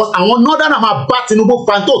crisis because àwọn northern máa bá Tinubu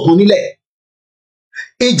fanto tán nílẹ̀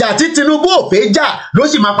ìjà tí Tinubu ò fẹ́ jà ló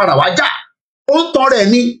sì máa padà wá jà ó ń tan rẹ̀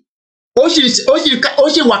ni ó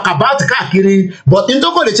sì wà kàbáàtì káàkiri but n tó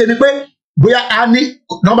kò lè ṣe ni pé bóyá a ní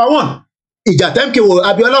number one ìjà tẹ́ǹkìwò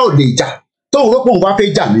Abíọ́lá ò lè jà tóun rò pé òun wá fẹ́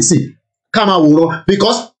jà nísìn ká máa wòran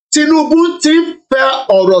because Tinubu ti ń fẹ́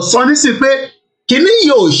ọ̀rọ̀ sọ nísìn pé kíní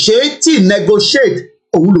yóò ṣe é tí negotiate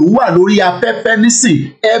òun lòun wà lórí afẹ́fẹ́ nísìn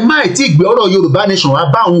ẹ má tí gbé ọ̀rọ̀ Yorùbá Nation wá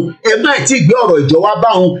bá òun ẹ má tí gbé ọ̀rọ̀ ìjọ wá bá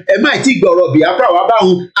òun ẹ má tí gbé ọ̀rọ̀ Biafra wá bá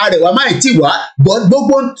òun Arẹwà má tí wá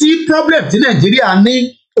gbogbo tí problem tí Nàìjíríà ní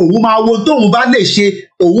òun máa wo tóun bá lè ṣe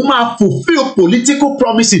òun máa fulfil political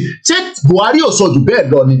promises ṣé Buhari ò sọ jù bẹ́ẹ̀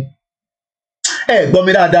lọ ni ẹ gbọ́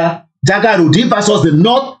mi dáadáa Jagarodi versus the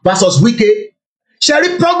North versus Wike ṣe rí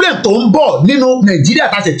problem tó ń bọ̀ nínú Nàìjíríà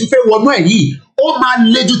tá a ṣe tún fẹ́ wọnú ẹ̀ yìí ó máa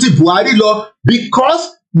le ju ti Buhari lọ because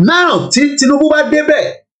now tí Tinubu bá débẹ̀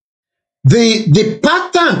the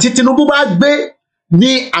pattern tí Tinubu bá gbé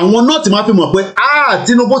ni àwọn náà ti máa fi mọ̀ pé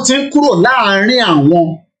Tinubu ti ń kúrò láàrin àwọn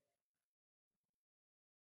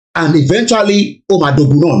and eventually ó máa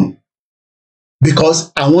dogun náà ni because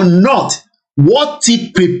àwọn not wọ́n ti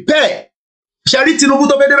prepare ṣe rí Tinubu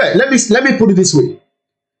tó fẹ́ débẹ̀ let me put it this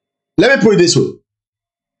way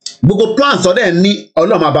gbogbo plan sọdẹ ní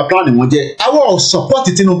Ọlọ́run àbá plan wọn jẹ àwọn support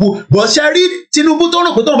Tinubu but ṣe rí Tinubu tó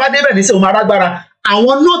rò pé tóun bá débẹ̀ ní sẹ́wọ̀n arágbára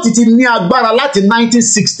àwọn náà ti ní agbára láti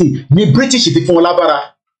 1960 ní British ti fún wọn lágbára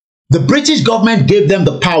the British government gave them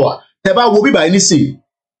the power tẹ́ bá wo bíbá yìí nísìn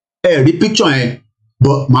ẹ rí picture yẹn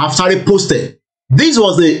but màá sáré post it this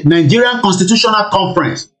was the Nigerian Constitutional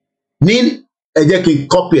Conference ní ẹ jẹ́ kí n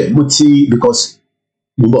copy ẹ̀ mo ti because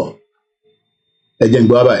mo bọ̀ ẹ jẹ́ n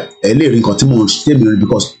gbọ́ báyìí ẹ lè rí nǹkan tí mo ń ṣe mi rí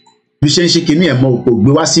because bí ṣe ń ṣe kínní ẹ̀ mọ́ kò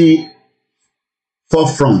gbé wá sí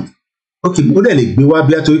forefront ok ó dẹ̀ lè gbé wá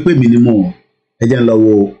bí a torí pé mi ni mo ẹ jẹ́ n lọ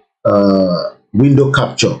wo window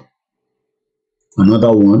capture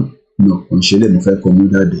another one no kò ń ṣe lè mo fẹ́ kọ́ mú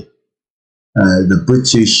jáde the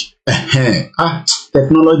British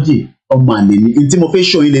technology ọmọ àlè ni tí mo fẹ́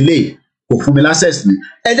show yín lélẹ́yìí kò fún mi access ni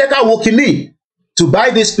ẹ jẹ́ ká wo kínní to buy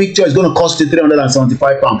this picture is going to cost you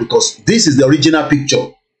 £375 because this is the original picture.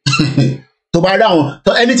 tó bá rí àwọn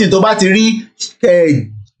anything tó bá ti rí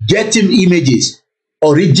getting images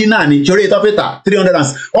original ni torí tó fẹ́ ta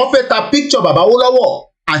 300 wọ́n fẹ́ ta picture bàbá Awólọ́wọ̀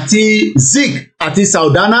àti Zik àti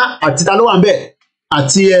Saudana àti talowa nbẹ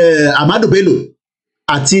àti Amadu Bello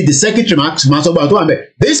àti the secretary máa sọ gbà tó wà nbẹ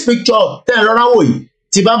this picture tẹ́ ẹ rọra wò yìí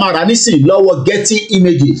tí bá máa rà nísìnyí lọ́wọ́ getting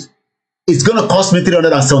images it's gonna cost me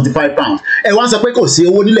 £375 ẹ wá ń sọ pé kò sí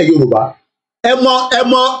owó nílẹ̀ Yorùbá ẹ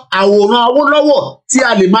mọ àwòrán Awólọ́wọ̀ tí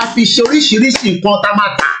a lè máa fi ṣe oríṣiríṣi nǹkan tá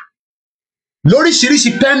máa tà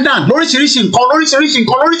lóríṣiríṣi pendant lóríṣiríṣi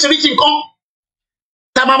nǹkan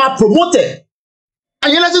tá máa promote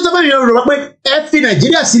ayélujára tó bá yẹn Yorùbá pé ẹ fi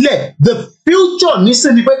Nàìjíríà sílẹ̀ the future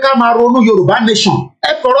nísìn ni pé ká máa ronú Yorùbá nation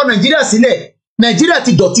ẹ fọ̀rọ̀ Nàìjíríà sílẹ̀ Nàìjíríà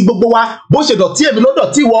ti dọ̀tí gbogbo wa bó ṣe dọ̀tí èmi ló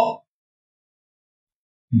dọ̀tí wọ.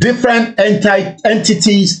 Different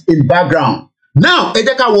entities in background. Now ẹ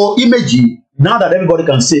jẹ́ ká wo image now that everybody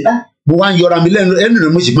can see mo wá ń yọra mi lẹ́nu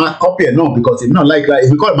rẹ̀ mo sì máa copy ẹ̀ náà because èmi náà like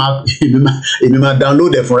èmi kọ́ èmi máa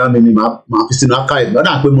download ẹ̀ fúnra mi ni máa fi sínú archive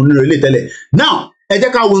lọ́dà pé mo nílò ilé tẹ́lẹ̀. Now ẹ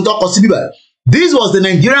jẹ́ ká wo ohun tó kọ sí bíbá. This was the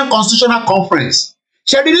Nigerian Constitutional Conference.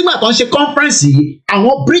 Ṣé rí nígbà tó ń ṣe conference yìí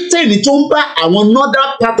àwọn Britain tó ń bá àwọn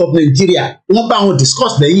northern part of Nigeria wọ́n bá wọn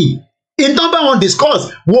discuss lẹ́yìn. Ìtàn bá wọn discuss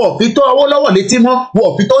wọ́n ò fi tó ọwọ́ lọ́wọ́ létí mọ́ wọ́n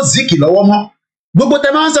ò fi tó Zik lọ́wọ́ mọ́. Gbogbo tẹ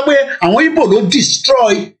máa ń sọ pé àwọn Igbo ló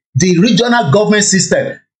destroy the regional government system.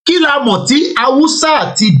 Kí la mọ̀ tí Hausa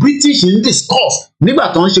àti British ń discuss nígbà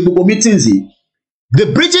tó ń ṣe gbogbo meetings yìí. The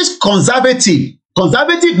British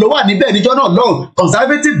conservative ló wà níbẹ̀ níjọ́ náà lọ́rùn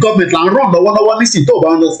conservative government là ń ràn lọ́wọ́lọ́wọ́ nísìnyí tó bá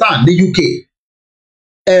understand ní UK.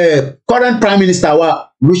 Current prime minister wa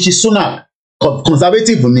Rishi Sunak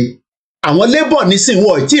conservative ni. Àwọn Labour nísìnyí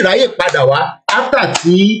wọ̀ tí ìráyè padà wá after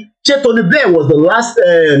tí ṣé Tony Blair was the last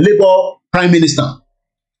Labour prime minister.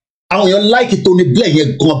 Àwọn èèyàn like Tony Blair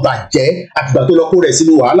yẹn gan bàjẹ́ àtìgbà tó lọ kó rẹ̀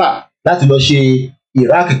sínú wàhálà láti lọ ṣe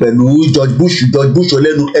Iraq pẹ̀lú George Bush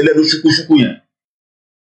ẹlẹ́nu ṣúkúṣúkú yẹn.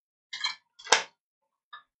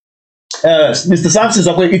 Mr. Sampson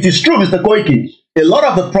sọ pé it is true Mr. Koiki a lot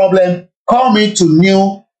of the problem come to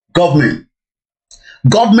new government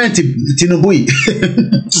Tinubu yìí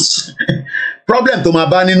problem tó máa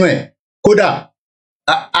bá nínú ẹ̀ kódà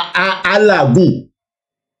alágùn.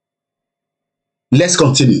 Let's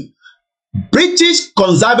continue. British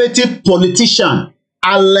conservative politician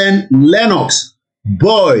Alan Lennox.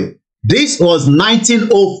 Boy, this was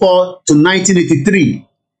 1904 to 1983.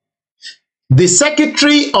 The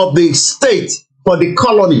Secretary of the State for the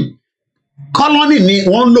colony ni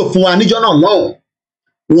wọ́n lò fún wa níjọ́ náà lọ́hùn,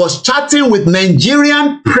 was chatting with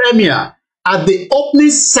Nigerian Premier at the opening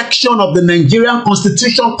section of the Nigerian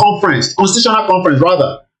Constitutional Conference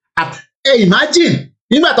rather. Imagine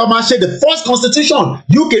nígbà tó máa ṣe the first constitution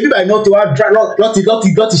UK nígbà iná tó wá lọ́ti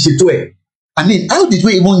ṣètò ẹ̀. I mean, how did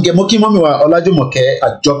we even get mo kí mọ́mí wa Ọlájúmọ̀kẹ́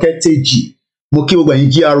Àjọkẹ́ Tèjì, mo kí gbogbo ẹ̀yin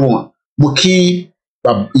GR1, mo kí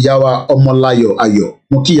ìyá wa Ọmọláyọ̀ Ayọ̀,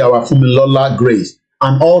 mo kí ìyá wa Fúnmilọ́lá Grace,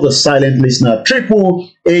 and all the silent listeners. Triple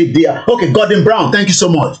AD. Okay, Gordon Brown, thank you so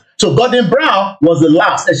much. So Gordon Brown was the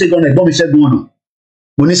last. Ẹ ṣe gan ẹ̀gbọ́n mi ṣẹ́gun ọ̀nà.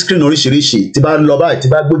 Mo ní screen oríṣiríṣi, tí bá lọ báyìí, tí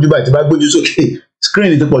bá gbójú sókè,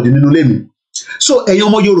 screen ti pọ̀jù nínú ilé mi. So ẹ̀yin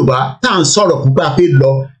ọmọ Yorùbá tá à ń sọ̀rọ̀ púpọ̀ pé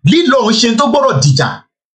lílọ ń ṣe tó gbọ́dọ̀ dìjà.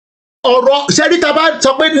 Ọ̀rọ̀ ṣẹ́ríta bá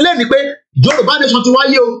sọ pé lẹ́ni pé Yorùbá nation ti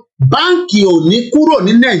wáyé o, báǹkì ò ní kúrò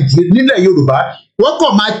ní Nàìjíríà nílẹ̀ Yorùbá, wọ́n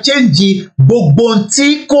kàn máa change gbogbo tí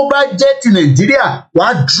kò bá jẹ́ ti Nàìjíríà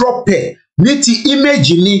wàá drop ẹ̀ ní ti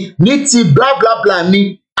image ni ní ti bla bla bla ni.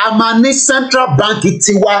 A máa ní central bank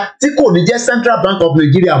tiwa tí kò ní jẹ́ Central Bank of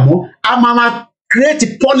Nigeria mọ́. A máa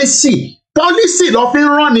create policy lọ fi ń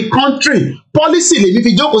run ní country. Policy lèmi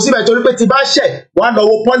fi jókòó síbẹ̀ torí pé ti bá ṣẹ̀ wá lọ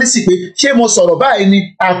wo policy pé ṣé mo sọ̀rọ̀ báyìí ni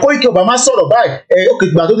Koiki Obama sọ̀rọ̀ báyìí òkè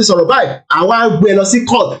ìgbà tó ti sọ̀rọ̀ báyìí àwa gbé lọ sí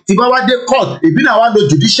court tí bá wá dé court ìbí náà wá lo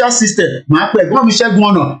judicial system màá pe ẹ̀gbọ́n mi Ṣẹ́gun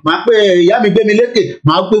Ọ̀nà màá pe ìyá mi Gbémi Lékè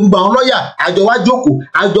màá pe gbogbo àwọn lọ́ọ̀yà àjọ wá jókòó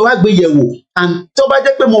àjọ wá gbé yẹ̀wò and tó bá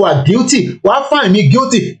jẹ́ pé mo wà guilty wàá find me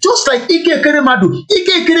guilty just like Ike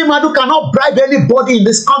Ekeremadu cannot bribe anybody in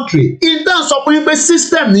this country in terms of pé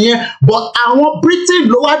system nìyẹn but àwọn Britain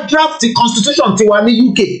ló wá draft the constitution tiwa ní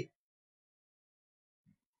UK.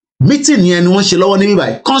 Meeting yẹn ni wọ́n ṣe lọ́wọ́ níbí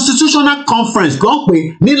báyìí constitutional conference gan pé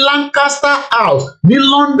ní Lancaster House ní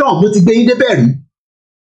London mo ti gbé yín débẹ̀ rí.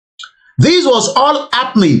 This was all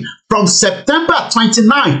happening from September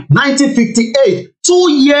 29, 1958,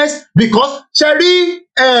 2 years because Sherry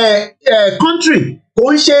country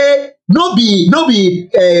kò ń ṣe no be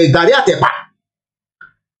gàrí àtẹ̀pà.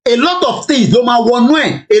 A lot of things ló máa wọnú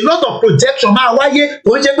ẹ̀, a lot of projection máa wáyé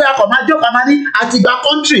kò ń ṣe pé akọ̀ máa jókòó máa ní àti gba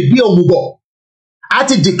country bí òmùgọ̀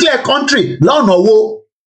àti declare country lọ́nà owó.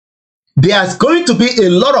 There's going to be a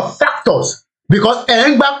lot of factors because ẹ̀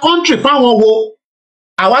ń gba country fáwọn wo.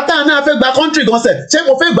 Àwa tá a náà fẹ́ gba country gan sẹ̀ ṣé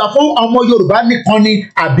mo fẹ́ gbà fún ọmọ Yorùbá nìkan ni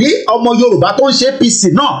àbí ọmọ Yorùbá tó ń ṣe APC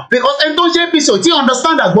náà because ẹni tó ń ṣe APC ò tí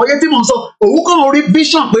understand àgbọ́yé tí mo ń sọ òun kàn rí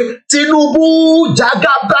vision pé Tinubu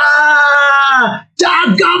jagaba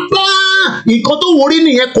nǹkan tó wọ́n rí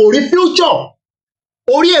nìyẹn kò rí future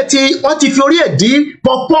orí ẹ̀ tí wọ́n ti fi orí ẹ̀ dín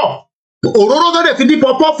pọ̀pọ̀ òróró tó dẹ̀ fi dín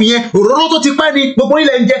pọpọ́ọ̀fù yẹn òróró tó ti pẹ́ ni gbogbo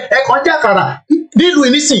ilẹ̀ ń jẹ ẹ̀kan jẹ́ àkàrà nílùú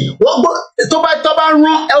ìnísìn wọ́n gbọ́ tó bá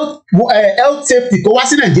rán health safety tó wá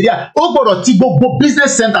sí nàìjíríà ó gbọ́dọ̀ ti gbogbo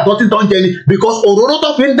business center tó ti tán jẹ ni because òróró tó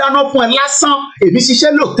fi ń dáná fún ẹ lásán èmi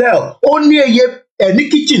ṣiṣẹ́ lòtẹ́ẹ̀l ó ní eye ẹ̀ ní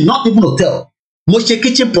kitchen not even hotel mo ṣe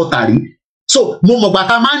kitchen porter rí so mo mọ̀gbà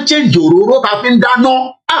tá a máa ń change òróró tá a fi ń dáná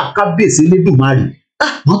kábíyèsí lédùmarè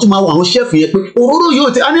wọ́n tún máa wọ àwọn chef yẹn pé òróró yóò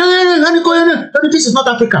ti ẹni this is not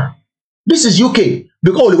Africa. This is UK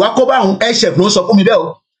because olùwà kó bá àwọn air chef ló ń sọ fún mi bẹ́ẹ̀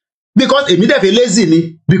o because èmi dẹ̀ fi lazy ni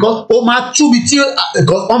because ó máa túbi tí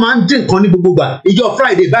wọ́n máa ń dín nǹkan ní gbogbo gbà ìjọ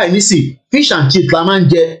Friday báyìí nísìn fish and chips la máa ń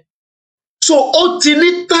jẹ so ó ti ní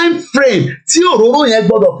time frame tí òróró yẹn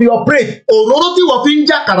gbọdọ̀ fi operate òróró tí wọ́n fi ń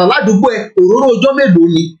jàkàrà ládùúgbò ẹ òróró ọjọ́ mélòó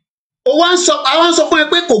ni ó wá ń sọ fún ẹ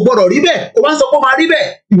pé kò gbọdọ̀ rí bẹ́ẹ̀ ó wá ń sọ pé ó máa rí bẹ́ẹ̀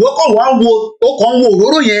ìwọ kàn wá ń wo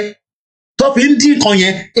òróró yẹn tó fi ń dín nǹkan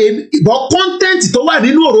yẹn ìbọn content tó wà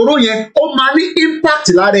nínú òróró yẹn ó máa ní impact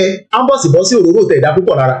lára ẹ ambọ̀sibọ́sí òróró tẹ̀ dá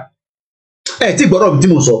púpọ̀ lára ẹ tí gbọ́dọ̀ bí tí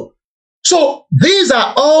mo sọ. So these are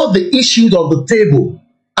all the issues of the table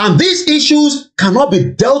and these issues cannot be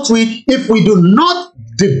dealt with if we do not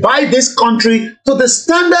divide this country to the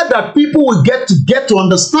standard that people will get to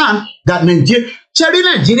understand that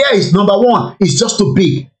Nigeria is number one is just too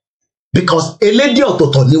big because elédè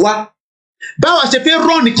ọ̀tọ̀ọ̀tọ̀ ni wá. Báwa ṣe fẹ́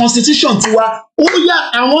run ní constitution tiwa ó yá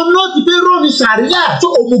àwọn náà ti fẹ́ run ní sàríà tó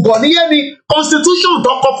òmùgọ̀ níyẹn ni constitution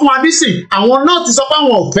tó kọ fún wa nísìn àwọn náà ti sọ pé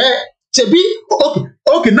àwọn ò fẹ́ ṣebí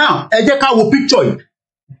okay now ẹ jẹ́ ká wo picture yìí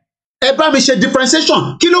ẹ bá mi ṣe differentiation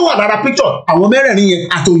kí ló wà lára picture àwọn mẹ́rẹ̀ẹ̀rin yẹn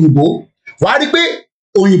àti òyìnbó wàá rí pé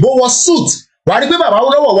òyìnbó wọ suit wàá rí pé bàbá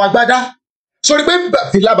Awólọ́wọ̀ wọ agbádá sórí pé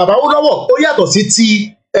fìlà bàbá Awólọ́wọ̀ ó yàtọ̀ sí ti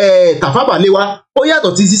Tafawa Balewa ó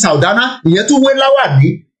yàtọ̀ sí ti Saudana ìyẹn tún wé láwàní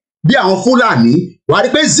bí àwọn Fúlàní wàá rí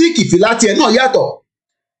pé zik ìfìlà tiẹ̀ náà yàtọ̀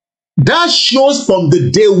that shows from the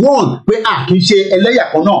day one pé a kì í ṣe ẹlẹ́yà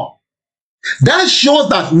kan náà that shows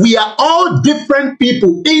that we are all different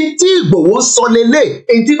people ntí Ìgbòho sọ lélẹ̀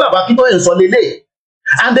ntí bàbá Akíntóyè sọ lélẹ̀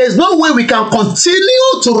and there is no way we can continue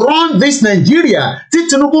to run this Nigeria tí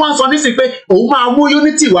Tinubu wá sọ nísìnyí pé òun máa mú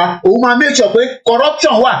unity wá òun máa make sure pé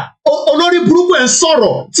corruption wà olórí burúkú ẹ̀ ń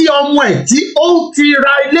sọ̀rọ̀ tí ọmọ ẹ̀ tí ó ti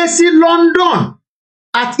ra ilé sí London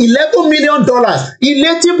at $11 million ilé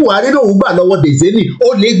tí Buhari lòun gbà lọ́wọ́ Dezeni ó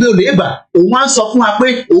lè gbé ó lè gbà òun á sọ fún wa pé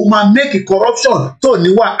òun máa make corruption tó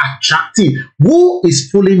níwà attractive who is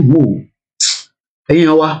fooling who ẹ̀yin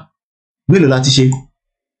wa mélòó láti ṣe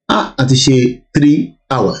àti ṣe 3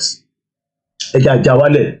 hours ẹja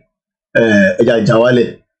ìjà wálẹ̀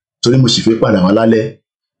torí mo sì fi padà wá lálẹ́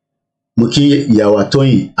mo kí ìyàwó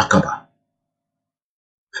Tóyìn Àkàbà.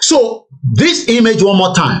 So this image one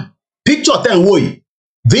more time picture ten wo yìí.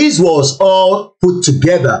 This was all put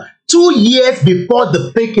together 2 years before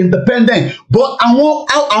the fake independence. But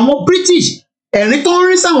àwọn British ẹ̀rín tó ń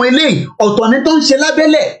rí sáwọn eléyìí ọ̀tọ̀ ní tó ń ṣe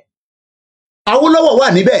lábẹ́lẹ̀. Awólọ́wọ̀ wà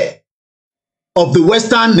níbẹ̀ of the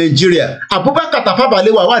Western Nigeria. Abubakar Tafawa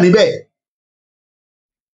Balewa wà níbẹ̀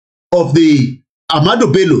of the Ahmadu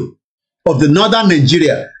Bello of the Northern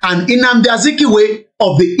Nigeria and Nnamdi Azikiwe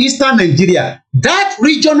of the Eastern Nigeria. That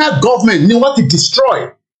regional government ni wọ́n ti destroy.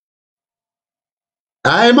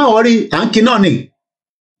 Ẹ má wọrí à ń kí náà ni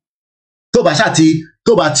tó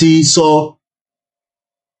bá ti sọ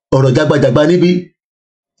ọ̀rọ̀ jagbajagba níbí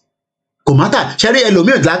kò mátà ṣẹ́rí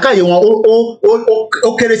ẹlòmíràn lákàyè wọn ó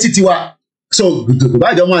kéré sí tiwa so kò bá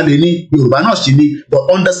jọ máa lè ní Yorùbá náà sì ni but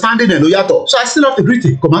understanding ẹ̀ ló yàtọ̀ so I still have to greet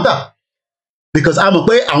it kò mátà because a mọ̀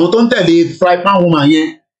pé àwọn tó ń tẹ̀lé fry pan woman yẹn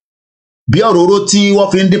bí ọ̀rọ̀ oró tí wọ́n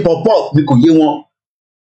fi ń dín pop-up ni kò yé wọn.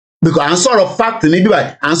 Because à ń sọ̀rọ̀ fact ní bíbáyìí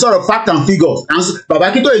à ń sọ̀rọ̀ fact and figures bàbá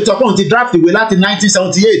Akíntóyè ìtọ́pọ̀n ti draft ìwé láti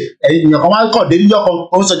 1978 èèyàn kan wá kọ̀ dé níjọ́ kan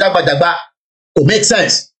ó ń sọ jágbàjàgbà kò make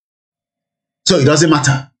sense so it doesn't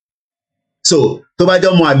matter so tó bá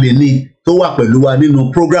jẹ́ ọmọ àlè ni tó wà pẹ̀lú wa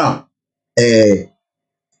nínú program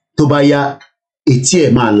tó bá yá etí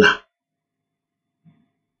ẹ̀ máa là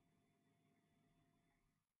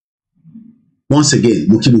once again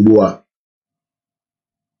mo kí gbogbo wa.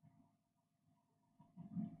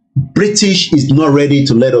 British is not ready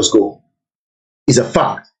to let us go. It's a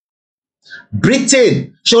fact.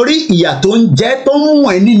 Britain, sórí ìyà tó ń jẹ tó ń mú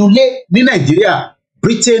ẹ nínú ilé ní Nàìjíríà,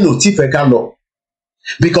 Britain ò tí fẹ́ ká lọ.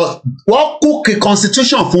 Because wọ́n kú kí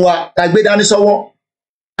constitution fún wa tá gbé dání sọ́wọ́.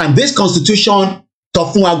 And this constitution tó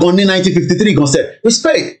fún wa gan ní 1953 gan sẹ́.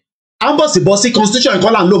 Respect. Ambọ̀sibọ́sí constitution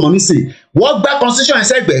ìkọ́lá ń lò mọ́ nísìnyí. Wọ́n gbá constitution yẹn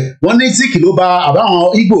sẹ́gbẹ̀ẹ́. Wọ́n ní Zik ló bà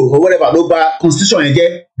àbáwọn Igbo or whatever ló bà constitution yẹn jẹ́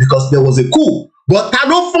because there was a coup. But ta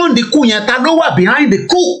ló fund the coup yẹn ta ló wà behind the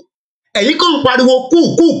coup ẹ̀yin kàn pariwo kú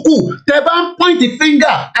tẹ́ bá ń point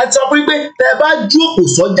finger àti sọ fún pé tẹ́ bá jókòó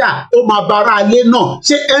sọ́jà ó máa bara alé náà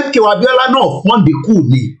ṣé MKO Abiola náà fund the coup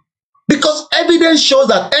ni because evidence shows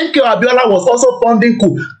that MKO Abiola was also funding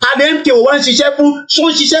coup and MKO wá ń ṣiṣẹ́ fún ṣó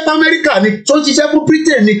ń ṣiṣẹ́ fún America ni ṣó ń ṣiṣẹ́ fún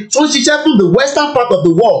Britain ni ṣó ń ṣiṣẹ́ fún the western part of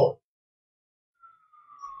the world.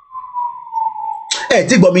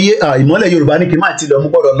 Tí gbọ́ mi yé ìmọ́lẹ̀ Yorùbá ní kí n má ti lọ mú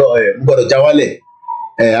gbọ́dọ̀ já wálẹ̀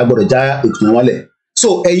a gbọ́dọ̀ já ètò wálẹ̀. So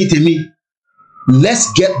ẹ̀yin tèmi, let's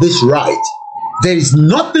get this right. There is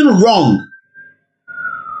nothing wrong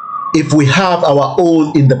if we have our own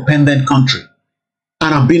independent country.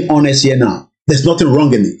 And I'm being honest here now. There's nothing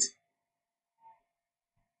wrong in it.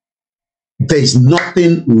 There is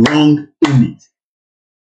nothing wrong in it.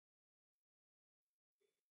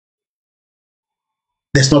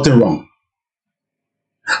 There's nothing wrong.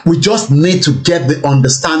 We just need to get the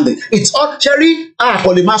understanding. It's all cherry.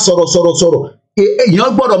 Sọ̀rọ̀.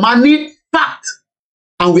 Èèyàn gbọ́dọ̀ máa ní fact.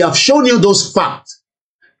 And we have shown you those facts.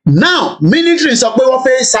 Now, military sọ pé wọ́n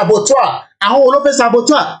fẹ́ saboteur. Àwọn wo ló fẹ́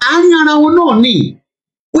saboteur? Àárín ara wọn náà ni.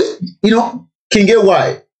 King AY,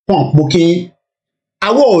 Pump, Booking.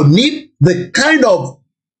 I will need the kind of,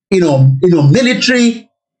 military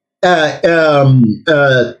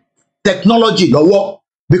technology lọ́wọ́.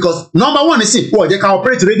 Because number one is it, they can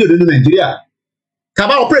operate radio in Nigeria. Can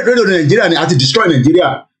operate radio in Nigeria and to destroy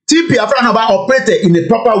Nigeria? TP Afra never operated in a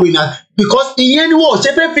proper way because in any way, she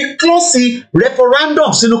fi close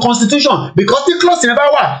referendums in the constitution because the clause never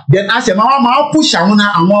work. Then as a mama push àwọn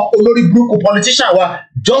olórí burúkú politicians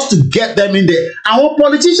just to get them in there. Our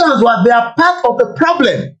politicians they are part of the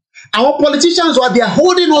problem. Our politicians they are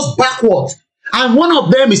holding us backwards. And one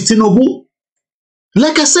of them is Tinubu.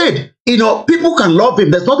 Like I said, people can love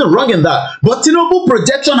him. There's nothing wrong in that. But Tinubu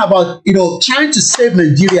projection about, trying to save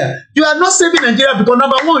Nigeria. You are not saving Nigeria because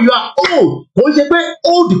number one, you are old.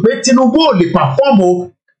 Old Tinubu only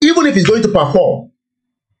perform, even if he's going to perform.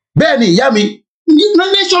 Benny, Yami,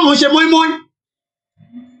 nation on moi.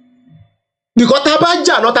 Because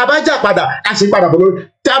tabaja pada, actually pada bolo.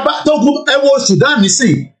 Togun ewo Sudan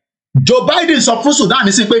nisi. Joe Biden sọ fún Sudan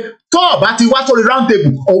nisi pé tó bá ti wá sórí round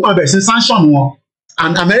table, ó máa bẹ̀rẹ̀ sí sanction wọn.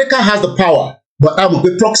 And America has the power, but I'm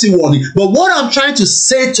a proxy warning. But what I'm trying to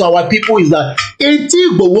say to our people is that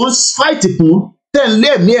until we won't fight people, then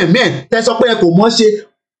let me there's a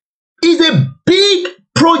is a big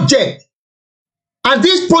project. And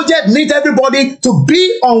this project needs everybody to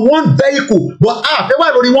be on one vehicle. But they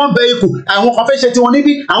were only one vehicle. I want confession to one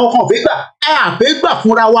I want paper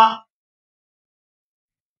for our.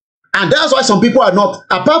 And that's why some people are not,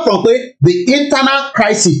 apart from the internal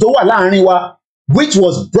crisis tó wà láàrin wa, which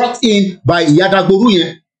was brought in by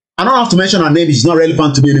Yadagboru. I don't have to mention her name, it's not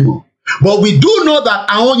relevant to me anymore. But we do know that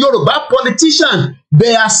our Yoruba politicians,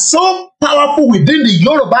 they are so powerful within the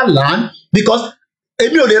Yoruba land because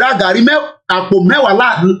èmi ò lè ra gàrí àpò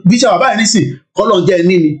mẹ́wàá bí ṣe wà báyìí nísìn kọ́lọ̀ jẹ́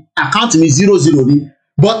ní ni account mi 00 ni.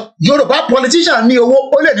 But Yoruba politician ní owó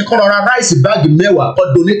ó lè ní kó lọ ra ráìsì báàgì mẹ́wàá kó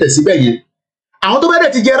donate síbẹ̀ yẹn. Àwọn tó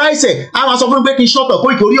bẹ́ẹ̀ ti jẹ ráìsì á máa sọ fún mi pé kí n ṣọ́tọ̀ kó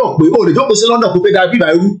ìkórí ọ̀pẹ ó lè jókòó sí London kó pé dá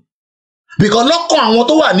bíbá irú. Because lọ́kàn àwọn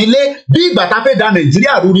tó wà nílé bí ìgbà tá fẹ́ da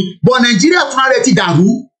Nàìjíríà rú ni, but Nàìjíríà fúnra rẹ̀ ti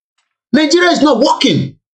dàrú. Nigeria is not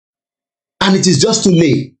working and it is just too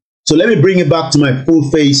late. So let me bring it back to my full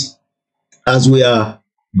face as we are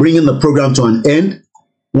bringing the program to an end.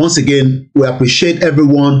 Once again, we appreciate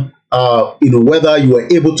everyone, whether you were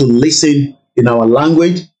able to listen in our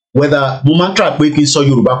language, whether mo máa ń try pé kí n sọ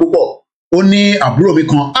Yorùbá púpọ̀. Ó ní àbúrò mi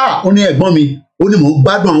kan, ó ní ẹ̀gbọ́n mi, ó ní mò ń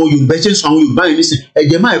gbádùn àwọn Yorùbá ṣe ń sọ àwọn Yorùbá yẹn nísìn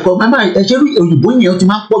ẹ̀jẹ̀ máa ẹ̀kọ́ ẹ̀jẹ̀ òyìnbó yẹn ti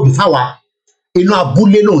máa ń pọ̀ jù fáwa inú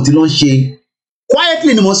abúlé náà ti lọ ń ṣe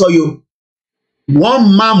quietly ni mo sọ yo wọ́n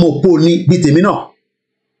máa mọ̀ pò ní bí tèmi náà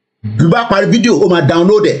bí bá parí fídíò ó máa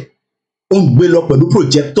download ẹ̀ ó ń gbé lọ pẹ̀lú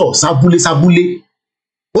projector sábúlé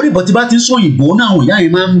ó ní bọ̀ tí bá ti ń sọ òyìnbó náà àwọn ìyá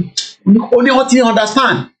yẹn máa ń ó ní wọ́n ti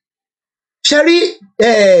understand ṣe rí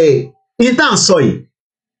ìtàn sọ yìí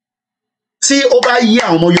tí ó bá yí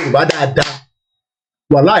àwọn ọmọ Yorùbá dáadáa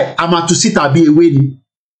wàláì a máa tu síta bí ewé ni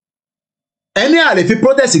ẹni àlè fi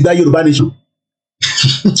protest gba Yorùbá nation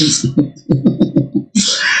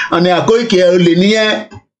ọ̀nà Koiki ẹ̀ lè ní ẹ́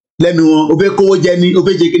lẹ́nu wọn ó fẹ́ kówó jẹ ní ó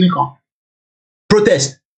fẹ́ jẹ kíní kan protest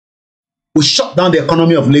we shut down the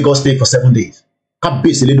economy of Lagos State for 7 days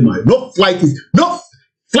kábíyèsí lẹ́dùnmáà no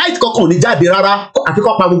flight kankan ní jáde rárá àfi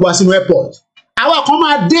kó pa gbogbo wa sínú airport àwa kan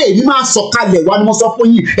máa dé èmi máa sọ̀kalẹ̀ wa ni mo sọ fún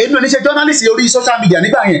yín èmi ò ní ṣe journalist orí social media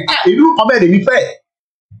nígbà yẹn ìlú kan bẹ́ẹ̀ lè ní fẹ́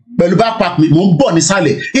pẹ̀lú backpack mi mò ń bọ̀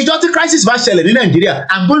nísàlẹ̀ ìjọ tí crisis bá ṣẹlẹ̀ ní Nàìjíríà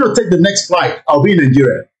I'm going to take the next flight I'll be in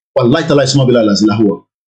Nigeria wàláì tàlà ìsúnmọ́ bí lálàsí láhùwà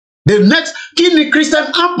the next kí ni Christian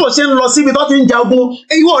Ampo ṣe ń lọ síbi tó ti ń jagun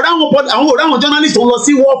ìwọ ọ̀rẹ́ àwọn journalist tó ń lọ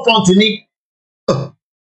sí war front ni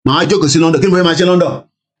màá jókòó sí London kí ni mo fẹ́ máa ṣe London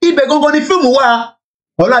ibẹ̀ gangan ni fíìmù wa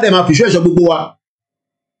ọlọ́dẹ máa fi ṣọ́ gbogbo wa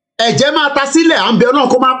ẹ̀jẹ̀ máa ta sílẹ̀ à ń bẹ Ọlọ́run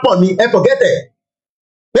kó máa pọ̀ ní ẹ forget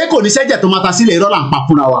pé kò ní sẹ́jẹ̀ tó máa ta sílẹ̀ irọ́ là ń pa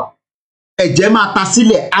fúnra wa ẹ̀jẹ̀ máa ta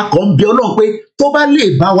sílẹ̀ a kàn ń bẹ Ọlọ́run pé tó bá lè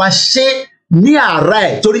bá wa ṣe ní àrà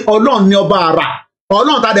ẹ̀ torí Ọlọ́run ní ọba àrà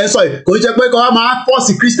Ọlọ́run tá a dẹ̀ ń sọ yìí kò ní jẹ́ pé kọ́ wa máa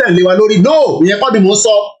fọ́ọ̀sì Christian lé wa lórí no ìyẹn kọ́ ni mò ń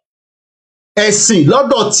sọ ẹ̀sìn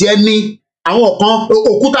lọ́dọ̀ tiẹ̀ ní àwọn kan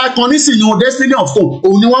òkúta kan nísìnyí Destiny of Stone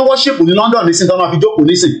òun ni wọ́n worship ní London nísìnyí tó máa fi jókòó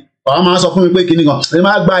nísìnyí àwọn máa sọ fún mi pé kíní kan ẹ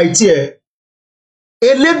máa gba etí ẹ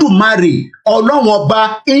Elédùmarè Ọlọ́run ọba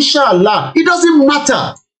inshallah it doesn't matter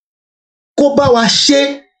kó bá wa ṣe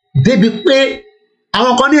débi pé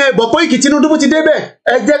àwọn kan ní ẹbọ Koiki Tinubu ti débẹ̀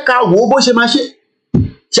ẹ jẹ́ ká wò ó bó ṣe máa ṣe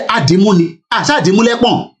àdìmú ni àṣà àdìmú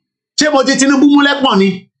lẹ́pọ̀n ṣé mo ti Tinubu mú lẹ́pọ̀n ni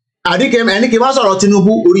àdìkẹ́ ẹni kí n bá sọ̀rọ̀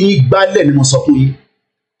Tinubu orí yín gbálẹ̀ ni mo sọ fún yín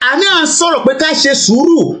àní à ń sọ̀rọ̀ pé ká ṣe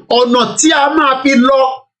sùúrù ọ̀nà tí a máa fi lọ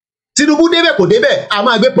Tinubu débẹ̀ kò débẹ̀ a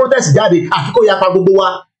máa gbé protest jáde àfi kó yapa gbogbo wa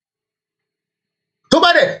tó bá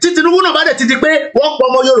dẹ̀ tí Tinubu náà bá dẹ̀ ti di pé wọ́n pọ̀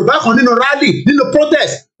ọmọ Yorùbá kan nínú rally nínú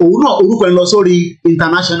protest òun náà orúkọ ẹ̀ lọ sórí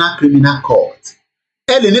International Criminal Court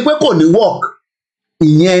ẹ lè ní pé kò ní work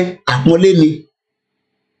ìyẹn àpọ́nlé ni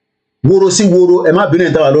wóró sí wóró ẹ má bínú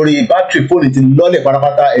ẹ̀ dáwà lórí bátìrì fóònù ti lọ́lẹ̀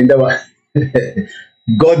pátápátá ẹ̀ dáwà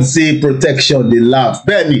God say protection dey laugh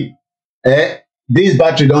bẹ́ẹ̀ ni this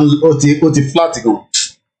battery don ó ti flat gan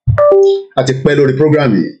àti pẹ́ lórí program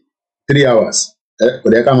yìí 3 hours kò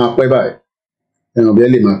dẹ́ ká máa pẹ́ báyìí ẹ̀ràn bí ẹ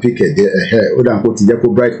lè máa pick ẹ̀ ó dà kó ti jẹ́ kó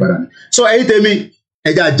bright padà ní. So ẹ̀yin tèmi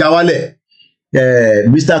ẹja àjáwálẹ̀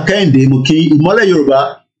Mr. Kẹ́hìndé mo kí ìmọ́lẹ̀ Yorùbá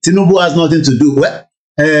Tinubu has nothing to do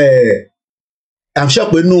I'm sure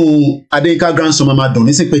pé inú Adéyínká grandson máa dùn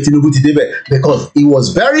nísìnyí pé Tinubu ti débẹ̀ because he was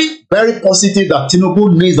very very positive that Tinubu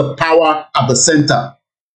needs the power at the center.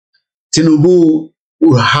 Tinubu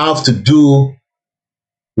will have to do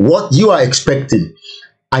what you are expecting.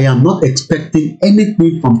 I am not expecting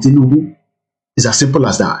anything from Tinubu. It's as simple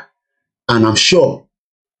as that. And I'm sure,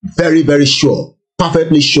 very, very sure,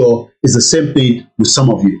 perfectly sure, it's the same thing with some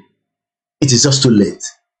of you. It is just too late.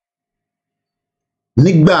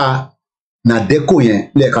 Nígbà Nadeko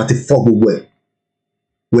yẹn lẹ́ẹ̀ka ti fọ́ gbogbo ẹ̀.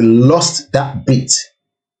 We lost that beat.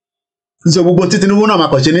 So gbogbo tí Tinubu náà máa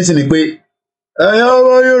kàn ṣe nísìnyí pé ẹ̀yin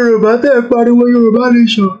ọmọ Yorùbá tẹ́ ẹ pariwo Yorùbá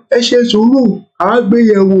nation ẹ ṣe sùúrù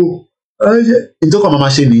àgbéyẹ̀wò ìjọkọ̀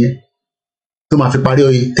máa ṣe nìyẹn tó máa fi parí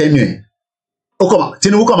tenure ẹ̀.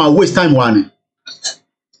 Tinubu kàn máa waste time wa ni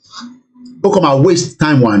ó kàn máa waste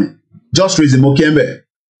time wa ni just reason mo kí ẹ bẹ̀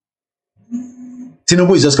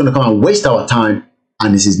Tinubu is just gonna come and waste our time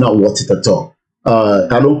and this is not worth it at all.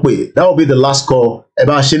 Ta ló ń pè that will be the last call ẹ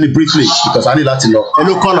bá ṣe ní briefly because I need láti lọ.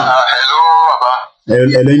 Hello caller.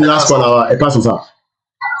 Hello ní last call our ẹ pass on sir.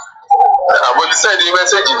 Àbò ti sẹ́ẹ̀dì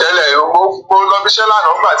mẹ́sẹ̀gì tẹ́lẹ̀ mo lọ bí ṣẹ́ lánàá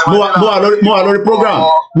nígbà tí mo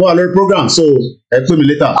wà lórí program so ẹ pè mí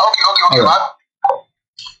later. Okay.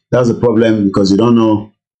 That's the problem because you don't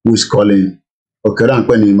know who's calling. Okay,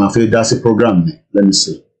 ráńpẹ́ ni màá fi dá sí program ni. Let me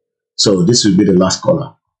see. So this will be the last caller.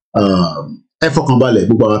 Ẹ fọkànbalẹ̀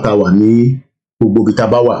gbogbo àwọn tá a wà ní gbogbo ibi tá a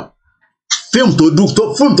bá wà. Fíìmù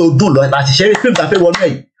tó dùn lọ àti ṣẹ́rí fíìmù tá a fẹ́ wọnú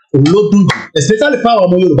ẹ̀yìn òun ló dùn jù especially fáwọn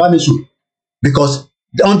ọmọ Yorùbá nation because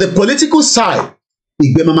on the political side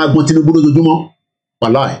ìgbẹ́ máa gbọ́n Tinubu lójoojúmọ́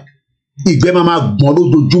wàláì ìgbẹ́ máa gbọ́n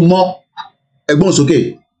lójoojúmọ́ ẹ̀gbọ́n sókè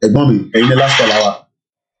ẹ̀gbọ́n mi ẹ̀yin ní last caller wa.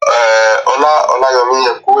 Ọláyọmí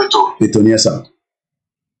ẹ̀kú ètò ní ẹ̀sà.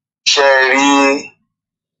 ṣe rí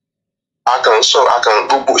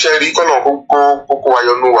gbogbo ṣe rí kọ́nà kókó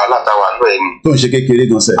ayọ̀nù wàhálà táwa náà ẹni. tó ń ṣe kékeré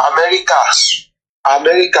gan sẹ́.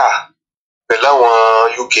 Amẹ́ríkà pẹ̀lú àwọn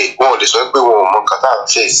UK wọn ò lè sọ pé wọn ò mọ nǹkan tá à ń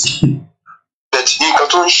fẹ́ sí. bẹ́ẹ̀ nǹkan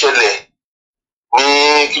tó ń ṣẹlẹ̀ ní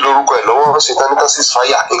kí lorúkọ ẹ̀ lọ́wọ́ ṣe tán ní cases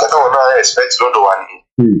fire nǹkan táwọn náà expect lọ́dọ̀ wa nìyẹn.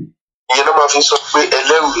 ìyẹn náà máa fi sọ pé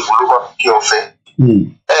ẹlẹ́rù ìwò ló máa kí ọ fẹ́.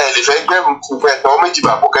 ẹ lè fẹ́ gbẹ́rù kú fẹ́ tọ́ méjì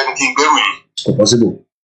bàbọ̀ kẹ́ni kí n gbẹ́rù yìí. kò possible.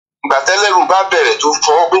 ìgbà tẹ́lẹ̀rù bá bẹ̀rẹ̀ tó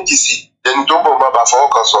fọwọ́ méjì sí ẹni tó bọ̀ máa bá fọwọ́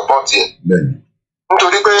kan sọ́pọ́ọ̀tì ẹ̀.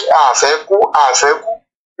 nítorí pé àfẹ́ kú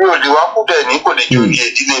mi ò lè wá kú bẹ́ẹ̀ ní kò lè jẹ́ òye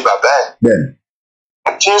ìdílé bàbá ẹ̀.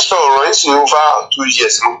 tí ń sọ ọ̀rọ̀ ẹ̀ sì over 2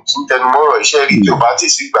 years mo ti ń tẹnu mọ́rọ̀ iṣẹ́ rí tí ò bá tì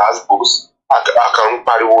sí gbàgbós àkàn ń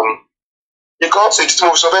pariwo ni. ikọ́ ṣètì tí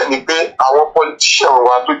mo sọ bẹ́ẹ̀ ni pé àwọn politician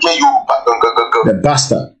wa tó jẹ́ Yorùbá gangan. The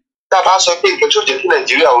bastard. tá a bá sọ pé nǹkan tí ó jẹ́ kí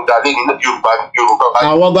Nàìjíríà ò dalé ní Yorùbá báyìí.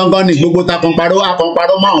 àwọn gangan ni gbogbo ta kan parọ́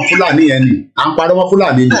mọ́ àwọn Fúlàní yẹn ni à ń parọ́ mọ́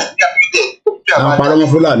Fúlàní ni à ń parọ́ mọ́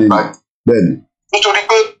Fúlàní ni bẹ́ẹ̀ ni. nítorí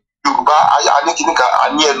pé Yorùbá a ní kíní kan a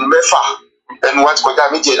ní ẹnu mẹ́fà ẹnu wa ti kọjá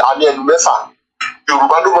méje a ní ẹnu mẹ́fà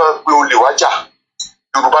Yorùbá ló máa gbé olè wájà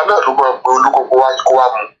Yorùbá náà ló máa gbé olókòkò wá kó wá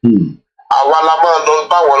mú àwa la máa lọ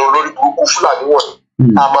bá wọn lórí burúkú Fúlàní wọ̀nyí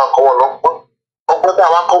a máa kọ́ wọn lọ́gbọ́n ọgbọ́n tá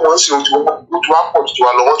a wá kọ́ wọn sí ojú wá pọ̀ jù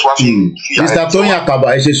wá lọ́wọ́ tí wọ́n fi. Mr. Tony Akaba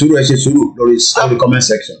ẹ ṣe sùúrù lórí comment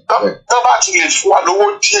section. tá bá ti lè fún wa lówó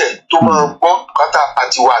díẹ̀ tó máa gbọ́ kátà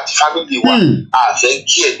àti wa àti fámìlì wa àfẹ́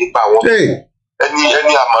kí ẹ̀ nípa wọn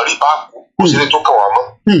ẹni àmọ̀rí bá kú kò sí ní tó kàn wá mọ́.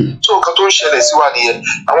 tó nǹkan tó ń ṣẹlẹ̀ sí wa nìyẹn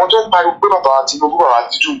àwọn tó ń pariwo pé bàbá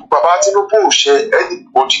Tinubu ò ṣe ẹni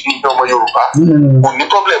òdì ní ọmọ Yorùbá kò ní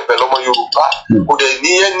problem pẹ̀lú ọmọ Yorùbá kò dẹ̀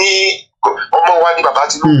ní ẹni ọmọ wa ní bàbá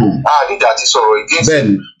Tinubu nídìí àti sọ̀rọ̀ against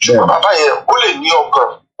ṣùgbọ́n bàbá yẹn ó lè ní ọkàn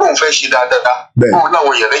bóun fẹ́ ṣe dáadáa bóun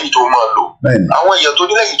láwọn èèyàn lẹ́yìn tó máa lò àwọn èèyàn tó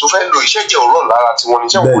ní lẹ́yìn tó fẹ́ lò iṣẹ́ jẹ́ ọ̀rọ̀ lára tiwọn ní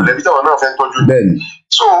iṣẹ́ òkú lẹ́bí táwọn náà fẹ́ tọ́jú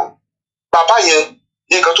so bàbá yẹn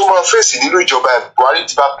nǹkan tó máa fèsì nínú ìjọba Buhari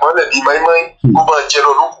ti bá pọ́nlẹ̀ bíi máìmáì kó máa jẹ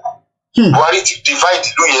lọ lókù Buhari ti divide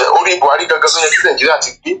ìlú yẹn orí Buhari gangan tó yẹ kí Nàìjíríà ti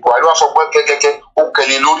gbé Buhari wá fọgbọ́n kẹ́kẹ́kẹ́ ó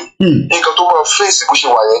kẹlẹ̀ lórí nǹkan tó máa fèsì bó ṣe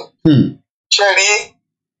wà yẹn ṣe rí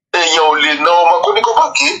èèyàn ò lè na ọmọ kó ní kó má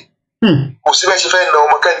ké kò sí bẹ́ẹ̀ ṣe fẹ́ na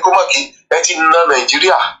ọmọ kẹ́ni kó má ké ẹ ti na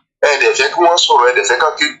Nàìjíríà ẹ̀ẹ́dẹ̀ fẹ́ kí wọ́n sọ̀rọ̀ ẹ̀ẹ́dẹ̀ fẹ́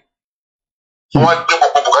káké wọ́n gbé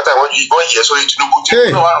gbogbo bùkátà wọ́n yẹ sórí Tinubu tí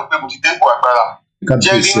wọ́n wá rò pé mo ti dépò agbára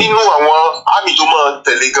jẹ́rí nínú àwọn àmì tó máa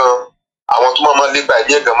tẹ̀lé gan àwọn tó máa lépa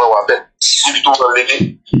ẹ̀mí ẹ̀gàn máa wà bẹ́ẹ̀ níbi tó máa lélẹ̀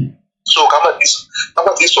so kábà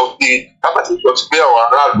tí sọ ti gbé àwọn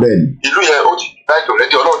aráàlú ìlú yẹn ó ti dáìjọ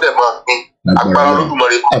rẹ́dí Ọlọ́run dẹ̀ máa pín agbára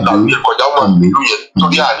Olódùmarè kọjá kọjá wọn ìlú yẹn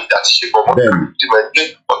torí àníjà ti ṣe gbọmọ tí mo gbé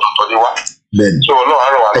ọ̀tọ̀ọ̀tọ̀ ni wá so Ọlọ́run á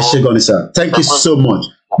ràn wá lọ́wọ́. ẹ ṣé gan ni sir thank you so much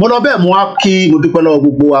mo lọ bẹ́ẹ̀ mo wá kí mo dúpẹ́ lọ́wọ́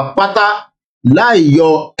gbogbo wa pátá láì yọ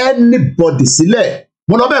anybody sílẹ̀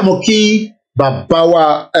mo lọ bẹ́ẹ̀ mo kí bàbá wa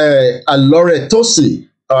Alọ́rẹ̀ Tósìn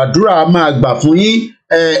àdúrà máa gbà fún yín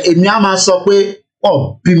èmi á máa sọ pé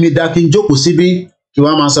bí mi dá kí n jókòó síbí kí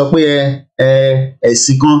wọ́n máa sọ pé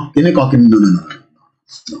ẹ̀sìn kan kíní kan kíní no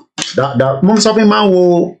mo sọ pé máa ń wo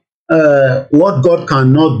what God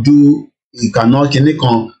cannot do he cannot kíní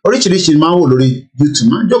kan oríṣiríṣi máa ń wò lórí YouTube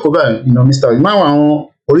máa ń jókòó báyìí Mr. máa ń wọ àwọn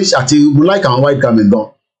oríṣi àti mo like àwọn white garment gan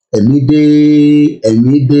ẹ̀mí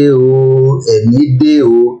dé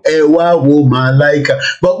o ẹ wá wo màláíkà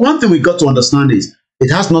but one thing we got to understand is it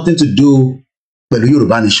has nothing to do pẹ̀lú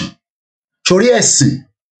Yorùbá nation torí ẹ̀sìn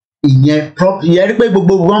ìyẹn rí pé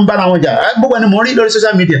gbogbo wọn ń bára wọn jà gbogbo ẹni mo rí lórí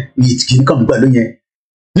social media kì í kàn mí pẹ̀lú yẹn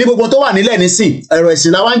ní gbogbo tó wà nílẹ̀ nísìn ẹ̀rọ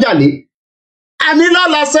ẹ̀sìn làwọn ń jà lé àní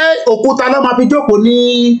lọ́la ṣe òkúta ló máa fi jókòó ní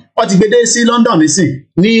wọ́n ti gbé dé sí London nísìn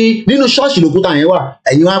nínú ṣọ́ọ̀ṣì lòkúta yẹn wà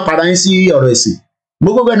ẹ̀yin wá para yín sí ọ̀rọ̀ ẹ̀sìn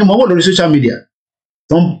gbogbo ẹni mo wò lórí social media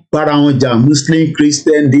tó ń bára wọn jà Muslim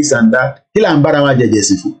Christian this and that kí là ń bára wọn jẹjẹ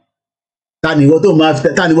sí fún taniwọ tó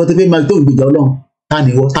fi máa tó gbèjà Ọlọ́run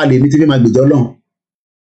taniwọ tá lè ní tí fi máa gbèjà Ọlọ́run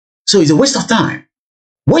so it's a waste of time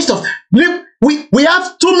we have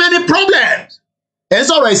too many problems ẹ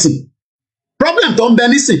sọ̀rọ̀ ẹ̀sìn problem tó ń bẹ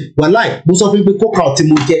nísìn wàláì mo sọ fún pé kókà ọtí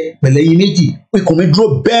mo jẹ pẹ̀lẹ́yìn méjì ikùn mi dúró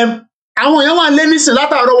bẹ́ẹ̀ àwọn èèyàn wà lé nísìn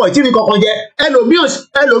látàárọ̀ wọ̀ ìtìrì kankan jẹ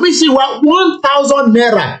ẹlòmíì sì wá 1,000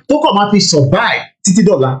 naira tó kàn máa fi survive títí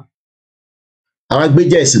dọ̀la àwọn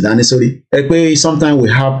agbẹjẹ ẹ̀sìn dání sórí ẹ pé sometimes we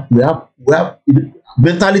have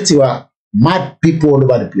mentality wa mad people all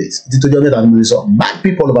over the place títí tó jẹ́ mẹ́ta ni mo sọ mad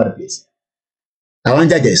people all over the place àwọn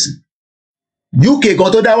jàjẹ ẹ̀sìn UK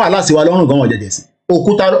kan tó dá wàhálà sí wa lọ́rùn gan wọn jàjẹ ẹ̀sìn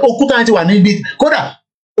òkúta yẹn ti wà níbi kódà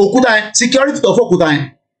òkúta yẹn security tó fún òkúta yẹn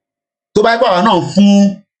tó bá yẹ pé àwọn náà fún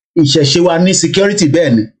ìṣẹ̀ṣe wa ní security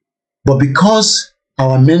bẹ́ẹ̀ ni but because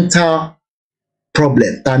our mental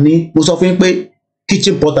problem ta ní mo sọ fún yín pé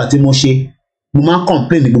kitchen porter tí mo ṣe mo máa ń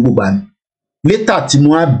complain ní gbogbo gbà ní later tí mo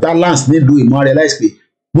á balance nílùú ìmọ̀ realize pé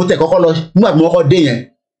mo tẹ̀ kọ́kọ́ lọ nígbà tí mo kọ́kọ́ dé yẹn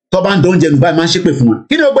tó bá ń dó oúnjẹ nù báyìí máa ń ṣépè fún wọn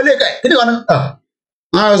kí ni o gbélé kẹ kí ni kan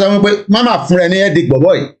náà wọn sọ pé mama fún rẹ ní ẹdí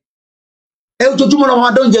gbọ̀bọ̀ yìí ẹ ojoojúmọ́ lọ́wọ́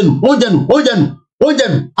adó oúnjẹ nù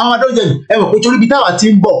àwọn adó oúnjẹ nù ẹ mọ̀ pé torí ibi táwa ti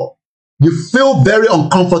ń bọ̀ you feel very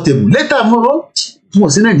uncomfortable later mo rọ fún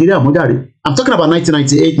òsín Nàìjíríà mọ́jàre I'm talking about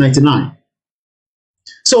 1998, 99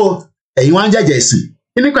 so ẹ̀yin wá ń jẹ́jẹ́ ẹ̀sìn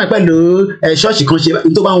nípa pẹ̀lú ṣọ́ọ̀ṣì kan ṣe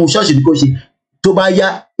tó bá ń wo ṣọ́ọ̀ṣì ní kò ṣe tó bá yá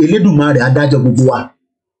Elédùmarè adájọ́ gbogbo wa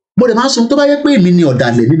mo lè máa sọ tó bá yẹ pé èmi ni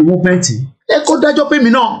ọ̀dàlẹ̀ nínú movement ẹ kó dájọ́ pé èmi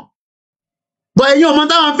náà bọ̀ ẹ̀yin ọmọ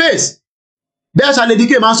táwọn face bí àṣà lè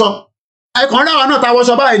dìkẹ́ máa sọ ẹ̀kàn ráwa náà táwọn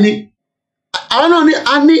sọ báyìí ni àwọn náà ní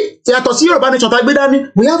a ní yàtọ̀ sí Yorùbá nation tá a gbé dání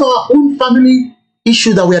we have our own family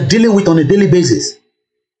issue that we are dealing with on a daily basis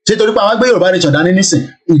ṣé torí pé àwa gbé Yorùbá nation dání nísìn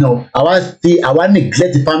àwa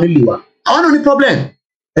neglect family wa àwa náà ní problem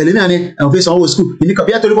ẹlẹ́ni àní ẹ̀wọ̀n fi sanwó school ìníkan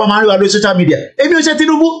bí àtòrí wọn máa ń rí wa lórí social media èmi ò ṣe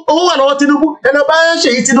Tinubu owó wà lọ́wọ́ Tinubu ẹnà bá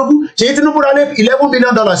Ṣèyí Tinubu ra lé $11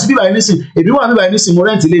 million sí bíbáyìí nísìn èmi wà bíbáyìí nísìn mo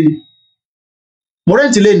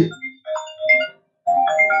rẹ́ǹtì lé ni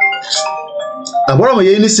àbọ̀rọ̀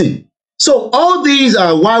yẹn nísìn. So all these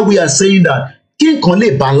are why we are saying that kí nǹkan lè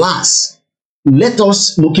balance. Let us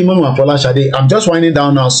Mokimu and Folashade, I'm just winding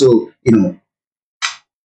down now, so kí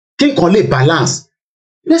nǹkan lè balance.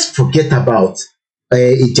 Let's forget about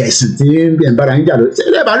ìjà ẹ̀sìn tí ń bára ń jà lọ. Ṣé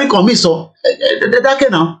ẹ bá rí kan mí sọ dákẹ́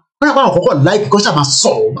náà wọ́n náà bá wọn kọ́kọ́ láì kọ́ sábà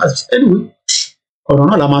sọ̀rọ̀ anyway ọ̀rọ̀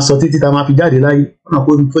náà la máa sọ títí tá a máa fi jáde láyé wọ́n náà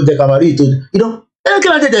kó jẹ́ ká máa rí ìtòjú kí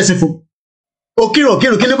láti jẹ́ ẹ̀sìn fún òkìrò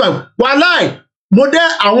kí nípa wàláì mo dé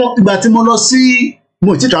àwọn ìgbà tí mo lọ sí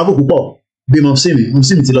mo ti travel púpọ̀ bí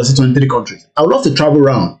mọ̀mísìmì ti lọ sí 23 countries. I would love to travel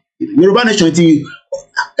round. Yorùbá nation ti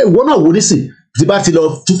wọ́n náà wo nísìn tí bá ti lọ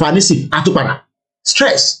túfa nísìn àtúpadà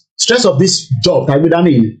stress of this job tàbí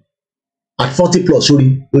dání at 40 plus orí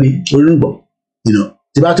ń gbọ̀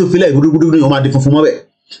tí bá tó filẹ̀ gbúdúgbúdú ní ọmọ adé funfun mọ́bẹ̀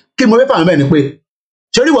kí mo fẹ́ fà mẹ́rin pé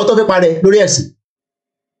ṣé orí ìwọ tó fẹ́ parẹ́ lórí ẹ̀sìn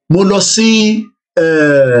mo lọ sí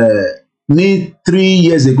ní 3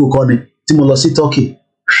 years ago kọ́ ni tí mo lọ sí Turkey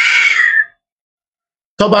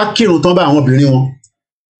tó bá kírun tán bá àwọn obìnrin wọn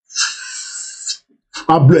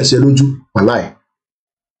á bú ẹ̀ṣẹ̀ lójú wàláì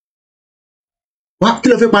wá kí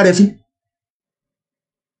ló fẹ́ parẹ́ fún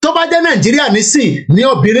tó bá jẹ́ Nàìjíríà nísìn ní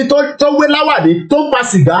obìnrin tó wé láwàdí tó ń pa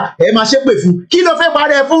sìgá ẹ máa ṣépè fún kí ló fẹ́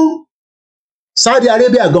parẹ́ fún Saudi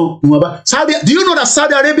Arabia gan ìwọ̀nba do you know that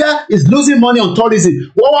Saudi Arabia is losing money on tourism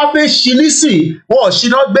wọ́n wá fẹ́ ṣí nísìn wọ́n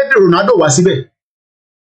ṣíná gbẹ́dẹ̀ Ronaldo wá síbẹ̀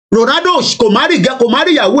Ronaldo kò má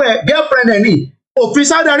rí ìyàwó ẹ girlfriend ẹ ní òfin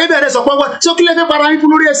Saudi Arabia rẹ sọ pé wọ́n tí ó kílẹ̀ fẹ́ para yín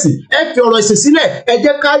fún lórí ẹ̀sìn ẹ fi ọ̀rọ̀ ẹ̀sìn sílẹ̀ ẹ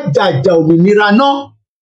jẹ́ ká jàjà òmìnira náà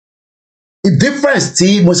the difference tí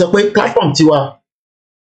mo sọ pé platform tiwa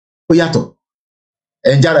ó yàtọ̀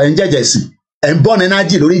ẹ̀ ń jẹ́jẹ̀ ẹ̀sìn ẹ̀ ń bọ́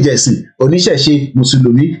nẹ́nájì lórí ìjẹ̀sìn oníṣẹ̀ṣe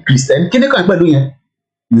mùsùlùmí kìrìsìtẹ́nì kí ni kàn pẹ̀lú yẹn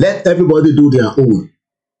let everybody do their own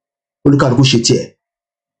olúkàlùkù ṣe tiẹ̀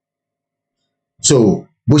so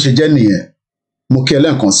bó ṣe jẹ́ nìyẹn mo kí ẹ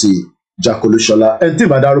lẹ́ǹkan sí Jack Olúṣọlá ẹni tí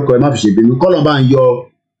ìbá dárúkọ ẹ má fi ṣe bínú kọ́lọ̀ bá ń yọ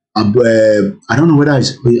I don't know whether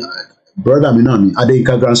it's brother mi náà ni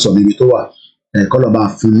Adéyínká grandson níbi tó wà kọ́lọ̀ bá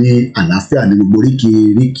fún ní àlàáfíà ní gbogbo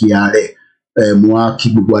ríkì ààrẹ mo á kí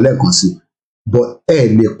gbogbo alẹ́ kan sí but ẹ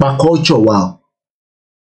lè pa culture wa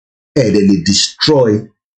ẹ lè destroy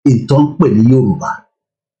ìtàn pè ní Yorùbá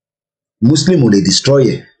Muslim ò lè destroy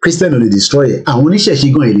ẹ Christian ò lè destroy ẹ àwọn oníṣẹ̀ṣe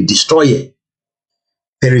gan ẹ lè destroy ẹ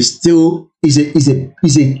there is still is a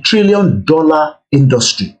 $1 trillion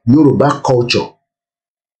industry Yorùbá culture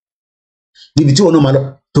níbi tí wọn náà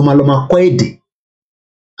máa lọ máa kọ́ èdè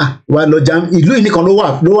wà lọ jam ìlú yìí nìkan ló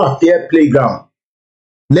wà fair playground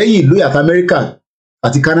lẹ́yìn ìlú àti Amẹ́ríkà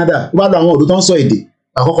àti Canada wà lọ àwọn ọ̀dọ́ tó ń sọ èdè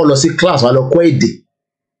àkọ́kọ́ lọ sí class wà lọ kọ́ èdè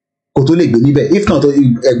kó tó lè gbé níbẹ̀ if not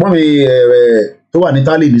ẹ̀gbọ́n mi tó wà ní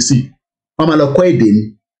Italy nísìn wọ́n máa lọ kọ́ èdè ni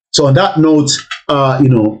so on that note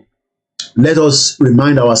let us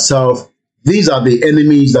remind ourselves these are the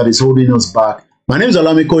enemies that is holding us back. My name is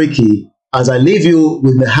Olayomi Koiki. As I leave you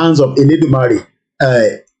with the hands of Elédùmarè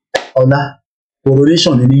ọ̀la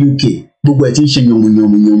coronation ní UK gbogbo ẹ̀ tí ń ṣe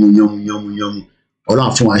yànmùyànmù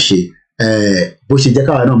ọlọ́run fún wa ṣe bó ṣe jẹ́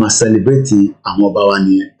káwa náà máa celebrate àwọn ọba wa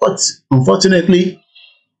nìyẹn but unfortunately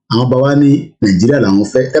àwọn ọba wa ní Nàìjíríà làwọn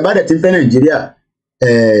fẹ́ ẹ bá dẹ̀ ti ń fẹ́ Nàìjíríà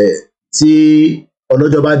tí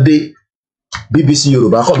ọlọ́jọ́ bá dé BBC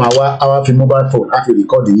Yorùbá kọ́ máa wá àwa fi mobile phone á fi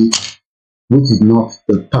record yìí which is not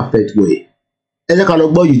the perfect way ẹ jẹ́ ká lọ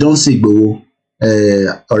gbọ́ Ìdánṣì Ìgbòho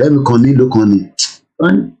ọ̀rẹ́ mi kan nílùú kan ni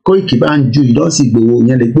Kóìkì bá ń ju Ìdánṣì Ìgbòho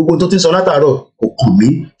yẹn lè gbogbo tó ti sọ látàárọ̀ kò kàn mí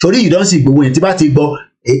torí Ìdánṣì Ìgbòho yẹn tí bá ti gbọ́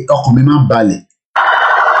ọkàn mi máa ń balẹ̀.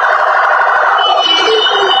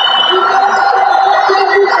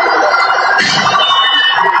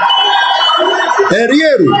 ẹ̀rí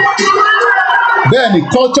èrò bẹ́ẹ̀ ni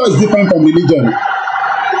culture is different from religion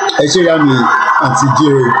ẹ ṣe ya mi àti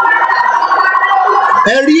jèrè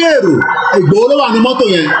ẹ̀rí èrò Ìgbòho ló wà ní mọ́tò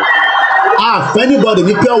yẹn fún anybody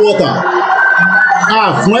ní pure water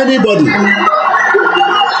fún anybody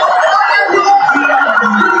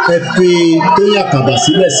ẹ fi tó yà kàbà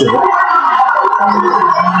sílẹ̀ sẹ́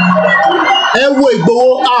ẹ wo Ìgbòho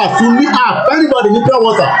fún anybody ní pure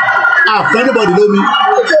water fún anybody lómi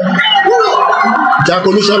Jack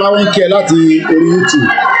Olúṣọlá wọn kí ẹ láti orí YouTube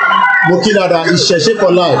mo kí dáadáa ìṣẹ̀ṣe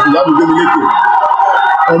for life ìyáàbùgbé mi lẹ́kọ̀ọ́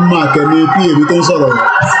ọmọ àkẹ́mi pí èmi tó ń sọ̀rọ̀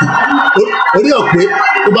orí ọ̀pẹ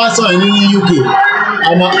tó bá sọ̀rọ̀ ní UK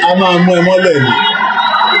a máa mú ẹ mọ́lẹ̀ ni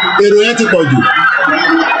èrò yẹn ti pọ̀ jù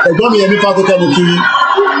ẹ̀gbọ́n mi Yẹmí Fátókẹ́ mo kí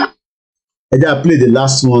ẹ jẹ́ play the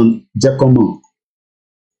last one jẹ́ kọ́mọ̀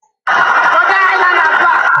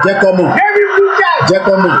jẹ́ kọ́mọ̀ jẹ́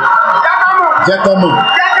kọ́mọ̀ jẹ́ kọ́mọ̀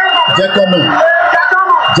jẹ́ kọ́mọ̀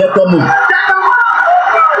jẹ́ kọ́mọ̀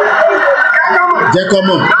jẹ́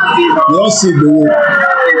kọ́mọ̀ wọ́n sì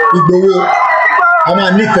Ìgbòho a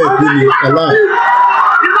máa nífẹ̀ẹ́ ìpele ọ̀la.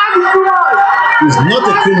 is not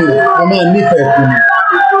a criminal. A man need a criminal.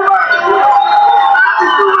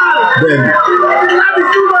 Then,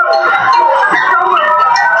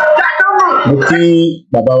 mo kí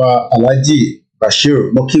bàbá wa Alhaji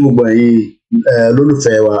Bashir, mo kí gbogbo ẹ̀yin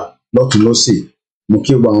olólùfẹ́ wa lọ́tùn lósì, mo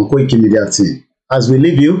kí gbogbo àwọn Koiki Media team. As we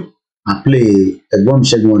leave you and play Ẹ̀gbọ́n mi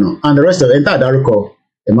Ṣẹ́gun Ọ̀nà and the rest of enter àdárúkọ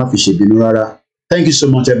ẹ má fi ṣèbínú rárá. Thank you so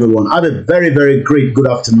much, everyone. Have a very, very great good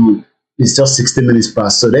afternoon. It's just 60 minutes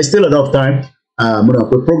past, so there's still a lot of time. Mo rò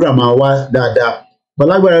pé program wa dáadáa.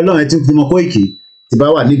 Bọ́lágbára Ọlọ́run ẹ ti fún ọmọ Koiki tí bá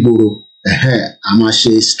wà nígboro a máa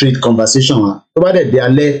ṣe street conversation wa. Tó bá dẹ̀ di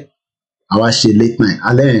alẹ́ àwa ṣe late night.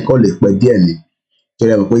 Alẹ́ yẹn kọ́ lè pẹ́ díẹ̀ ni.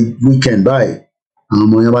 Torí ẹ mọ̀ pé weekend báyìí àwọn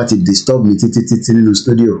ọmọ yẹn bá ti disturb mi títí nínú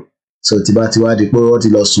studio. So tí bá ti wá di pé wọ́n ti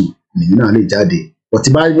lọ sùn nìyí náà lè jáde. But tí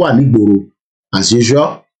bá wà nígboro as usual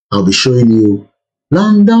I'll be showing you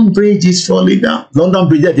London Bridge is falling down. London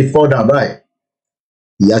Bridge dey fall down by.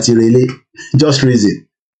 Ìyá ti relé. Just reason.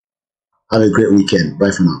 Have a great weekend.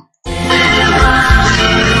 Bye for now.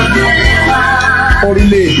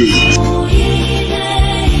 Orílẹ̀-èdè.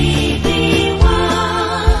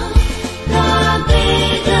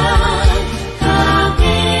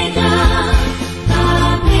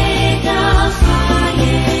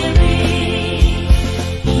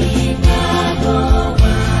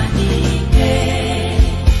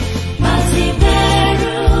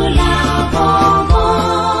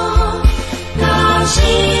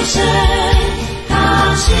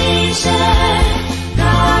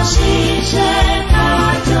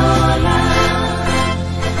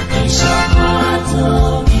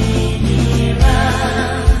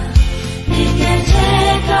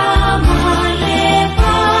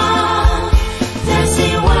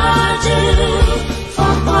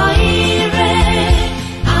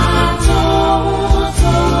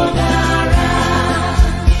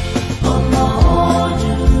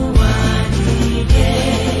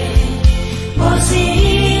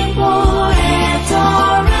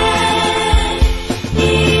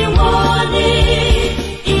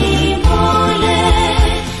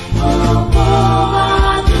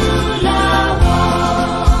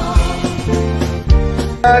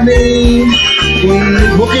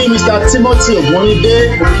 Mo kí Mr. Timothy Ogunrinde,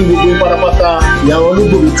 mo kí gbogbo pátápátá, ìyàwó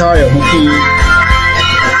olúgbòmí Táyọ̀, mo kí.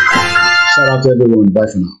 Shout out to everyone. Bye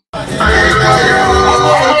for now.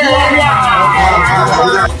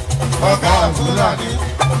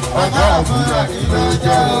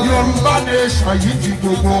 Yorùbá nation yìí ti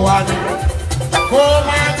gbogbo wa ni kó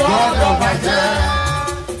má gbọ́dọ̀ bàjẹ́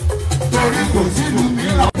torí kò sílùú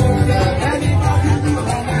mìíràn.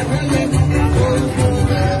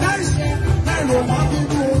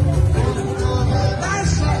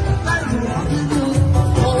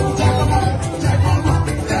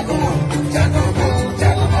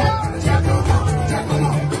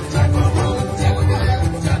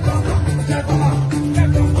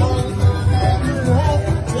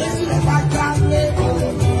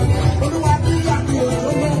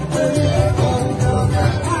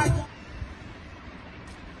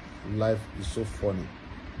 Life is so funny.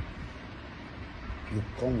 You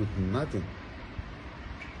come with nothing,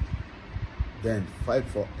 then fight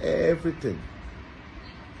for everything,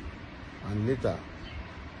 and later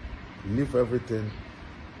leave everything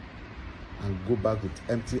and go back with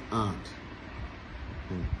empty hand.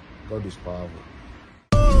 God is powerful.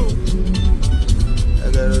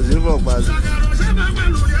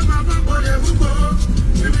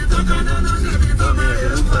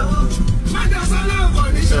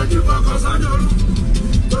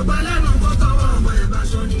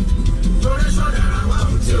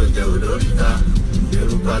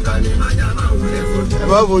 Ẹ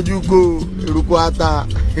má fojú kó eruku ata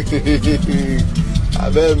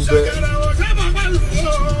abẹ́ ń bẹ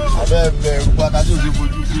eruku ata tí o ti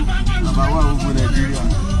fojú kó àbá wà gbogbo Nàìjíríà.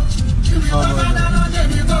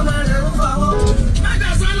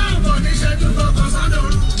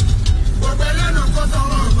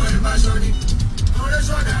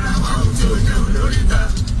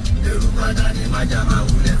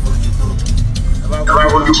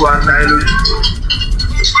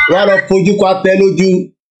 Right up Fojuko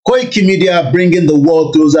Ateloju. Koiki Media bringing the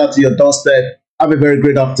world closer to your doorstep. Have a very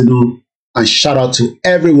great afternoon and shout out to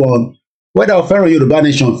everyone. Whether fẹ́ràn Yorùbá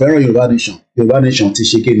Nation, Yorùbá Nation ti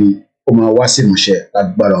ṣe kéni ó máa wá sí ìmúṣẹ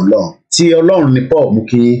lágbára Ọlọ́run. Tí Ọlọ́run ní Paul mú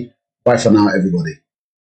kí bye for now everybody.